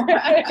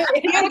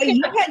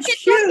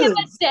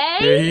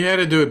 he had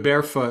to do it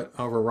barefoot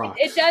over rocks.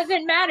 It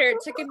doesn't matter. It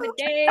took him a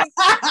day.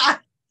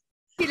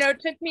 You know, it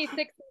took me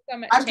 6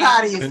 summit. I'm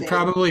proud of you. And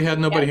probably had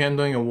nobody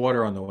handling him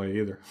water on the way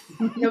either.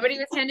 Nobody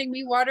was handing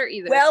me water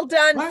either. Well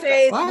done,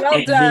 Faith. Well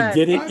And done.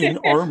 he did it in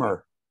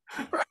armor.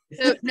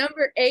 So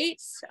number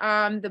 8,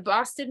 the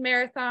Boston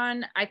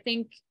Marathon. I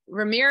think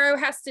Ramiro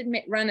has to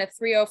run a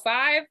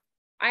 3:05.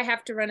 I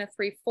have to run a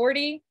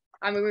 3:40.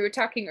 We were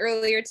talking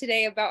earlier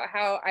today about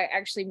how I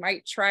actually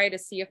might try to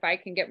see if I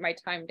can get my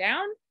time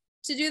down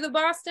to do the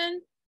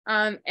Boston.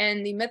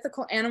 And the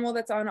mythical animal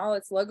that's on all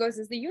its logos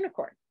is the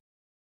unicorn.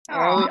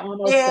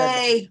 Oh,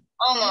 Yay!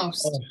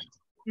 Almost.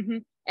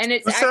 And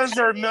it's Who says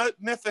they're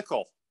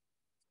mythical?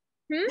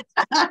 Hmm?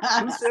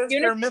 Who says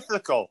they're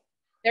mythical?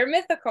 They're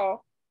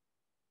mythical.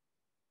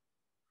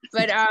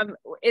 But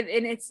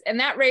and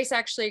that race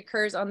actually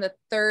occurs on the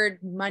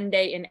 3rd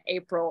Monday in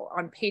April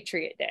on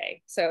Patriot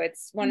Day. So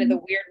it's one of the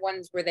weird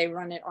ones where they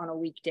run it on a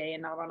weekday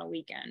and not on a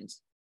weekend.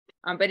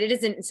 But it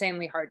isn't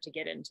insanely hard to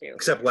get into.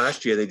 Except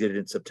last year they did it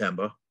in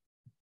September.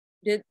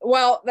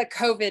 Well, the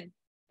COVID.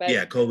 But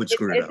Yeah, COVID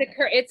screwed it up.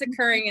 It's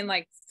occurring in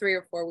like 3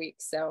 or 4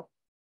 weeks. So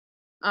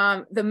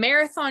the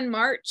Marathon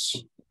March,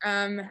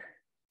 I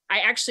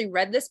actually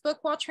read this book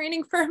while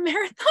training for a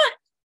marathon.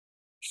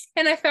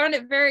 And I found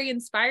it very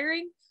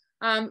inspiring.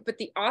 But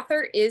the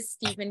author is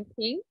Stephen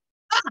King.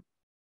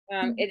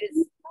 It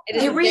is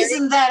They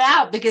reasoned that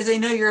out because they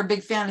know you're a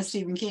big fan of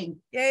Stephen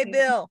King. Yay,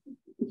 Bill.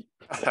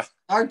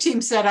 Our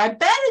team said, I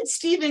bet it's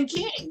Stephen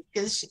King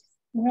because she's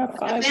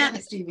a fan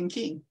of Stephen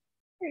King.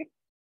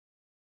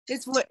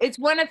 It's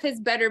one of his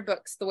better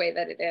books, the way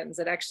that it ends.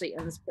 It actually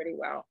ends pretty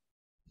well.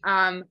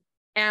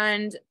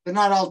 And they're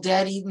not all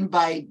dead, eaten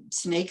by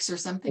snakes or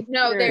something.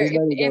 No, they're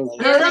don't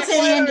say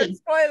the ending.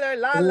 Spoiler,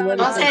 la la.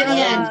 Don't say the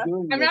end.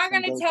 I'm not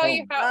going to tell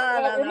you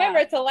how. Well, remember,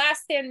 it's a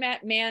Last Stand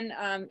Man,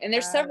 and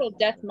there's several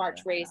Death March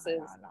races.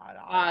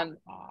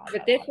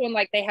 But this one,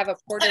 like, they have a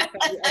porter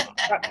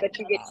that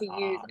you get to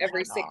use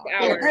every 6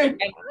 hours.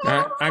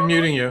 I'm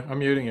muting you. I'm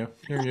muting you.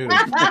 You're muted.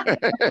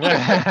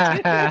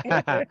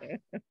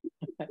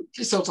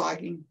 She's still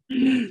talking.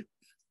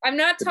 I'm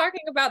not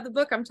talking about the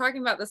book. I'm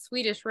talking about the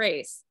Swedish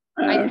race.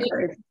 I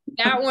think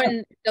that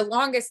one, the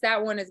longest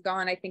that one is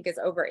gone, I think is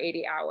over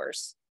 80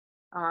 hours.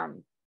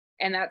 And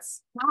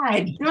that's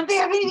God, don't they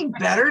have anything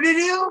better to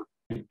do?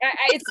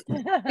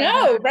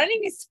 No,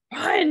 running is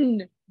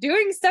fun.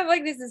 Doing stuff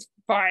like this is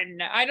fun.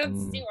 I don't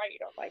see why you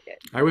don't like it.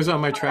 I was on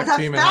my track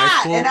team in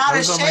high school.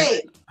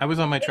 I was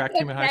on my track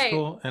team in high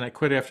school, and I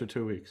quit after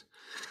 2 weeks.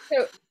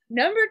 So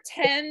number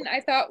 10,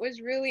 I thought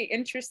was really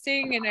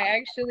interesting, and I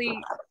actually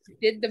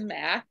did the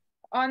math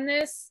on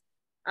this.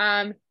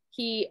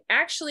 He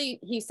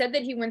said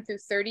that he went through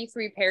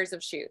 33 pairs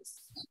of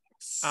shoes.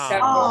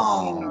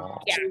 Oh.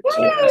 Yeah,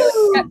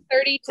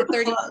 30 to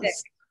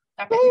 36.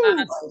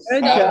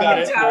 Good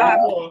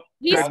job.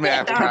 Good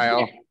math,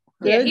 Kyle.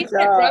 Yeah, he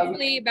spent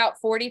roughly about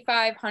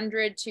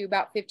 $4,500 to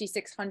about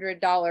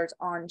 $5,600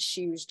 on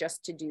shoes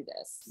just to do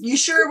this. You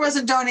sure it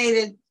wasn't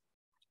donated?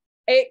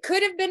 It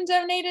could have been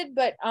donated,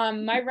 but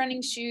my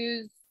running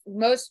shoes,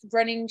 most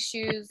running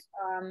shoes,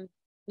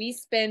 we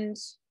spend,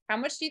 how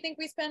much do you think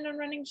we spend on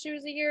running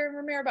shoes a year,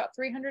 Ramiro? About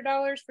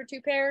 $300 for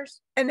 2 pairs.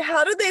 And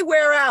how do they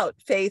wear out,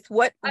 Faith?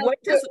 What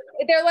does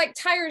they're like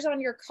tires on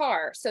your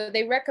car. So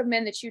they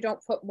recommend that you don't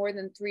put more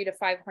than 300 to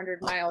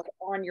 500 miles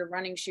on your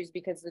running shoes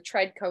because the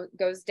tread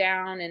goes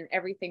down and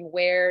everything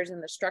wears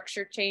and the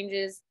structure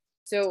changes.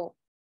 So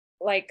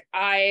like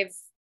I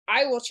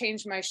will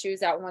change my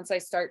shoes out once I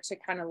start to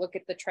kind of look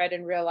at the tread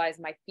and realize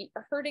my feet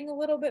are hurting a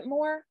little bit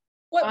more.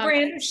 What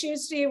brand of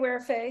shoes do you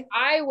wear, Faith?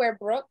 I wear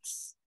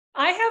Brooks.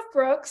 I have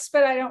Brooks,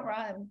 but I don't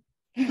run.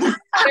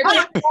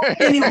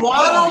 Can you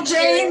waddle,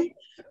 Jane?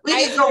 We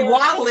need to go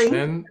waddling.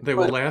 Then they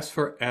will last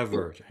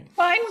forever, Jane.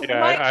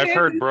 I've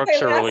heard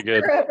Brooks are really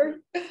good.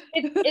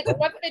 It's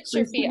what fits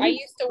your feet. I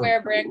used to wear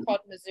a brand called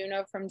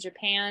Mizuno from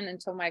Japan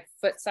until my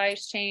foot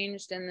size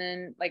changed, and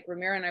then like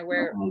Ramiro and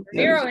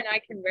I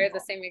can wear the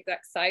same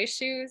exact size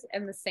shoes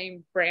and the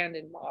same brand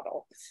and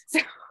model. So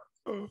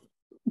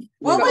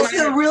What was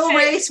the real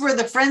race where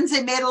the friends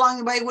they made along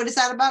the way? What is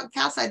that about,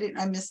 Cass? I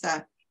missed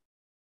that.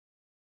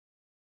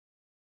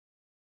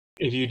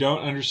 If you don't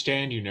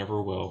understand, you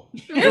never will.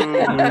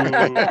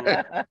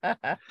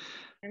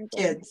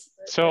 Kids.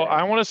 So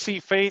I want to see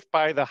Faith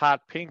buy the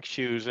hot pink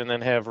shoes and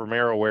then have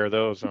Romero wear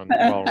those on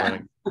while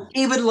running.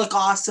 He would look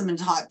awesome in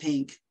hot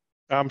pink.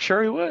 I'm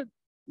sure he would.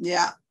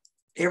 Yeah.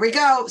 Here we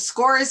go.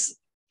 Scores.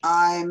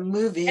 I'm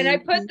moving. And I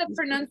put the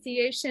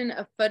pronunciation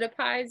of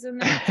pies in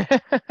there.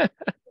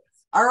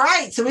 All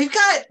right. So we've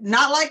got,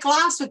 not like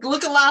last week.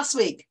 Look at last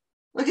week.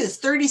 Look at this,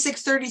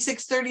 36,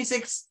 36,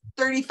 36,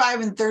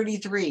 35, and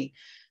 33.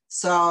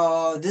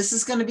 So this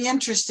is going to be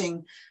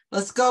interesting.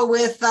 Let's go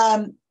with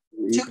 2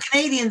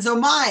 Canadians. Oh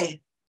my.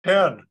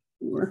 10.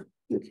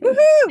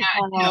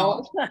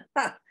 No.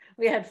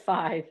 We had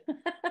 5.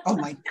 Oh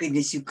my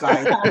goodness, you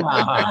guys.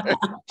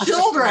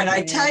 Children,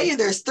 I tell you,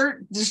 there's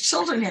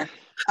children here.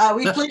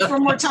 We played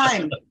one more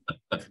time.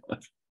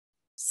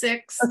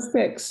 6.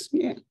 6,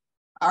 yeah.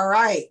 All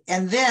right.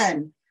 And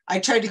then I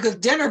tried to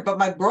cook dinner, but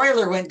my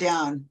broiler went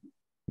down.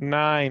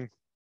 9.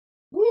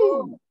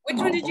 Woo. Which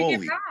one did you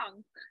get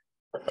wrong?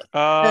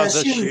 The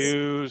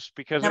shoes,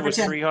 because Number it was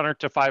 10. 300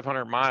 to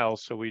 500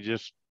 miles. So we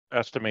just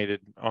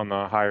estimated on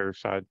the higher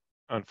side,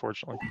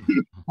 unfortunately.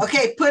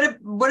 Okay,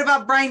 what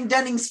about Brian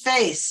Dunning's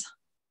face?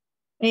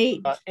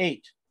 8.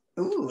 8.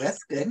 Ooh,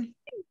 that's good.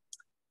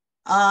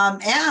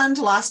 And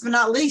last but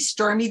not least,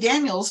 Stormy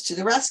Daniels to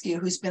the rescue,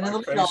 who's been in the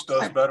lead all the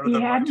time. Better He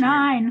than had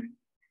 9.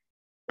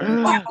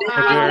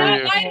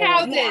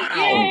 Lighthouses,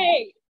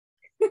 yay!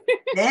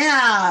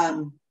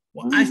 Damn.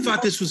 Well, I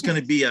thought this was going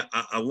to be a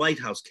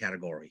lighthouse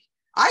category.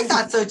 I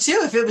thought so too.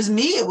 If it was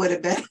me, it would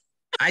have been.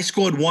 I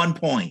scored 1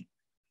 point.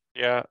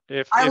 Yeah,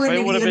 if I it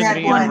wouldn't would have even been had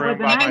me one. in the room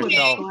by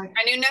myself.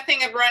 I knew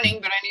nothing of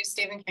running, but I knew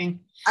Stephen King.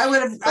 I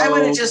would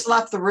have just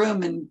left the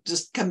room and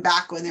just come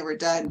back when they were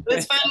done. It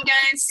was fun,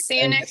 guys.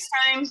 See you next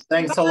time.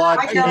 Thanks a lot,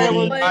 Bye,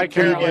 Carolyn. Bye,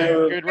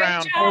 Carolyn. Good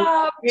round.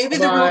 Maybe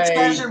the real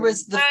treasure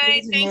was the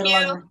Bye, thank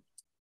you.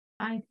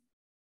 Bye.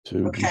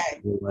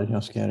 Okay.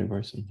 Lighthouse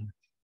categories.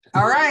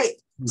 All right.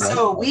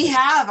 So we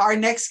have our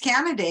next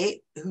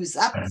candidate who's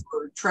up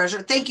for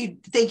treasure. Thank you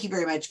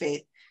very much,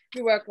 Faith.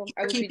 You're welcome.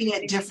 For keeping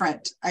it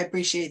different. I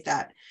appreciate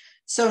that.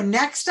 So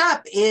next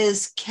up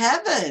is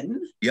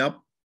Kevin. Yep.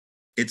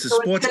 It's a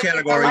So sports it's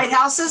category.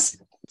 Lighthouses?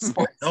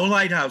 No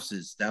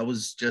lighthouses. That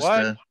was just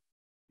What?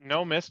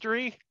 No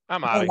mystery?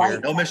 I'm out of here.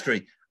 no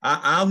mystery.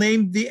 I'll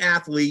name the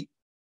athlete.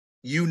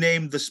 You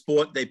name the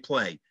sport they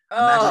play.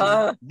 I'm actually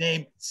gonna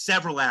name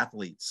several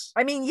athletes.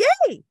 I mean,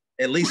 yay!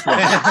 At least one.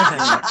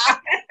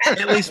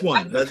 At least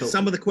one.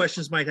 Some of the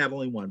questions might have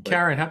only one. But...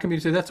 Karen, how come you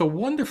say that's a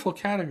wonderful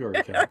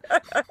category, Karen?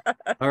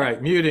 All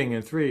right, muting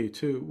in 3,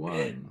 2,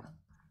 1.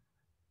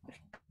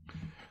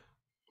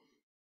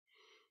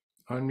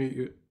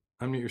 Unmute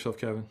yourself,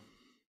 Kevin.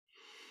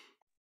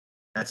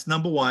 That's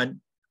number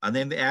 1. I'll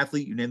name the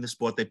athlete. You name the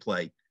sport they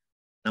play.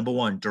 Number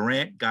 1,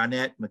 Durant,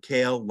 Garnett,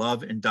 McHale,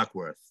 Love, and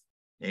Duckworth.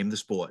 Name the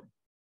sport.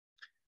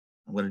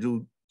 I'm going to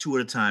do 2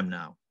 at a time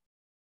now.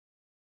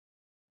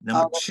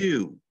 Number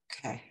 2.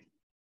 Okay.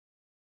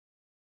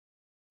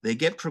 They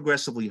get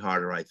progressively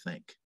harder, I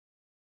think.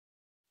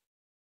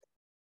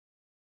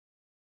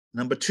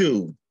 Number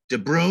 2, De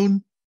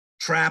Bruyne,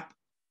 Trapp,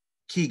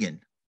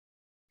 Keegan.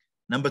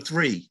 Number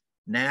 3,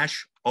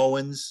 Nash,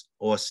 Owens,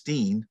 or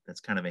Steen.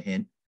 That's kind of a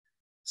hint.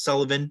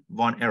 Sullivan,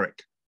 Von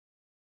Erich.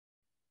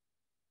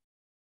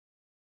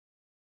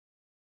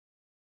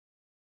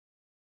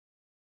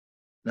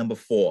 Number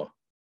 4,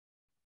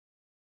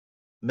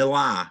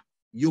 Millar,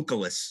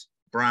 Euclid,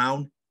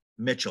 Brown,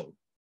 Mitchell.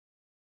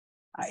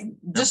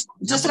 Just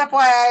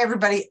FYI,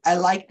 everybody, I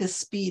like the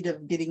speed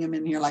of getting them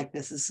in here like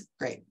this. Is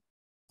great.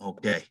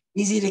 Okay.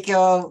 Easy to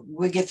go.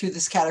 We get through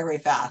this category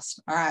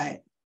fast. All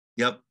right.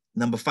 Yep.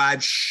 Number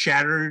 5,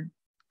 Shattered,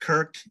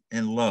 Kirk,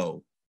 and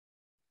Lowe.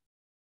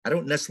 I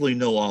don't necessarily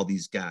know all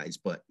these guys,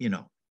 but you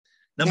know.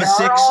 Number 6.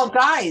 They're all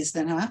guys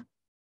then,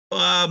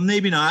 huh?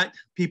 Maybe not.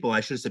 People.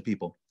 I should have said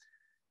people.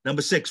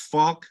 Number 6,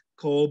 Falk,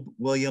 Kolb,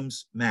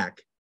 Williams,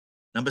 Mack.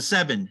 Number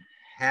 7,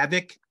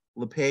 Havoc,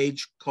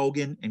 LePage,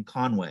 Kogan, and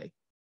Conway.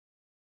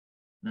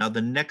 Now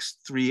the next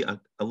 3 are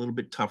a little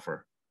bit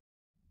tougher.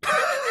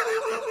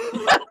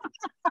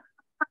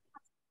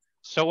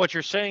 So what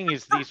you're saying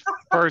is these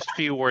first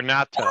few were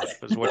not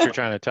tough, is what you're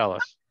trying to tell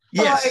us.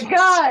 Yes. Oh my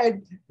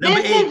God.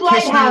 Number This 8, is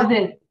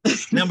lighthouses.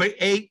 Kistner, number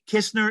 8,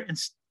 Kistner and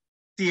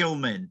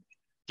Steelman.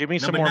 Give me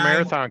some Number more 9,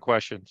 marathon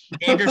questions.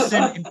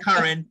 Anderson and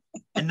Curran.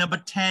 And number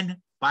 10,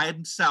 by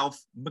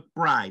himself,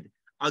 McBride.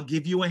 I'll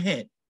give you a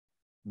hint.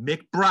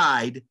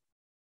 McBride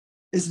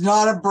is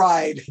not a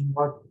bride.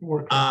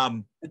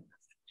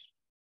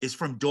 Is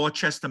from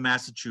Dorchester,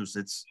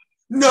 Massachusetts.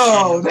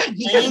 No.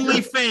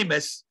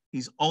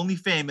 He's only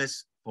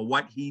famous for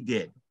what he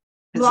did.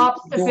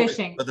 Lobster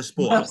fishing. For the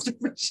sport. Lobster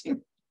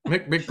fishing.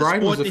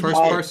 McBride was the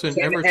first person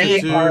ever to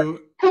do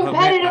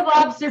competitive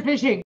lobster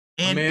fishing.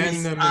 A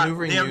man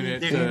maneuvering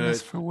unit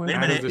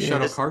out of the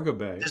shuttle cargo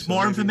bay. There's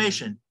more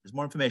information. There's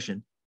more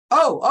information.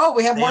 Oh,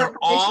 we have more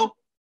information.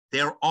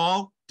 They're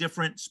all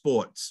different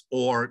sports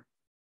or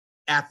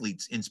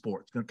athletes in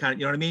sports. Kind of,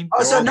 you know what I mean? Oh,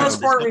 They're so all no kind of-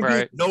 sport there's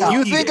repeats. no stuff. You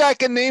repeated. think I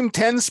can name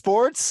 10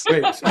 sports?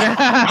 Wait.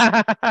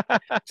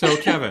 So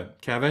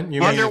Kevin, you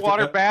mean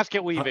Underwater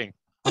basket weaving.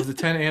 of the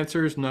 10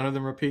 answers, none of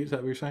them repeat? Is that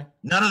what you're saying?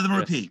 None of them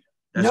repeat.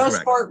 That's No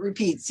correct. sport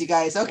repeats, you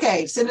guys.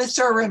 Okay, send us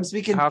to our rooms.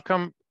 We can How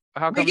come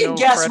we can no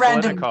guess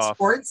Fred random Lenikoff?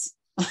 sports.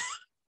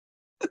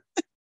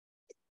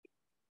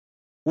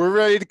 We're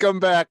ready to come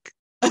back.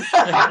 I'm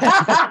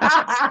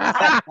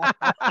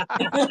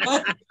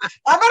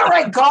gonna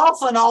write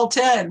golf on all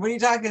 10. What are you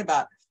talking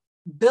about?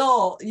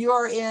 Bill, you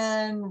are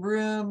in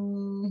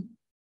room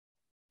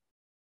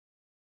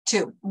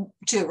two,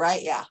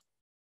 right? Yeah.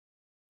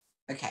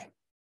 Okay.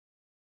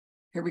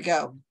 Here we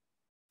go.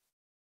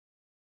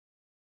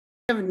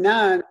 I have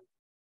none.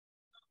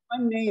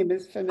 One name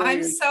is familiar.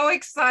 I'm so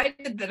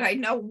excited that I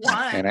know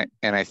one.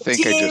 And I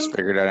think I just Team.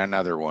 figured out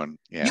another one.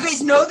 Yeah. You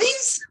guys know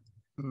these?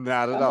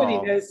 Not at Somebody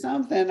all. knows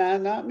something,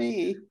 not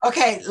me.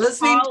 Okay,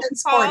 let's name Paul- 10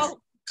 sports.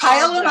 Paul-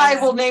 Kyle Paul and I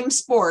does. will name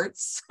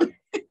sports.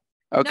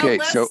 Okay,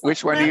 No, so let's-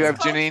 which one do you have,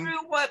 let's go Janine?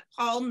 through what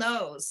Paul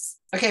knows.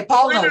 Okay,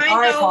 Paul One knows. I All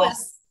right, know Paul.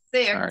 is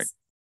 6. All right.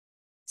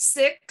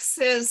 6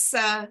 is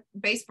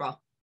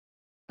baseball.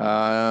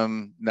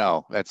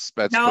 No, that's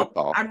No,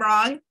 football. I'm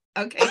wrong.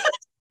 Okay.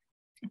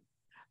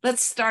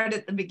 Let's start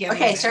at the beginning.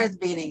 Okay, then. start at the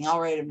beginning. I'll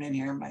write them in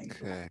here. My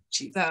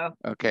sheet. So,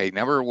 Okay,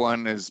 number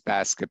 1 is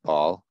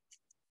basketball.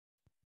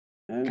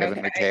 Kevin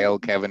Okay. McHale,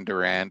 Kevin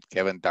Durant,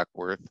 Kevin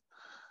Duckworth.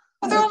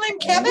 Oh, they're all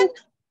named Kevin?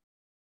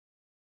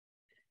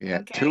 Yeah,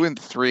 Okay. 2 and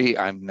 3,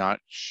 I'm not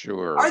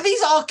sure. Are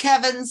these all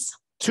Kevins?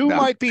 2 No.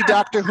 might be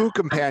Doctor Who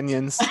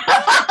companions.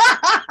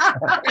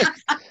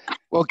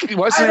 Well,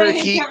 wasn't Are it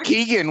they Kevin?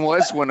 Keegan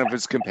was one of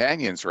his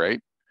companions, right?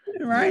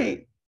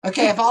 Right.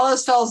 Okay, if all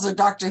those fellas are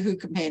Doctor Who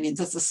companions,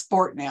 it's a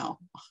sport now.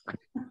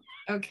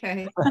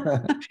 okay.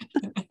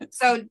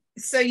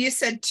 So you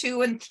said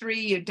 2 and 3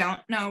 you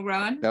don't know,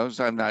 Ron? Those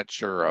I'm not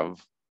sure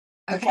of.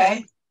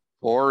 Okay.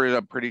 4,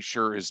 I'm pretty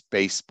sure, is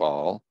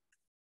baseball.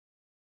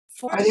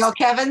 Are they all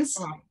Kevins?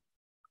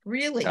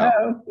 Really? No.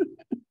 Oh,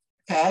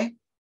 Okay.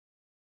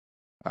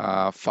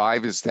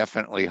 5 is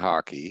definitely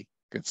hockey.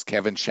 It's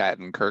Kevin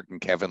Shattenkirk and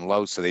Kevin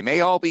Lowe, so they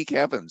may all be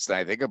Kevins. When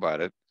I think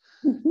about it,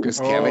 because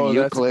Kevin Oh, that's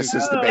a Euclid is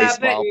good the point.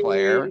 baseball Kevin.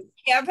 player.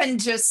 Kevin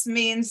just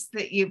means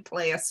that you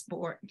play a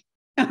sport.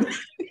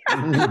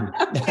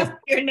 If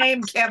your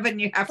name Kevin,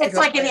 you have to It's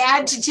go like an play a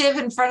sport. adjective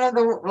in front of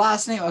the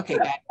last name. Okay,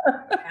 got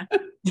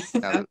it.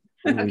 Now,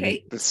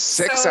 Okay. the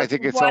 6, So I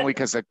think it's what- only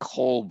because of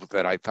Kolb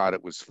that I thought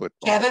it was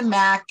football. Kevin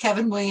Mack,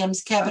 Kevin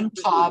Williams, Kevin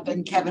Cobb,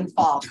 and Kevin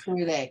Falk.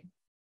 Who are they?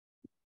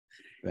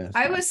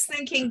 I was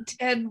thinking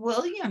Ted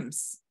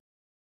Williams.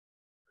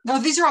 No,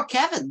 these are all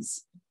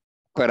Kevins.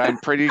 But I'm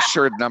pretty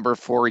sure number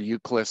 4,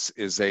 Euclid,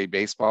 is a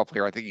baseball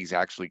player. I think he's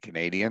actually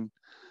Canadian.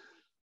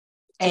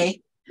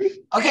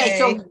 Okay,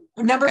 so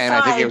number And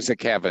I think it 5 was a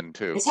Kevin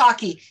too. is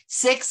hockey.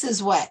 6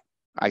 is what?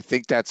 I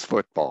think that's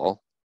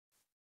football.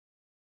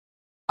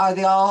 Are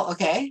they all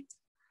okay?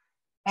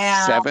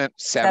 And 7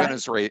 seven.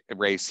 is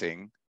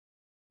racing.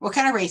 What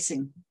kind of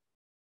racing?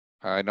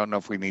 I don't know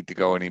if we need to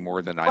go any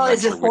more than Well, I'm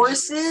is not it sure which-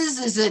 horses?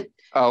 Is it?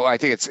 Oh, I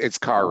think it's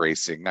car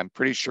racing. I'm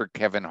pretty sure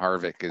Kevin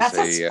Harvick is That's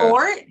a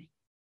sport.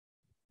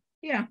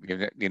 Yeah.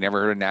 You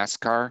never heard of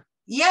NASCAR?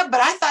 Yeah,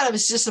 but I thought it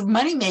was just a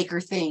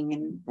moneymaker thing.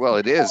 And Well,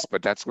 it is,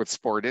 but that's what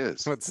sport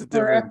is. What's the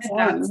for difference?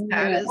 F1.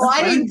 That is- well,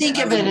 I didn't think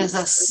of it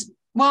as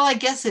well, I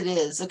guess it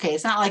is. Okay,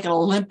 it's not like an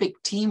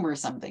Olympic team or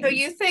something. So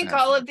you think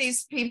all of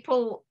these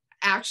people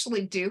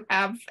actually do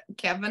have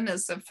Kevin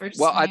as a first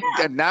Well,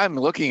 name? now I'm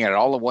looking at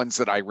all the ones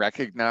that I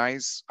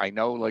recognize. I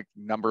know, like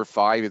number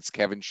 5, it's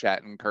Kevin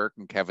Shattenkirk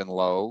and Kevin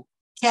Lowe.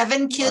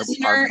 Kevin Are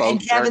Kisner both-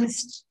 and Kevin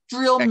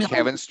Streelman. And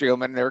Kevin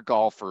Streelman, they're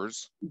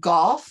golfers.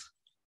 Golf.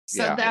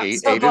 So Yeah, that's 8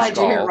 So is glad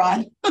you're here, golf.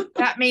 Ron.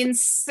 that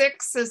means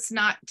 6 is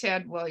not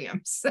Ted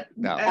Williams.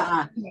 No.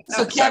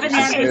 So Okay. Kevin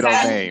That was his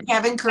has middle name.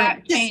 Kevin That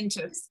Kirk.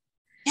 changes.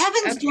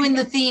 Kevin's doing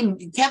the theme.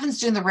 Kevin's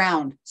doing the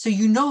round. So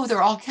you know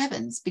they're all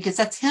Kevins because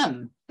that's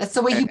him. That's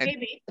the way he picked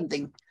Maybe.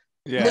 something.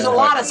 Yeah. There's a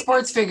lot of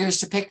sports figures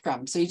to pick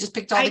from. So you just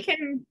picked all I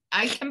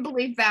the can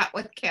believe that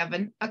with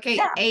Kevin. Okay,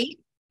 Yeah. 8.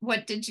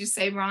 What did you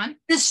say, Ron?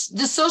 the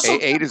social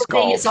 8 is thing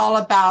golf. is all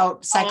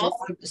about Golf.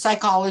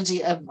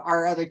 psychology of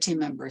our other team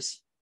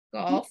members.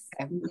 Golf.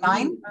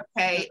 9.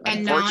 Okay, and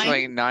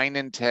Unfortunately, 9. 9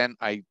 and 10,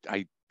 I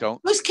don't.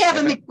 Who's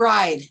Kevin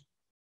McBride?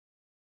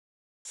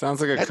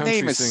 Sounds like a That country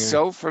name is singer.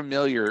 so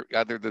familiar.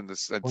 Other than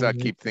this, I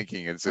keep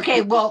thinking it's.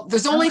 Okay, well,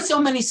 there's only so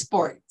many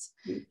sports.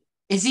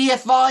 Is he a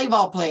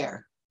volleyball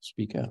player?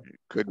 Speak up.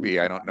 Could be.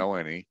 I don't know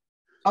any.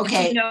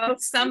 Okay. Did you know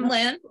some,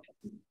 Lynn?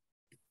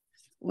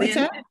 What's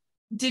Lynn, that?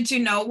 did you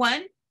know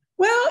one?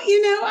 Well,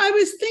 I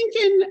was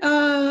thinking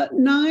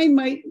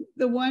 9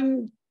 the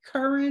one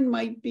Curran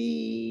might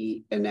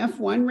be an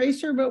F1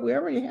 racer, but we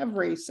already have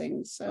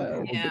racing.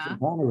 So Yeah.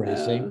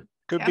 Racing.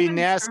 Could be Kevin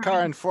NASCAR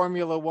Curran. and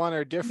Formula One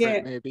are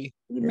different, maybe.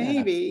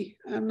 maybe.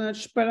 I'm not,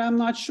 but I'm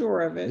not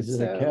sure of it. Is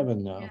it a so.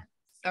 Kevin now?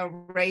 So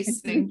I racing.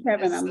 think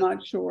Kevin, is I'm the-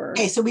 not sure.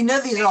 Okay, so we know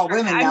these are all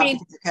women I now. mean,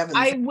 because they're Kevins.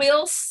 I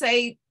will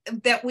say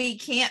that we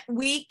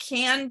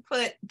can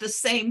put the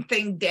same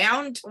thing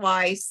down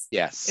twice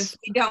Yes. if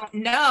we don't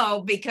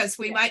know, because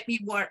we might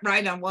be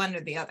right on one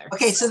or the other.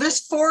 Okay, so there's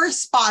 4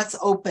 spots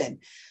open.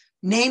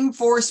 Name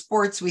 4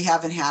 sports we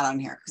haven't had on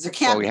here, because there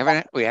can't. Well, we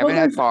haven't had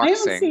I don't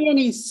boxing see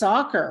any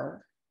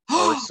soccer.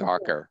 or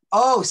soccer.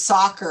 Oh,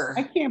 soccer.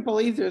 I can't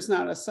believe there's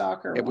not a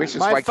soccer one. Which is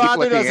My why I keep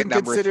father looking at doesn't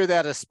number. consider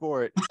that a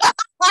sport.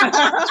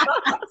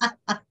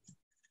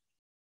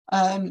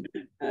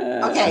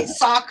 Okay,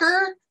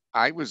 soccer.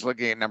 I was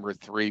looking at number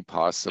 3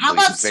 possibly. How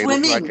about 'cause they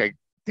swimming?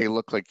 they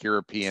look like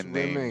European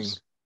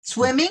names.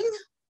 Swimming,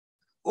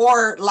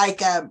 or like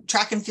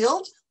track and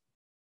field.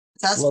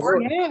 Is that a Well,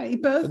 sport? Yeah,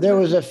 both. There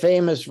was a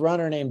famous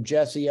runner named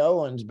Jesse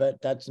Owens,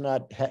 but that's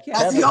not. That's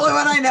Kevin. the only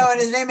one I know, and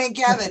his name ain't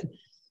Kevin.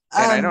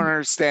 And I don't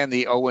understand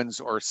the Owens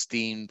or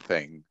Steen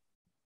thing.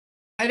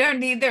 I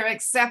don't either,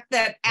 except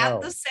that at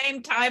No. the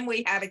same time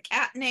we had a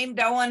cat named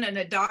Owen and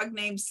a dog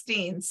named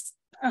Steens.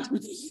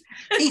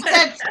 He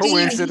said Steen.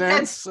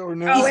 Coincidence or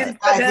no? I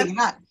think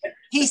not.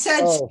 He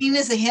said Oh. Steen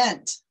is a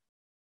hint.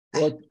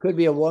 Well, it could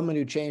be a woman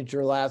who changed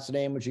her last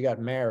name when she got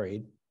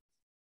married.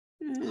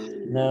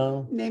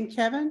 No. Name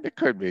Kevin? It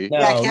could be. No,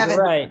 Yeah, Kevin.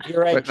 you're right.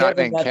 You're right. But not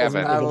named that doesn't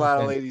Kevin. make Not a any lot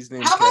of sense. ladies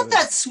named How about Kevin.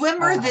 that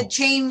swimmer Wow. that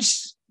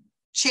changed?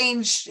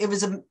 It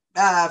was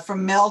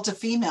from male to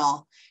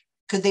female.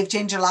 Could they've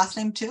changed their last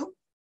name too?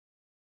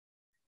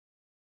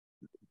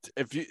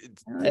 If you,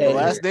 Hey, the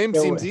last name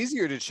there seems were-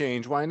 easier to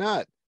change. Why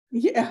not?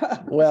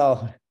 Yeah.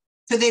 Well,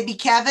 Could they be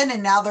Kevin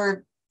and now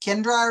they're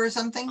Kendra or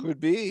something? Could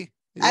be.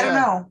 I don't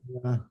Yeah. know.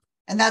 uh,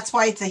 And that's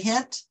why it's a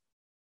hint.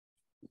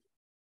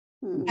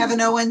 Hmm. Kevin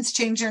Owens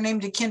changed their name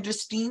to Kendra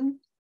Steen.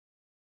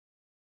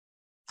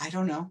 I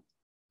don't know.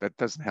 That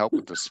doesn't help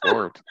with the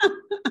sport.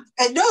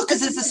 No,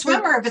 because it's a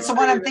swimmer. If it's the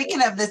one I'm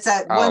thinking of, that's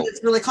that one Oh.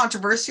 that's really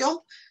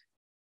controversial.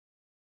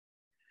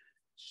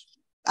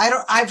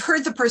 I've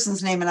heard the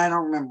person's name and I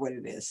don't remember what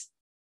it is.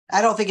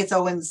 I don't think it's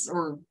Owens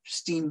or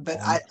Steen, but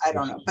I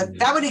don't know. But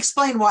that would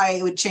explain why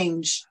it would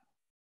change,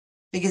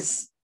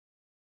 because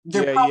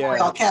they're Yeah, probably yeah.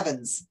 all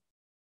Kevins.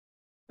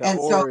 The And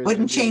so or it is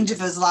wouldn't the- change if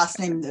it was the last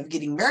name of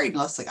getting married,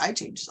 unless like I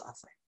changed the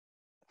last name.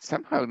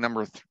 Somehow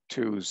number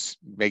 2 is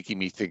making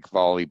me think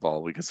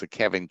volleyball because of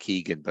Kevin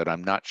Keegan, but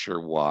I'm not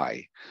sure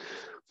why.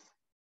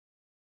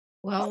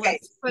 Well, Okay,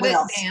 let's put what it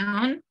else?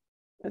 down.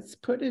 Let's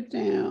put it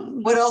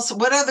down. What else?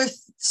 What other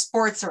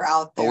sports are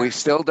out But there? we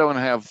still don't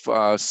have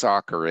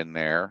soccer in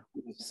there.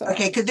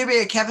 Okay, could there be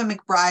a Kevin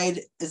McBride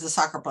is a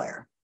soccer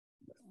player?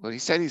 Well, he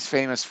said he's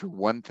famous for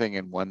one thing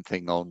and one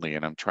thing only,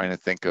 and I'm trying to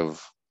think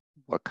of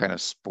what kind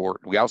of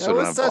sport. We also That don't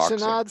was have such boxing.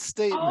 an odd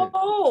statement.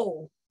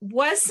 Oh,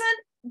 wasn't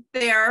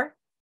there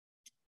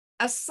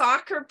a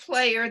soccer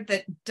player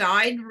that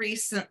died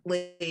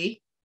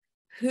recently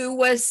who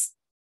was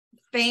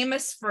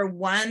famous for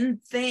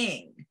one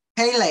thing?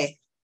 Pele.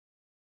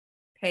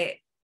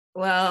 Hey,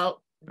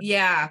 well,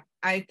 yeah,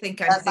 I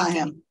think I'm That's not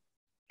thinking him.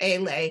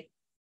 Pele.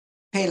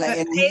 Pele. But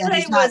And Pele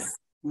he's not, was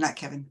not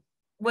Kevin.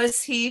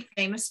 was he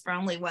famous for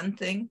only one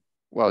thing?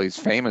 Well, he's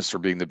famous for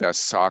being the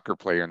best soccer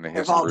player in the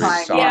Of all history of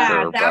time. soccer.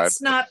 Yeah, but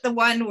that's not the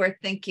one we're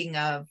thinking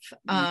of.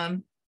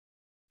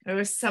 There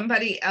was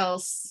somebody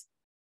else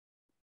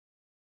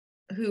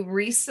who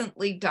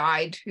recently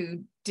died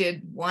who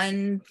did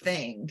one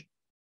thing.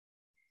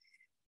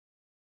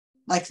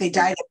 Like they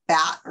died of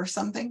bat or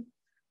something.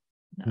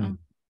 No,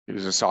 he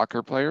was a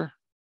soccer player.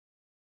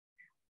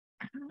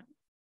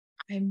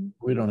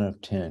 we don't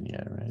have 10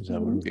 yet, right? Is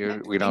that what Yeah,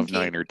 we don't have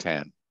 9 or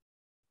 10.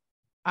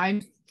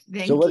 I'm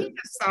thinking So what- a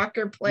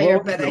soccer player,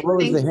 what, but I what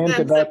was think the hint since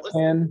about it was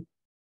 10?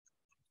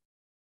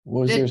 What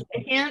was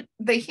there?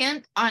 the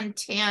hint on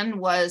 10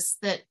 was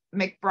that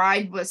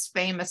McBride was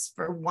famous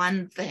for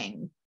one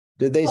thing.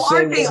 Did they Well, say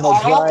aren't they where all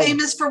McBride-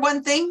 famous for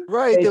one thing?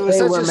 Right. They There was say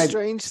such where a Mc-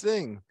 strange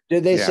thing.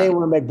 Did they say Yeah.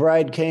 where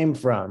McBride came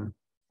from?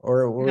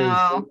 Or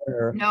No,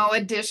 or- no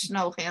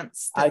additional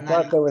hints I than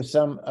thought that. there was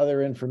some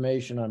other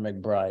information on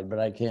McBride, but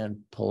I can't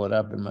pull it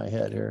up in my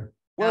head here.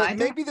 No, Well, I don't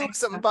maybe there think was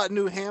something so. about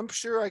New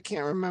Hampshire. I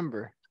can't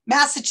remember.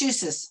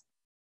 Massachusetts.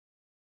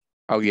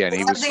 Oh yeah, and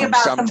he was Something from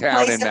about some some town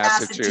place in in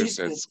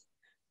Massachusetts.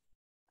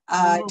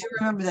 I do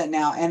remember that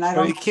now, and I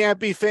But he don't. can't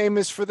be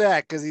famous for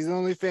that because he's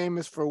only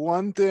famous for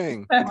one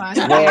thing. One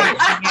thing,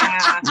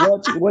 yeah.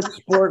 What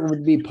sport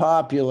would be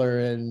popular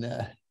in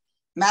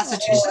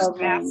Massachusetts.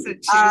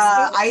 Massachusetts.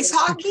 Ice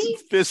hockey.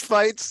 Fist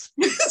fights.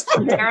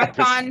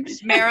 marathon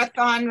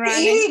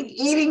running.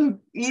 Eating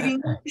Yeah,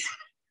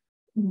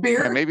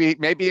 beer.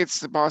 maybe it's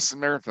the Boston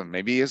Marathon.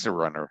 Maybe he is a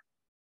runner.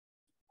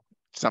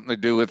 Something to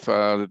do with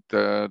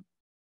the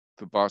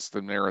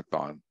Boston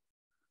Marathon.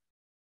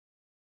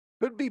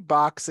 Could be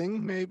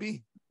boxing,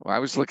 maybe. Well, I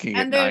was looking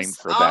at And 9 there's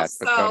for that,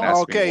 but don't also- ask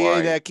me Okay,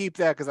 why. yeah, keep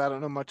that because I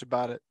don't know much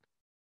about it.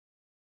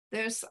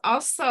 There's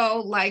also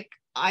like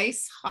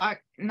ice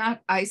hockey,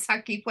 not ice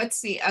hockey.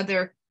 What's the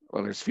other?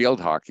 Well, there's field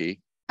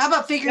hockey, How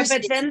about figure Yeah, but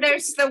skating? then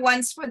there's the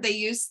ones where they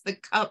use the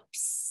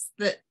cups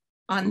that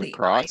on the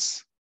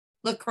lacrosse.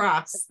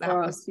 lacrosse. That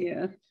was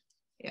Yeah.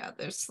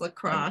 There's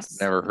lacrosse.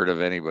 Never heard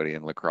of anybody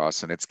in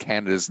lacrosse, and it's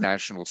Canada's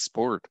national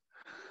sport.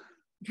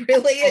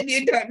 Really? And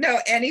you don't know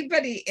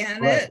anybody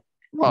in it?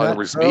 Well, there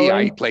was me.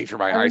 I played for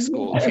my high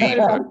school team,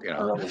 but you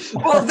know.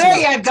 Well, there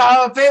you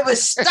go. If it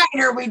was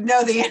Steiner, we'd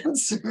know the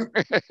answer.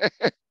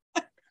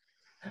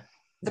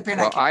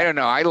 Well, I don't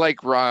know. I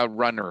like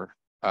runner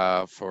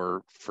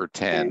for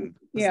 10.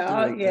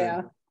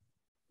 Yeah.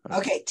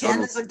 Okay,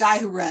 10 is a guy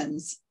who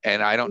runs.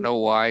 And I don't know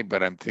why,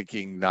 but I'm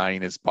thinking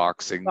 9 is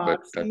boxing, but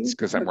that's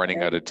because I'm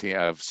running out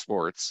of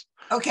sports.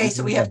 Okay,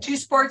 so we have 2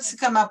 sports to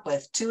come up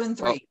with, 2 and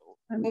 3.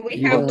 Well,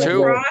 we Well, have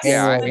 2,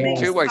 yeah,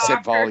 lacrosse, 2 I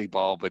said soccer.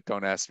 volleyball, but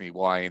don't ask me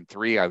why. And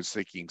 3 I was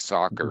thinking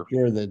soccer.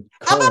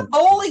 How about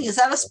bowling? Is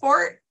that a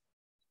sport?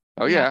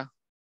 Oh yeah,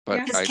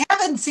 but Because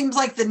Kevin seems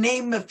like the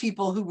name of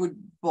people who would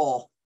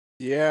bowl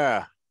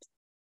Yeah.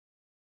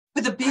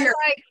 with a beer.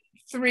 I like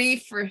 3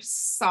 for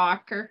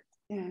soccer.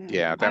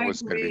 yeah, that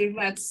was going to be.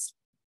 That's.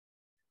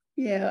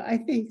 Yeah, I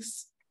think.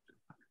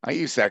 I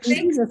used I actually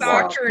think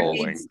watch soccer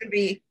bowling. needs to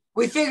be.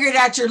 We figured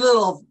out your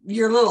little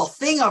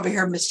thing over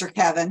here, Mr.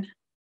 Kevin.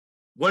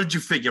 What did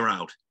you figure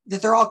out?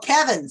 That they're all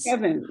Kevins.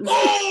 Kevin.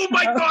 Oh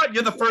my God,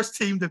 you're the first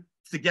team to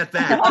get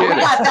that. Oh, we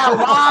got that a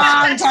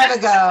long time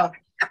ago.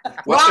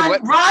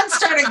 Ron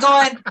started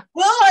going,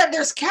 well,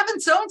 there's Kevin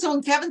so-and-so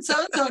and Kevin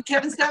so-and-so and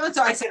Kevin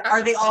so-and-so. I said,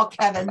 are they all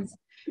Kevins?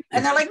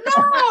 And they're like,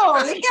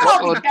 no, they can't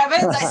all be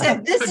Kevins. I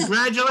said,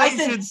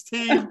 Congratulations,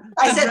 team.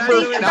 I said,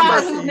 think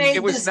about who made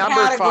It was this number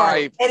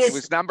category. 5. It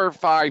was number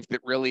 5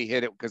 that really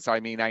hit it because I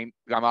mean I'm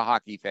a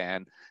hockey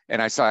fan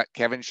and I saw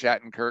Kevin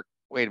Shattenkirk.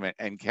 Wait a minute,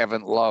 and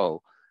Kevin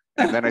Lowe.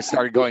 And then I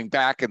started going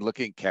back and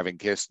looking Kevin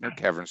Kistner,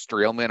 Kevin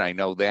Streelman. I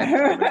know them.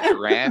 Kevin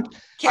Durant.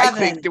 I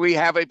think, do we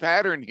have a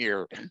pattern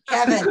here?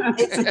 Kevin,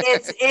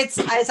 it's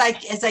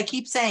as I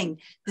keep saying,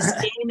 this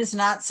game is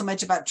not so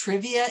much about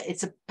trivia.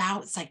 It's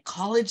about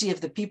psychology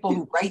of the people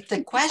who write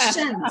the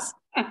questions.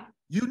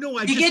 You know,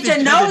 you get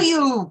to know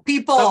you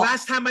people. The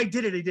last time I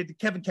did it, I did the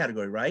Kevin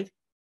category, right?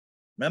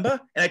 Remember?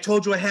 And I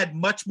told you I had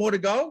much more to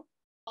go.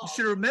 You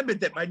should have remembered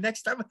that by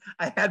next time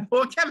I had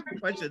more Kevin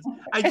questions.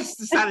 I just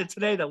decided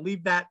today to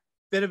leave that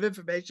bit of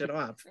information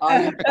off.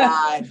 Oh, you're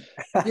bad.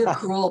 You're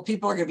cruel.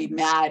 People are going to be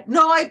mad.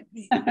 No, Well,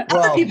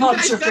 people you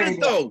guys should got figure it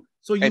it out. though.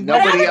 So you And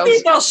nobody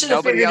else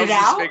has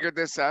figured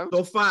this out.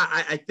 So far,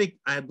 I think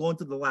I'm going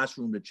to the last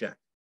room to check.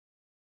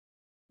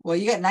 Well,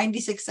 you got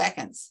 96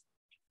 seconds.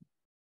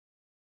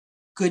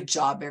 Good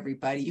job,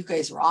 everybody. You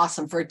guys were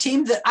awesome for a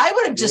team that I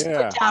would have just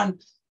put down.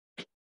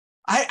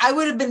 I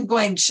would have been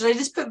going, should I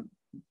just put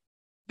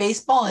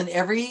baseball in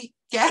every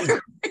category?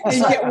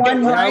 Get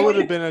one right. That would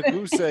have been a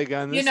goose egg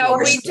on this. You know,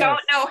 one. we don't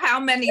know how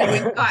many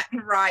we've gotten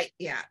right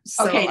yet.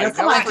 So Okay, now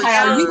come on,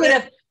 Kyle.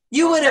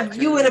 You would have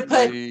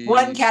put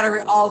one category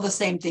all the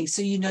same thing.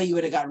 So you know you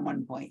would have gotten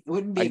 1 point. It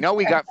wouldn't be. I know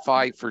we got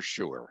 5 for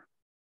sure.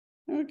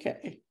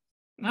 Okay.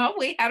 No,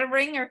 we had a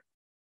ringer.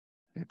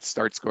 It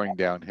starts going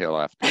downhill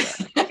after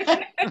that.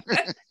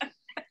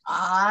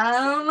 I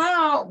don't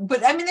know,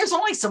 but I mean, there's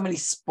only so many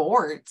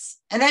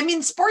sports, and I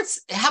mean, sports.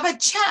 How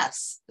about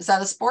chess? Is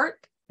that a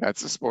sport?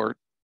 That's a sport.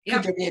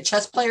 Could there be a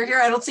chess player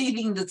here? I don't see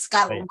anything that's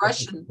got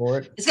Russian.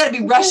 It's got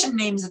to be Russian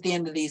names at the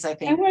end of these, I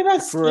think.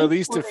 For at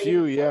least a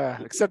few, yeah.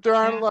 Except there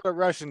aren't a lot of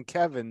Russian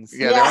Kevins.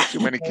 Yeah, there aren't too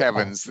many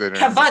Kevins that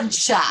are.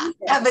 Kevinchia.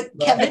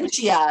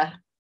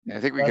 I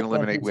think we can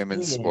eliminate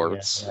women's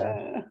sports.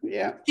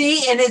 Yeah.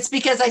 See, and it's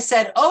because I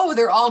said, "Oh,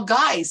 they're all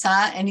guys,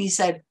 huh?" And he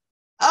said,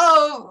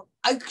 "Oh,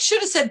 I should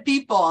have said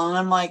people," and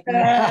I'm like,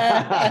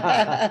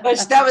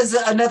 which that was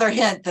another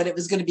hint that it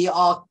was going to be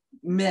all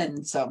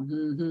men. So,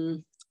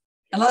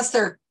 unless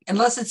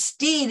it's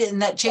Steed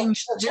and that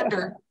changed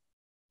gender,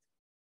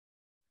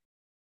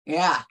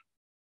 yeah,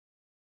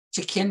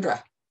 to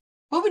Kendra.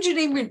 What would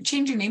you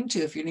change your name to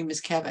if your name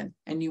is Kevin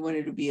and you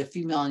wanted to be a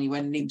female and you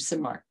wanted a name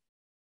similar?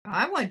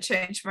 I would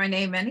change my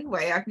name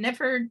anyway. I've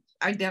never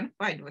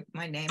identified with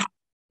my name.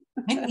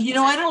 You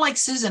know, I don't like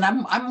Susan.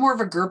 I'm more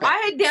of a Gerber.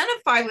 I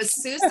identify with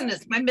Susan.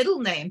 It's my middle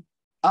name.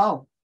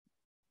 Oh,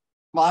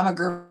 well, I'm a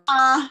Gerber.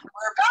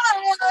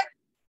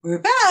 We're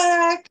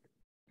back.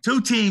 2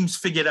 teams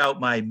figured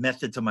out my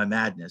method to my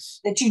madness.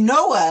 That you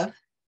know of.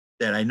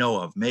 That I know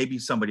of. Maybe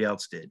somebody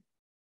else did.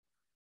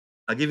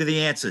 I'll give you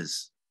the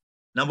answers.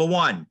 Number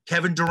 1,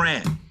 Kevin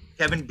Durant,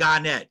 Kevin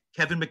Garnett,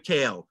 Kevin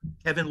McHale,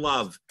 Kevin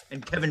Love,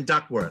 and Kevin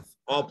Duckworth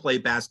all play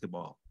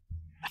basketball.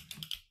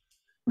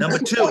 Number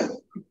 2,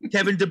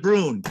 Kevin De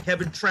Bruyne,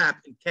 Kevin Trapp,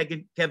 and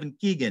Kevin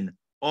Keegan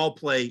all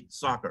play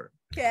soccer.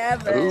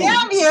 Kevin.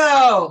 Damn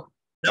you.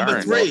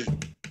 Number 3,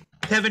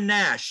 Kevin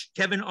Nash,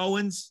 Kevin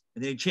Owens,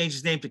 and then he changed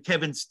his name to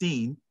Kevin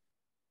Steen,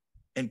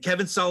 and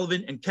Kevin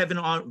Sullivan and Kevin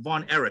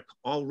Von Erich,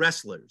 all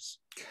wrestlers.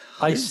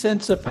 I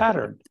sense a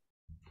pattern.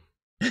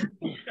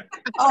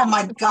 Oh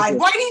my God.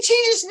 Why did he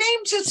change his name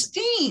to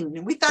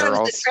Steen? We thought it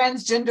was a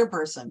transgender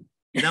person.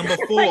 Number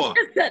 4,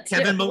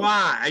 Kevin Millar.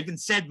 I even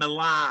said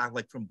Millar,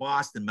 like from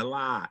Boston,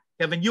 Millar.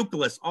 Kevin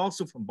Euclid,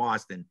 also from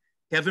Boston.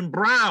 Kevin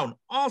Brown,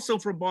 also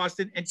from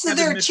Boston. And So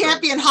Kevin they're Mitchell,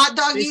 champion hot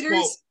dog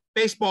eaters?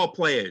 Baseball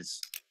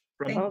players.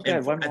 From, I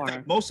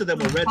think most of them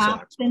were Red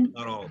Sox,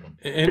 not all of them.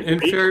 In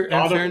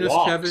fairness,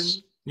 Kevin,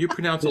 you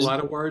pronounce a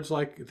lot of words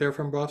like they're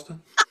from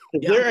Boston.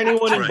 Is there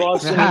anyone in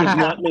Boston who is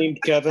not named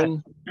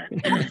Kevin?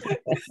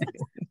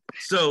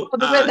 So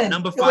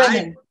number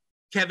 5,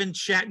 Kevin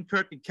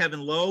Shattenkirk and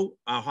Kevin Lowe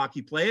are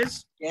hockey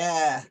players.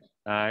 Yeah.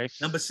 Nice.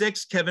 Number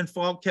 6, Kevin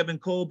Falk, Kevin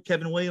Kolb,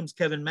 Kevin Williams,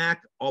 Kevin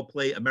Mack all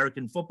play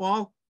American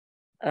football.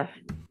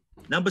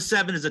 Number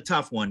 7 is a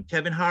tough one.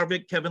 Kevin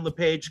Harvick, Kevin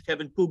LePage,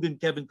 Kevin Coogan,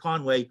 Kevin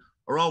Conway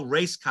are all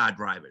race car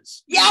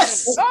drivers.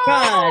 Yes.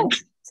 God.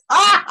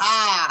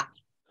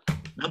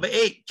 Number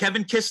 8,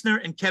 Kevin Kistner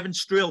and Kevin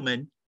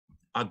Streelman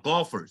are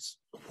golfers.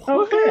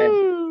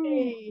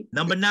 Okay.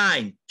 Number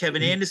 9,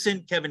 Kevin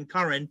Anderson, Kevin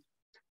Curran,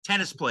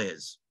 tennis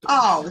players.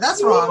 Oh,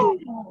 that's wrong.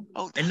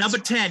 And number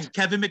 10,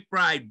 Kevin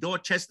McBride,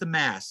 Dorchester,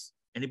 Mass.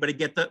 Anybody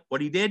get what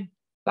he did?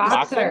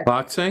 Boxer.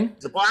 Boxing?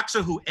 The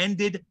boxer who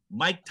ended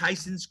Mike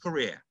Tyson's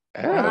career.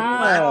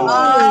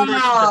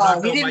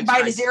 Oh, he didn't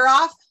bite his ear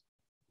off?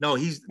 No,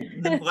 he's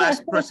the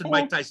last person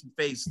Mike Tyson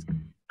faced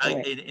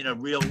in a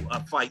real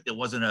fight that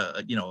wasn't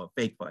a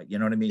fake fight. You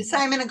know what I mean? Did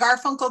Simon and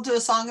Garfunkel do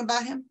a song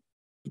about him?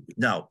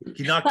 No,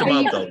 he knocked him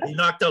out though. He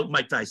knocked out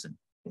Mike Tyson.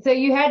 So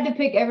you had to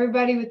pick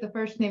everybody with the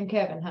first name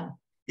Kevin, huh?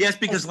 Yes,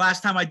 because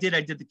last time I did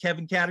the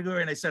Kevin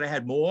category and I said I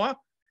had more,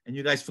 and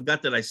you guys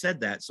forgot that I said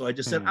that. So I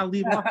just said I'll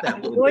leave off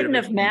that. It wouldn't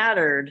have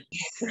mattered.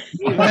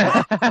 What's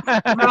wrong?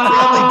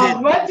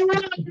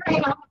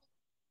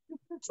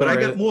 But I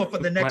got more for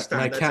the next time.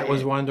 My cat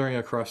was wandering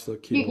across the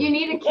keyboard. You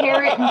need a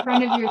carrot in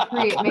front of your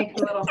 3. It makes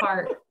a little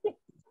heart.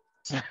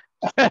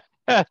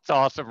 That's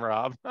awesome,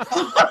 Rob.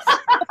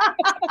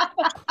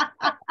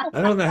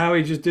 I don't know how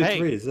he just did Hey,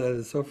 3. It's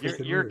so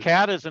freaking your weird.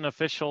 cat is an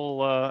official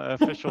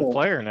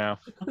player now.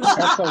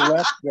 That's a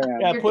left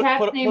grab. Your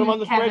cat's put name him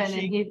on is the Kevin,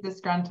 spreadsheet. and he's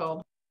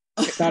disgruntled.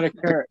 It's not a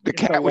carrot. The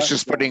It's a cat was left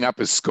just grab. putting up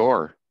his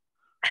score.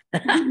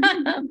 No,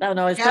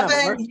 it's not.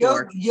 Kevin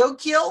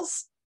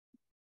Yokils,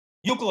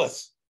 Euclid.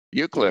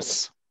 Euclid.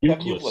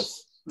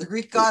 the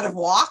Greek god of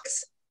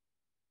walks.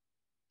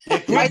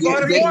 Wasn't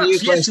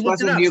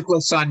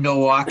Euclid on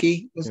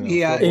Milwaukee? Wasn't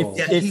he?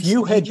 If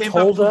you had he came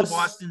told up through us,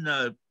 the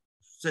Boston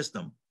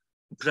system.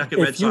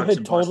 if you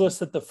had told us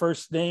that the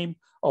first name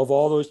of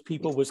all those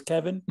people was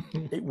Kevin,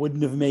 it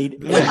wouldn't have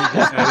made any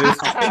difference.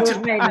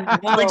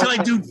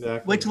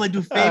 Wait till I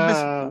do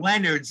famous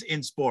Leonards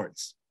in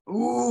sports.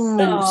 Ooh.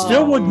 It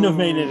still wouldn't have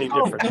made any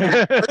difference.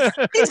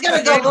 He's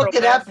gonna go look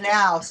it up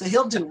now, so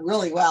he'll do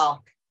really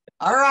well.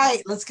 All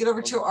right, let's get over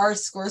to our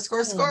scores.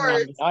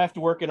 I have to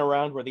work in a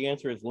round where the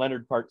answer is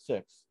Leonard Part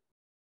 6.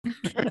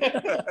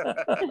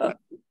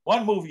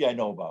 One movie I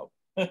know about.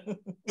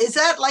 Is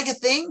that like a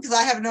thing? Because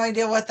I have no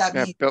idea what that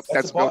means.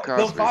 That's Bill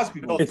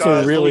Cosby. It's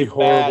a really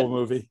horrible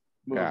movie.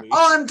 Yeah.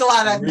 Oh, I'm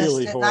glad I missed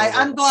Really it. horrible.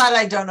 I'm glad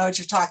I don't know what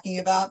you're talking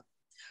about.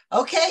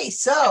 Okay,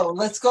 so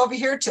let's go over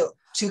here to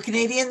two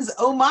Canadians.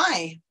 Oh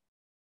my.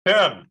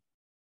 10.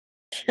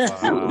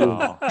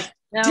 Wow.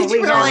 No, Did we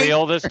you had, really?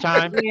 Real this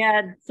time? we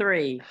had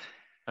 3.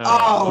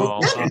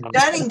 Oh,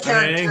 stunning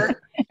character.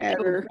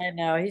 I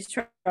know he's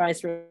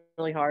tries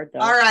really hard though.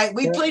 All right,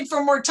 we played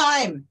for more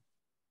time.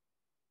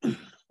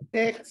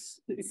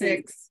 6.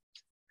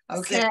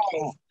 Okay.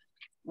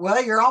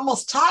 Well, you're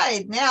almost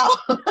tied now.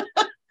 All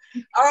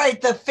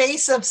right, the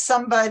face of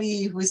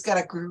somebody who's got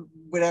a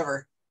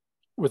whatever.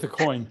 With a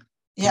coin.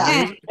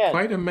 Yeah.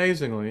 Quite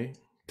amazingly,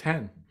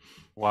 10.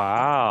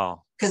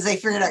 Wow. Because they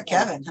figured out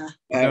Kevin, huh?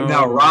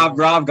 No, Rob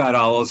got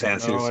all those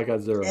answers. No, I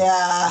got 0.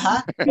 Yeah.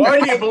 Huh? Why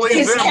do you believe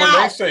His them when they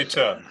cat- say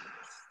 10?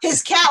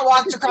 His cat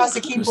walked across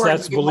the keyboard.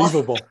 That's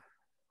believable.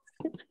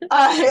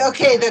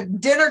 Okay, the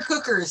dinner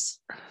cookers.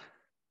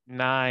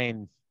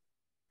 9.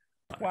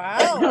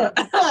 Wow.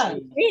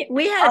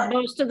 We had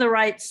most of the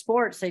right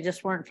sports. They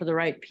just weren't for the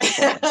right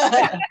people.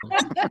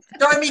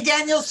 Stormy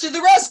Daniels to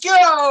the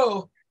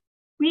rescue.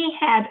 We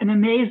had an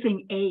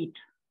amazing 8.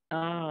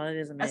 Oh, it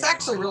is amazing. That's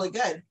actually really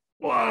good.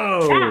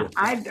 Whoa.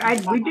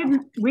 Yeah,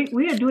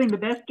 we are doing the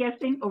best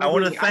guessing. I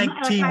want to thank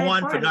Team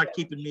 1 for not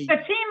keeping me. The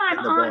team I'm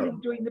on the on bottom.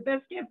 is doing the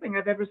best guessing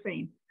I've ever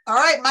seen. All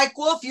right, Mike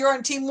Wolf, you're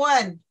on team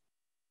 1.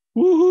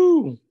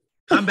 Woohoo!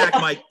 Come back,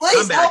 Mike. Please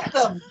Come back.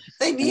 help them.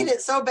 They need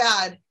it so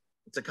bad.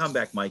 It's a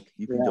comeback, Mike.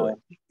 You can do it.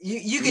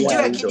 You can do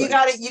it. You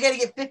got it. You got to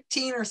get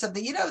 15 or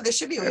something. You know, there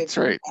should be a way. That's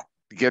right.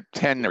 You get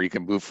 10, or you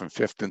can move from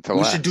 5th into We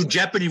last. should do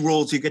Jeopardy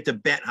rules. You get to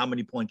bet how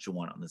many points you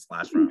want on this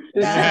last round.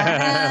 No,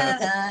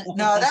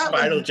 that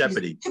Final would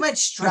Jeopardy. too much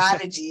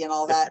strategy and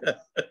all that.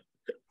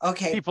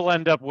 Okay, People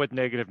end up with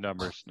negative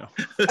numbers. No.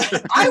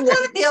 I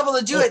want to be able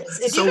to do it.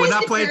 If So you we're guys not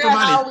could playing figure for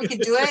out how money. we could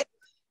do it,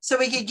 so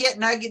we could get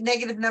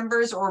negative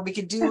numbers, or we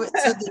could do it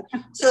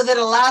so that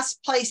a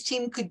last place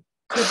team could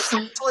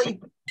actually.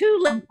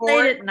 Too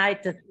late at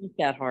night to think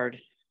that hard.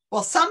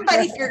 Well,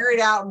 somebody figure it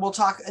out, and we'll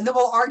talk, and then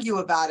we'll argue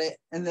about it,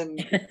 and then.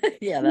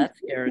 Yeah, that's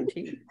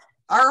guaranteed.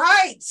 All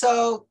right,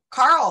 so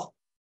Carl,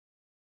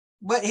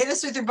 hit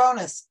us with your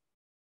bonus?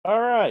 All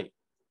right.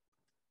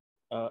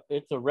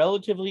 It's a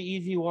relatively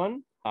easy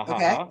one.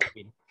 Okay.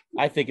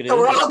 I think it is. So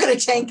we're all going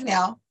to tank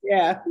now.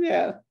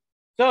 Yeah.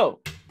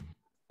 So,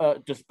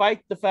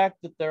 despite the fact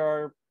that there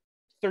are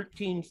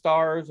 13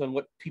 stars on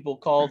what people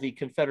call the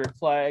Confederate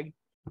flag,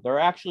 there are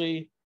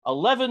actually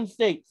 11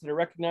 states that are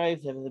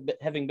recognized as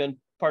having been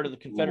part of the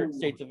Confederate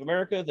States of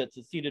America that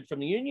seceded from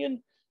the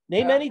Union.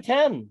 Name any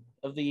 10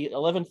 of the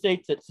 11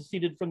 states that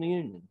seceded from the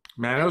Union.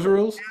 Manos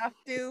rules? Have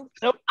to.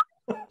 Nope.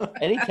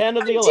 Any 10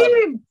 of the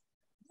 11.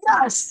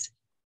 Yes.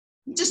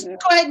 Just go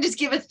ahead and just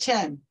give us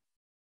 10.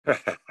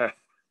 There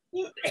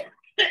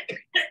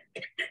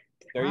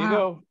you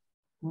go.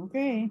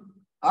 Okay.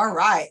 All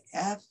right.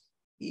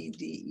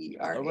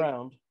 F-E-D-E-R.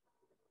 Around.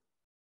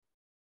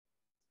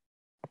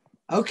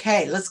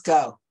 Okay, let's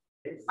go.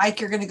 Mike,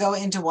 you're going to go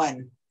into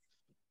one.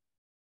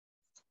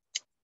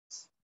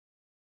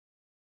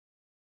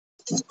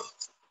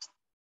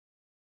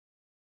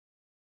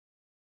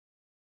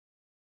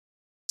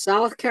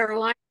 South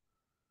Carolina,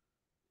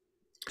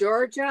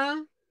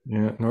 Georgia.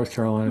 Yeah, North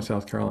Carolina,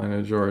 South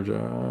Carolina,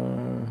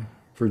 Georgia,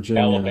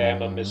 Virginia,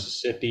 Alabama,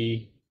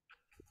 Mississippi,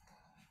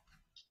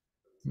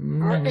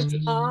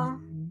 Arkansas.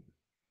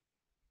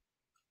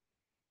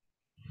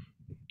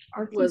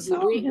 Was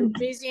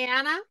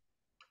Louisiana?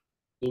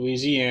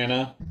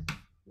 Louisiana.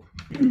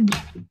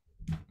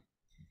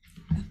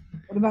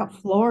 What about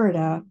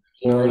Florida?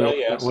 Florida,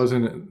 yes. That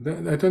wasn't.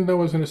 I didn't know it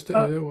wasn't a state.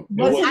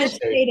 Wasn't a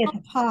state at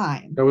the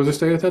time. That was a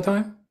state at that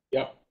time.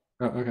 Yep.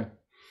 Oh, okay.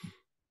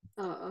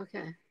 Oh,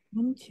 okay.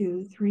 1,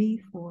 2,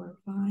 3, 4,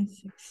 5,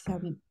 6,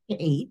 7,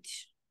 8.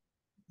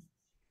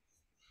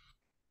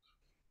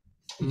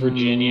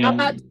 Virginia. How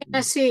about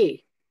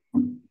Tennessee?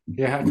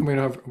 Yeah, how come we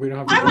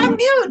don't have? I'm on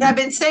mute. I've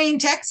been saying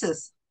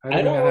Texas.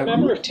 I don't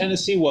remember if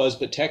Tennessee was,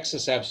 but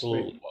Texas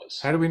absolutely was.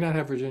 How do we not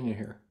have Virginia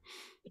here?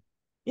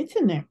 It's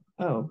in there.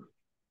 Oh.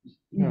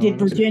 No, Did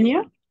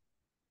Virginia?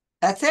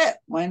 That's it.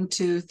 1,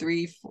 2,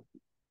 3, 4.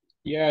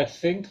 Yeah, I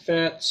think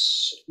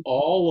that's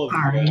all of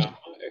them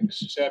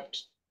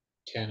except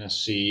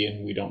Tennessee,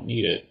 and we don't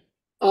need it.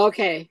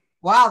 Okay.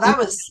 Wow, that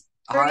was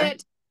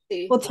hard.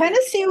 Well,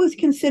 Tennessee was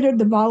considered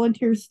the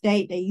volunteer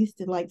state. They used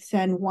to like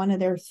send one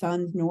of their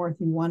sons north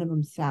and one of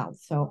them south.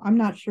 So I'm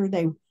not sure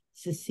they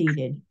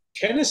seceded.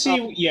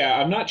 Tennessee, yeah,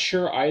 I'm not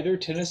sure either.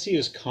 Tennessee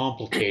is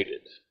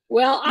complicated.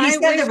 Well, He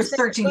said there was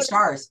 13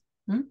 stars.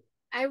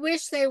 I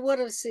wish they would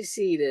have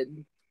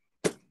seceded.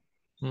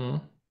 Hmm.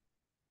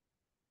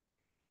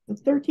 The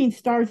 13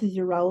 stars is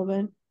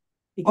irrelevant.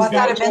 Well, I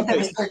thought it That's meant what there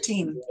they was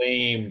 13.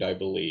 claimed, I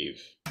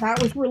believe.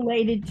 That was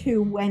related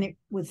to when it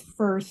was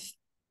first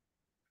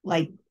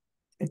like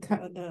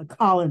a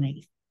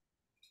colony.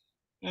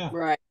 Yeah.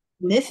 Right.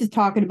 And this is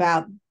talking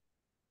about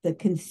the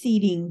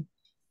conceding.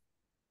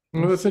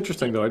 Well, that's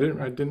interesting, though. I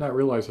did not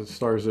realize that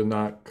stars did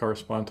not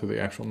correspond to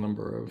the actual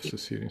number of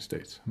seceding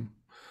states.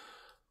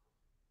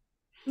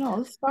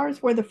 No, the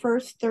stars were the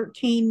first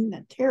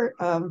 13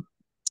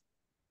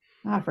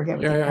 I forget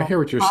what Yeah, I hear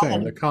what you're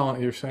saying. The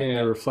colonies. you're saying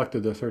they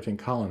reflected the 13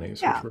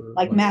 colonies, Yeah, which were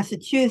like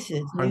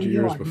Massachusetts, 100 New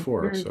years York,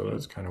 before. New So Jersey.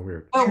 that's kind of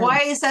weird. But why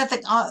is that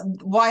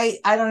why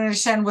I don't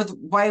understand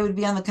why it would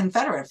be on the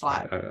Confederate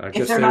flag? I if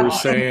guess they're they not were the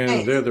same saying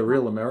states. they're the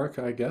real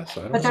America. I guess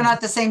I don't But they're know.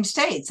 not the same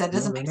states. That No,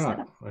 doesn't they're make not.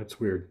 sense. That's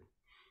weird.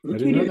 I Two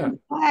didn't know that.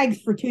 different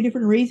flags for two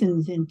different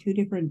reasons in two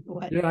different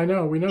what? Yeah, I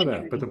know. We know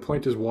that. But the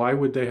point is, why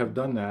would they have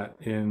done that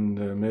in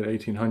the mid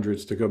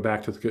 1800s to go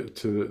back to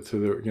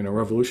the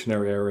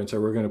Revolutionary era and say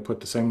we're going to put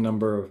the same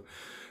number of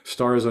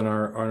stars on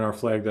our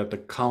flag that the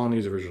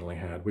colonies originally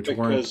had, which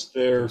weren't. Because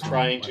they're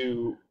trying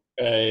to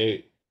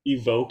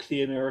evoke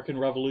the American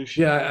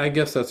Revolution. Yeah, I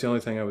guess that's the only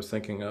thing I was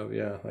thinking of.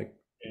 Yeah,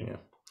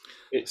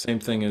 same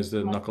thing as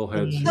the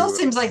knuckleheads. Still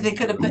seems like they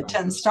could have put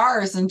 10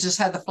 stars and just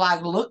had the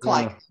flag look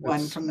like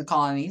one from the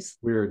colonies.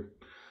 Weird.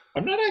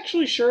 I'm not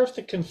actually sure if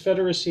the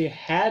Confederacy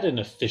had an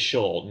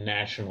official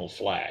national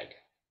flag.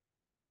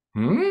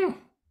 I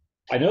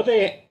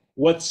know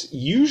what's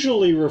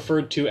usually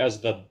referred to as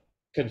the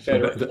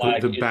Confederate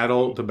flag,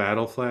 the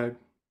battle flag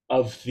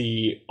of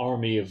the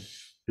Army of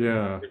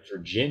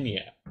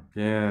Virginia.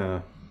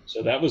 Yeah.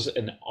 So that was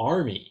an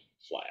army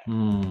flag.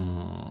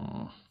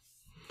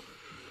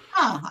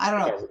 I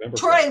don't know.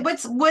 Troy,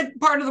 what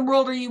part of the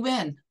world are you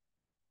in?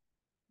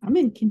 I'm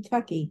in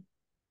Kentucky.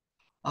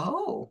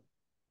 Oh.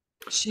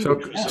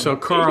 So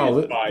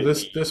Karl,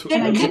 this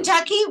didn't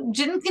Kentucky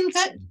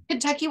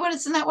what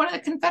is in that one of the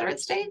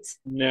Confederate states?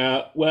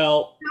 No,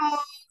 well,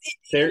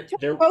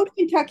 they're both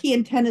Kentucky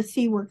and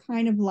Tennessee were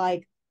kind of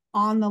like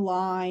on the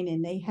line,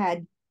 and they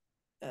had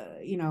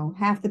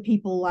half the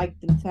people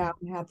liked the South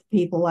and half the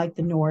people liked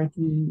the North.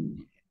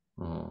 And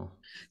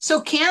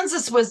so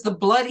Kansas was the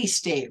bloody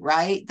state,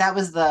 right? That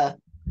was the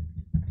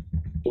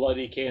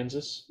bloody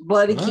Kansas.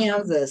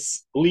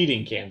 Kansas.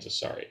 Bleeding Kansas,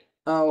 sorry.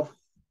 Oh.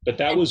 But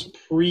that was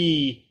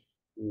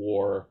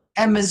pre-war.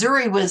 And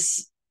Missouri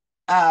was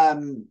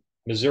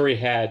Missouri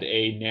had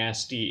a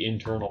nasty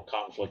internal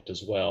conflict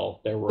as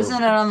well. There were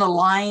Wasn't it on the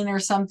line or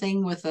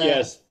something with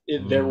Yes,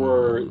 there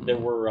were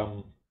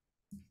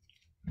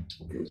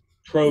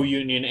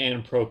pro-union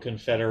and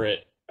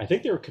pro-Confederate. I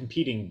think they were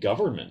competing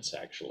governments,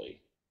 actually.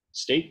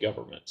 State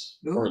governments,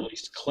 or at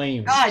least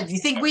claims. God, do you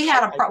think we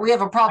have a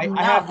problem now?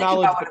 I have Think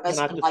knowledge, about but what it must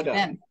cannot have been like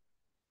discuss. then.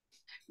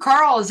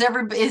 Carl,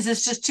 is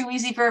this just too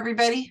easy for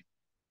everybody?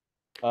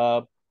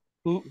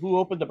 Who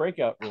opened the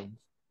breakout room?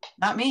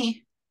 Not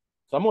me.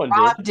 Someone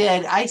Rob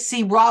did. I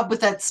see Rob with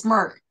that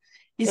smirk.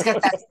 He's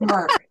got that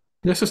smirk.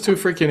 This is too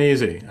freaking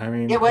easy. I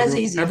mean, It was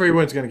easy.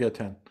 Everyone's going to get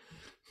 10,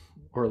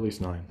 or at least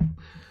 9.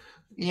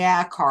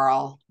 Yeah,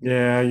 Carl.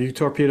 Yeah, you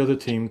torpedo the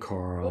team,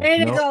 Carl. Way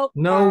to go,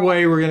 no Carl.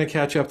 way we're going to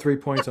catch up 3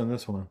 points on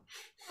this one.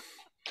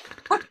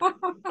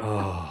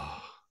 Oh.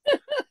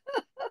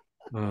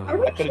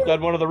 I could have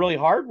done one of the really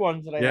hard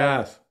ones that I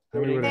Yes,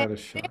 then we would have had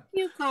a shot. Thank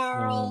you,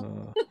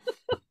 Carl.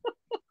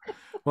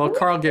 Well,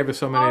 Carl gave us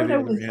so many of the that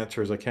other was-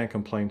 answers. I can't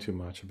complain too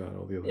much about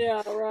all the other.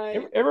 Yeah,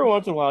 right. Every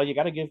once in a while, you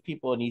got to give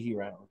people an easy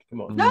round.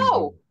 Come on.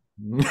 No.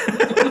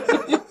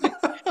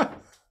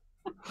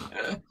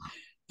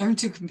 I'm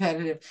too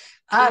competitive.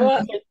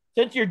 Well,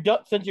 since you're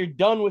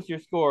done with your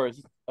scores,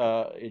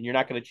 and you're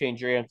not going to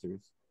change your answers.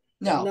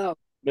 No.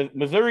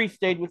 Missouri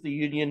stayed with the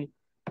Union.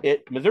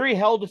 Missouri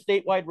held a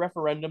statewide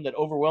referendum that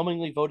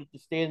overwhelmingly voted to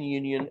stay in the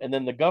Union, and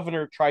then the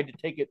governor tried to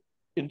take it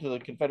into the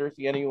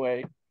Confederacy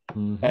anyway.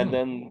 Mm-hmm. And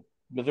then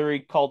Missouri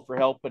called for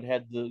help and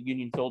had the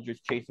Union soldiers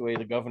chase away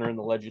the governor and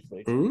the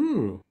legislature.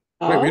 Ooh.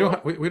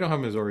 Wait, we don't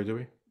have Missouri, do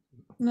we?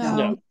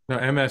 No.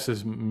 No, MS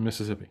is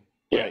Mississippi.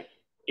 Yeah.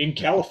 In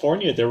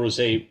California, there was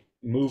a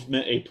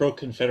movement, a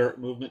pro-Confederate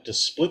movement to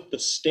split the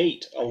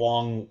state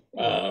along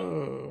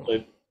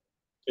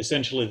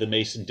essentially the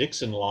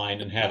Mason-Dixon line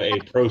and have a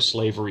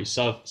pro-slavery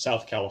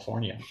South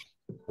California.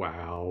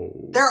 Wow.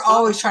 They're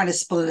always trying to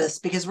split us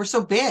because we're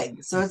so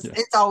big. So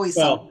it's always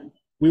something.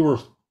 We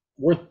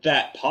weren't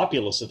that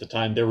populous at the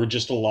time. There were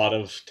just a lot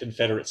of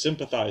Confederate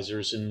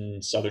sympathizers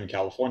in Southern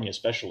California,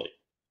 especially.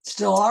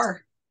 Still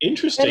are.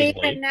 Interestingly,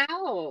 But even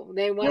now,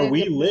 they want where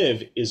we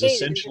live is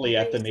essentially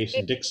at the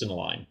Mason-Dixon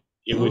line.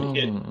 It would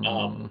hit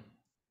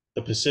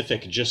the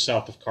Pacific just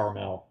south of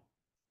Carmel.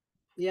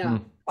 Yeah.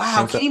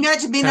 Wow. Can you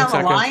imagine being on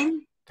the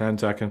line? 10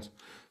 seconds.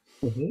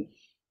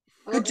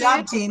 Mm-hmm. Good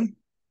job, team.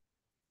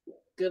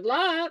 Good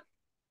luck.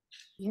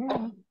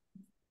 Yeah.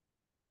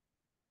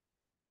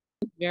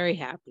 Very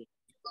happy.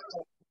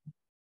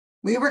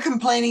 We were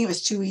complaining it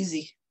was too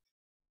easy.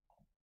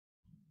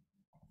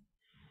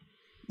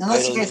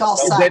 Unless you guys all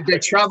suck.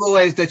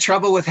 The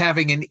trouble with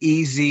having an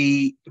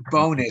easy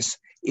bonus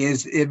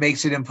is it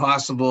makes it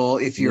impossible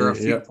if you're a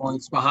few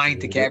points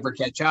behind to ever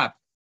catch up.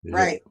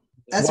 Right.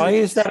 Why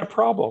is that a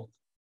problem?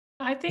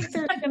 I think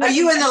there's Are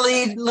you in the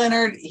lead,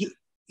 Leonard?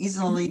 He's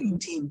in the leading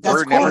team. That's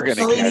We're cool. never going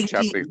The to leading catch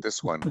up team. with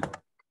this one.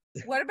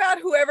 What about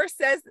whoever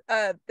says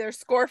their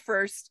score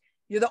first?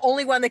 You're the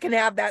only one that can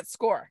have that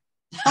score.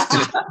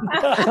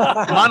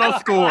 Mono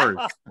scores.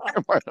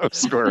 Mono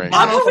scoring.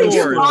 How about we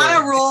do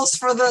mono rules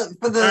for the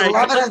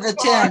 11 of the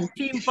 10?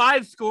 Team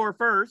 5 score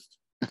first.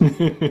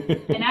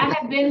 And I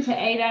have been to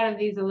 8 out of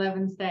these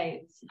 11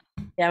 states.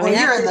 Yeah, Well,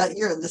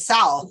 you're in the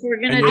South. We're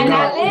And gonna you do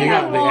got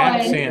that. the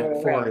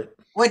accent for it.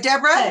 What,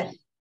 Deborah?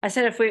 I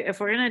said if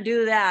we're gonna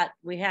do that,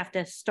 we have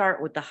to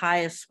start with the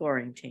highest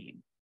scoring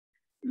team.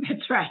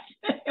 That's right.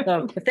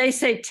 So if they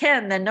say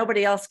 10, then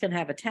nobody else can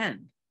have a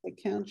 10.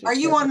 Are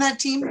you on that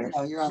team?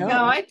 No, you're on No,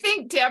 that. I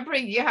think, Deborah,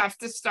 you have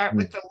to start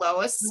with the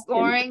lowest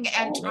scoring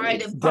and try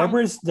to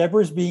bump.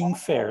 Deborah's being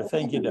fair.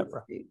 Thank you,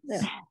 Deborah.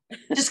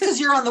 Just because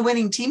you're on the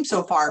winning team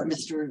so far,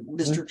 Mr.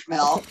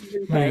 Kamel.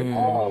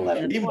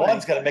 Team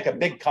one's going to make a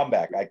big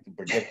comeback. I can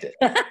predict it.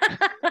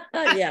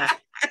 Yeah.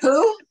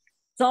 Who?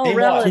 It's all Team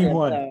relative,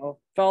 one. though.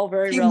 It's all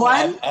very Team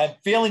relative. one? I'm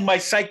feeling my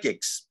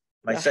psychics,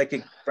 my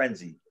psychic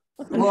frenzy.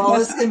 Well,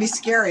 this is gonna be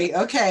scary.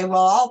 Okay,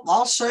 well,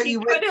 I'll show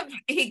you.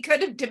 He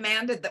could have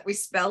demanded that we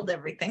spelled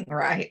everything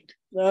right.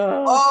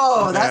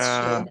 Oh,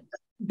 that's true.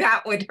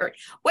 That would hurt.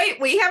 Wait,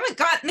 we haven't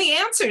gotten the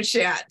answers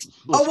yet.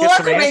 Oh, well,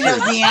 everybody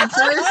knows the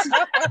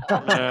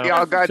answers.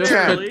 Y'all got Just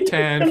 10. put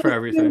 10 for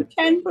everything.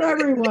 10 for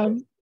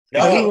everyone.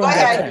 Okay, go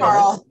ahead,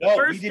 Carl. No,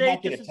 First we did not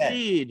state get to a 10.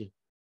 secede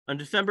on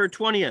December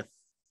 20th,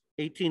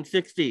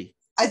 1860,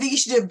 I think you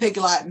should do Big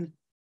Latin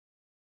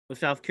with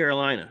South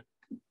Carolina.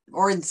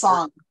 or in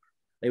song.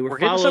 They were We're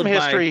getting followed some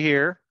history by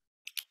here.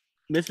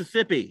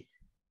 Mississippi.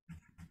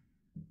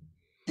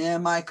 Yeah,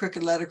 my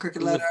crooked letter.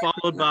 It was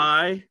followed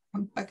by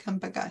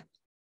Guy.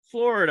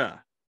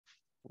 Florida.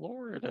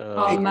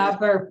 On my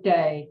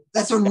birthday.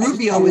 That's when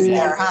Rubio was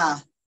there, huh?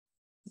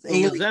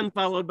 It was then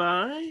followed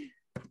by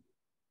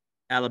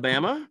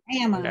Alabama.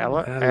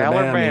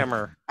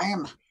 Alabama.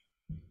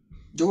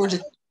 Georgia.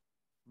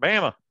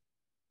 Bama.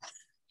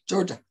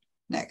 Georgia.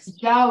 Next.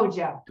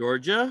 Georgia.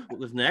 Georgia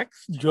was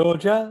next.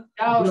 Georgia.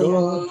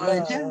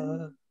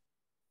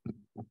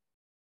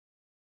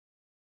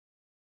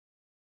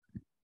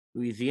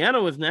 Louisiana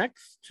was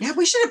next. Yeah,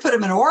 we should have put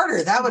them in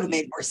order. That would have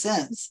made more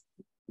sense.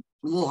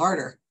 A little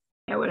harder.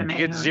 That would have You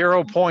made get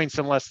 0 points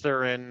unless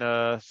they're in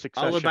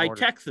succession Followed by order.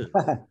 Texas.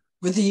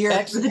 With the year.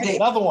 Texas, with the date.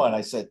 another one.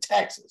 I said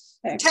Texas.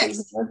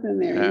 Texas. What's in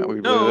there? Yeah, we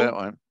blew No. that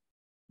one.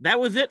 That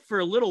was it for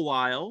a little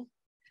while.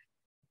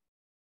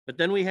 But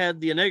then we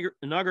had the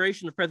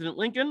inauguration of President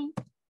Lincoln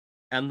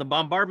and the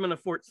bombardment of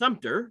Fort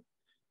Sumter.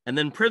 And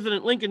then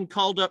President Lincoln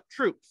called up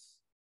troops.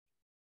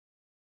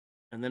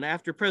 And then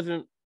after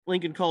President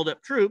Lincoln called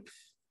up troops,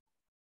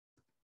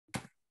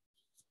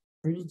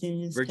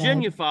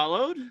 Virginia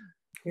followed.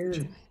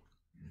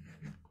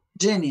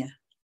 Virginia.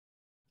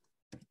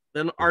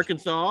 Then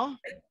Arkansas.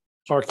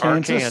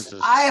 Arkansas.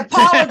 I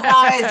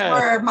apologize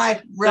for my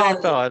Same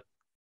relative. thought.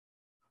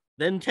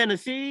 Then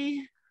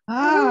Tennessee.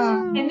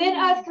 And then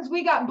us, because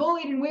we got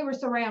bullied and we were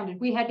surrounded.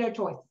 We had no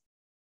choice.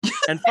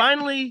 And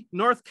finally,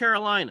 North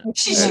Carolina.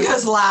 She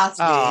goes last.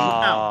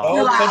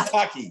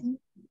 Kentucky.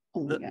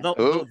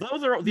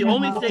 Those are the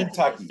only states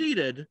that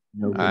seceded.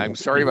 I'm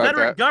sorry the about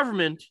Confederate that.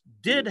 government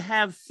did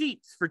have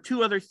seats for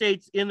 2 other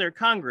states in their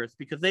Congress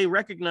because they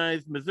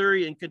recognized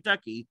Missouri and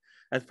Kentucky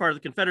as part of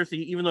the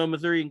Confederacy, even though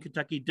Missouri and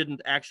Kentucky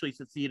didn't actually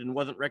secede and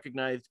wasn't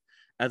recognized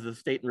as a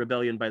state in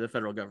rebellion by the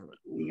federal government.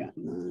 We got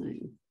 9.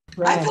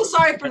 I feel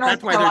sorry for North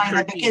That's why they're Carolina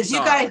 13 because you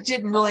stars. guys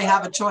didn't really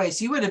have a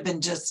choice. You would have been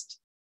just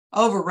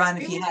overrun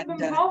if We you would have hadn't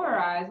been done it.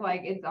 polarized,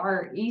 like it's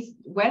our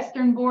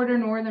western border,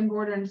 northern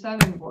border, and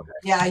southern border.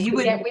 Yeah, you But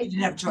wouldn't yet we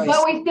didn't have a choice.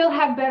 But we still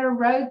have better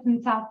roads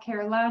in South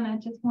Carolina. I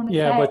just want to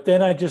Yeah, say. but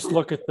then I just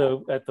look at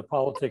the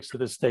politics of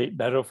the state,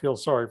 and I don't feel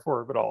sorry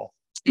for it at all.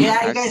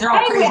 Yeah, you guys are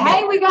all crazy.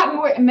 Hey, we got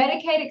more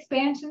Medicaid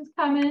expansions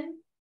coming.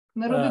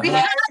 Little bit. We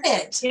had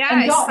it. Yeah, And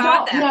I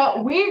saw that.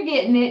 No, we're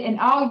getting it, and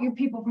all you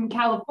people from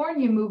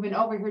California moving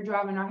over here,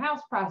 driving our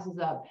house prices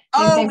up.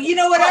 Oh, you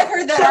know what? I've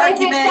heard that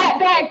argument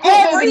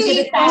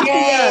every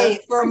day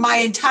for my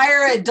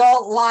entire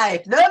adult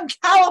life. Them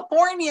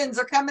Californians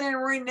are coming in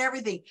and ruining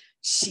everything.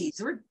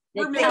 Jeez, we're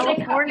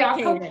making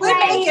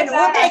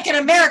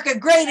America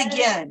great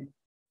again.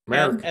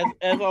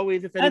 As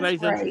always, if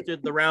anybody's right.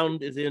 interested, the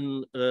round is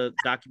in the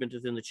document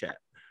is in the chat.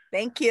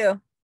 Thank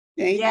you.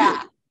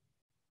 Yeah.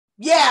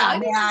 Yeah, I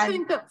didn't man.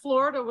 think that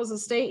Florida was a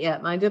state yet,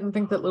 and I didn't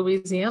think that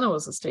Louisiana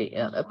was a state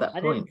yet at that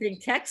point. I didn't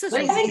think Texas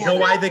was. You know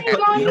why they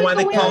call it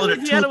a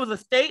Louisiana was a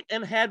state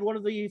and had one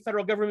of the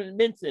federal government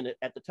mints in it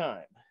at the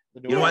time.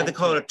 You know why they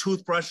call it a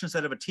toothbrush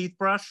instead of a teeth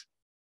brush?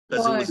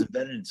 Because it was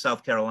invented in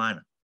South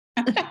Carolina.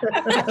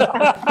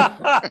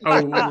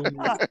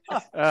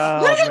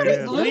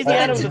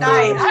 Louisiana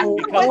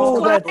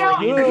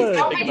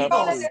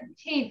was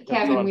teeth,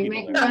 Kevin. We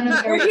make fun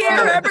of their We're here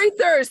roads. every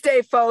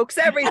Thursday, folks.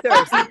 Every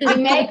Thursday. We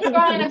make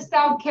fun of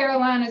South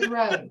Carolina's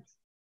roads.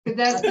 Because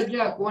that's the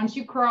joke. Once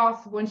you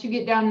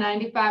get down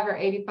 95 or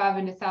 85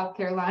 into South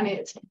Carolina,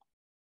 it's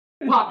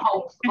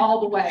potholes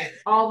all the way.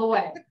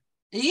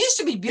 It used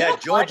to be beautiful.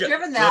 Georgia, I've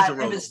driven that.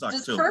 Georgia It road was sucks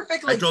just too.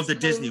 perfectly. I drove to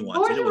Disney once.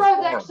 Georgia and it was roads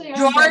horrible. actually are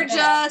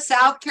Georgia,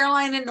 South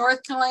Carolina,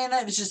 North Carolina.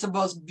 It was just the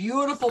most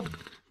beautiful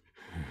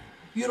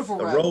The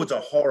road. roads are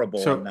horrible.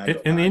 So, on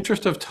in the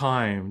interest of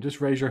time, just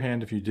raise your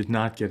hand if you did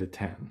not get a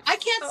 10. I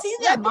can't see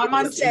them. I'm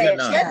on Say it.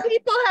 Let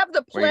people have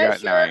the We got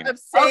pleasure 9. of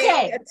saying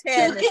Okay, a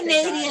 10. 2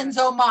 Canadians.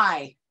 Oh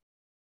my!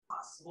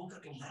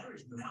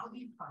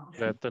 Is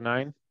that the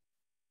 9?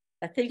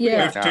 I think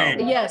Yeah.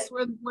 15. Yes,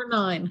 we're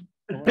 9.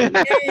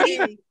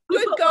 Yay.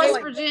 Good West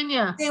going.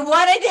 Virginia. They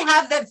wanted to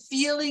have that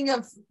feeling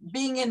of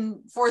being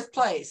in 4th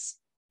place.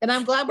 And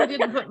I'm glad we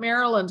didn't put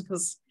Maryland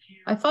because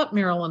I thought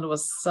Maryland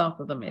was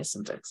south of the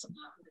Mason-Dixon.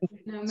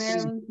 No,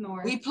 Maryland's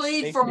north. We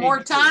plead for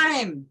more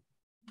time.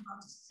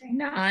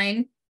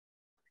 9.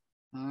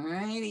 All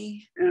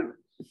righty.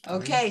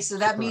 Okay, so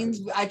that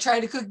means I tried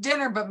to cook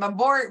dinner, but my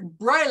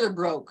broiler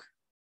broke.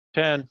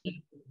 10.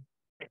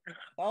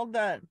 Well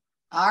done.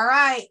 All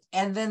right,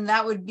 and then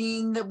that would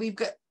mean that we've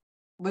got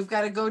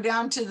to go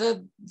down to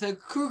the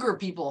Kruger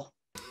people.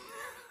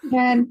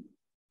 10.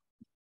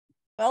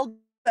 Well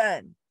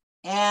done.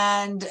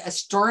 And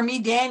Stormy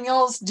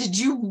Daniels,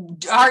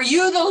 are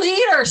you the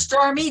leader,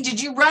 Stormy? Did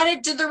you run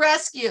it to the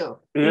rescue?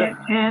 Yeah.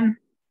 10.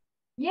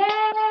 Yay!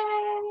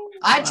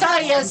 I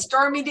tell you,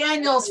 Stormy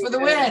Daniels for the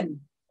win.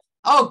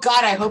 Oh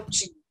God, I hope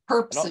she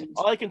perps.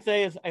 All I can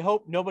say is I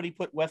hope nobody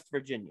put West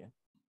Virginia.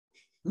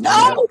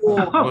 No,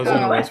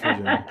 Wasn't West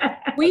Virginia.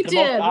 We That's the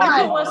most did. We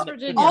obvious put West one.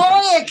 Virginia.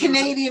 only a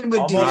Canadian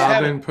would do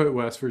that. Robin put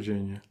West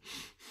Virginia.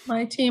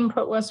 My team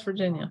put West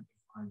Virginia.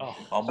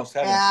 Almost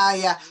had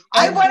it. Yeah.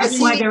 I want to That's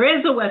why see. there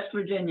is a West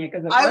Virginia.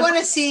 I want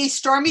to see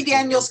Stormy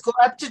Daniels go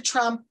up to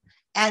Trump,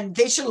 and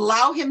they should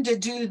allow him to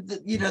do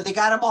they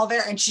got him all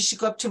there, and she should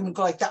go up to him and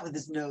go like that with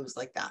his nose,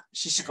 like that.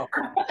 She should go.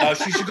 No,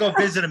 she should go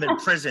visit him in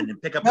prison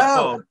and pick up the No,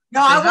 phone.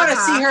 no, I want to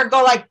see her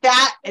go like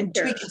that and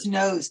tweak his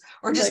nose,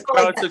 or just go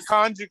like it's a that.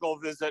 conjugal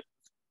visit.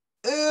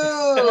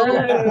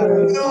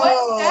 What's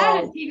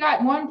sad is he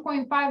got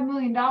 $1.5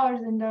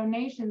 million in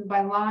donations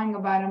by lying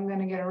about him going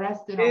to get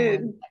arrested on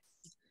Wednesday.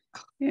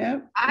 Yeah.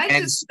 I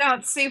just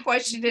don't see why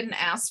she didn't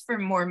ask for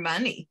more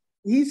money.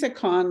 He's a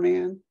con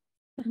man.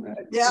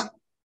 Yeah.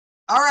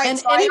 All right. And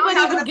so I don't anybody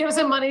have who an- gives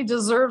him money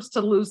deserves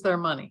to lose their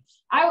money.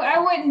 I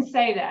wouldn't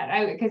say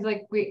that. Because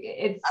like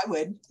I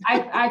would.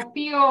 I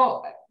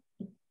feel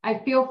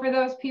for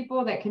those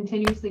people that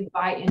continuously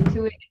buy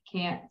into it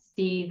and can't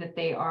see that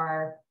they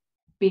are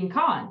being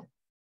conned.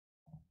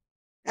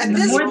 At The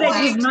this more they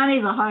point, give money,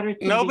 the harder. it's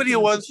gonna be Nobody for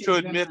them wants to to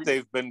give admit money.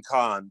 they've been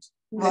conned.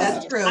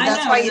 that's true. I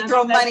That's know, why you and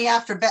throw that's- money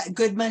after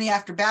good money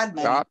after bad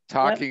money. Stop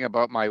talking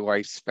about my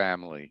wife's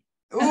family.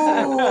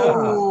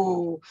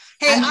 Ooh.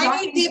 Hey, I'm I need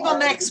talking people about-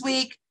 next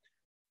week.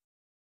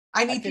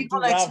 I need can people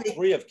do next round week.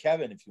 3 of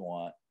Kevin if you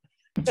want.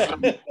 Thanks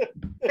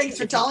for If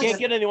you telling can't us.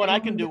 get anyone, I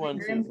can do one.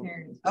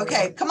 Susan.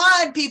 Okay, come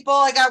on, people.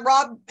 I got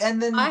Rob, and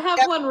then I have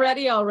one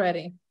ready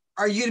already.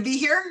 Are you to be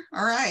here?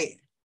 All right.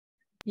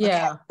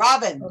 Yeah. Okay.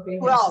 Robin,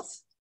 who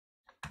else?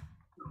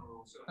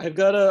 I've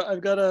got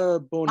a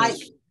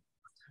bonus.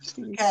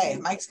 Mike. Okay,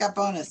 Mike's got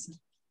bonus.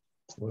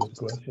 What's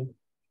the question?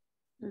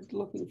 Just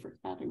looking for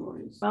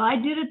categories. Well, I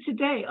did it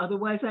today.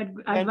 Otherwise,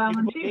 I'd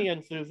volunteer. Me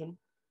and Susan.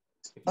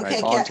 Okay,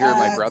 I volunteer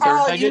my brother.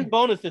 Carl, I did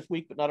bonus this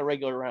week, but not a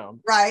regular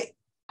round. Right.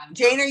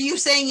 Jane, are you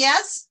saying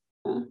yes?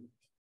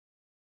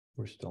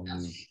 We're still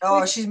new.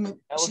 Oh, she's. That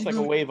looks like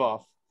a wave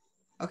off.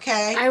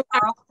 Okay. I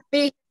will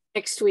be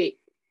next week.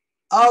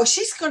 Oh,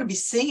 she's going to be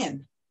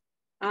singing.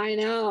 I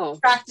know.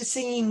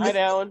 Practicing. Night,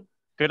 Alan.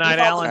 Good night,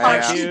 Alan.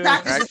 Thank you.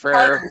 Night,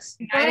 Fair.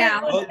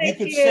 Well, you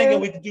could sing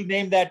and we could do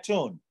name that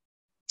tune.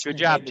 Good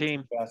job,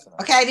 team.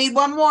 Okay, I need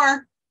one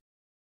more.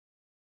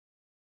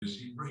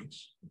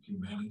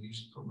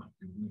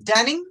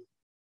 Dunning,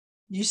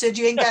 you said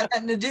you ain't got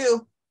nothing to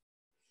do.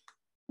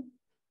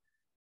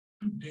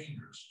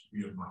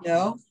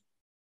 No.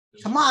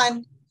 Come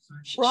on.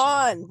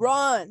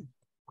 Ron.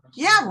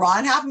 Yeah,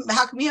 Ron. How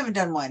come you haven't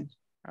done one?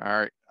 All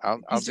right.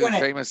 I'll do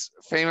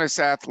famous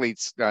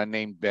athletes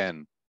named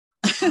Ben.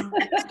 He's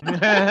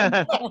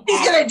gonna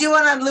do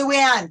one on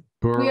Luann.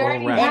 We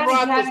already had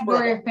a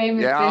category of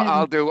famous. Yeah,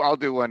 I'll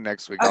do one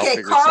next week.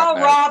 Okay, Carl,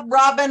 Rob,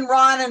 Robin,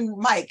 Ron, and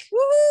Mike.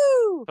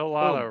 Woo! A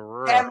lot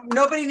of and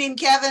nobody named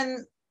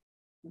Kevin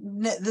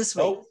this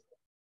week.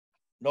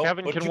 Nope.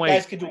 Kevin But can you wait.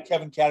 guys can do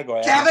Kevin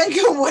category. Kevin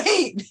can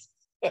wait.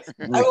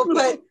 I will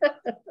put.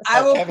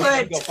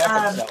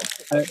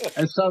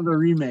 I saw the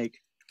remake.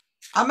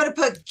 I'm going to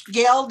put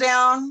Gail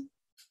down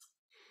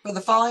for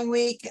the following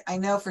week. I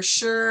know for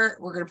sure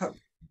we're going to put.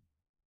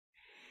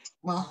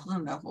 Well, I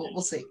don't know.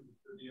 We'll see.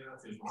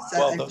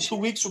 Well, 2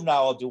 weeks from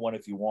now, I'll do one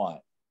if you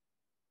want.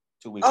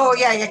 2 weeks. Oh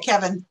yeah,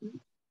 Kevin.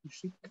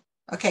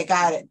 Okay,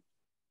 got it.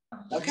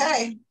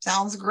 Okay,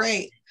 sounds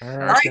great. All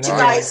right, you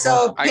guys.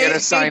 So I got to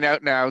sign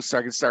out now so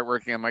I can start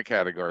working on my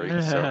category.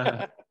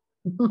 So.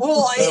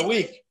 Well, a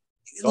week.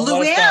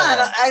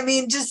 Luann, I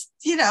mean, just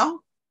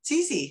it's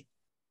easy.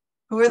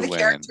 Who are the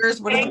characters?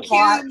 What are the Thank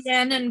plots? you,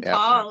 Jen and Yeah.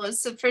 Paul.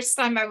 It's the first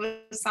time I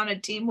was on a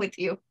team with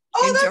you.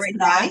 Oh, that's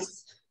Enjoyed that.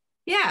 nice.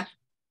 Yeah.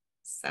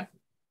 So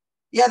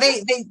Yeah,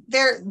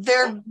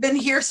 they're been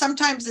here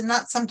sometimes and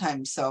not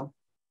sometimes. So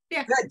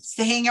yeah, good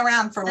to hang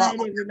around for a lot.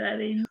 Night,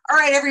 everybody. All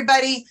right,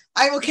 everybody.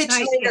 I will catch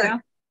you later. Gail.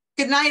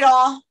 Good night,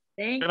 all.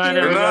 Thank Good night,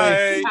 you.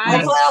 everybody.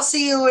 Hopefully, I'll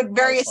see you at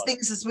various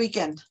things this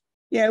weekend.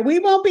 Yeah, we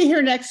won't be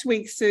here next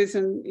week,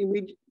 Susan.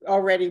 We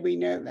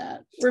know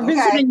that. We're Okay.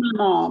 visiting my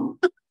mom.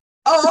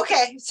 Oh,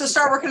 okay. So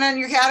start working on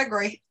your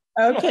category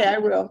Okay, I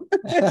will.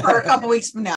 for a couple weeks from now.